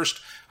 October 1st.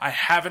 I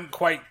haven't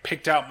quite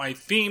picked out my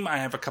theme. I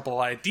have a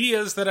couple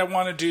ideas that I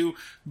want to do,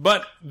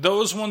 but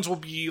those ones will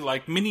be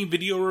like mini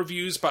video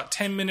reviews, about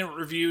 10-minute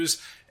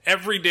reviews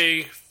every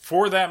day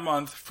for that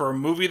month for a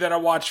movie that I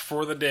watch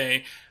for the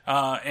day.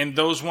 And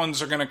those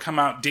ones are going to come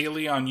out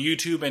daily on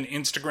YouTube and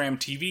Instagram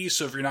TV.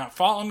 So if you're not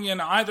following me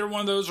on either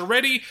one of those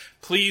already,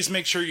 please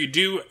make sure you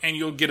do, and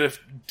you'll get a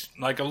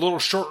little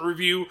short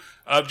review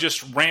of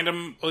just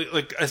random,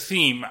 like a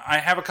theme. I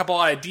have a couple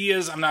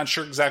ideas. I'm not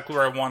sure exactly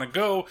where I want to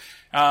go.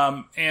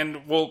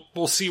 And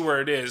we'll see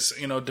where it is,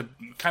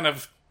 kind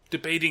of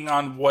debating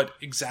on what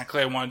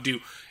exactly I want to do.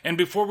 And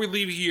before we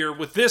leave here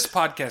with this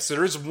podcast,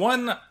 there is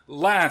one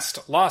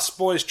last Lost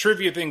Boys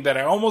trivia thing that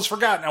I almost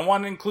forgot, and I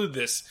want to include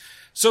this.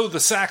 So the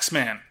sax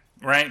man,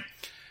 right?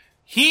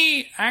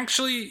 He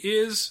actually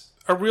is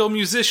a real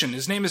musician.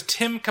 His name is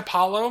Tim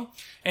Capallo,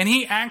 and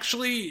he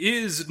actually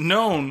is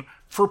known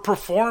for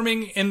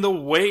performing in the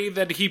way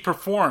that he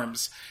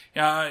performs.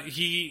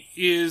 He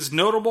is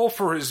notable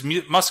for his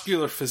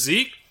muscular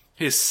physique,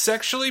 his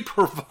sexually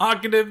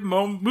provocative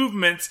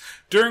movements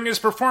during his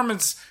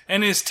performance,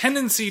 and his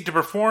tendency to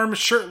perform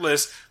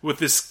shirtless with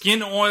his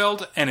skin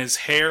oiled and his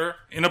hair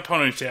in a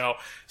ponytail.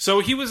 So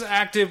he was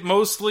active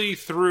mostly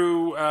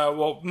through,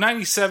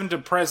 97 to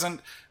present,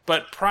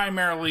 but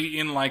primarily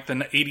in like the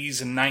 80s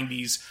and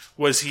 90s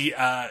was he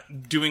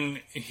doing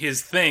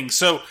his thing.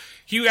 So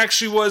he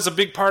actually was a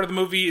big part of the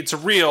movie. It's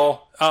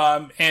real.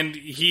 And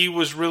he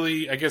was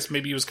really, I guess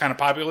maybe he was kind of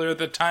popular at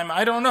the time.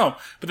 I don't know.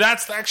 But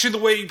that's actually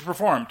the way he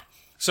performed.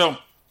 So,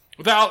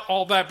 without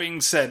all that being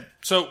said,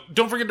 so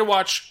don't forget to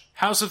watch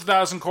House of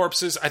 1,000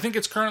 Corpses. I think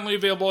it's currently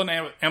available on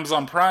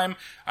Amazon Prime.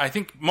 I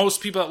think most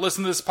people that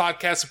listen to this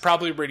podcast have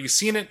probably already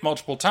seen it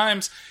multiple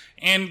times.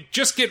 And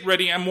just get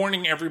ready. I'm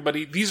warning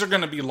everybody, these are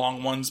going to be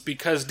long ones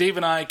because Dave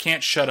and I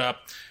can't shut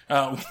up.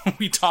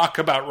 We talk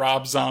about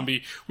Rob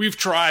Zombie. We've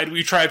tried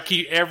to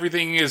keep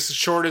everything as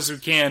short as we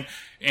can.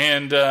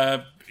 And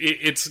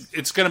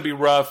it's going to be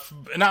rough.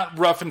 Not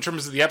rough in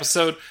terms of the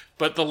episode,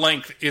 but the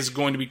length is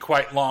going to be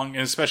quite long,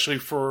 and especially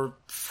for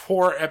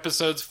 5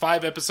 episodes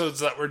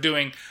that we're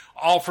doing,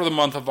 all for the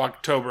month of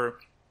October.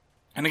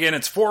 And again,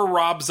 it's 4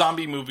 Rob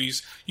Zombie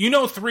movies. You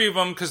know 3 of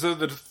them because they're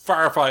the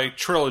Firefly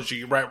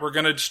trilogy, right? We're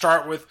going to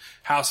start with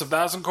House of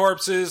 1,000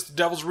 Corpses,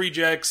 Devil's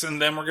Rejects,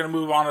 and then we're going to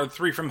move on to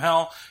 3 from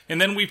Hell. And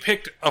then we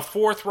picked a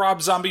 4th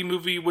Rob Zombie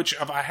movie, which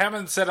if I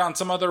haven't said on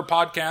some other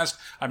podcast,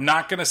 I'm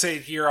not going to say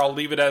it here. I'll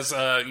leave it as,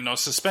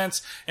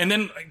 suspense. And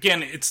then,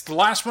 again, it's the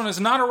last one is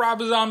not a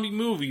Rob Zombie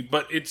movie,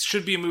 but it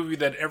should be a movie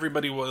that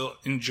everybody will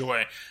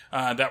enjoy,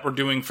 that we're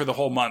doing for the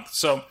whole month.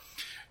 So,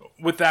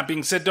 with that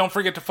being said, don't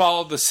forget to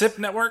follow the SIP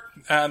network.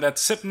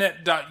 That's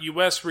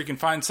sipnet.us, where you can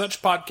find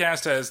such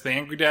podcasts as the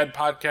Angry Dad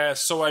Podcast,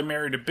 So I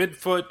Married a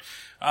Bigfoot,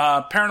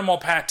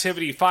 Paranormal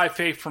Pativity, 5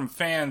 Faith from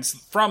Fans,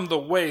 From the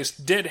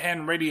Waste, Dead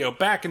Hen Radio,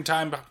 Back in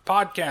Time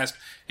Podcast,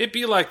 It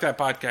Be Like That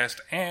Podcast,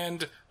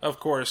 and, of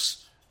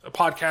course, a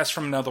podcast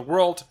from Another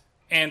World,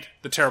 and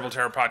the Terrible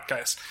Terror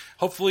Podcast.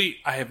 Hopefully,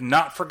 I have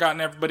not forgotten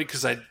everybody,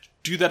 because I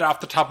do that off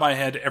the top of my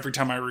head every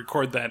time I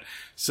record that.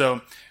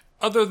 So,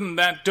 other than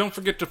that, don't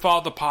forget to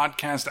follow the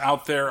podcast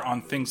out there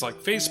on things like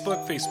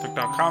Facebook,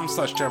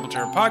 facebook.com/Terrible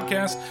Terror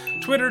Podcast,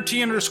 Twitter,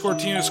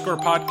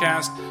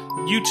 T_T_podcast,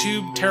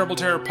 YouTube, Terrible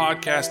Terror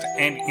Podcast,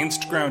 and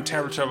Instagram,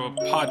 Terrible Terror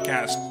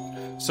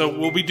Podcast. So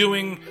we'll be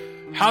doing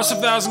House of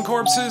 1,000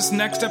 Corpses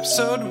next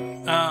episode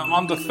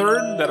on the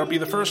 3rd. That'll be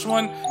the first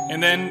one.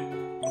 And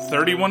then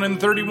 31 and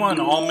 31,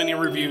 all mini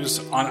reviews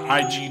on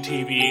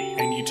IGTV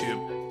and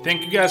YouTube.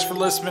 Thank you guys for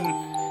listening.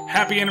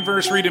 Happy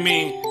anniversary to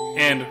me.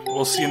 And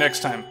we'll see you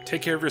next time.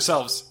 Take care of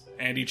yourselves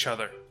and each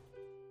other.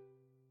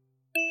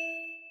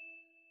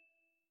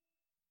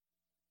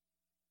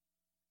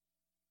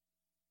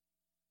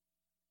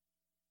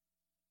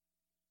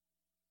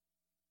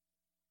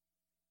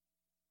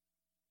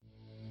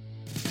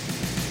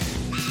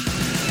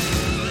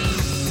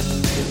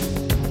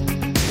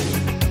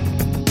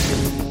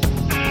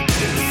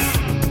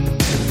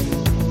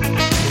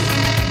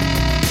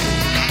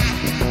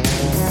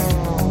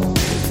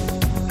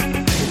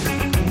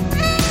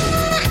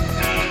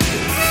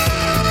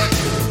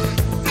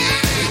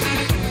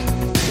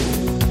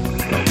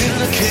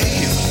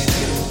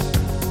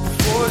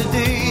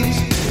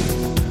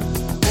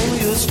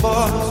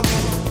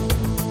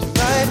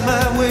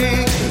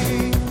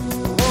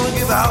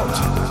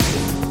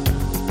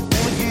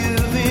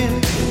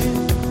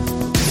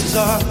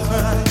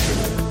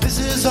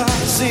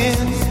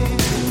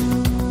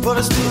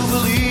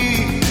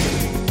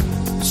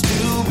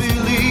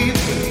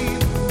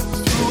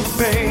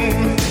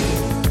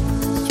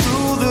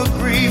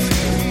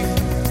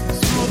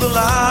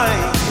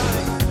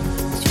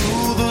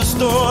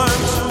 Storm